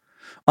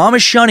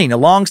 Amish shunning, a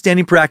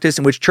long-standing practice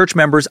in which church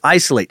members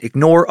isolate,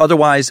 ignore,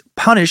 otherwise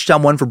punish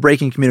someone for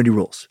breaking community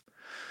rules.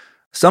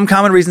 Some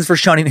common reasons for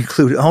shunning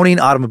include owning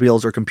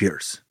automobiles or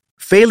computers,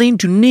 failing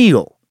to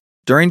kneel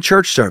during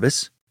church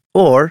service,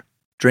 or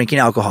drinking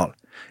alcohol.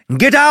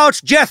 Get out,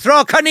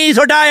 Jethro, Knees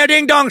or die a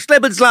ding-dong,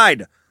 slip and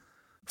slide.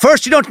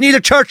 First, you don't need a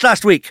church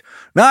last week.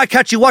 Now I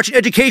catch you watching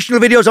educational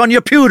videos on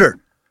your pewter.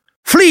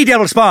 Flee,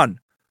 devil spawn.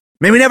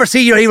 May we never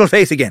see your evil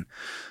face again.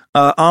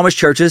 Amish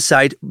churches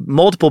cite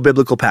multiple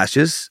biblical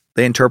passages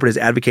they interpret as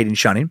advocating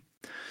shunning.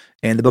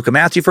 In the book of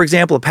Matthew, for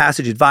example, a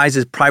passage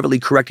advises privately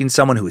correcting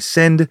someone who has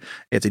sinned.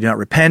 If they do not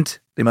repent,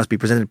 they must be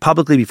presented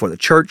publicly before the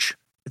church.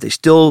 If they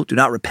still do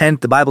not repent,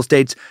 the Bible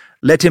states,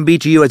 let him be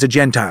to you as a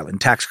Gentile and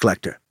tax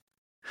collector.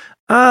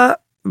 The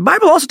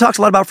Bible also talks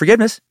a lot about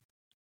forgiveness,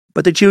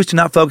 but they choose to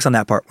not focus on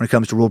that part when it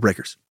comes to rule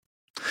breakers.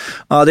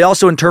 They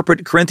also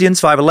interpret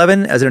Corinthians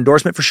 5:11 as an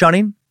endorsement for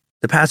shunning.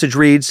 The passage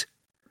reads,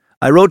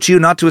 I wrote to you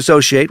not to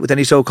associate with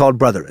any so-called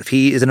brother if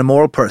he is an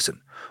immoral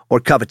person, or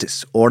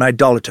covetous, or an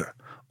idolater,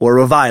 or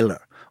a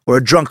reviler, or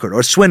a drunkard,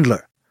 or a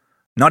swindler,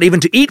 not even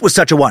to eat with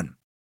such a one.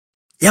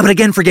 Yeah, but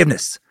again,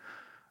 forgiveness,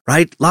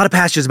 right? A lot of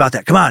passages about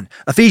that. Come on.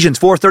 Ephesians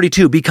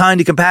 4:32, be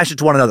kind and compassionate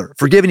to one another,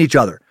 forgiving each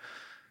other,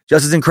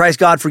 just as in Christ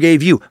God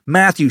forgave you.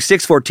 Matthew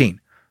 6:14,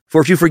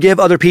 for if you forgive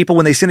other people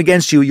when they sin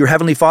against you, your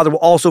heavenly Father will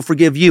also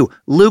forgive you.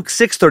 Luke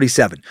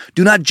 6:37,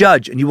 do not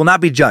judge, and you will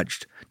not be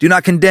judged. Do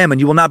not condemn,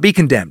 and you will not be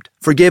condemned.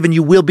 Forgive, and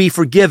you will be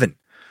forgiven.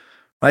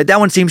 Right? That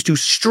one seems to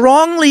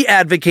strongly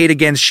advocate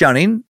against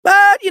shunning,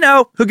 but,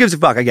 who gives a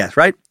fuck, I guess,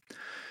 right?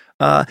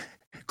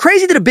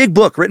 Crazy that a big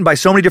book written by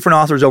so many different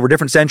authors over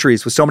different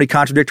centuries with so many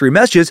contradictory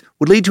messages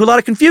would lead to a lot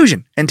of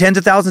confusion and tens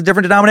of thousands of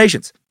different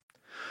denominations.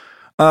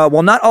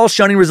 While not all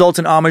shunning results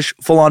in Amish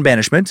full-on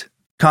banishment,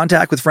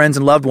 contact with friends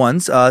and loved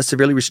ones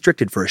severely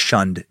restricted for a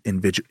shunned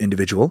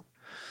individual.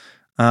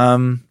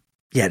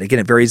 Again,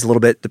 it varies a little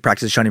bit, the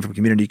practice of shunning from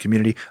community to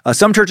community.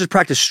 Some churches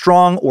practice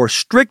strong or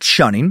strict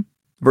shunning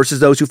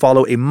versus those who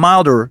follow a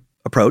milder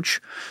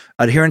approach.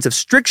 Adherents of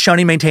strict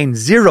shunning maintain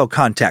zero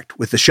contact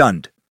with the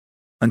shunned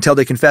until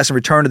they confess and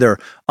return to their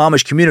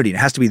Amish community. It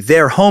has to be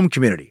their home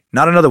community,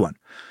 not another one,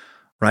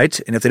 right?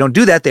 And if they don't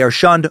do that, they are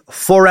shunned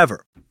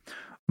forever.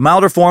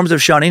 Milder forms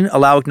of shunning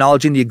allow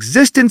acknowledging the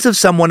existence of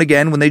someone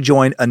again when they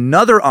join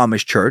another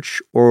Amish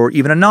church or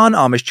even a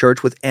non-Amish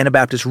church with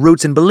Anabaptist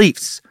roots and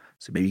beliefs.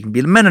 So maybe you can be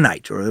a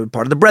Mennonite or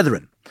part of the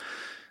Brethren.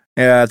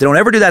 If they don't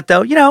ever do that,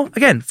 though,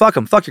 again, fuck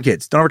them. Fuck your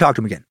kids. Don't ever talk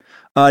to them again.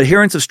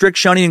 Adherents of strict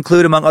shunning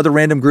include, among other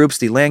random groups,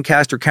 the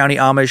Lancaster County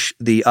Amish,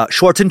 the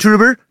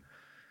Schwartentruber,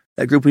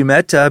 that group we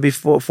met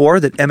before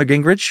that Emma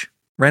Gingrich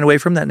ran away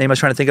from, that name I was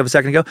trying to think of a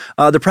second ago.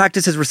 The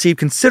practice has received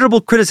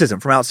considerable criticism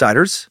from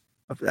outsiders,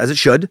 as it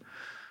should.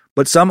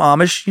 But some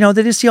Amish,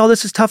 they just see all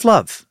this as tough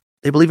love.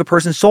 They believe a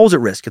person's soul's at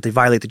risk if they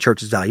violate the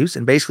church's values,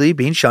 and basically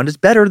being shunned is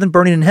better than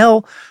burning in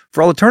hell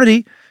for all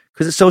eternity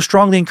because it so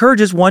strongly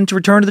encourages one to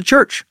return to the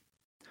church.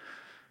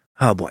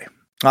 Oh boy.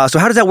 So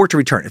how does that work to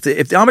return? If the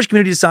Amish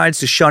community decides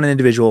to shun an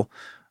individual,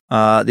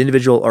 I'm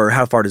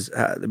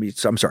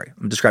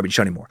describing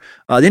shunning more.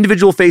 The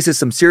individual faces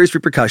some serious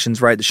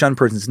repercussions, right? The shunned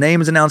person's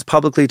name is announced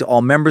publicly to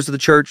all members of the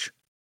church.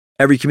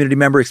 Every community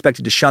member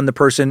expected to shun the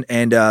person,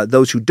 and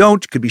those who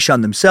don't could be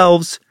shunned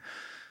themselves.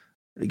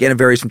 Again, it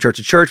varies from church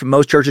to church, but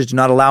most churches do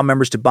not allow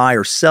members to buy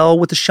or sell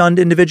with the shunned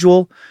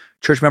individual.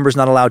 Church members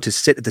not allowed to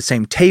sit at the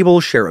same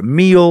table, share a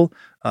meal,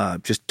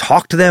 just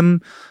talk to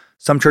them.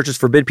 Some churches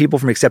forbid people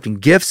from accepting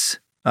gifts,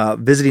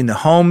 visiting the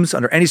homes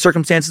under any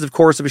circumstances, of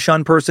course, of a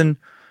shunned person.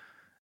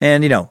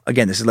 And,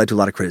 again, this has led to a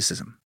lot of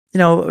criticism.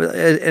 And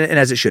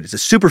as it should. It's a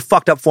super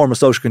fucked up form of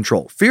social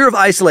control. Fear of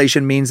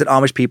isolation means that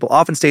Amish people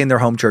often stay in their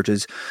home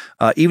churches,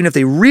 even if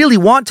they really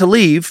want to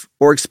leave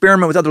or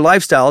experiment with other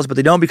lifestyles, but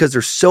they don't because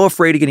they're so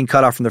afraid of getting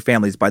cut off from their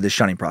families by this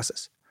shunning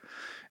process.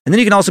 And then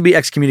you can also be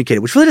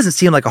excommunicated, which really doesn't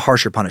seem like a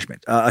harsher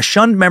punishment. A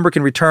shunned member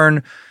can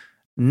return,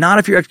 not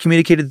if you're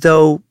excommunicated,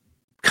 though,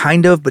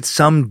 kind of, but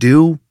some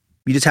do.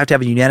 You just have to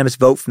have a unanimous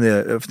vote from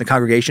the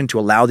congregation to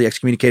allow the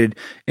excommunicated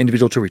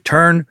individual to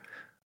return.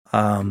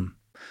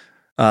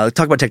 Let's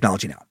talk about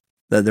technology now.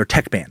 Their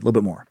tech ban, a little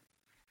bit more.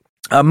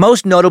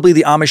 Most notably,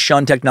 the Amish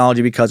shun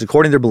technology because,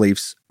 according to their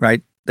beliefs,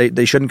 right,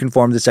 they shouldn't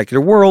conform to the secular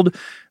world.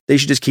 They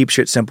should just keep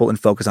shit simple and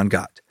focus on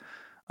God.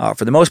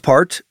 For the most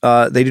part,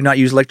 they do not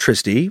use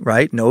electricity,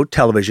 right? No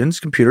televisions,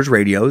 computers,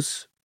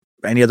 radios,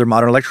 any other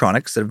modern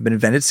electronics that have been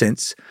invented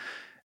since.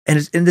 And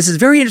this is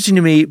very interesting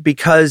to me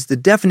because the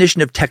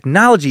definition of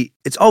technology,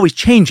 it's always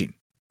changing,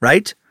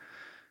 right?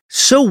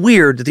 So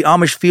weird that the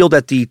Amish feel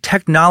that the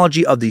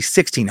technology of the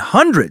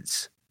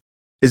 1600s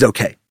is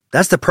okay.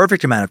 That's the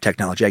perfect amount of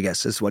technology, I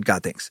guess, is what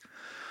God thinks.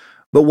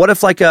 But what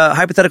if like a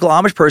hypothetical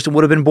Amish person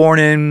would have been born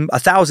in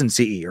 1000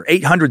 CE or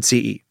 800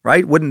 CE,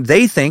 right? Wouldn't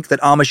they think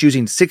that Amish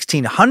using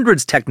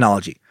 1600s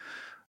technology,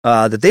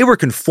 that they were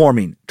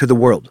conforming to the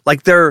world?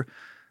 Like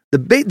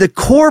the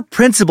core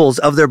principles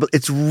of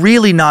it's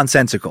really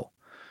nonsensical,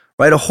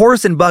 right? A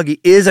horse and buggy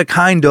is a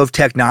kind of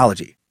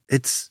technology.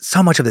 It's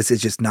so much of this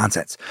is just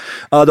nonsense.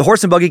 The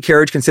horse and buggy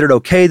carriage considered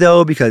okay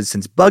though, because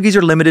since buggies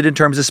are limited in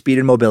terms of speed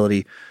and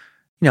mobility,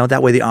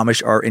 that way the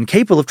Amish are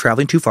incapable of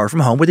traveling too far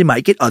from home where they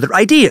might get other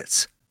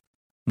ideas.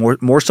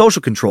 More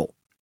social control.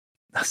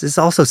 This is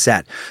also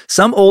sad.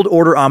 Some old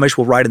order Amish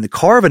will ride in the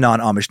car of a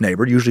non-Amish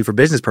neighbor, usually for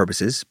business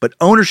purposes, but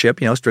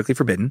ownership, strictly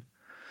forbidden.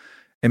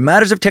 In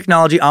matters of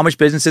technology, Amish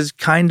businesses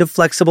kind of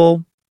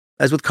flexible.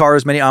 As with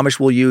cars, many Amish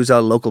will use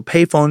local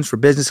payphones for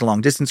business and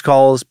long-distance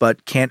calls,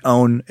 but can't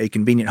own a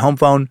convenient home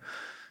phone.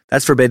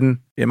 That's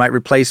forbidden. It might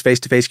replace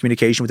face-to-face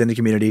communication within the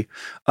community.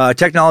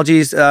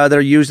 Technologies that are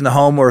used in the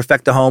home or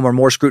affect the home are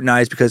more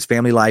scrutinized because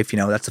family life,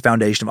 that's the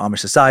foundation of Amish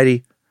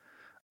society.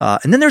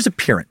 And then there's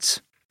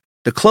appearance.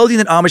 The clothing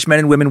that Amish men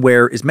and women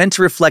wear is meant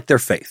to reflect their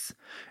faith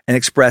and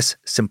express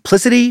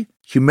simplicity,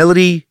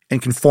 humility,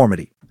 and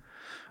conformity.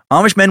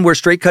 Amish men wear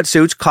straight-cut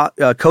suits,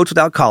 coats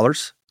without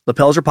collars,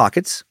 lapels, or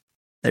pockets.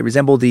 They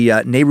resemble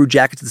the Nehru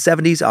jackets of the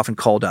 70s, often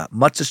called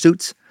Mutza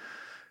suits.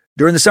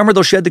 During the summer,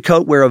 they'll shed the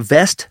coat, wear a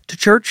vest to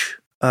church.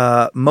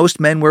 Most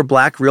men wear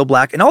black, real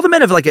black. And all the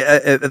men of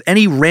of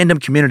any random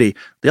community,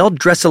 they all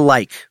dress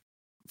alike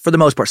for the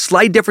most part.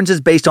 Slight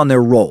differences based on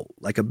their role.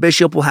 Like a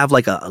bishop will have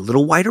like a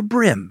little wider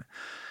brim.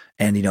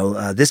 And,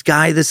 this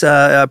guy, this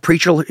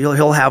preacher,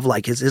 he'll have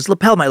like his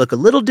lapel might look a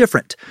little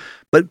different.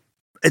 But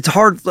it's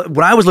hard.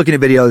 When I was looking at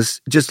videos,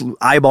 just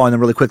eyeballing them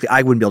really quickly,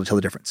 I wouldn't be able to tell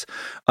the difference.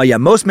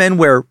 Most men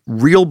wear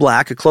real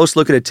black. A close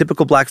look at a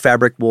typical black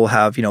fabric will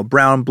have,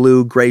 brown,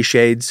 blue, gray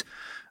shades.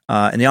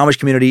 In the Amish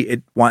community,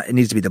 it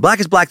needs to be the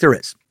blackest black there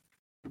is.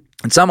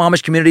 In some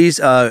Amish communities,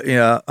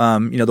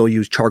 they'll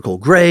use charcoal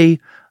gray,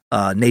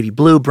 navy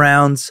blue,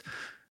 browns.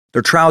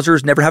 Their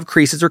trousers never have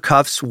creases or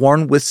cuffs,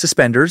 worn with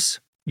suspenders.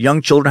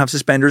 Young children have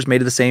suspenders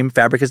made of the same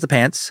fabric as the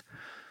pants.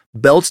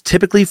 Belts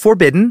typically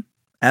forbidden,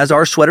 as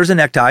are sweaters and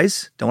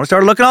neckties. Don't want to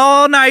start looking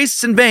all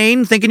nice and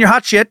vain, thinking you're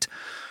hot shit.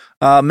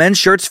 Men's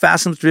shirts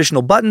fastened with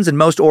traditional buttons, and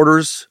most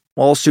orders,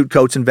 all suit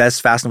coats and vests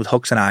fastened with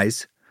hooks and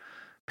eyes.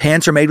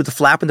 Pants are made with a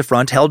flap in the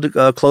front, held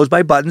closed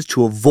by buttons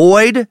to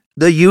avoid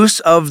the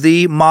use of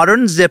the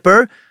modern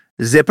zipper.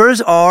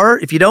 Zippers are,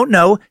 if you don't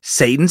know,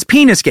 Satan's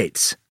penis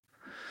gates.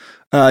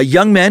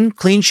 Young men,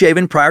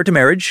 clean-shaven prior to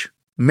marriage.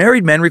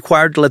 Married men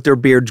required to let their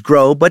beards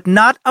grow, but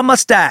not a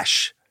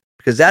mustache,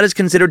 because that is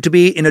considered to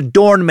be an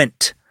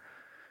adornment.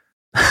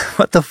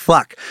 What the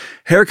fuck?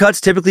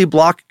 Haircuts typically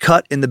block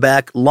cut in the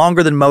back,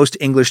 longer than most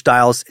English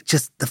styles.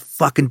 Just the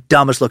fucking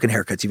dumbest looking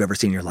haircuts you've ever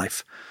seen in your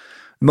life.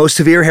 Most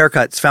severe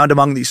haircuts found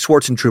among the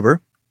Schwarzentrooper.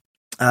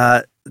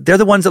 They're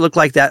the ones that look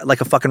like that,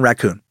 like a fucking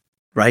raccoon,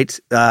 right?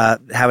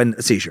 Having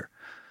a seizure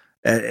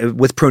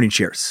with pruning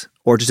shears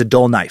or just a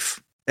dull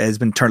knife has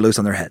been turned loose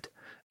on their head.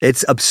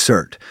 It's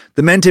absurd.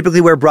 The men typically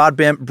wear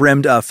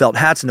broad-brimmed felt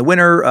hats in the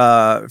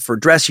winter for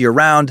dress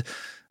year-round.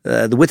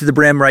 The width of the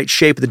brim, right,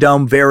 shape of the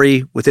dome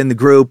vary within the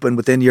group and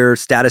within your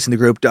status in the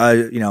group,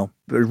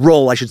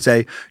 role, I should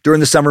say.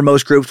 During the summer,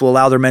 most groups will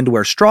allow their men to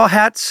wear straw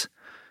hats.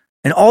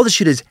 And all this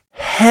shit is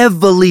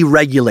heavily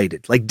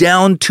regulated, like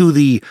down to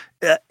the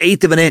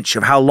eighth of an inch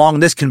of how long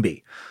this can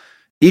be.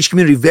 Each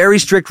community, very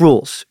strict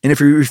rules. And if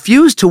you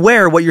refuse to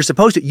wear what you're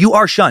supposed to, you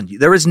are shunned.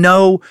 There is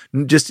no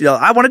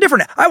I want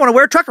to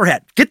wear a trucker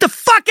hat. Get the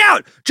fuck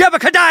out.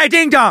 Jebediah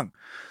ding dong.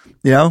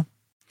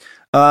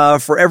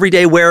 For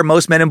everyday wear,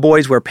 most men and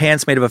boys wear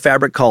pants made of a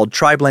fabric called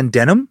tri-blend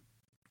denim,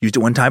 used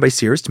at one time by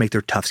Sears to make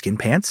their tough skin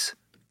pants.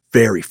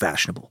 Very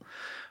fashionable.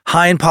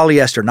 High in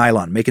polyester,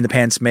 nylon, making the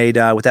pants made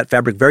with that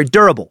fabric very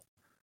durable.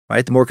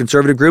 Right? The more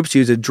conservative groups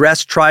use a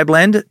dress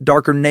tri-blend,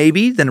 darker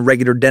navy than a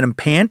regular denim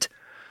pant.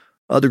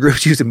 Other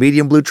groups use a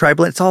medium blue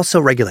tri-blend. It's all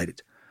so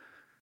regulated.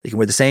 They can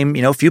wear the same,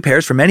 few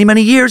pairs for many,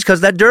 many years because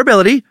of that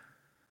durability.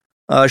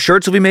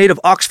 Shirts will be made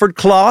of Oxford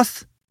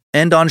cloth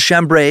and on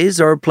chambray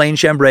or plain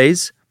chambray.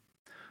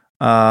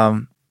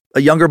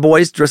 Younger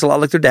boys dress a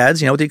lot like their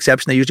dads, with the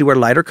exception they usually wear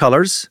lighter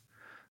colors.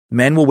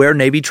 Men will wear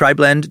navy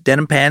tri-blend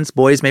denim pants.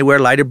 Boys may wear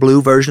lighter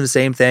blue version of the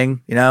same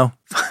thing,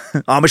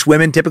 Amish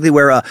women typically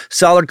wear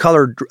solid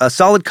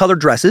colored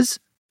dresses,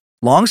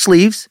 long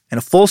sleeves, and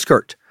a full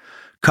skirt,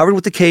 covered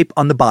with the cape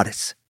on the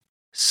bodice.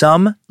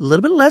 Some, a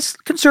little bit less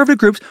conservative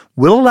groups,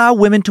 will allow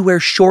women to wear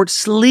short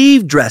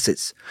sleeve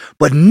dresses,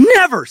 but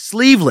never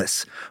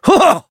sleeveless.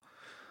 Oh,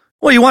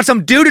 well, you want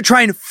some dude to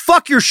try and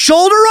fuck your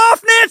shoulder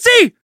off,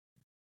 Nancy?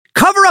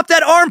 Cover up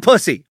that arm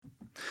pussy.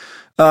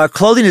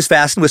 Clothing is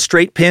fastened with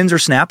straight pins or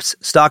snaps.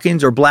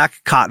 Stockings are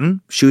black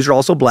cotton. Shoes are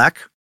also black.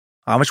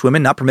 Amish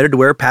women not permitted to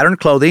wear patterned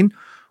clothing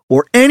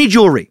or any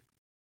jewelry.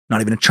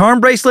 Not even a charm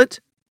bracelet.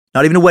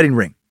 Not even a wedding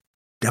ring.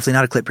 Definitely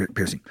not a clit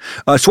piercing.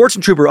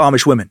 Schwarzentrooper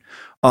Amish women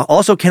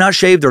also cannot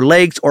shave their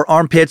legs or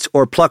armpits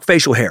or pluck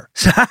facial hair.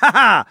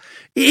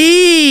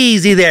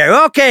 Easy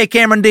there. Okay,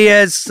 Cameron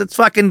Diaz. Let's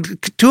fucking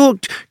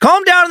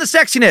calm down on the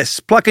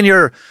sexiness. Plucking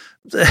your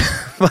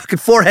fucking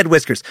forehead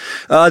whiskers.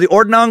 The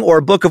Ordnung,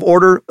 or Book of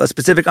Order, a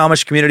specific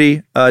Amish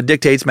community,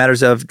 dictates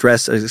matters of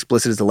dress as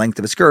explicit as the length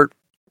of a skirt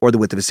or the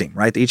width of a seam,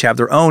 right? They each have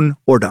their own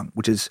Ordnung,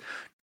 which is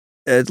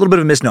a little bit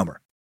of a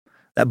misnomer.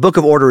 That Book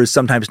of Order is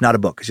sometimes not a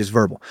book. It's just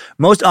verbal.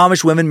 Most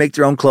Amish women make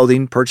their own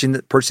clothing, purchasing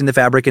the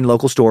fabric in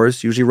local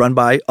stores, usually run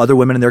by other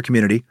women in their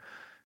community.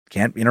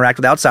 Can't interact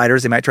with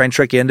outsiders. They might try and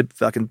trick you into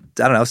fucking,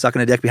 I don't know, sucking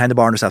a dick behind the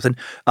barn or something.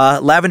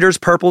 Lavenders,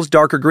 purples,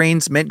 darker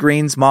greens, mint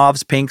greens,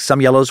 mauves, pinks,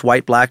 some yellows,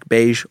 white, black,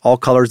 beige, all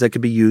colors that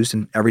could be used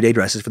in everyday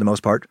dresses for the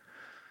most part.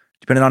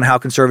 Depending on how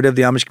conservative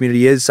the Amish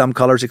community is, some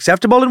colors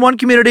acceptable in one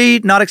community,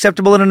 not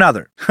acceptable in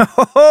another.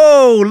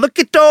 Oh, look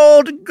at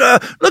old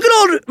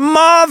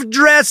mauve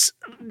dress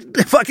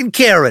fucking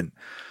Karen,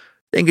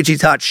 thinking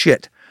she's hot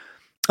shit.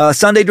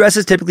 Sunday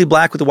dresses, typically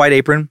black with a white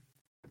apron.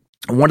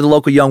 One of the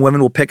local young women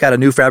will pick out a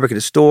new fabric at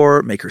a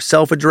store, make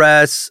herself a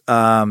dress.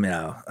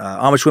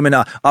 Amish women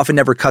often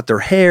never cut their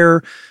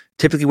hair,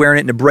 typically wearing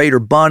it in a braid or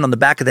bun on the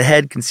back of the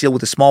head, concealed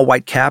with a small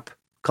white cap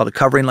called a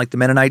covering, like the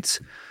Mennonites.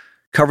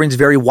 Coverings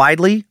vary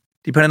widely,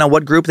 depending on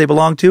what group they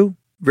belong to.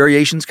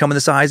 Variations come in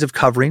the size of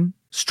covering,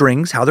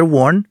 strings, how they're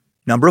worn,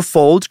 number of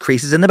folds,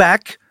 creases in the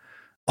back.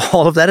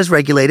 All of that is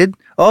regulated.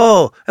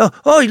 Oh,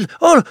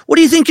 what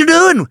do you think you're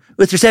doing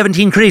with your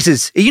 17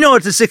 creases? You know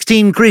it's a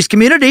 16 crease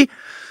community.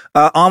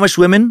 Amish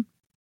women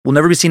will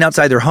never be seen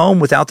outside their home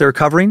without their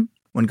covering.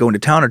 When going to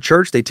town or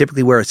church, they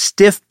typically wear a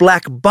stiff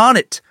black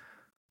bonnet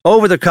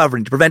over their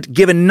covering to prevent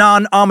giving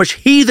non-Amish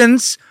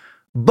heathens,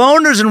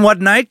 boners and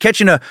whatnot,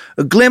 catching a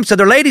glimpse of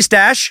their lady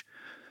stash.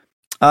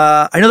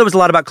 I know there was a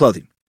lot about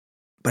clothing,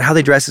 but how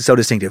they dress is so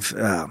distinctive.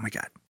 Oh, my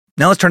God.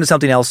 Now let's turn to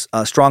something else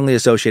strongly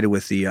associated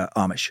with the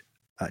Amish.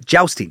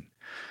 Jousting.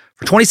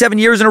 For 27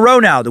 years in a row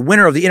now, the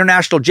winner of the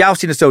International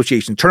Jousting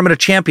Association Tournament of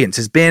Champions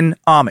has been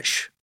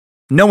Amish.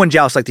 No one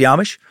jousts like the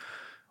Amish.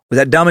 With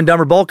that Dumb and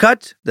Dumber bowl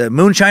cut, the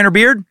moonshiner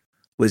beard,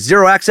 with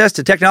zero access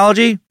to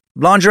technology,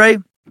 lingerie,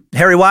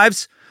 hairy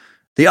wives,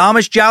 the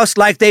Amish joust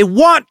like they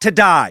want to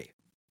die.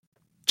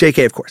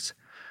 JK, of course.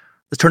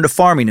 Let's turn to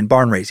farming and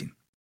barn raising.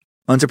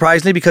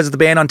 Unsurprisingly, because of the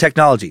ban on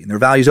technology and their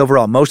values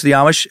overall, most of the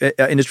Amish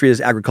industry is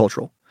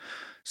agricultural.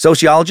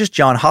 Sociologist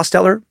John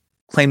Hosteller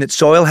claimed that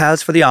soil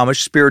has for the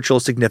Amish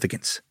spiritual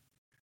significance.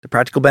 The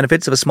practical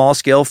benefits of a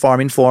small-scale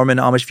farming form an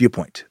Amish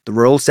viewpoint. The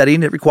rural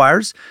setting it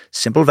requires,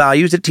 simple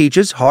values it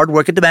teaches, hard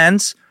work it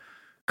demands,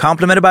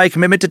 complemented by a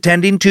commitment to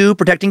tending to,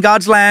 protecting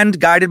God's land,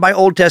 guided by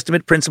Old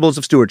Testament principles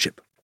of stewardship.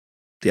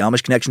 The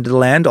Amish connection to the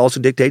land also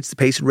dictates the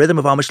pace and rhythm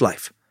of Amish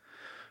life.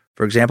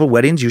 For example,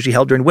 weddings usually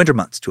held during winter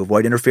months to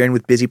avoid interfering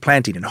with busy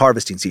planting and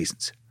harvesting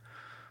seasons.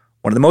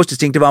 One of the most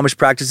distinctive Amish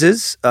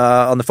practices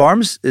on the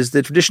farms is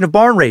the tradition of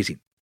barn raising.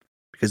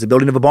 Because the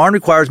building of a barn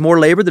requires more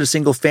labor than a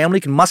single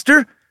family can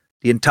muster,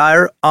 the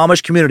entire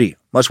Amish community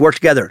must work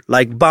together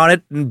like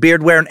bonnet and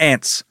beard-wearing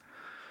ants.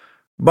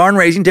 Barn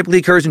raising typically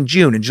occurs in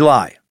June and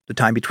July, the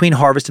time between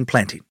harvest and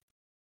planting.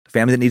 The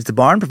family that needs the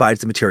barn provides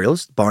the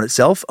materials, the barn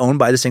itself owned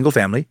by the single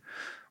family,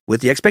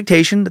 with the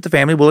expectation that the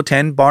family will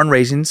attend barn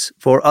raisings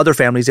for other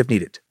families if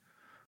needed.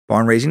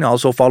 Barn raising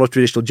also follows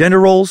traditional gender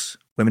roles.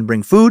 Women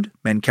bring food,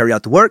 men carry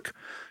out the work,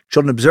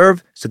 children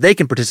observe so they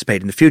can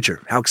participate in the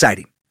future. How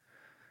exciting.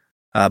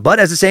 But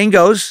as the saying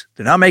goes,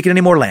 they're not making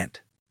any more land.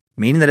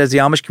 Meaning that as the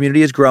Amish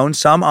community has grown,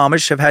 some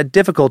Amish have had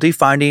difficulty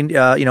finding,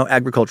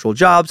 agricultural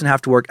jobs and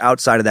have to work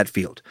outside of that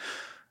field.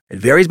 It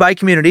varies by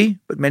community,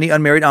 but many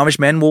unmarried Amish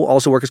men will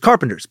also work as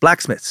carpenters,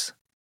 blacksmiths,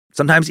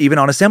 sometimes even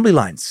on assembly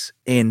lines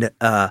in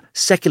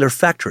secular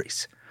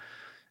factories.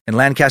 In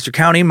Lancaster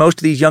County, most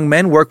of these young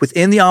men work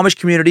within the Amish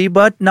community,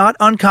 but not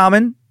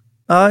uncommon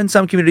in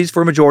some communities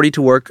for a majority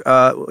to work,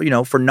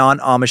 for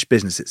non-Amish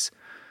businesses.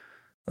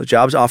 Those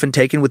jobs often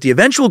taken with the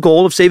eventual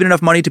goal of saving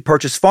enough money to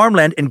purchase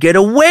farmland and get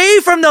away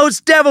from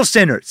those devil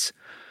sinners.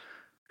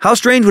 How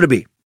strange would it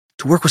be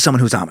to work with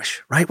someone who's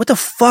Amish, right? What the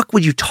fuck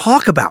would you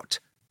talk about?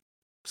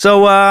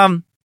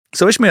 So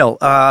Ishmael,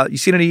 you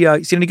seen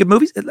any good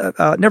movies?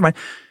 Never mind.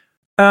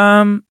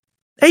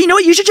 Hey, you know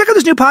what? You should check out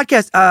this new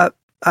podcast.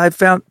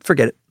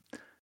 Forget it.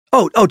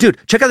 Oh, dude,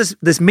 check out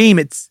this meme.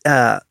 It's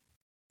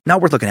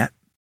not worth looking at.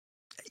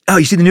 Oh,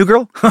 you see the new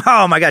girl?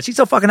 Oh my God, she's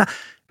so fucking hot.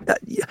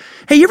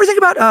 Hey, you ever think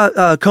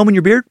about combing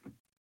your beard?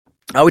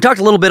 We talked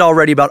a little bit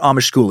already about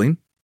Amish schooling.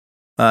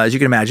 As you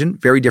can imagine,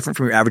 very different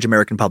from your average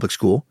American public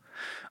school.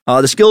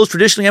 The skills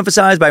traditionally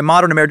emphasized by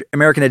modern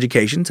American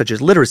education, such as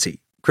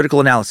literacy, critical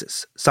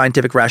analysis,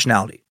 scientific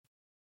rationality.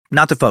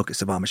 Not the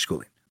focus of Amish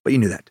schooling, but you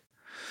knew that.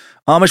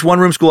 Amish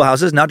one-room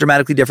schoolhouses, not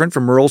dramatically different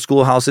from rural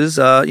schoolhouses,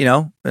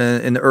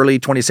 in the early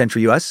 20th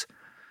century U.S.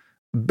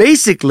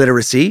 Basic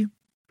literacy,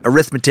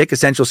 arithmetic,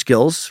 essential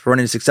skills for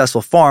running a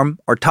successful farm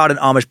are taught in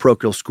Amish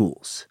parochial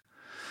schools.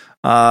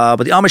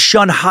 But the Amish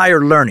shun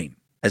higher learning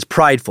as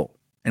prideful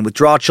and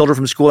withdraw children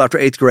from school after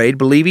 8th grade,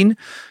 believing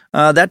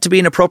that to be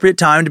an appropriate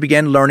time to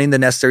begin learning the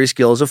necessary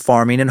skills of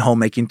farming and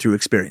homemaking through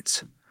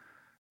experience.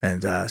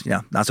 And,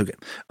 not so good.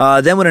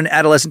 Then when an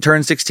adolescent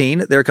turns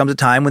 16, there comes a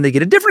time when they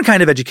get a different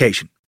kind of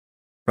education,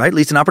 right? At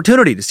least an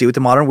opportunity to see what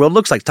the modern world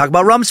looks like. Talk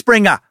about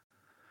Rumspringa.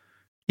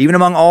 Even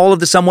among all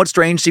of the somewhat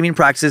strange seeming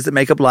practices that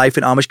make up life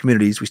in Amish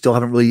communities, we still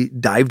haven't really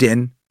dived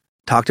in,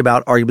 talked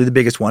about arguably the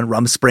biggest one,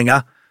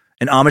 Rumspringa,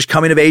 an Amish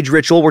coming-of-age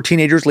ritual where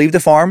teenagers leave the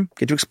farm,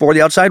 get to explore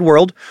the outside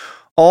world,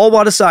 all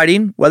while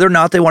deciding whether or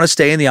not they want to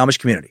stay in the Amish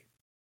community.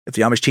 If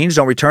the Amish teens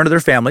don't return to their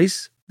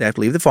families, they have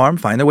to leave the farm,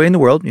 find their way in the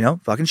world,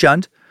 fucking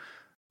shunned.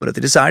 But if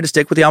they decide to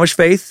stick with the Amish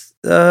faith,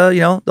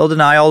 they'll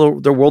deny all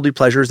their worldly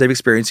pleasures they've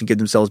experienced and give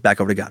themselves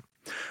back over to God.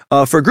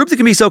 For a group that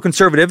can be so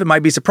conservative, it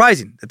might be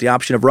surprising that the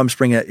option of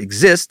Rumspringa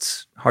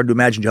exists. Hard to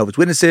imagine Jehovah's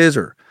Witnesses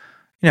or,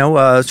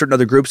 certain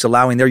other groups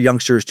allowing their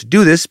youngsters to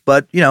do this.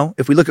 But,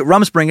 if we look at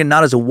Rumspringa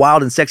not as a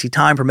wild and sexy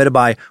time permitted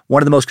by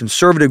one of the most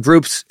conservative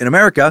groups in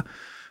America,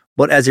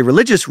 but as a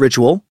religious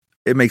ritual,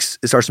 it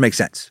starts to make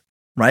sense,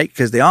 right?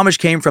 Because the Amish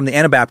came from the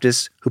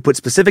Anabaptists who put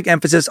specific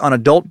emphasis on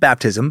adult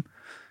baptism,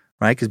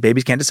 right? Because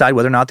babies can't decide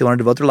whether or not they want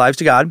to devote their lives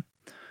to God.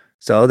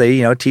 So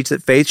they, teach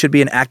that faith should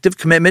be an active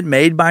commitment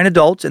made by an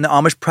adult, and the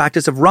Amish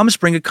practice of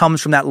Rumspringa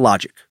comes from that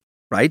logic,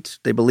 right?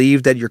 They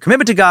believe that your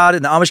commitment to God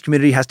in the Amish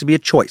community has to be a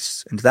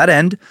choice. And to that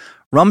end,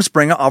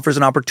 Rumspringa offers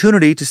an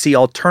opportunity to see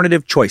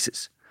alternative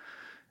choices.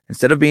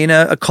 Instead of being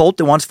a cult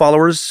that wants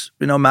followers,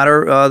 no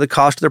matter the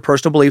cost of their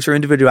personal beliefs or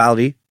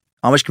individuality,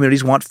 Amish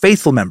communities want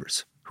faithful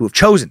members who have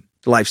chosen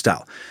the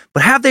lifestyle.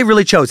 But have they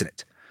really chosen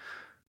it?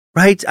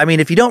 Right? I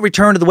mean, if you don't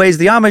return to the ways of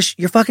the Amish,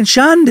 you're fucking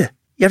shunned.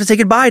 You have to say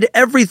goodbye to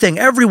everything,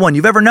 everyone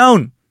you've ever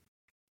known.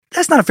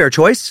 That's not a fair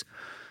choice,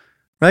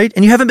 right?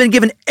 And you haven't been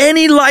given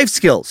any life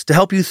skills to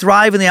help you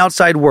thrive in the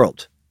outside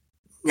world.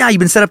 Yeah, you've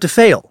been set up to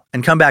fail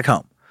and come back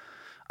home.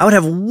 I would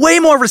have way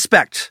more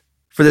respect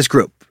for this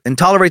group and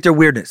tolerate their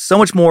weirdness. So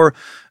much more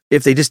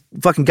if they just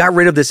fucking got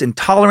rid of this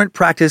intolerant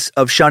practice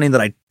of shunning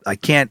that I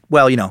can't,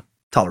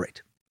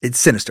 tolerate. It's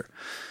sinister.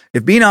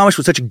 If being Amish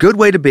was such a good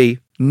way to be,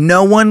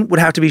 no one would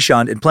have to be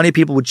shunned and plenty of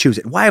people would choose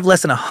it. Why have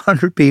less than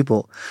 100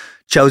 people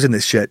chosen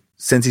this shit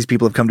since these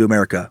people have come to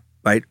America,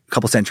 right? A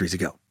couple centuries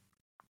ago.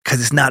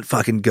 Because it's not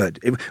fucking good.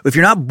 If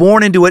you're not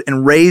born into it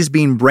and raised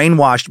being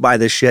brainwashed by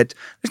this shit,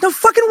 there's no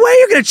fucking way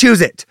you're going to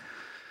choose it.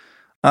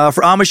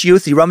 For Amish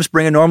youth, the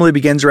Rumspringa normally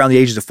begins around the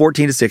ages of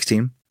 14 to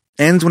 16,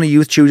 ends when a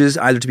youth chooses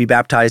either to be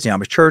baptized in the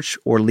Amish church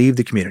or leave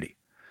the community.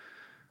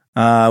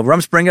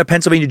 Rumspringa,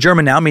 Pennsylvania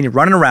German now, meaning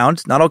running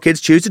around. Not all kids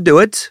choose to do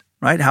it,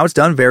 right? How it's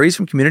done varies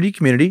from community to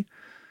community.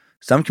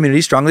 Some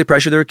communities strongly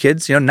pressure their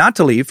kids, not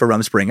to leave for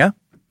Rumspringa.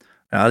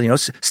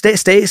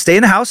 Stay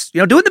in the house,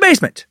 do it in the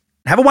basement.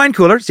 Have a wine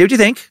cooler, see what you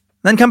think,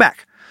 then come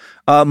back.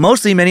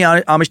 Mostly, many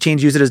Amish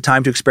teens use it as a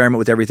time to experiment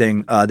with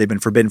everything they've been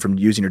forbidden from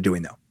using or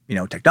doing, though.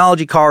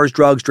 Technology, cars,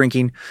 drugs,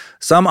 drinking.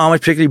 Some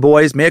Amish, particularly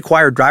boys, may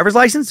acquire a driver's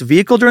license, a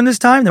vehicle during this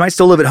time. They might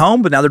still live at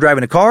home, but now they're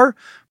driving a car,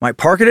 might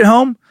park it at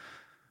home.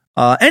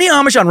 Any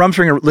Amish on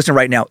Rumspringa listening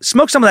right now,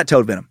 smoke some of that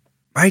toad venom,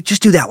 right?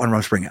 Just do that one,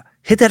 Rumspringa.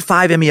 Hit that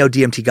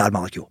 5-MeO-DMT God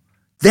molecule.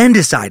 Then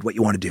decide what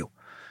you want to do.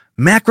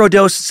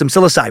 Macrodose some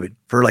psilocybin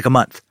for like a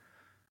month.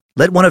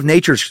 Let one of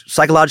nature's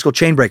psychological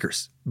chain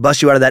breakers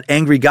bust you out of that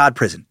angry God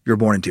prison you're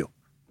born into.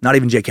 Not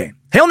even J.K.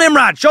 Hail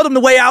Nimrod! Show them the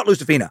way out,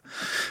 Lucifina.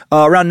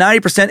 Around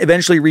 90%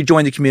 eventually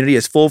rejoin the community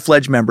as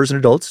full-fledged members and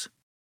adults.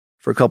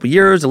 For a couple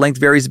years, the length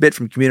varies a bit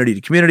from community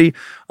to community.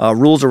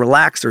 Rules are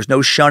relaxed. There's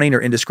no shunning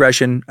or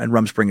indiscretion, and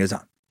Rumspringa is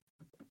on.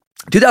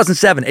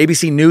 2007,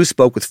 ABC News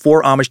spoke with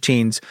 4 Amish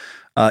teens,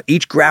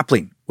 each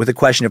grappling with the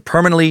question of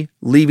permanently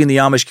leaving the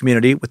Amish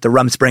community with the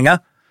Rumspringa.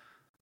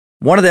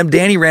 One of them,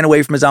 Danny, ran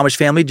away from his Amish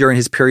family during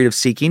his period of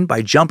seeking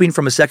by jumping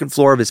from a second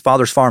floor of his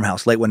father's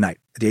farmhouse late one night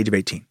at the age of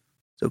 18.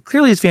 So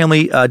clearly his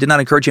family did not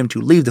encourage him to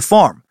leave the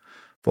farm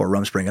for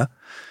Rumspringa.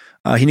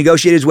 He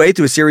negotiated his way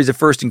through a series of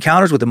first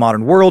encounters with the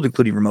modern world,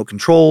 including remote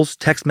controls,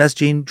 text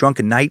messaging,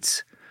 drunken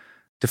nights,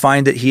 to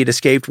find that he had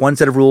escaped one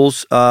set of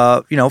rules,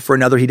 for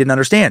another he didn't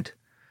understand.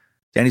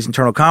 Danny's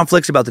internal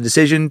conflicts about the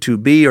decision to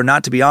be or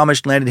not to be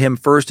Amish landed him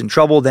first in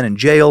trouble, then in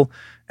jail.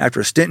 After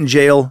a stint in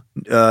jail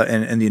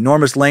and the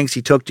enormous lengths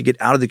he took to get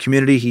out of the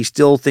community, he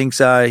still thinks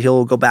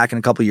he'll go back in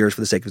a couple of years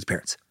for the sake of his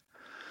parents.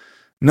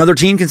 Another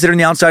teen considered in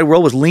the outside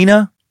world was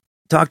Lena,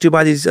 talked to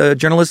by these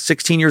journalists,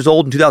 16 years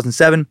old in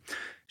 2007.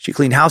 She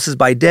cleaned houses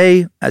by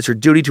day as her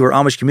duty to her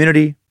Amish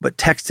community, but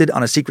texted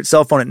on a secret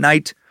cell phone at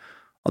night.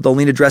 Although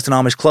Lena dressed in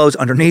Amish clothes,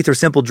 underneath her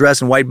simple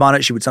dress and white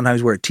bonnet, she would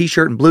sometimes wear a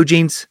t-shirt and blue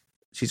jeans.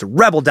 She's a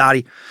rebel,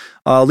 Dottie.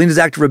 Lena's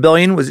act of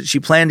rebellion was that she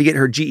planned to get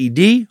her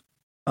GED,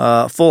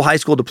 full high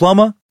school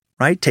diploma,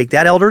 right? Take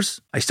that, elders.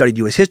 I studied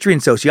U.S. history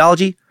and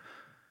sociology.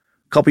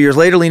 A couple years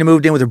later, Lena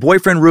moved in with her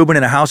boyfriend, Ruben,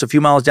 in a house a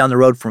few miles down the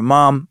road from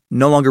mom,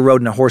 no longer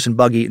rode in a horse and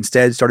buggy,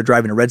 instead started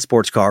driving a red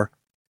sports car.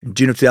 In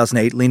June of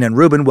 2008, Lena and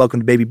Ruben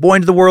welcomed baby boy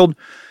into the world,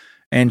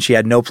 and she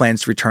had no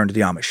plans to return to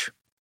the Amish.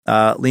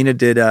 Lena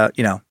did,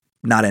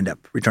 not end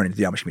up returning to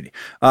the Amish community.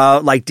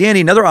 Like Danny,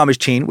 another Amish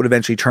teen would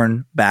eventually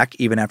turn back,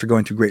 even after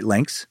going through great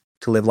lengths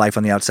to live life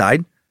on the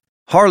outside.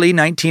 Harley,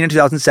 19 in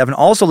 2007,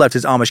 also left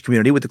his Amish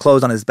community with the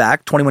clothes on his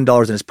back,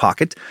 $21 in his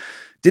pocket.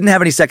 Didn't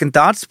have any second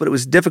thoughts, but it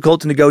was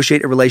difficult to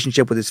negotiate a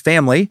relationship with his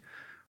family.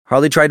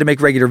 Harley tried to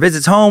make regular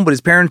visits home, but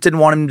his parents didn't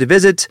want him to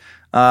visit.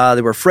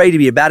 They were afraid to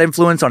be a bad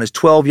influence on his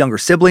 12 younger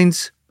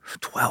siblings.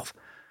 12.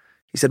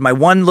 He said, my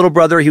one little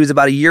brother, he was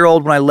about a year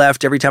old when I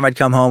left. Every time I'd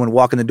come home and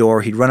walk in the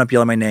door, he'd run up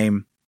yelling my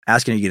name,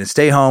 asking, are you going to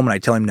stay home? And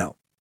I'd tell him no.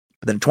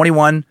 But then at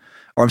 21,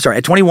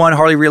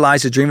 Harley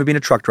realized his dream of being a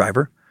truck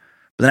driver.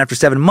 But then after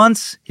 7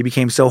 months, he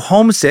became so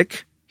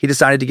homesick, he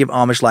decided to give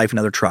Amish life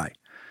another try.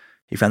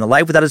 He found the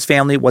life without his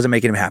family wasn't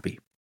making him happy.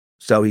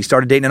 So he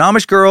started dating an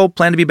Amish girl,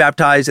 planned to be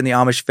baptized in the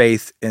Amish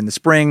faith in the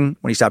spring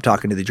when he stopped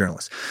talking to the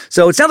journalist.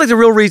 So it sounds like the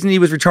real reason he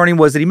was returning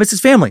was that he missed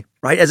his family,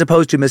 right? As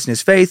opposed to missing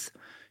his faith.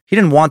 He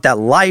didn't want that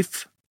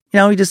life.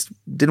 He just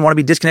didn't want to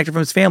be disconnected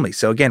from his family.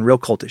 So again, real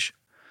cultish.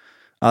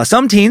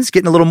 Some teens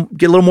get a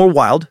little more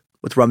wild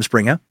with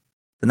Rumspringa.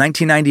 The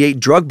 1998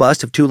 drug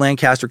bust of 2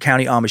 Lancaster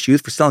County Amish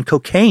youth for selling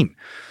cocaine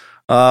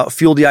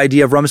fueled the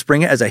idea of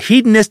Rumspringa as a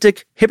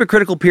hedonistic,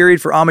 hypocritical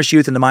period for Amish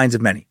youth in the minds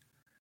of many.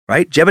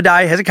 Right?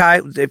 Jebediah,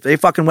 Hezekiah, they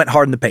fucking went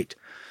hard in the paint.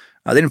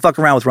 They didn't fuck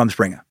around with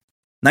Rumspringa.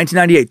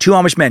 1998, 2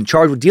 Amish men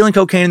charged with dealing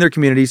cocaine in their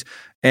communities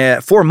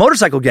for a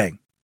motorcycle gang.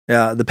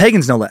 The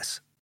pagans, no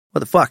less. What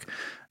the fuck?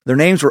 Their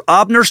names were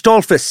Abner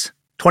Stolfus,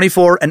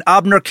 24, and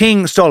Abner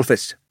King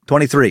Stolfus,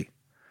 23.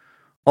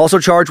 Also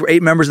charged were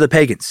 8 members of the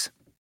pagans,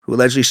 who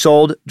allegedly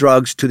sold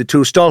drugs to the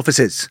 2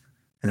 Stolfuses.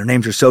 And their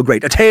names are so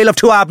great. A tale of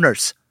 2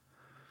 Abners.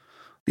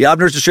 The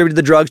Abners distributed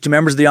the drugs to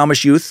members of the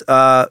Amish youth,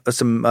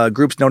 some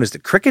groups known as the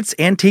Crickets,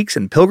 Antiques,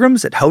 and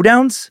Pilgrims at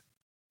Hoedowns.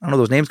 I don't know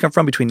where those names come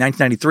from. Between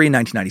 1993 and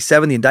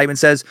 1997, the indictment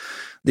says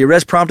the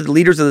arrest prompted the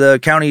leaders of the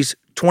county's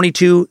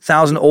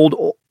 22,000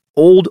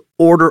 old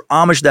order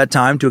Amish at that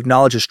time to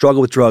acknowledge a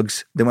struggle with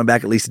drugs that went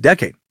back at least a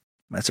decade.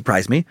 That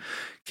surprised me.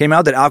 Came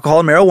out that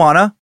alcohol and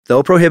marijuana,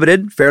 though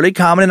prohibited, fairly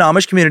common in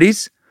Amish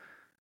communities.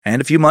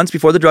 And a few months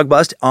before the drug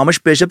bust,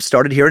 Amish bishops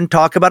started hearing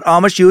talk about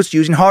Amish youths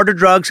using harder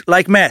drugs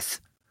like meth.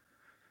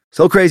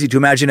 So crazy to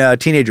imagine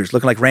teenagers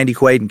looking like Randy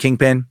Quaid and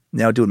Kingpin,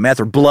 doing meth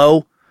or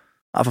blow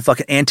off a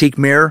fucking antique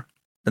mirror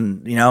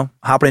and,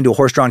 hopping into a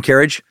horse-drawn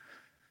carriage.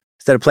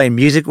 Instead of playing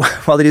music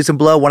while they do some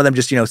blow, one of them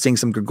just, sing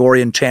some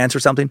Gregorian chants or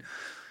something.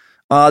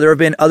 There have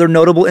been other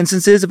notable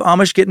instances of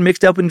Amish getting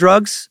mixed up in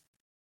drugs.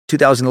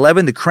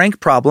 2011, the crank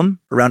problem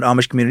around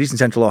Amish communities in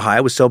central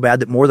Ohio was so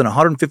bad that more than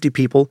 150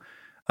 people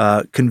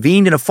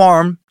convened in a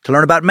farm to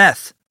learn about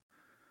meth.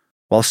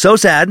 While so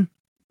sad,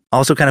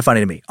 also kind of funny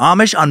to me.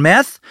 Amish on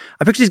meth?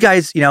 I picture these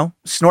guys,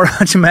 snort a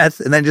bunch of meth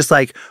and then just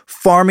like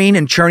farming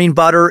and churning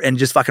butter and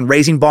just fucking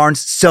raising barns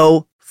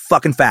so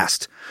fucking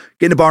fast.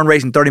 Getting a barn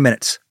raised in 30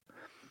 minutes.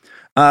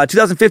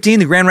 2015,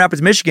 the Grand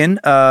Rapids, Michigan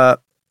a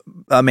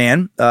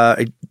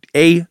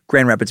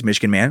Grand Rapids,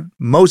 Michigan man,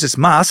 Moses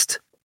Mast,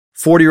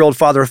 40-year-old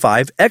father of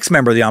 5,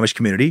 ex-member of the Amish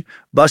community,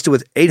 busted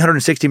with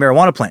 860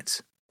 marijuana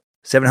plants,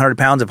 700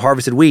 pounds of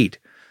harvested weed.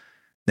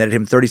 Netted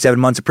him 37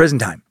 months of prison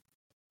time.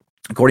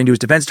 According to his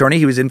defense attorney,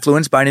 he was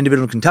influenced by an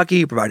individual in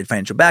Kentucky who provided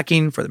financial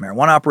backing for the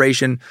marijuana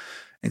operation,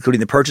 including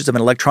the purchase of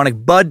an electronic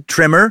bud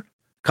trimmer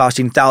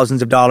costing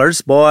thousands of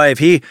dollars. Boy, if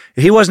he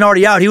wasn't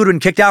already out, he would have been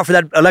kicked out for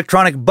that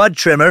electronic bud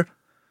trimmer.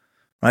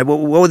 Right? What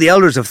would the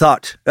elders have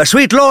thought?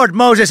 Sweet Lord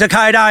Moses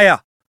Akaidiah,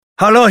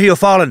 how low you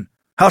fallen?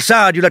 How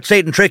sad you let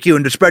Satan trick you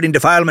into spreading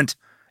defilement.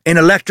 An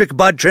electric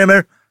bud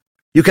trimmer?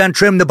 You can't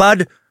trim the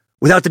bud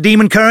without the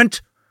demon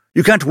current?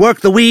 You can't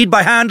work the weed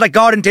by hand like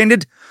God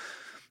intended?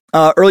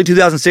 Early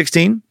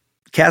 2016,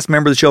 cast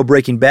member of the show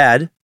Breaking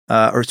Amish,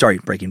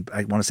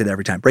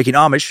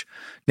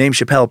 named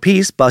Chappelle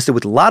Peace, busted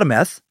with a lot of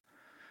meth.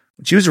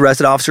 When she was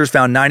arrested, officers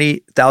found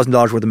 $90,000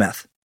 worth of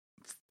meth,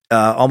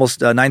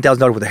 almost $9,000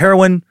 worth of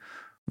heroin,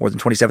 more than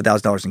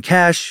 $27,000 in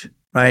cash,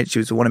 right? She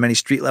was one of many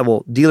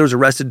street-level dealers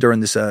arrested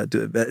during this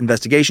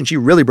investigation. She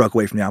really broke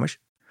away from the Amish.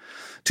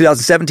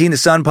 2017, The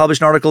Sun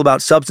published an article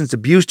about substance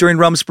abuse during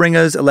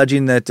Rumspringas,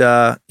 alleging that,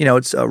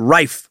 it's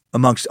rife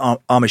amongst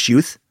Amish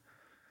youth.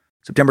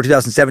 September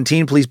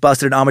 2017, police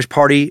busted an Amish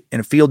party in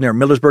a field near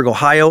Millersburg,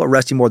 Ohio,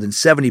 arresting more than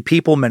 70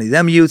 people, many of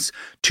them youths.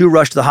 2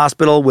 rushed to the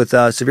hospital with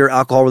severe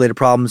alcohol-related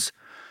problems.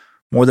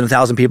 More than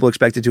 1,000 people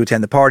expected to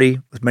attend the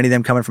party, with many of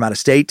them coming from out of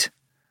state.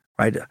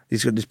 Right?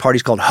 These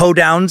parties called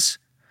hoedowns.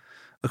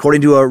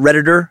 According to a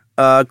Redditor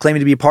claiming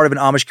to be part of an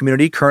Amish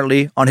community,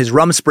 currently on his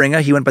Rumspringa,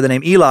 he went by the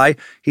name Eli.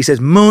 He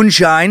says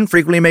moonshine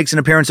frequently makes an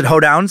appearance at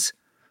hoedowns.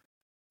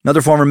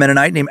 Another former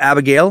Mennonite named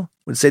Abigail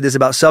would say this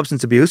about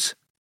substance abuse.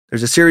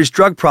 There's a serious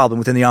drug problem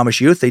within the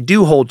Amish youth. They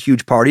do hold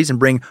huge parties and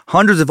bring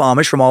hundreds of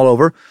Amish from all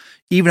over,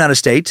 even out of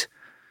state.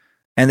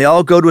 And they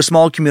all go to a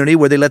small community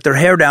where they let their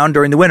hair down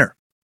during the winter.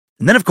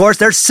 And then, of course,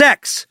 there's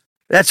sex.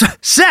 That's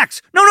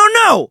sex.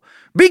 No.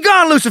 Be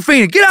gone,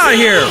 Lucifina. Get out of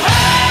here.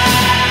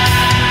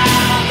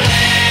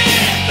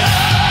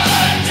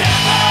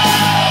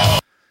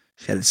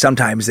 She said that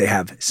sometimes they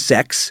have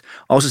sex.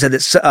 Also said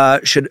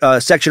that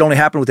sex should only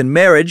happen within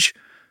marriage,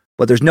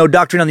 but there's no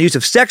doctrine on the use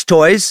of sex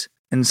toys.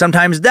 And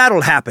sometimes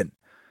that'll happen.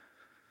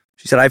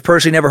 She said, I've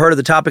personally never heard of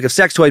the topic of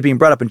sex toys being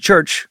brought up in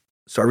church,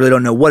 so I really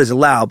don't know what is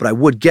allowed, but I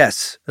would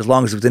guess as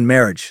long as it's within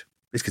marriage,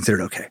 it's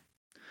considered okay.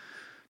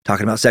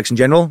 Talking about sex in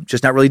general,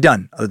 just not really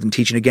done, other than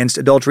teaching against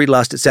adultery,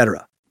 lust,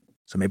 etc.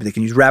 So maybe they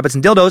can use rabbits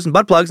and dildos and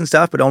butt plugs and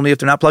stuff, but only if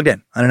they're not plugged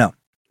in. I don't know.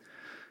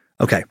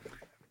 Okay.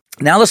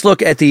 Now let's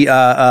look at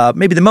the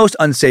maybe the most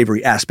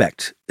unsavory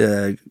aspect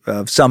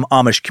of some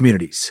Amish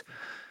communities.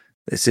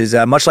 This is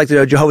much like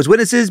the Jehovah's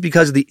Witnesses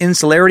because of the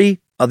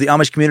insularity of the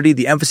Amish community,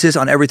 the emphasis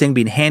on everything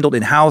being handled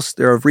in-house.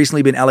 There have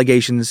recently been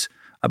allegations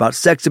about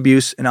sex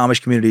abuse in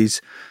Amish communities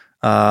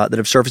that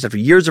have surfaced after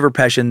years of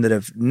repression that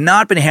have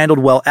not been handled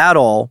well at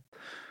all.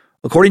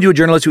 According to a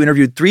journalist who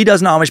interviewed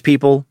 36 Amish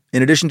people,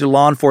 in addition to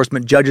law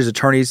enforcement, judges,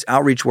 attorneys,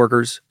 outreach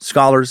workers,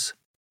 scholars,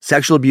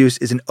 sexual abuse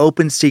is an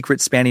open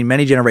secret spanning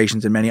many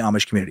generations in many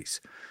Amish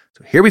communities.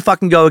 So here we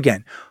fucking go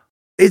again.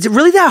 Is it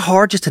really that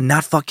hard just to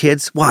not fuck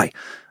kids? Why?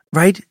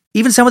 Right?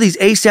 Even some of these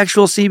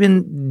asexual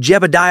semen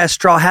Jebediah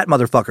straw hat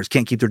motherfuckers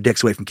can't keep their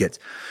dicks away from kids.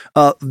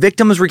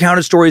 Victims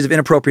recounted stories of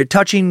inappropriate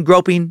touching,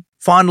 groping,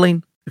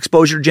 fondling,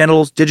 exposure to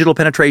genitals, digital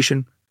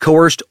penetration,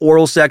 coerced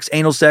oral sex,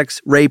 anal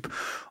sex, rape,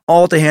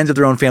 all at the hands of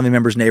their own family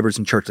members, neighbors,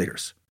 and church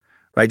leaders.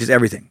 Right? Just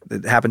everything.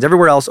 It happens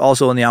everywhere else,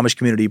 also in the Amish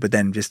community, but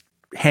then just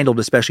handled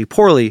especially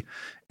poorly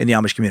in the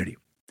Amish community.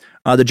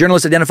 The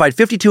journalist identified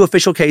 52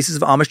 official cases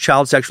of Amish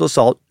child sexual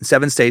assault in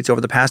 7 states over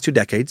the past 2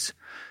 decades.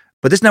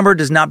 But this number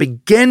does not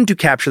begin to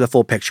capture the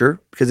full picture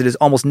because it is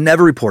almost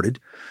never reported.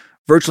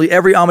 Virtually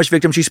every Amish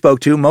victim she spoke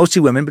to,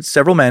 mostly women, but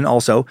several men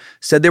also,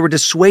 said they were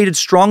dissuaded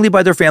strongly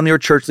by their family or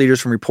church leaders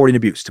from reporting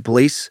abuse to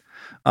police.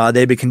 They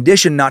had been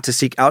conditioned not to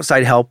seek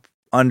outside help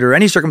under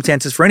any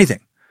circumstances for anything.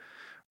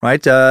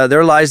 Right?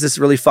 There lies this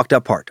really fucked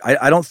up part.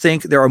 I don't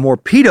think there are more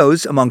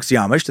pedos amongst the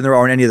Amish than there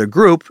are in any other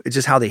group. It's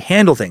just how they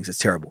handle things that's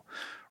terrible.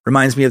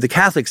 Reminds me of the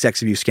Catholic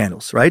sex abuse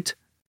scandals, right?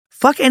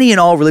 Fuck any and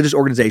all religious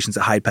organizations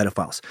that hide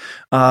pedophiles.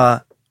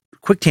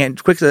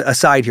 Quick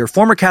aside here.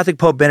 Former Catholic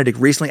Pope Benedict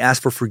recently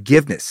asked for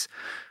forgiveness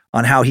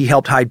on how he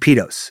helped hide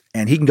pedos,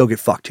 and he can go get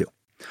fucked too.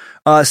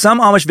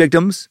 Some Amish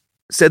victims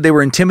said they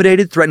were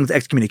intimidated, threatened with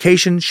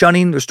excommunication,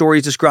 shunning. Their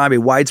stories describe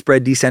a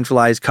widespread,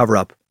 decentralized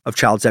cover-up of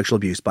child sexual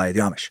abuse by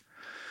the Amish.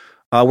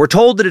 We're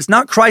told that it's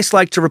not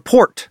Christ-like to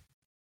report,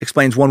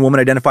 explains one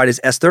woman identified as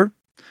Esther,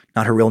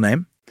 not her real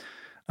name.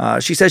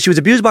 She says she was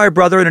abused by her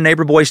brother and a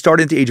neighbor boy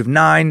starting at the age of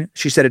 9.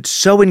 She said it's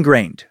so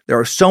ingrained. There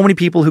are so many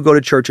people who go to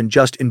church and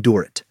just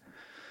endure it.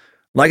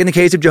 Like in the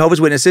case of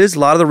Jehovah's Witnesses, a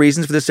lot of the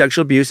reasons for the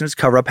sexual abuse and its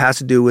cover-up has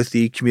to do with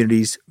the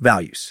community's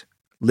values.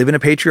 Living a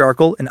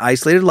patriarchal and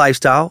isolated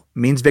lifestyle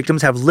means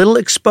victims have little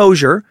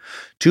exposure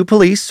to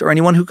police or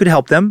anyone who could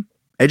help them.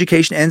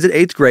 Education ends at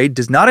 8th grade,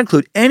 does not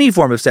include any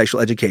form of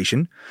sexual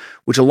education,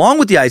 which along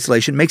with the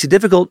isolation makes it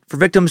difficult for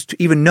victims to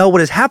even know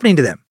what is happening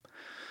to them.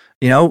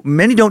 You know,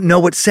 many don't know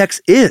what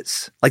sex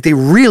is. Like they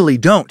really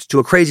don't, to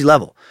a crazy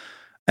level.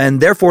 And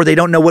therefore they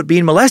don't know what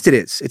being molested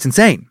is. It's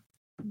insane.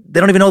 They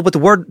don't even know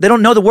they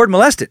don't know the word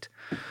molested.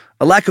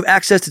 A lack of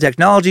access to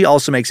technology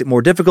also makes it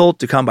more difficult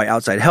to come by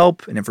outside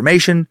help and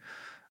information.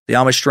 The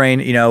Amish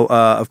strain,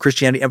 of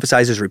Christianity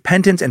emphasizes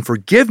repentance and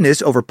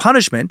forgiveness over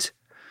punishment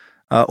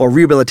or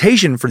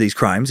rehabilitation for these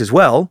crimes as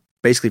well,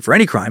 basically for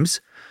any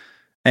crimes.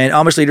 And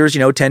Amish leaders,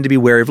 tend to be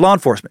wary of law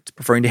enforcement,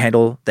 preferring to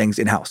handle things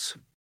in-house.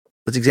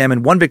 Let's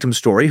examine one victim's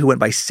story who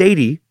went by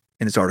Sadie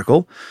in this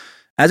article.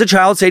 As a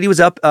child, Sadie was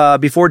up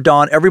before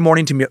dawn every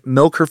morning to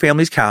milk her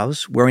family's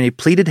cows, wearing a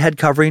pleated head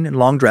covering and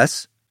long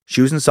dress,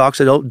 shoes and socks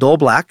dull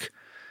black,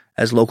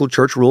 as local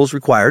church rules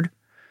required.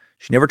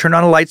 She never turned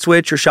on a light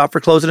switch or shopped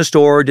for clothes in a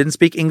store, didn't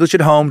speak English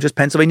at home, just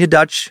Pennsylvania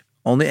Dutch,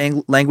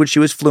 only language she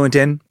was fluent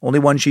in, only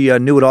one she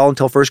knew at all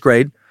until 1st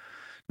grade.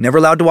 Never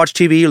allowed to watch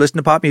TV or listen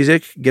to pop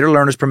music, get her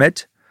learner's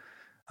permit.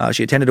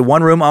 She attended a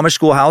one-room Amish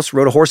schoolhouse,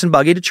 rode a horse and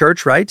buggy to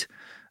church, right?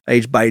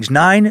 By age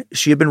 9,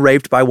 she had been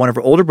raped by one of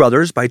her older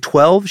brothers. By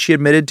 12, she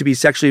admitted to be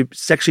sexually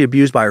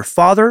abused by her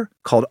father,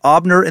 called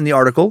Obner in the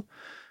article,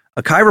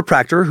 a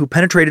chiropractor who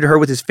penetrated her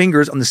with his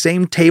fingers on the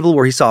same table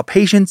where he saw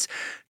patients,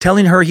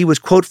 telling her he was,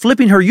 quote,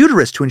 flipping her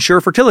uterus to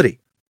ensure fertility.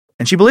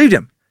 And she believed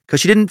him,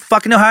 because she didn't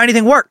fucking know how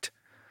anything worked.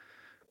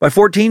 By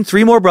 14,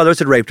 3 more brothers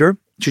had raped her.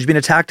 She was being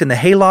attacked in the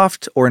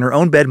hayloft or in her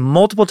own bed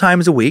multiple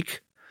times a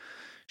week.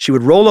 She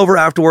would roll over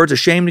afterwards,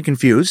 ashamed and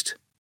confused.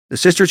 The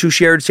sisters who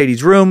shared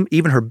Sadie's room,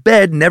 even her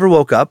bed, never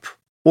woke up,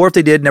 or if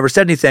they did, never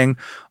said anything,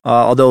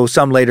 although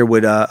some later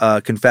would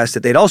confess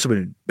that they'd also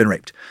been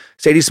raped.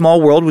 Sadie's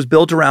small world was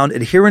built around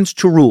adherence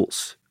to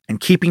rules, and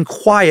keeping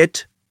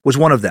quiet was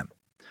one of them.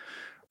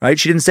 Right?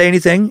 She didn't say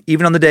anything,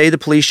 even on the day the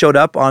police showed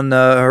up on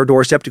her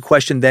doorstep to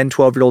question then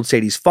 12-year-old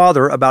Sadie's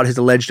father about his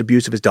alleged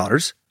abuse of his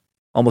daughters.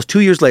 Almost 2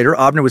 years later,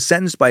 Obner was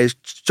sentenced by a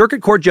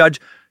circuit court judge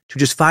to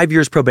just 5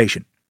 years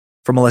probation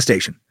for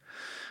molestation.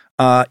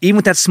 Even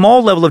with that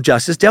small level of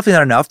justice, definitely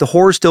not enough, the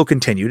horror still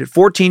continued. At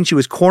 14, she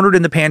was cornered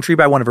in the pantry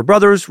by one of her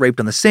brothers, raped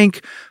on the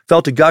sink,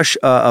 felt a gush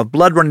of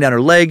blood running down her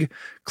leg,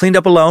 cleaned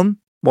up alone.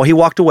 While he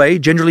walked away,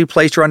 gingerly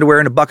placed her underwear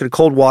in a bucket of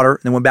cold water,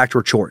 and then went back to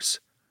her chores.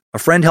 A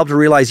friend helped her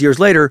realize years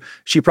later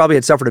she probably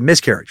had suffered a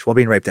miscarriage while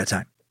being raped that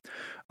time.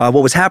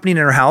 What was happening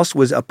in her house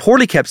was a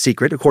poorly kept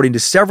secret, according to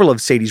several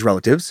of Sadie's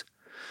relatives.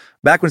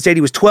 Back when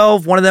Sadie was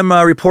 12, one of them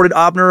reported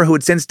Abner, who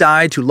had since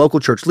died, to local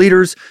church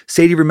leaders.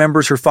 Sadie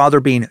remembers her father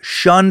being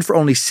shunned for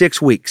only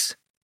 6 weeks.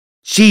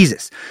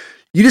 Jesus.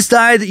 You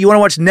decide that you want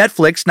to watch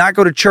Netflix, not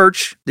go to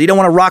church, that you don't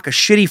want to rock a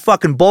shitty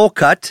fucking bowl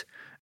cut,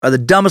 or the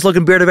dumbest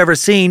looking beard I've ever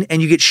seen,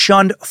 and you get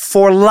shunned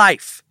for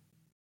life.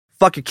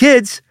 Fuck your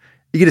kids,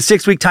 you get a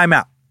 6-week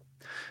timeout.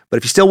 But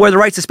if you still wear the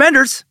right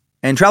suspenders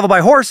and travel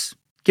by horse,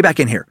 get back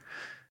in here.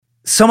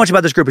 So much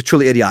about this group is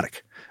truly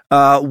idiotic.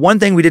 One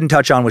thing we didn't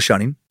touch on was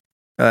shunning,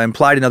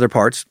 implied in other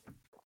parts,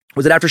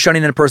 was that after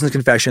shunning in a person's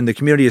confession, the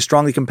community is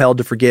strongly compelled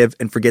to forgive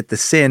and forget the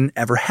sin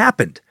ever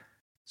happened.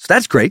 So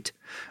that's great.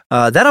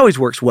 That always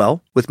works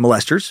well with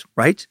molesters,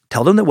 right?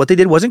 Tell them that what they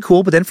did wasn't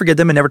cool, but then forgive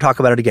them and never talk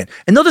about it again.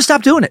 And they'll just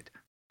stop doing it.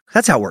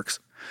 That's how it works.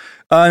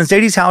 In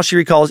Sadie's house, she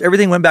recalls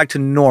everything went back to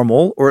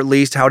normal, or at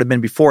least how it had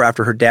been before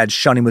after her dad's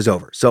shunning was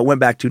over. So it went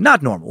back to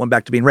not normal, went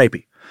back to being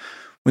rapey.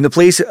 When the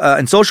police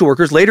and social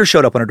workers later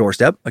showed up on her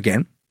doorstep,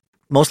 again,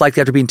 most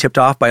likely after being tipped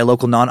off by a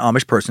local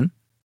non-Amish person,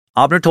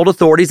 Abner told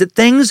authorities that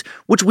things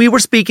which we were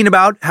speaking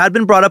about had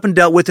been brought up and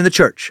dealt with in the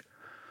church,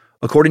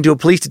 according to a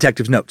police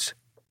detective's notes.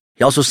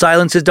 He also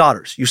silenced his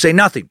daughters. You say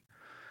nothing.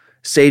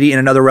 Sadie and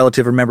another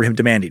relative remember him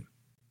demanding.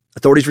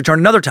 Authorities returned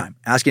another time,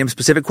 asking him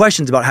specific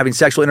questions about having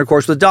sexual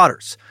intercourse with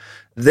daughters.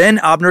 Then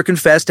Abner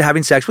confessed to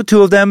having sex with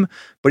 2 of them,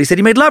 but he said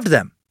he made love to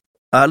them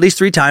at least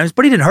 3 times,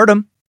 but he didn't hurt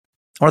them.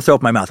 I want to throw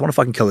up my mouth. I want to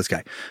fucking kill this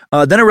guy.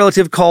 Then a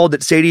relative recalled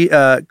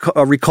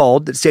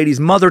that Sadie's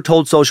mother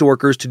told social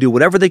workers to do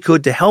whatever they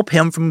could to help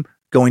him from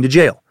going to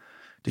jail,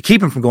 to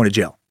keep him from going to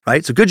jail,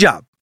 right? So good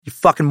job, you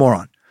fucking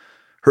moron.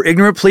 Her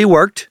ignorant plea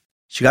worked.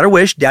 She got her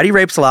wish. Daddy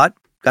rapes a lot.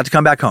 Got to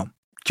come back home.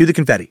 Cue the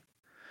confetti.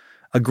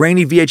 A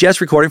grainy VHS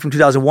recording from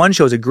 2001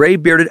 shows a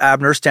gray-bearded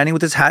Abner standing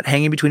with his hat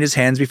hanging between his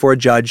hands before a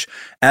judge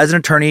as an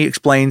attorney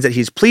explains that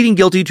he's pleading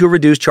guilty to a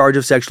reduced charge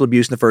of sexual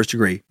abuse in the first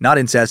degree, not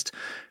incest,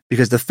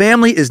 because the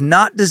family is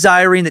not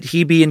desiring that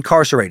he be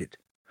incarcerated.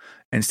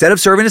 Instead of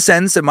serving a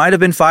sentence that might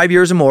have been 5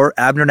 years or more,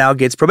 Abner now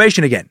gets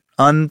probation again.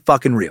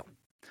 Unfucking real.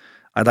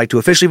 I'd like to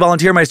officially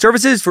volunteer my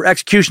services for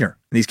executioner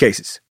in these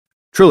cases.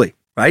 Truly,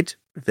 right?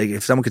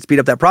 If someone could speed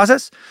up that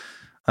process,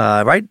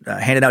 right?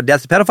 Handing out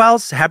death to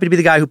pedophiles, happy to be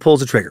the guy who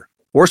pulls the trigger.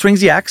 Or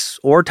swings the axe,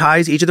 or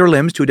ties each of their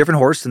limbs to a different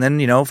horse, and then,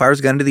 fires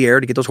a gun into the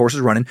air to get those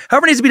horses running.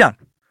 However it needs to be done.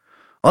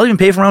 I'll even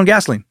pay for my own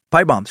gasoline,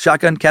 pipe bombs,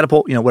 shotgun,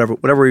 catapult,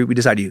 whatever we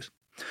decide to use.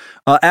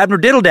 Abner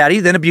Diddle Daddy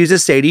then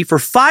abuses Sadie for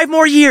 5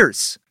 more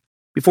years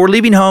before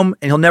leaving home,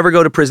 and he'll never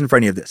go to prison for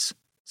any of this.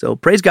 So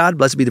praise God,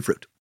 blessed be the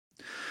fruit.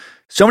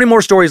 So many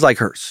more stories like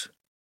hers.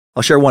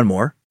 I'll share one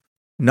more.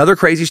 Another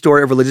crazy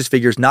story of religious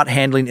figures not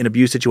handling an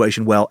abuse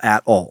situation well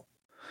at all.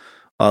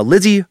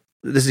 Lizzie,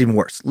 this is even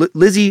worse.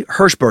 Lizzie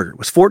Hirschberger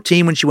was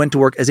 14 when she went to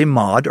work as a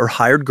mod or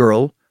hired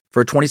girl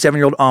for a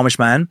 27-year-old Amish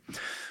man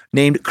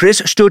named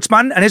Chris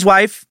Stutzman and his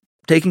wife,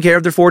 taking care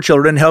of their 4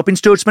 children, helping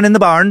Stutzman in the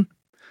barn.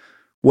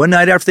 One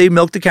night after they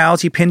milked the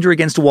cows, he pinned her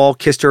against a wall,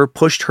 kissed her,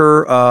 pushed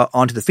her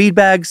onto the feed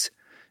bags.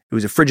 It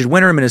was a frigid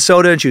winter in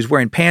Minnesota, and she was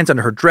wearing pants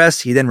under her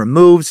dress. He then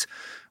removes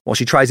while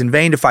she tries in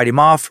vain to fight him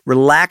off.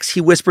 Relax,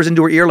 he whispers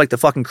into her ear like the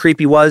fucking creep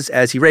he was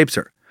as he rapes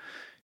her.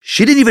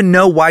 She didn't even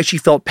know why she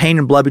felt pain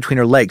and blood between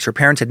her legs. Her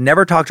parents had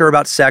never talked to her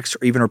about sex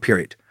or even her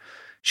period.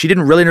 She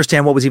didn't really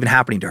understand what was even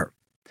happening to her.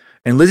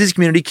 In Lizzie's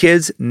community,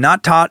 kids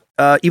not taught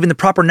even the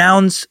proper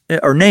names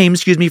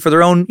for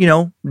their own,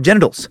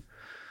 genitals.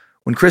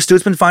 When Chris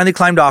Stutzman finally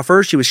climbed off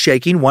her, she was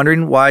shaking,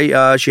 wondering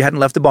why she hadn't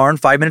left the barn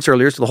 5 minutes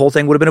earlier, so the whole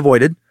thing would have been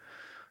avoided.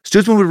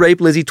 Stutzman would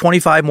rape Lizzie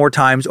 25 more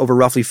times over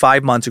roughly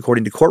 5 months,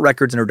 according to court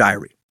records in her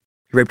diary.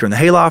 He raped her in the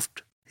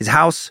hayloft, his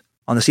house,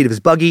 on the seat of his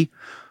buggy.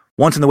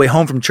 Once on the way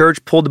home from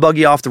church, pulled the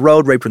buggy off the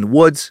road, raped her in the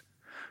woods.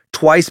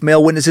 Twice,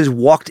 male witnesses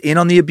walked in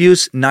on the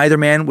abuse. Neither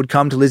man would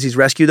come to Lizzie's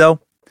rescue, though.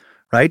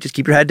 Right? Just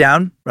keep your head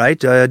down, right?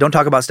 Don't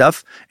talk about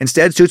stuff.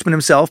 Instead, Stutzman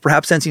himself,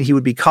 perhaps sensing he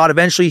would be caught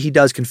eventually, he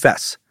does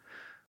confess.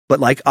 But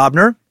like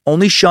Abner,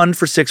 only shunned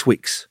for 6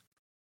 weeks.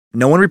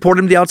 No one reported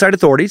him to the outside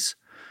authorities.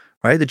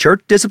 Right? The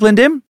church disciplined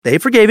him. They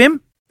forgave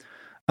him.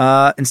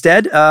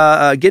 Instead,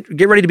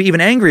 get ready to be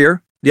even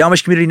angrier. The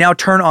Amish community now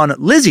turn on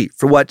Lizzie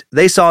for what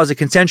they saw as a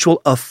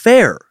consensual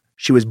affair.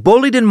 She was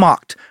bullied and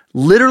mocked,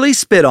 literally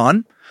spit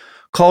on,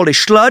 called a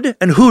schlud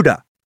and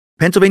huda,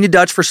 Pennsylvania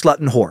Dutch for slut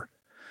and whore.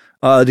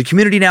 The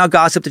community now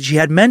gossiped that she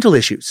had mental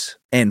issues.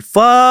 And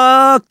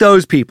fuck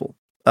those people.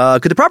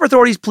 Could the proper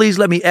authorities please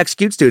let me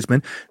execute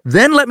Stutzman,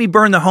 then let me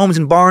burn the homes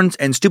and barns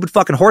and stupid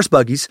fucking horse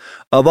buggies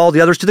of all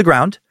the others to the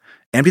ground,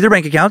 empty their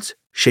bank accounts,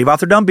 shave off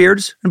their dumb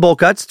beards and bowl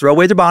cuts, throw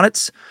away their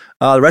bonnets,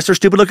 the rest of their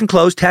stupid-looking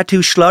clothes, tattoo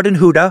schlud and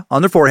huda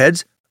on their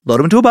foreheads, load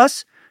them into a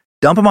bus,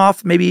 dump them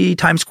off maybe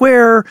Times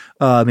Square,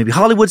 maybe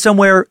Hollywood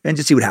somewhere, and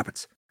just see what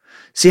happens.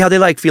 See how they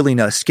like feeling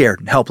scared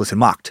and helpless and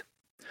mocked.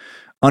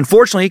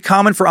 Unfortunately,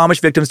 common for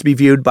Amish victims to be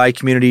viewed by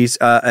communities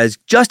as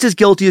just as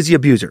guilty as the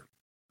abuser,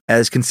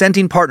 as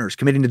consenting partners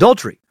committing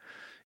adultery,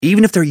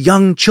 even if they're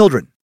young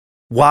children.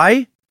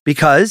 Why?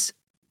 Because,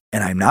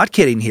 and I'm not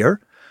kidding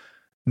here,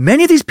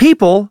 many of these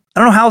people, I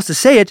don't know how else to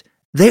say it,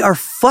 they are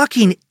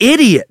fucking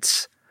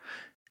idiots.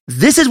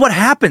 This is what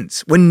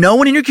happens when no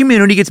one in your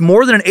community gets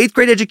more than an 8th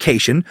grade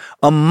education,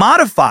 a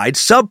modified,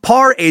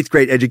 subpar 8th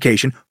grade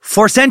education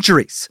for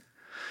centuries,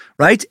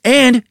 right?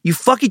 And you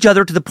fuck each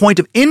other to the point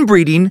of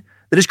inbreeding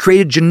that has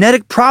created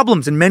genetic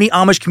problems in many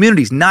Amish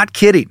communities. Not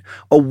kidding.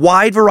 A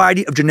wide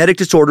variety of genetic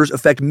disorders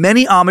affect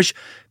many Amish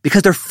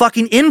because they're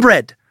fucking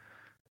inbred.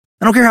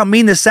 I don't care how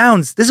mean this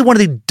sounds. This is one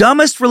of the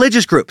dumbest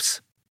religious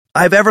groups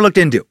I've ever looked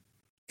into.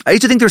 I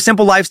used to think their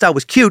simple lifestyle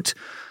was cute,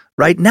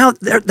 right? Now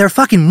they're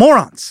fucking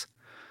morons.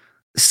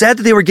 Sad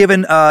that they were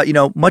given,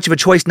 much of a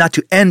choice not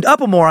to end up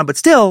a moron, but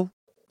still,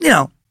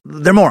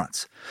 they're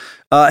morons.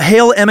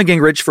 Hail Emma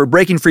Gingrich for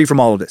breaking free from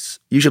all of this.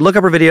 You should look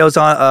up her videos,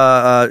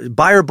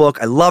 buy her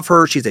book. I love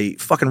her. She's a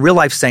fucking real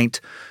life saint,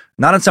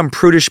 not in some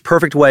prudish,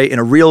 perfect way, in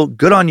a real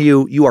good on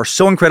you. You are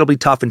so incredibly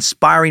tough,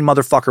 inspiring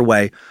motherfucker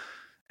way.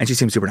 And she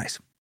seems super nice.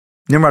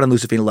 Nimrod and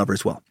Lucifina love her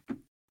as well.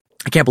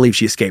 I can't believe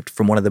she escaped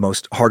from one of the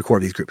most hardcore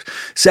of these groups.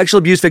 Sexual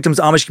abuse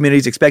victims' Amish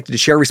communities expected to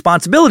share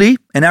responsibility,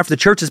 and after the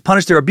church has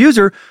punished their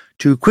abuser,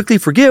 to quickly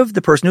forgive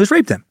the person who has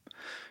raped them.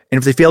 And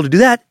if they fail to do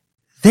that,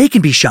 they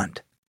can be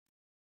shunned.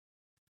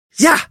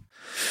 Yeah.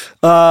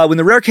 When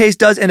the rare case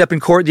does end up in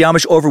court, the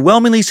Amish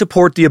overwhelmingly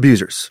support the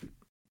abusers,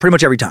 pretty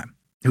much every time,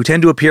 who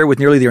tend to appear with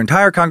nearly their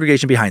entire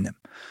congregation behind them,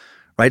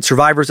 right?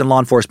 Survivors and law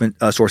enforcement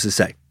sources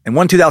say. In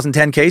one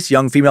 2010 case,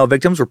 young female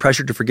victims were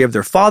pressured to forgive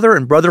their father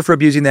and brother for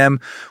abusing them,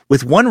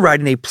 with one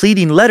writing a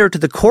pleading letter to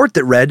the court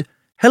that read,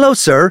 "Hello,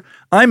 sir.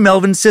 I'm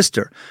Melvin's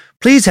sister.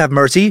 Please have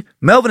mercy.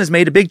 Melvin has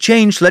made a big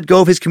change to let go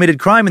of his committed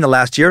crime in the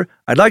last year.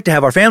 I'd like to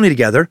have our family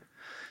together."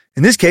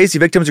 In this case, the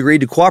victims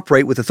agreed to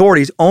cooperate with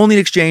authorities only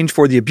in exchange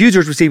for the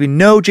abusers receiving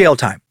no jail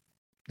time.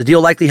 The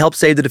deal likely helped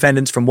save the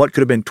defendants from what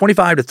could have been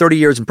 25 to 30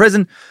 years in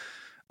prison,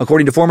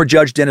 according to former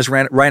Judge Dennis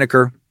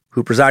Reinecker,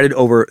 who presided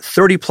over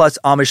 30-plus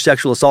Amish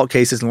sexual assault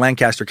cases in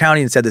Lancaster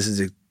County and said this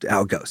is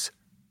how it goes.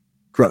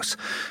 Gross.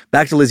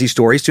 Back to Lizzie's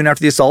story. Soon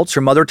after the assaults,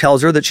 her mother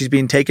tells her that she's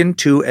being taken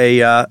to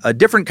a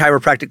different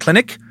chiropractic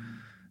clinic,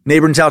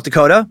 neighbor in South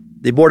Dakota.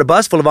 They board a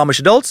bus full of Amish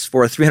adults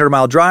for a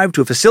 300-mile drive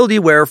to a facility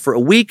where, for a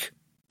week,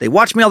 they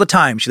watched me all the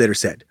time, she later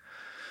said.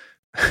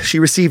 She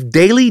received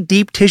daily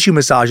deep tissue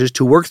massages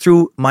to work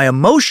through my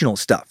emotional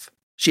stuff,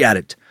 she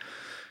added.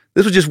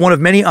 This was just one of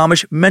many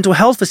Amish mental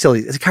health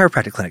facilities. It's a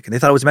chiropractic clinic, and they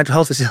thought it was a mental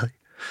health facility.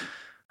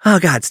 Oh,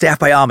 God, staffed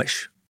by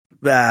Amish.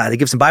 They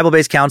give some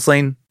Bible-based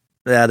counseling.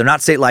 They're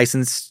not state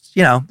licensed.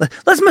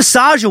 Let's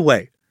massage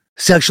away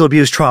sexual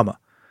abuse trauma.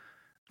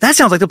 That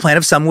sounds like the plan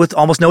of someone with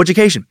almost no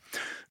education.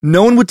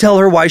 No one would tell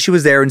her why she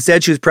was there.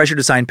 Instead, she was pressured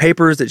to sign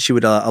papers that she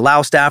would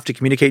allow staff to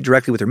communicate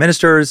directly with her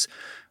ministers.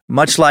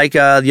 Much like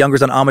the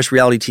youngers on Amish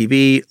reality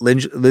TV,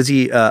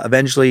 Lizzie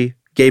eventually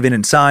gave in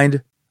and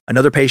signed.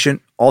 Another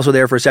patient, also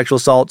there for a sexual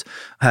assault,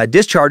 had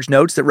discharge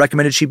notes that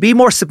recommended she be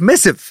more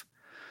submissive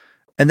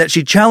and that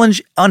she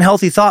challenge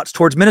unhealthy thoughts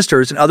towards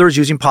ministers and others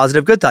using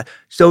positive good thought.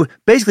 So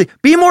basically,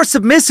 be more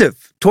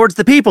submissive towards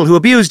the people who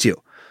abused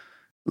you.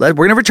 We're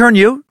going to return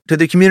you to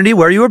the community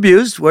where you were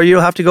abused, where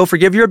you'll have to go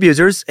forgive your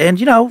abusers. And,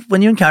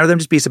 when you encounter them,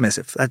 just be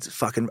submissive. That's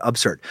fucking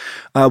absurd.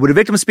 When a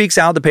victim speaks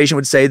out, the patient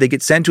would say they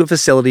get sent to a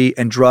facility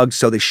and drugged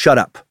so they shut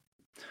up.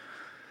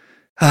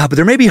 But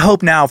there may be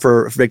hope now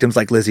for victims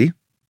like Lizzie.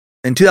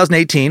 In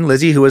 2018,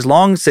 Lizzie, who has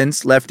long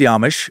since left the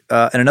Amish,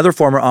 and another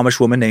former Amish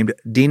woman named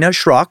Dina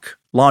Schrock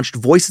launched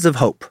Voices of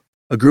Hope,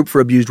 a group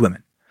for abused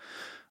women.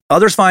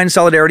 Others find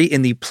solidarity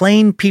in the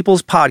Plain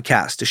People's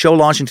Podcast, a show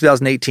launched in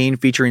 2018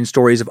 featuring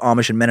stories of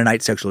Amish and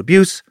Mennonite sexual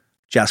abuse.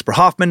 Jasper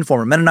Hoffman,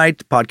 former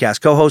Mennonite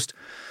podcast co-host,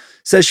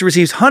 says she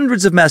receives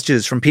hundreds of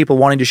messages from people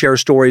wanting to share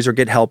stories or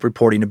get help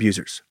reporting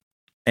abusers.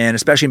 And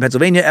especially in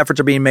Pennsylvania, efforts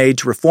are being made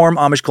to reform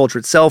Amish culture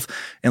itself.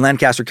 In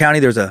Lancaster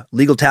County, there's a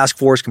legal task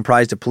force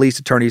comprised of police,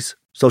 attorneys,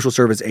 social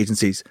service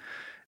agencies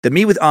that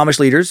meet with Amish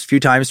leaders a few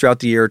times throughout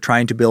the year,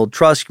 trying to build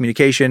trust,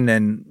 communication,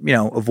 and,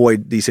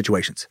 avoid these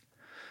situations.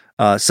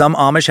 Some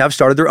Amish have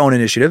started their own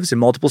initiatives. In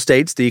multiple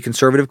states, the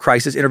Conservative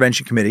Crisis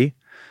Intervention Committee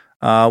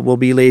will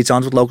be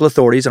liaisons with local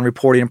authorities on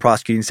reporting and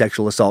prosecuting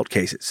sexual assault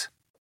cases.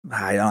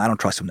 I don't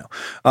trust them,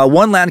 though.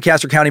 One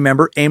Lancaster County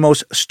member,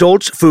 Amos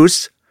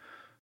Stoltz-Fuss,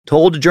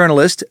 told a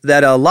journalist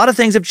that a lot of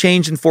things have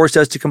changed and forced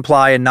us to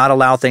comply and not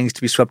allow things to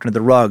be swept under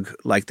the rug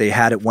like they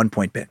had at one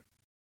point been.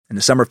 In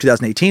the summer of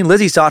 2018,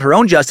 Lizzie sought her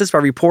own justice by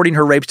reporting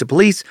her rapes to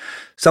police,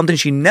 something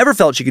she never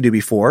felt she could do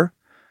before.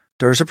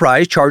 To her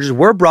surprise, charges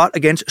were brought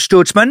against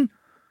Stutzman,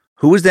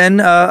 who was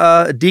then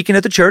a deacon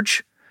at the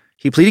church.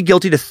 He pleaded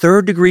guilty to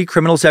third-degree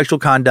criminal sexual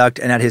conduct,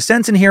 and at his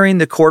sentencing hearing,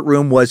 the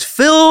courtroom was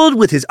filled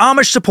with his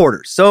Amish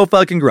supporters. So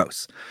fucking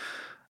gross.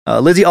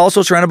 Lizzie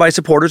also surrounded by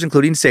supporters,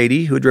 including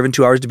Sadie, who had driven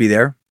 2 hours to be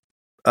there.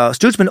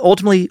 Stutzman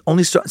ultimately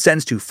only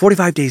sentenced to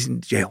 45 days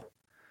in jail,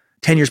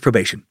 10 years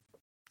probation,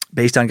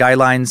 based on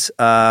guidelines,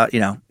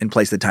 in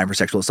place at the time for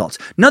sexual assaults.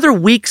 Another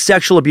weak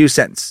sexual abuse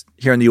sentence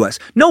here in the U.S.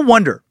 No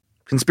wonder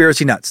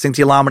conspiracy nuts think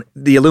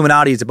the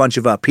Illuminati is a bunch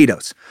of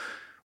pedos.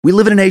 We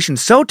live in a nation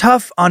so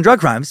tough on drug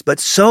crimes, but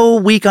so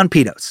weak on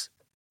pedos.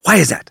 Why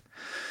is that?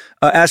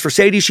 As for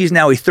Sadie, she's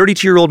now a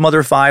 32-year-old mother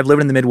of 5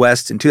 living in the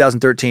Midwest. In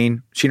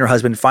 2013, she and her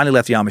husband finally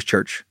left the Amish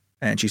church,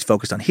 and she's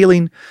focused on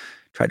healing,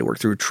 Tried to work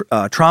through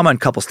trauma and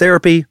couples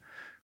therapy.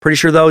 Pretty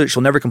sure, though, that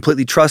she'll never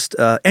completely trust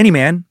any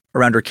man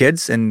around her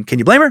kids. And can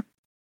you blame her?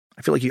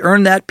 I feel like you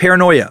earned that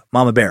paranoia,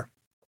 Mama Bear.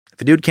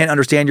 If a dude can't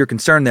understand your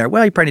concern there,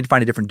 well, you probably need to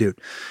find a different dude.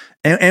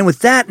 And with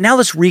that, now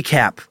let's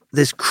recap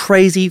this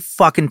crazy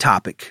fucking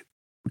topic.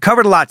 We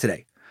covered a lot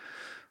today.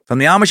 From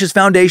the Amish's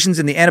foundations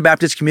in the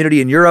Anabaptist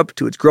community in Europe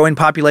to its growing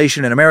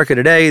population in America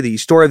today, the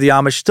story of the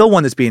Amish still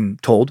one that's being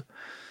told.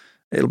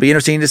 It'll be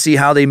interesting to see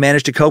how they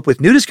manage to cope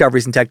with new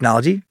discoveries in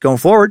technology going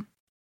forward,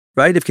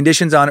 right? If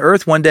conditions on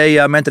Earth one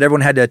day meant that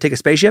everyone had to take a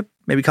spaceship,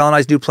 maybe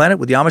colonize a new planet,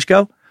 would the Amish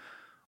go?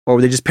 Or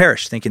would they just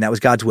perish, thinking that was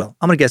God's will?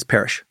 I'm going to guess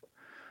perish.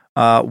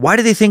 Why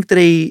do they think that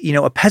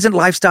a peasant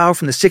lifestyle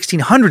from the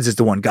 1600s is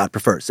the one God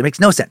prefers? It makes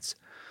no sense.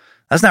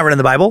 That's not written in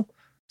the Bible.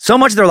 So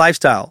much of their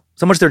lifestyle,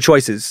 so much of their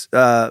choices,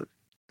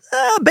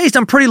 based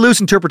on pretty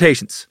loose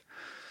interpretations.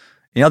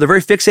 They're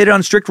very fixated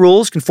on strict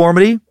rules,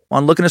 conformity,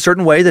 on looking a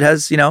certain way that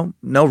has,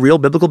 no real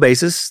biblical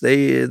basis.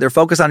 Their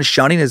focus on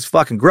shunning is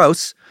fucking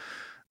gross.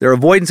 Their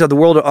avoidance of the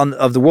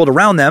world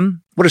around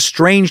them. What a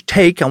strange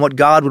take on what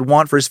God would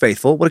want for his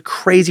faithful. What a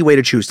crazy way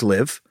to choose to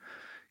live.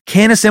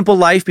 Can a simple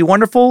life be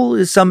wonderful?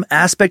 Is some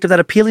aspect of that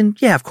appealing?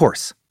 Yeah, of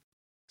course.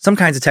 Some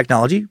kinds of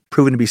technology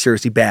proven to be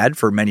seriously bad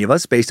for many of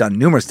us based on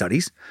numerous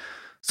studies.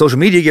 Social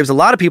media gives a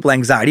lot of people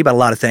anxiety about a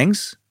lot of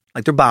things,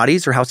 like their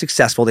bodies or how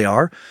successful they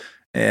are.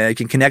 It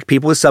can connect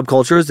people with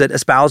subcultures that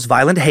espouse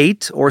violent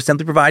hate or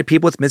simply provide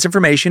people with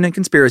misinformation and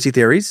conspiracy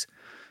theories.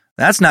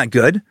 That's not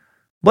good.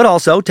 But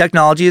also,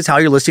 technology is how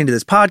you're listening to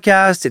this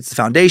podcast. It's the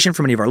foundation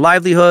for many of our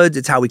livelihoods.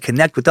 It's how we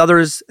connect with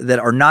others that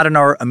are not in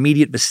our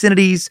immediate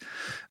vicinities.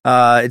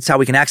 It's how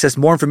we can access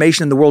more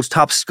information than the world's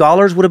top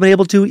scholars would have been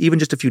able to even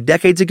just a few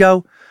decades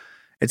ago.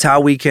 It's how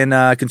we can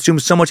consume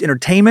so much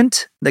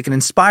entertainment that can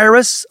inspire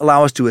us,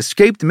 allow us to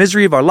escape the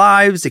misery of our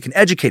lives. It can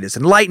educate us,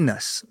 enlighten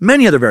us,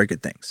 many other very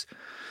good things.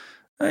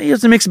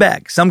 It's a mixed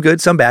bag, some good,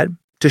 some bad.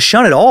 To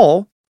shun it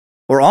all,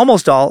 or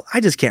almost all,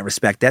 I just can't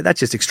respect that. That's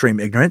just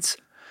extreme ignorance.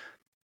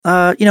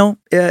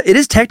 It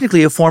is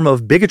technically a form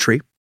of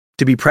bigotry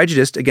to be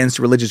prejudiced against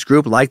a religious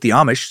group like the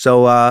Amish,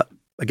 so I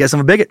guess I'm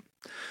a bigot.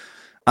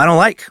 I don't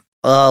like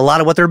a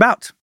lot of what they're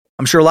about.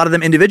 I'm sure a lot of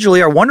them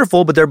individually are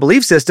wonderful, but their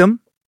belief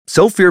system,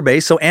 so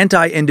fear-based, so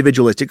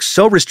anti-individualistic,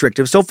 so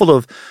restrictive, so full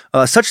of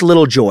such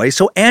little joy,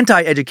 so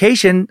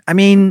anti-education,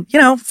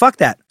 fuck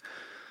that.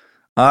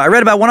 I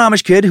read about one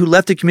Amish kid who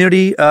left the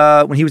community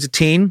when he was a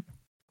teen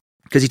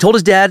because he told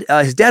his dad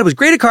was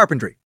great at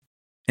carpentry,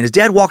 and his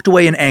dad walked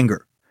away in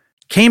anger.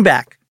 Came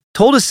back,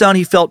 told his son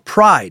he felt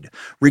pride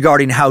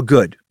regarding how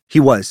good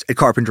he was at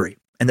carpentry,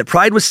 and that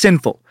pride was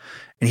sinful,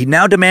 and he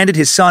now demanded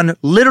his son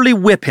literally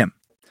whip him.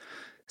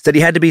 Said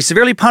he had to be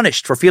severely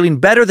punished for feeling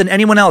better than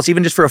anyone else,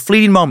 even just for a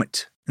fleeting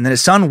moment. And then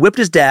his son whipped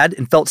his dad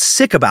and felt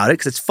sick about it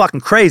because it's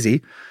fucking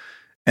crazy.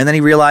 And then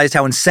he realized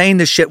how insane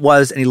this shit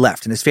was, and he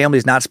left, and his family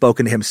has not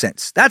spoken to him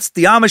since. That's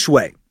the Amish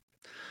way.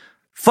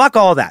 Fuck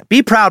all that.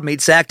 Be proud, meat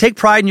sack. Take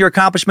pride in your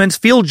accomplishments.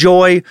 Feel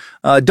joy.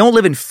 Don't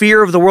live in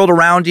fear of the world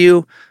around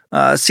you.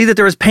 See that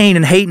there is pain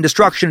and hate and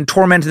destruction and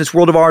torment in this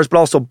world of ours, but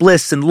also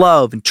bliss and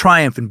love and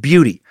triumph and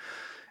beauty.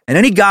 And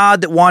any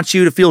God that wants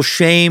you to feel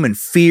shame and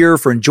fear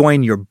for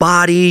enjoying your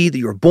body that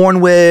you were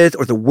born with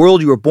or the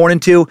world you were born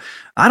into,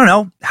 I don't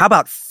know. How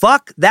about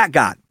fuck that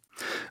God?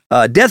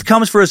 Death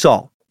comes for us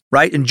all,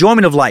 right?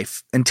 Enjoyment of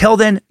life, until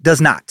then,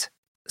 does not.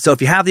 So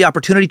if you have the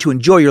opportunity to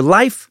enjoy your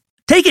life,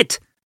 take it.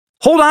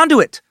 Hold on to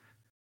it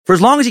for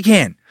as long as you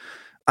can.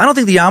 I don't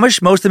think the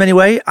Amish, most of them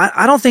anyway,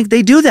 I don't think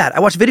they do that.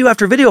 I watch video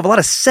after video of a lot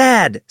of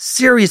sad,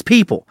 serious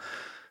people.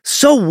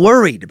 So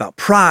worried about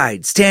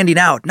pride, standing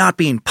out, not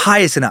being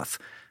pious enough.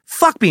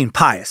 Fuck being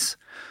pious.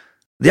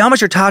 The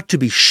Amish are taught to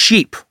be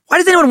sheep. Why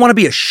does anyone want to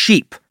be a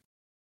sheep?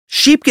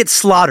 Sheep get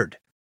slaughtered.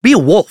 Be a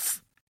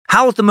wolf.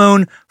 Howl at the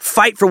moon.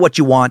 Fight for what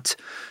you want.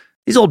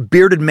 These old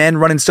bearded men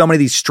running so many of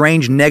these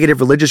strange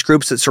negative religious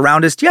groups that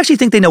surround us. Do you actually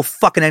think they know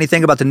fucking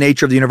anything about the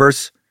nature of the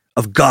universe?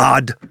 Of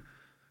God?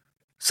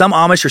 Some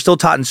Amish are still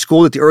taught in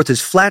school that the earth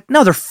is flat.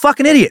 No, they're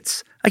fucking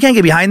idiots. I can't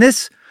get behind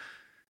this.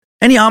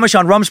 Any Amish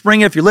on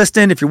Rumspringa, if you're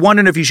listening, if you're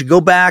wondering if you should go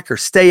back or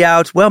stay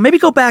out, well, maybe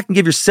go back and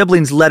give your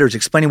siblings letters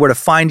explaining where to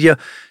find you.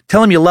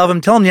 Tell them you love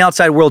them. Tell them the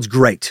outside world's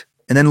great.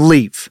 And then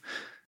leave.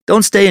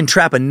 Don't stay and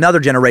trap another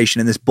generation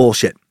in this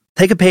bullshit.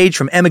 Take a page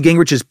from Emma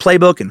Gingrich's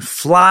playbook and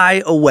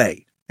fly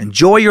away.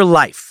 Enjoy your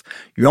life.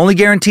 You're only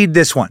guaranteed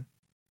this one.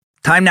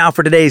 Time now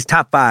for today's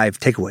top 5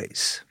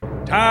 takeaways.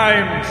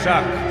 Time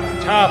Suck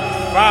Top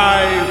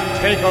 5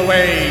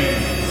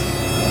 Takeaways.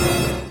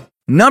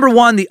 Number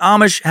 1, the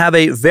Amish have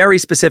a very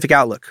specific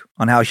outlook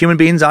on how human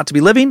beings ought to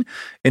be living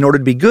in order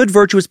to be good,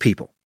 virtuous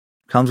people.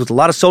 Comes with a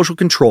lot of social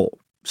control,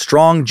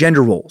 strong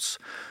gender roles,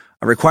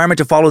 a requirement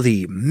to follow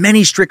the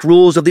many strict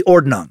rules of the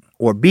Ordnung,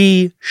 or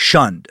be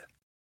shunned.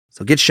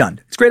 So get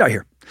shunned. It's great out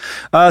here.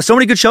 So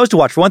many good shows to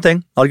watch, for one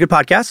thing. A lot of good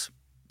podcasts.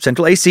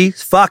 Central AC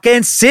is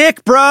fucking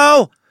sick,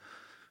 bro.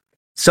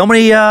 So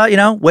many,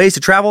 ways to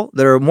travel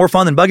that are more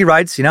fun than buggy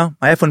rides. My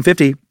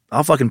F-150,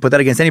 I'll fucking put that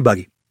against any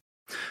buggy.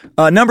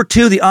 Number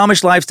 2, the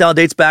Amish lifestyle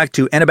dates back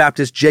to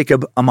Anabaptist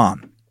Jacob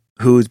Ammann.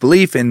 whose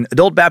belief in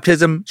adult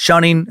baptism,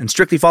 shunning, and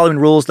strictly following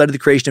rules led to the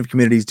creation of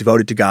communities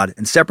devoted to God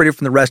and separated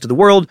from the rest of the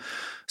world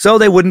so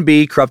they wouldn't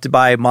be corrupted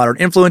by modern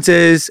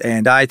influences.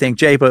 And I think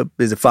Jacob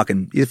is he's a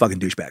fucking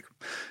douchebag.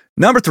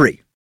 Number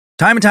 3.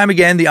 Time and time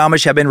again, the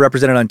Amish have been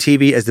represented on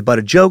TV as the butt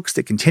of jokes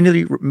that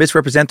continually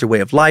misrepresent their way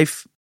of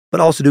life, but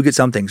also do get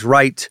some things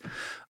right.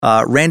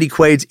 Randy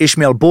Quaid's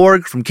Ishmael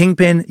Borg from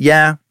Kingpin.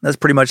 Yeah, that's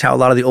pretty much how a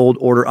lot of the old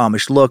order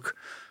Amish look.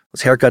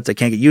 Those haircuts, I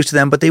can't get used to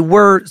them, but they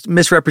were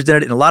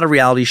misrepresented in a lot of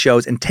reality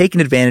shows and taken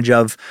advantage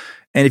of.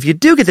 And if you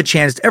do get the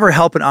chance to ever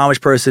help an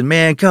Amish person,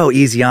 man, go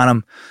easy on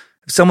them.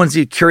 If someone's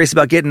curious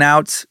about getting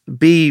out,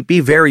 be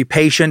very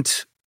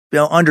patient.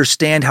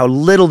 Understand how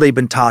little they've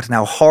been taught and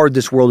how hard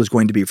this world is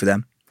going to be for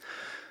them.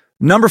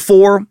 Number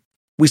 4,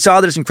 we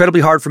saw that it's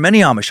incredibly hard for many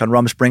Amish on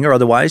Rumspringa or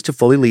otherwise to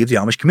fully leave the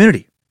Amish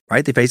community.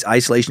 Right? They face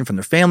isolation from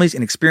their families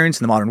and experience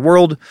in the modern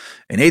world.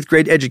 An 8th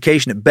grade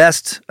education at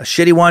best, a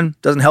shitty one,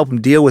 doesn't help them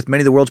deal with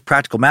many of the world's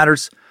practical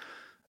matters.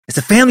 It's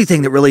the family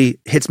thing that really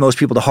hits most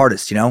people the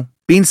hardest,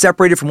 Being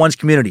separated from one's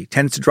community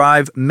tends to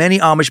drive many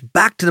Amish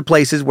back to the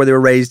places where they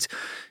were raised,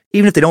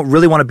 even if they don't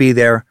really want to be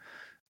there.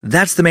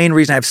 That's the main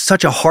reason I have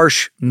such a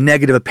harsh,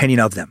 negative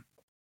opinion of them.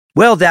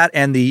 Well, that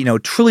and the,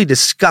 truly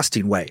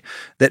disgusting way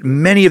that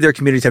many of their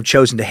communities have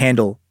chosen to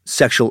handle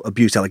sexual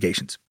abuse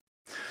allegations.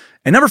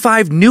 And number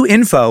 5, new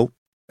info.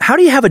 How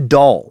do you have a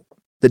doll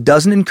that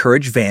doesn't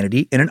encourage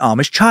vanity in an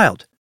Amish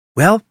child?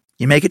 Well,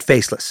 you make it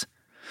faceless.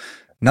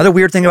 Another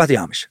weird thing about the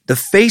Amish. The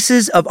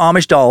faces of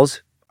Amish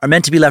dolls are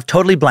meant to be left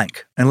totally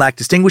blank and lack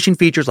distinguishing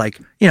features like,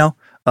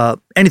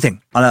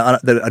 anything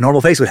that a normal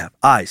face would have.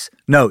 Eyes,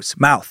 nose,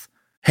 mouth,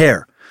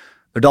 hair.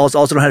 Their dolls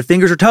also don't have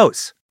fingers or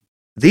toes.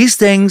 These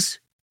things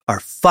are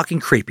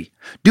fucking creepy.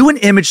 Do an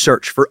image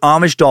search for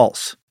Amish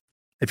dolls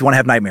if you want to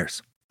have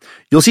nightmares.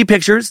 You'll see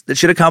pictures that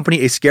should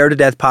accompany a scared to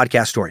death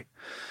podcast story.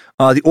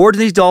 The origin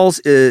of these dolls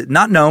is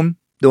not known,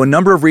 though a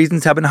number of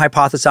reasons have been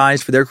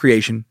hypothesized for their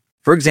creation.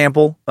 For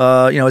example,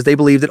 as they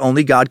believe that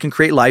only God can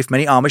create life,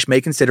 many Amish may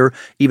consider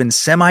even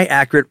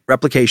semi-accurate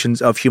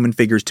replications of human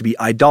figures to be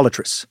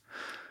idolatrous.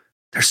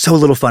 There's so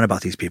little fun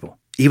about these people.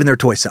 Even their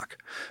toys suck.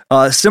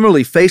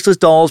 Similarly, faceless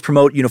dolls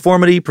promote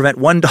uniformity, prevent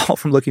one doll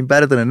from looking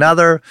better than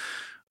another.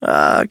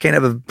 Can't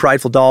have a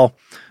prideful doll.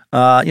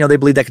 They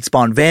believe that could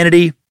spawn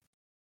vanity.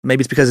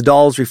 Maybe it's because the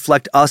dolls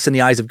reflect us in the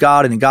eyes of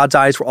God, and in God's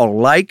eyes, we're all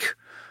alike.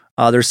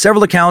 There's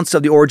several accounts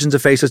of the origins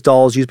of faceless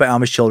dolls used by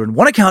Amish children.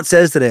 One account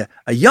says that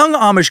a young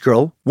Amish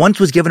girl once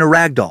was given a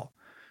rag doll.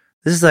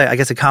 This is, I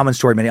guess, a common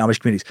story in many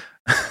Amish communities.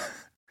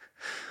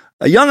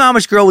 A young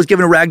Amish girl was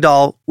given a rag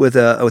doll with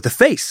a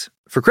face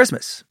for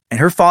Christmas,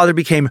 and her father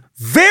became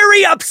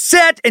very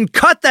upset and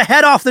cut the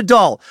head off the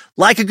doll,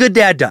 like a good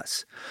dad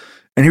does.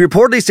 And he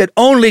reportedly said,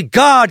 "Only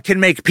God can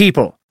make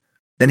people."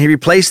 Then he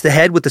replaced the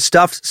head with the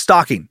stuffed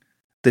stocking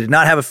that did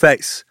not have a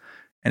face.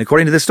 And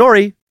according to this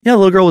story, the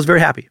little girl was very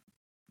happy.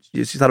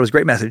 She thought it was a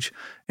great message,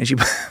 and she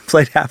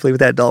played happily with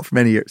that doll for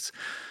many years.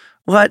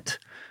 What?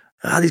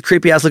 These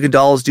creepy-ass looking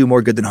dolls do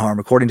more good than harm,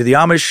 according to the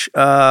Amish,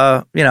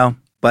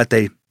 but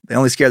they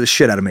only scare the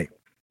shit out of me.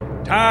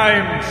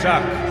 Time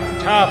Suck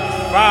Top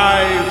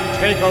 5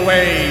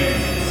 Takeaways.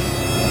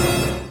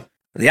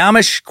 The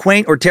Amish,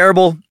 quaint or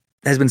terrible,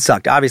 has been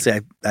sucked. Obviously,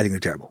 I think they're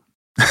terrible.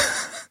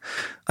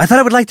 I thought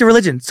I would like their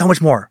religion so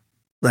much more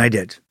than I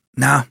did.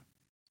 Nah.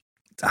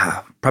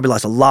 Probably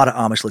lost a lot of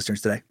Amish listeners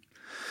today.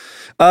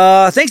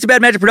 Thanks to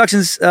Bad Magic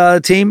Productions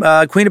team,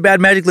 Queen of Bad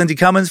Magic, Lindsay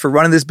Cummins, for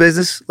running this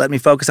business. Let me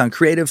focus on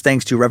creative.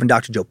 Thanks to Reverend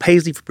Dr. Joe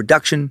Paisley for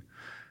production.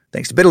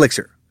 Thanks to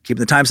BitElixir,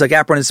 keeping the Time Suck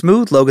app running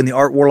smooth. Logan the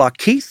Art Warlock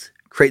Keith,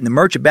 creating the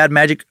merch at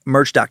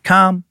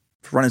badmagicmerch.com.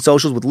 For running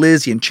socials with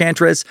Liz the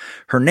Enchantress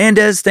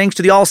Hernandez. Thanks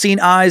to the All-Seeing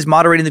Eyes,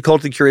 moderating the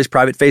Culturally Curious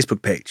private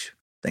Facebook page.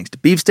 Thanks to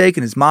Beefsteak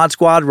and his mod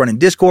squad running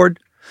Discord.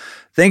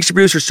 Thanks to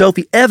producer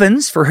Sophie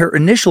Evans for her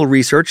initial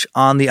research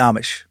on the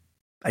Amish.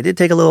 I did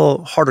take a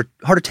little harder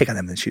take on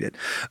them than she did.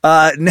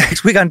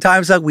 Next week on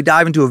Time Suck, we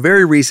dive into a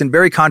very recent,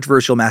 very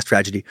controversial mass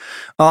tragedy.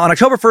 On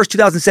October 1st,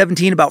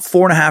 2017, about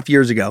 4.5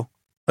 years ago,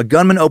 a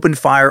gunman opened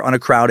fire on a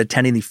crowd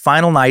attending the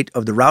final night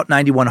of the Route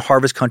 91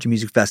 Harvest Country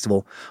Music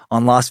Festival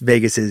on Las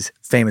Vegas's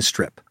famous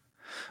Strip.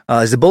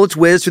 As the bullets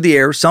whizzed through the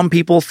air, some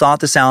people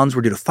thought the sounds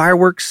were due to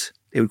fireworks.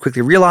 They would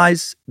quickly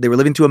realize they were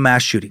living through a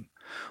mass shooting,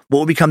 what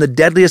would become the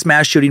deadliest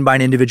mass shooting by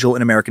an individual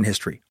in American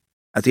history.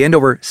 At the end,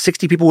 over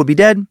 60 people would be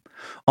dead,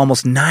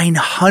 almost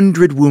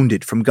 900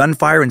 wounded from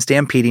gunfire and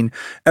stampeding.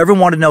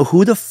 Everyone wanted to know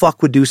who the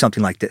fuck would do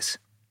something like this.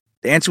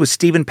 The answer was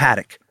Stephen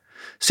Paddock,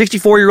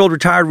 64-year-old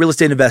retired real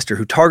estate investor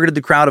who targeted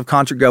the crowd of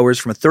concert goers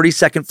from a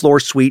 32nd floor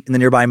suite in the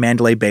nearby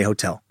Mandalay Bay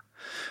Hotel.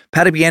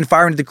 Paddock began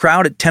firing at the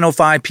crowd at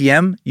 10:05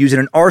 p.m. using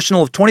an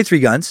arsenal of 23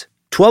 guns,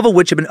 12 of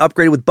which had been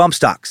upgraded with bump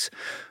stocks,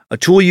 a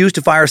tool used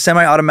to fire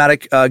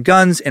semi-automatic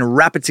guns in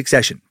rapid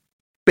succession,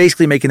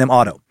 basically making them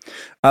auto.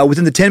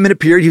 Within the 10-minute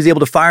period, he was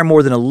able to fire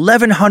more than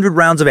 1,100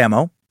 rounds of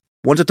ammo.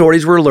 Once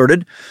authorities were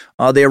alerted,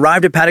 they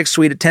arrived at Paddock's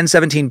suite at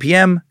 10:17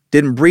 p.m.,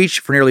 didn't breach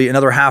for nearly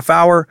another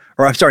hour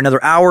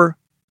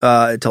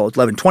until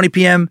 11:20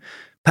 p.m.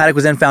 Paddock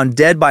was then found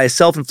dead by a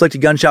self-inflicted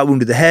gunshot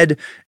wound to the head.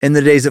 In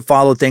the days that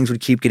followed, things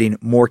would keep getting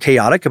more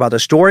chaotic about the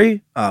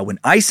story when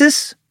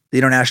ISIS, the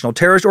international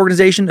terrorist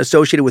organization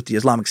associated with the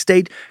Islamic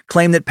State,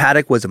 claimed that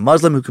Paddock was a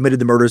Muslim who committed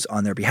the murders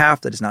on their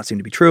behalf. That does not seem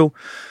to be true.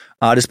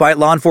 Despite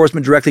law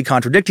enforcement directly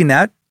contradicting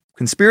that,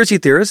 conspiracy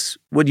theorists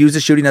would use the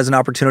shooting as an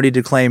opportunity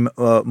to claim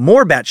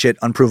more batshit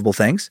unprovable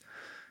things.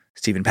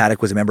 Stephen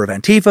Paddock was a member of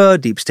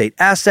Antifa, deep state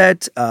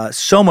asset,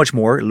 so much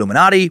more,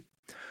 Illuminati.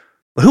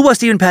 But who was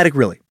Stephen Paddock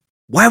really?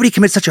 Why would he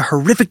commit such a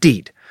horrific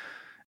deed?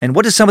 And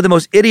what does some of the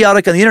most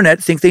idiotic on the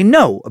internet think they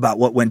know about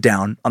what went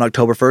down on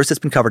October 1st that's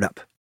been covered up?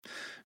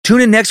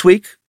 Tune in next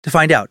week to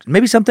find out.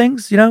 Maybe some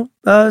things,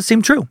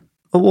 seem true.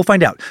 But we'll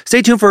find out.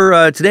 Stay tuned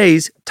for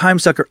today's Time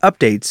Sucker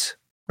updates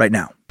right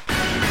now.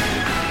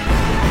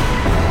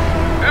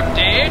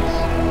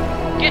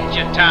 Updates? Get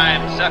your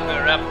Time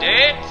Sucker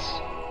updates.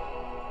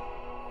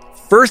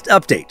 First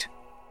update.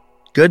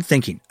 Good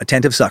thinking,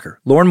 attentive sucker.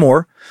 Lauren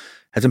Moore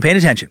has been paying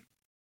attention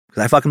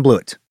because I fucking blew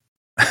it.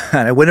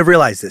 And I wouldn't have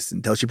realized this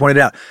until she pointed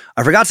it out.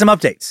 I forgot some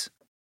updates.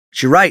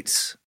 She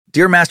writes,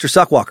 Dear Master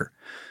Suckwalker,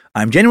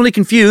 I'm genuinely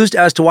confused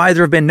as to why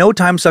there have been no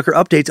Time Sucker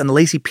updates on the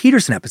Lacey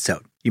Peterson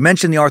episode. You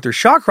mentioned the Arthur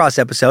Shawcross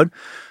episode.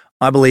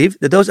 I believe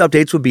that those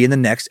updates would be in the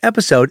next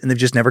episode, and they've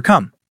just never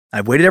come.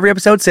 I've waited every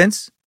episode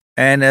since,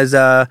 and as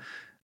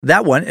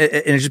that one,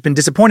 and it's just been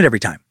disappointed every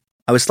time.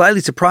 I was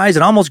slightly surprised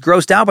and almost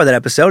grossed out by that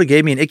episode. It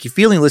gave me an icky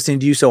feeling listening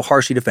to you so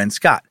harshly defend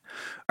Scott.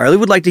 I really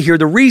would like to hear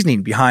the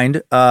reasoning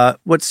behind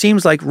what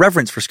seems like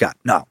reverence for Scott.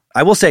 No,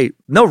 I will say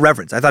no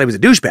reverence. I thought he was a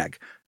douchebag.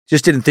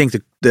 Just didn't think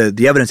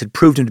the evidence had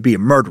proved him to be a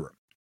murderer.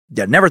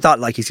 Yeah, never thought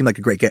like he seemed like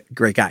a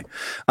great guy.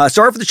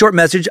 Sorry for the short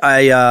message.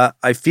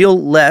 I feel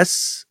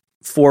less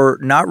for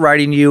not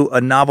writing you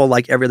a novel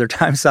like every other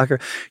Time Sucker.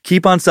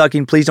 Keep on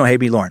sucking. Please don't hate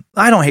me, Lauren.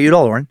 I don't hate you at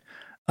all, Lauren.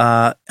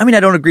 I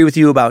don't agree with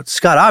you about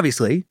Scott,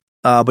 obviously.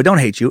 But don't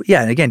hate you.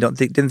 Yeah, and again,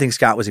 didn't think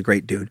Scott was a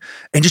great dude.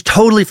 And just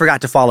totally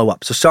forgot to follow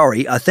up. So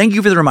sorry. Thank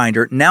you for the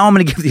reminder. Now I'm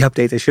going to give the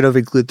updates I should have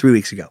included 3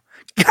 weeks ago.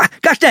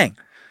 Gosh dang.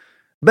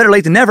 Better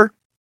late than never.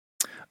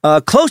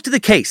 Close to the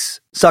case,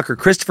 sucker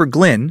Christopher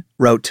Glynn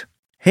wrote,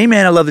 Hey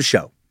man, I love the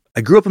show.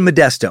 I grew up in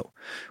Modesto.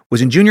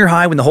 Was in junior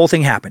high when the whole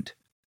thing happened.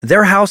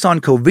 Their house on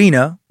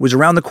Covina was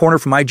around the corner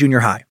from my junior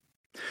high.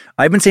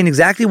 I've been saying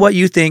exactly what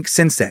you think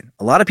since then.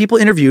 A lot of people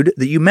interviewed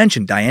that you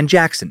mentioned Diane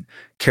Jackson,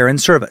 Karen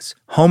Service,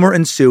 Homer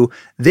and Sue.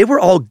 They were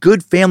all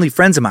good family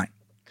friends of mine,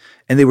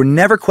 and they were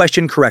never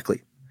questioned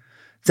correctly.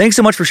 Thanks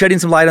so much for shedding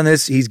some light on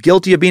this. He's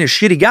guilty of being a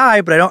shitty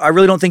guy, but I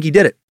really don't think he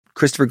did it.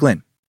 Christopher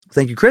Glynn.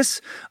 Thank you, Chris.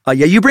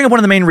 You bring up one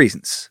of the main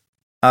reasons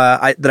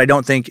that I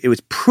don't think it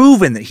was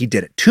proven that he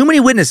did it. Too many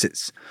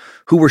witnesses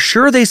who were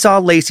sure they saw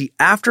Lacey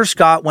after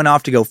Scott went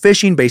off to go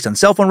fishing based on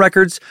cell phone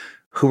records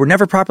who were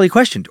never properly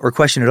questioned or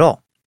questioned at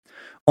all.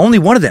 Only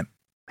one of them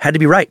had to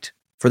be right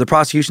for the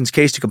prosecution's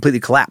case to completely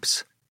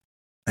collapse.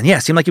 And yeah,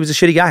 it seemed like he was a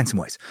shitty guy in some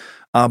ways.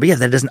 But yeah,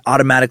 that doesn't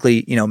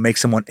automatically, make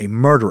someone a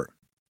murderer.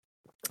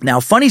 Now,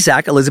 funny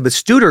sack, Elizabeth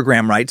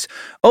Studer-Graham writes,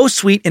 Oh,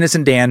 sweet,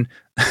 innocent Dan.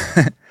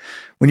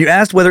 When you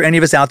asked whether any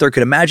of us out there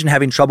could imagine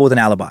having trouble with an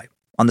alibi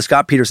on the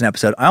Scott Peterson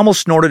episode, I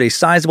almost snorted a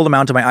sizable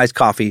amount of my iced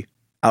coffee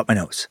out my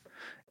nose.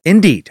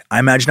 Indeed, I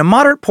imagine a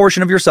moderate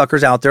portion of your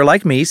suckers out there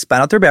like me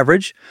spat out their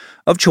beverage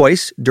of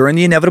choice during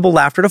the inevitable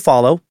laughter to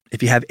follow.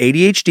 If you have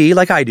ADHD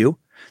like I do,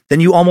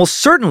 then you almost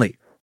certainly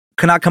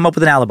cannot come up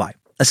with an alibi,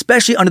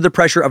 especially under the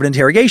pressure of an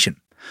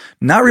interrogation.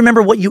 Not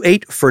remember what you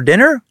ate for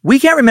dinner? We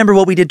can't remember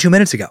what we did 2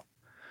 minutes ago.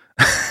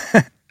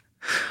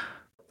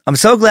 I'm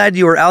so glad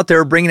you are out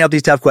there bringing up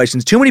these tough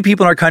questions. Too many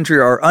people in our country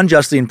are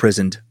unjustly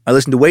imprisoned. I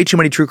listen to way too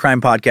many true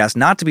crime podcasts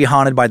not to be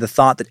haunted by the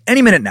thought that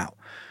any minute now,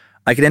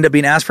 I could end up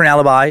being asked for an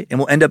alibi and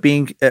will end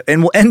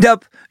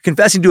up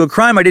confessing to a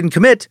crime I didn't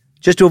commit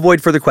just to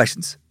avoid further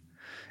questions.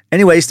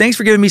 Anyways, thanks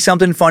for giving me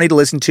something funny to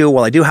listen to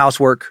while I do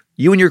housework.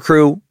 You and your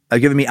crew have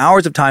given me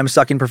hours of time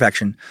sucking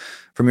perfection.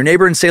 From your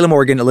neighbor in Salem,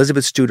 Oregon,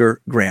 Elizabeth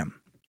Studer-Graham.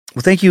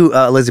 Well, thank you,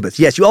 Elizabeth.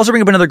 Yes, you also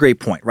bring up another great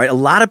point, right? A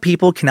lot of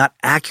people cannot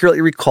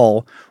accurately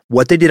recall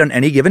what they did on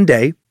any given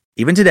day.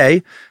 Even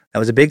today, that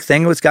was a big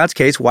thing with Scott's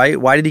case.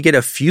 Why did he get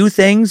a few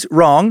things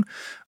wrong?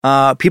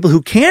 People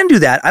who can do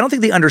that, I don't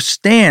think they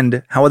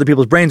understand how other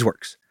people's brains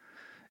works.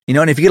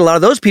 And if you get a lot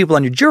of those people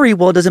on your jury,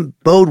 well, it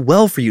doesn't bode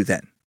well for you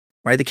then,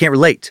 right? They can't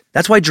relate.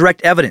 That's why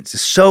direct evidence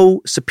is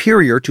so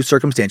superior to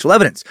circumstantial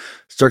evidence.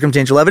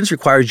 Circumstantial evidence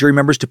requires jury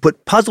members to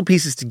put puzzle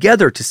pieces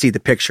together to see the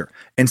picture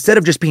instead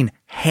of just being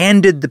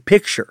handed the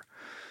picture.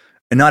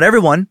 And not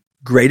everyone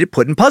great at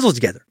putting puzzles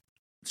together.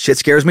 Shit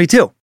scares me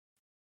too.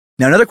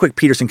 Now, another quick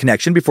Peterson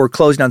connection before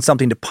closing on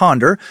something to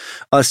ponder.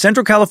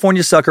 Central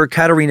California sucker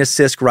Katarina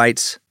Sisk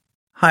writes,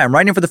 Hi, I'm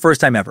writing for the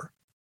first time ever.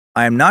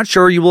 I am not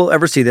sure you will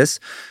ever see this,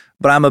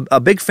 but I'm a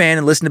big fan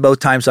and listen to both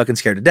Time Suck and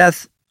Scared to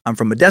Death. I'm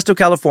from Modesto,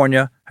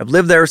 California. I've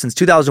lived there since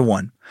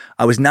 2001.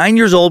 I was 9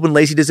 years old when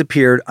Lacey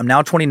disappeared. I'm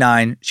now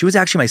 29. She was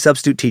actually my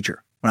substitute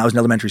teacher when I was in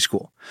elementary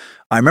school.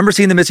 I remember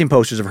seeing the missing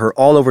posters of her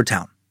all over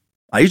town.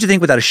 I used to think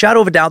without a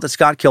shadow of a doubt that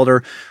Scott killed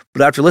her,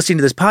 but after listening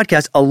to this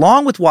podcast,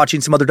 along with watching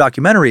some other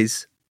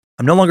documentaries,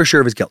 I'm no longer sure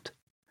of his guilt.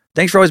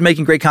 Thanks for always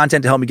making great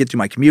content to help me get through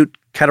my commute.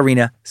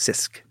 Katarina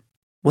Sisk.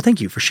 Well, thank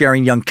you for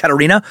sharing, young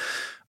Katarina.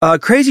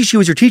 Crazy she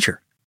was your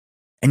teacher.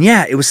 And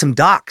yeah, it was some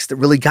docs that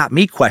really got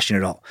me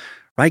questioning it all,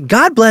 right?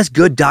 God bless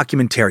good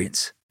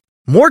documentarians.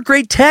 More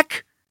great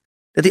tech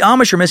that the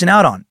Amish are missing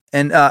out on.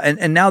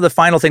 And now the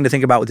final thing to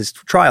think about with this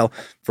trial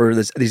for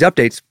these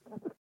updates,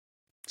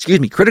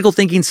 critical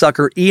thinking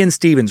sucker Ian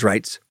Stevens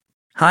writes,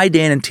 "Hi,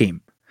 Dan and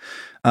team.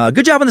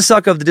 Good job on the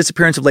suck of the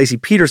disappearance of Lacey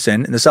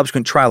Peterson and the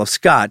subsequent trial of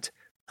Scott.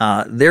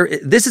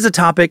 This is a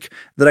topic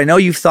that I know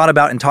you've thought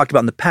about and talked about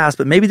in the past,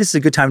 but maybe this is a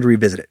good time to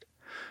revisit it.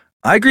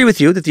 I agree with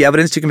you that the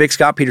evidence to convict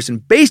Scott Peterson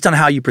based on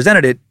how you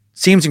presented it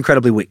seems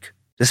incredibly weak.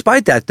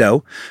 Despite that,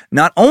 though,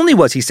 not only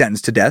was he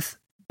sentenced to death,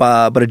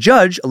 but a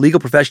judge, a legal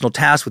professional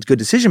tasked with good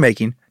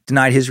decision-making,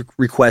 denied his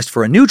request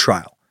for a new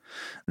trial.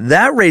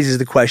 That raises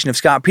the question, if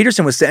Scott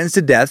Peterson was sentenced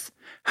to death,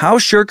 how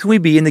sure can we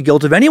be in the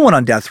guilt of anyone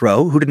on death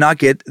row who did not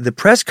get the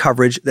press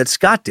coverage that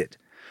Scott did?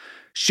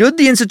 Should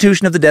the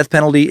institution of the death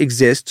penalty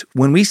exist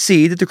when we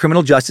see that the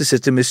criminal justice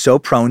system is so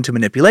prone to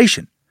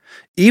manipulation?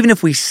 Even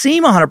if we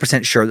seem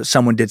 100% sure that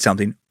someone did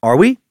something, are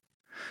we?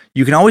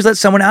 You can always let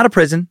someone out of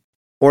prison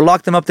or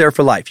lock them up there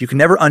for life. You can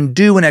never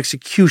undo an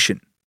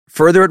execution.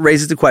 Further, it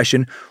raises the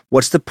question,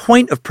 what's the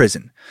point of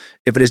prison?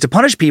 If it is to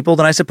punish people,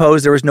 then I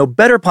suppose there is no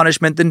better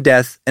punishment than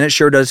death, and it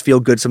sure does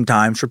feel good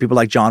sometimes for people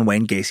like John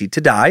Wayne Gacy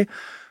to die.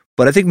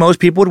 But I think most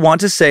people would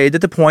want to say that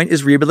the point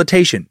is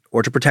rehabilitation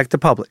or to protect the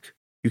public.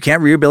 You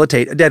can't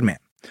rehabilitate a dead man.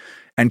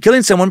 And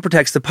killing someone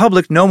protects the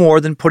public no more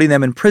than putting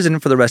them in prison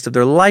for the rest of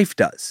their life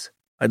does.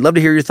 I'd love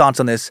to hear your thoughts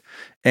on this.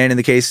 And if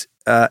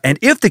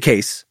the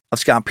case of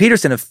Scott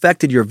Peterson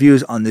affected your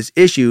views on this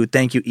issue,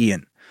 thank you,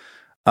 Ian.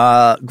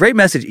 Great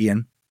message,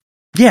 Ian.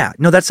 Yeah,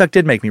 no, that suck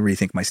did make me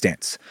rethink my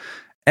stance.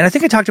 And I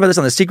think I talked about this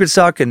on the Secret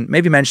Suck and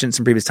maybe mentioned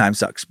some previous Time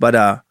Sucks. But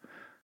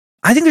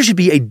I think there should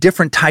be a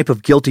different type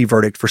of guilty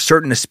verdict for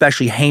certain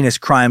especially heinous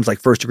crimes like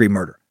first-degree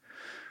murder.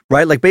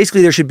 Right? Like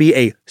basically there should be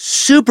a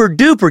super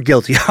duper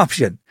guilty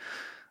option.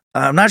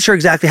 I'm not sure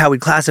exactly how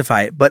we'd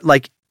classify it, but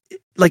like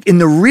in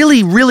the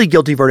really, really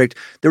guilty verdict,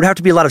 there would have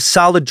to be a lot of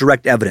solid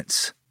direct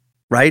evidence,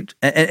 right?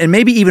 And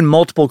maybe even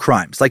multiple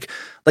crimes. Like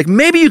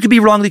maybe you could be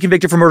wrongly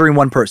convicted for murdering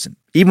one person,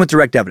 even with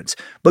direct evidence.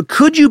 But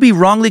could you be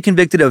wrongly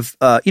convicted of,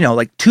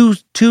 like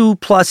two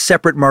plus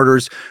separate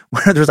murders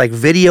where there's like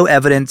video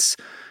evidence?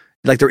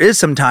 Like there is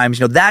sometimes,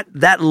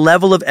 that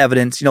level of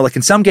evidence, like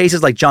in some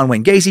cases, like John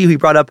Wayne Gacy, who he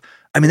brought up,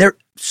 I mean, they're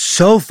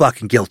so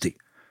fucking guilty.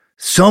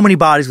 So many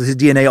bodies with his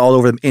DNA all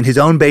over them in his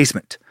own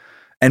basement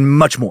and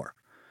much more,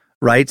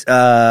 right?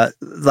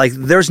 Like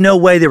there's no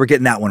way they were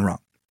getting that one wrong.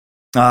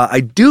 I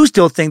do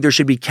still think there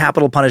should be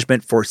capital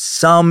punishment for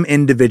some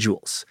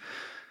individuals.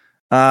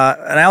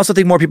 And I also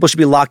think more people should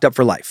be locked up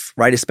for life,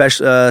 right?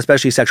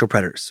 Especially sexual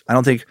predators. I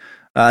don't think,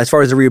 as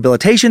far as the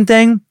rehabilitation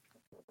thing,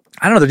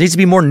 I don't know, there needs to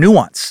be more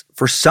nuance.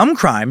 For some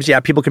crimes, yeah,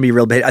 people can be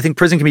rehabilitated. I think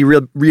prison can be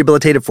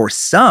rehabilitated for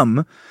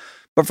some,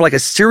 but for like a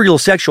serial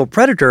sexual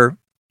predator,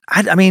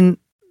 I mean,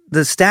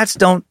 the stats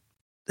don't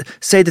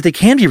say that they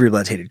can be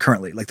rehabilitated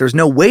currently. Like there's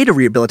no way to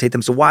rehabilitate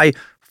them, so why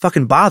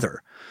fucking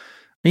bother?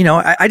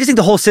 I just think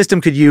the whole system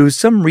could use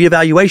some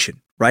reevaluation,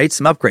 right?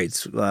 Some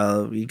upgrades.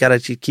 You got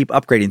to keep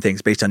upgrading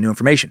things based on new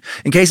information.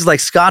 In cases like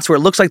Scott's where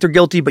it looks like they're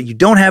guilty, but you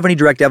don't have any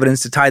direct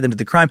evidence to tie them to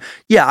the crime,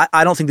 yeah,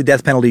 I don't think the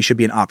death penalty should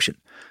be an option.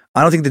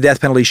 I don't think the death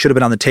penalty should have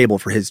been on the table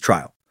for his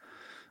trial.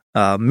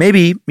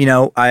 Maybe,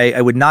 I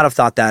would not have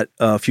thought that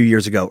a few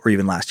years ago or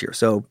even last year.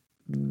 So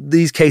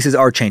these cases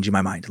are changing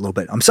my mind a little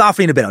bit. I'm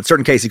softening a bit on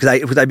certain cases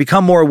because I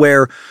become more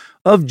aware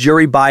of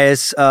jury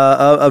bias,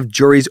 of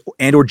juries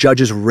and or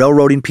judges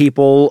railroading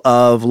people,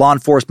 of law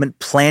enforcement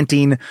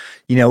planting,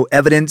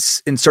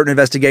 evidence in certain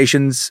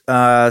investigations.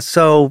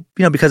 So,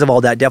 because of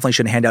all that, definitely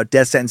shouldn't hand out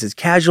death sentences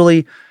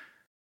casually.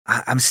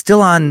 I'm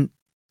still on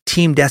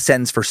team death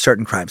sentence for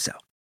certain crimes, though.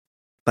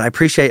 But I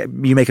appreciate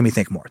you making me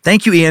think more.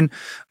 Thank you, Ian.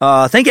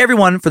 Thank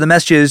everyone for the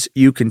messages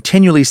you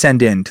continually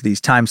send in to these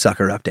Time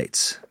Sucker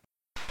updates.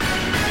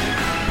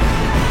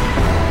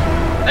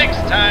 Thanks,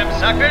 Time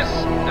Suckers.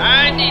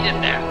 I needed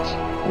that.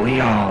 We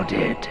all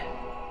did.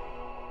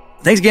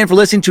 Thanks again for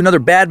listening to another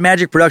Bad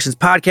Magic Productions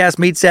podcast,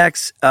 Meat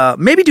Sacks.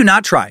 Maybe do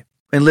not try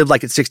and live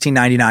like it's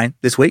 $16.99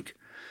 this week.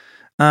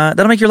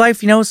 That'll make your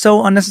life,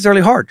 so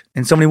unnecessarily hard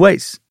in so many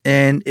ways.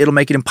 And it'll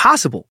make it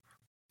impossible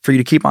for you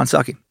to keep on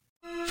sucking.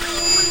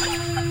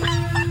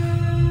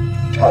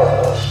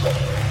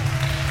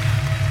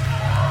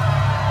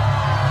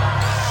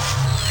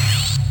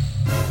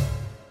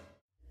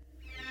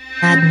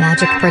 Bad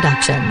Magic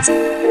Productions.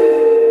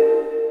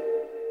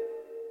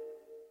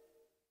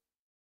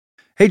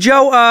 Hey,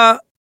 Joe,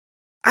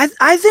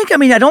 I think,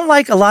 I don't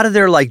like a lot of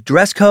their like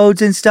dress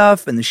codes and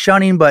stuff and the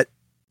shunning, but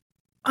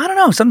I don't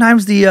know.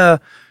 Sometimes the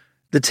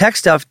tech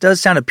stuff does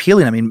sound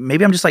appealing.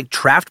 Maybe I'm just like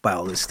trapped by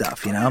all this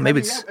stuff,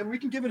 Maybe it's... And we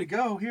can give it a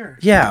go here.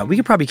 Yeah, we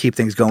could probably keep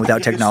things going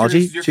without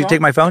technology. Should you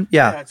take my phone?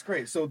 Yeah. Yeah, it's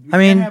great. So we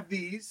can't have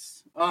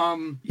these.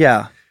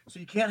 Yeah. So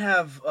you can't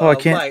have I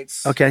can't,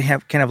 lights. Okay,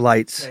 can't have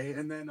lights. Okay,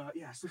 and then,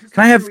 yeah. So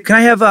Can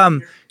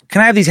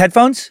I have these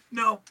headphones?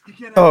 No, you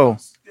can't have Oh,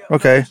 those. Yeah.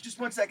 Okay. Just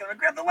 1 second. I'm going to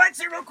grab the lights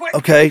here real quick.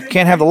 Okay,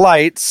 can't have the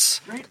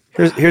lights.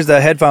 Here's the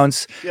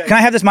headphones. Yeah. Can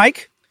I have this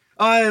mic?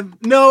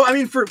 No, I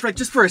mean for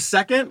just for a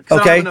second.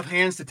 Because I don't have enough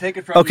hands to take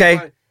it from you.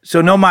 Okay,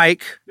 so no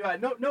mic. Yeah,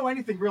 no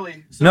anything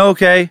really. So No,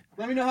 okay.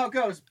 Let me know how it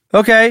goes.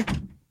 Okay.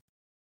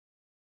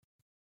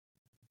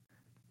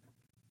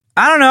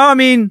 I don't know. I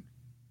mean,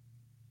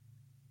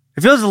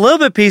 it feels a little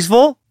bit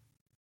peaceful.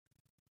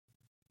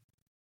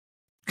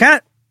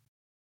 Kind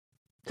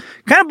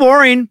of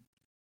boring.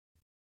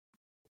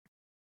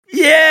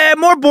 Yeah,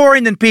 more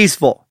boring than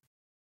peaceful.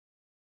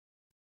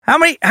 How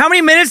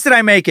many minutes did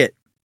I make it?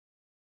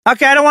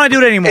 Okay, I don't want to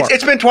do it anymore.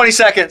 It's been 20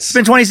 seconds. It's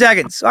been 20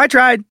 seconds. I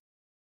tried.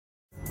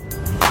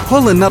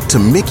 Pulling up to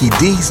Mickey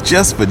D's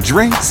just for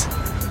drinks?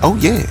 Oh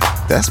yeah,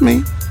 that's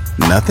me.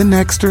 Nothing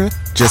extra,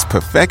 just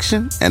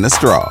perfection and a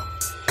straw.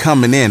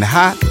 Coming in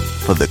hot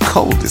for the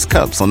coldest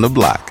cups on the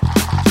block.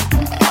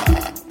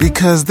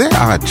 Because there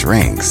are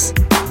drinks.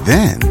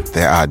 Then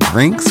there are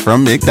drinks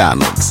from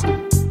McDonald's.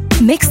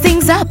 Mix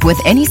things up with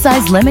any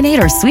size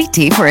lemonade or sweet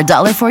tea for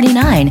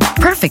 $1.49.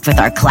 Perfect with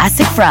our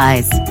classic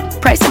fries.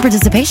 Price and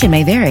participation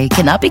may vary.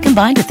 Cannot be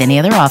combined with any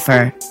other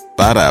offer.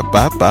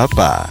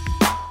 Ba-da-ba-ba-ba.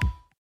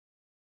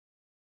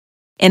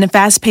 In a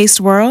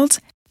fast-paced world,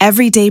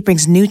 every day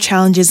brings new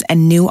challenges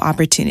and new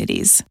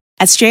opportunities.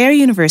 At Strayer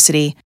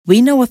University,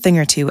 we know a thing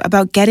or two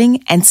about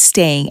getting and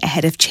staying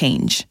ahead of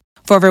change.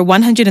 For over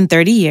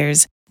 130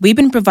 years, we've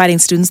been providing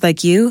students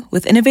like you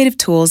with innovative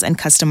tools and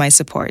customized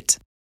support,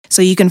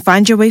 so you can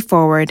find your way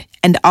forward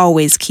and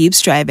always keep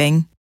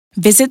striving.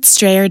 Visit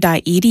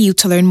strayer.edu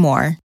to learn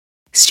more.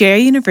 Strayer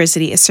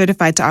University is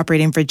certified to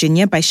operate in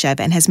Virginia by Chev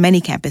and has many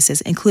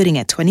campuses, including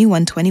at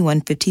 2121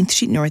 15th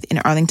Street North in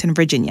Arlington,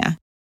 Virginia.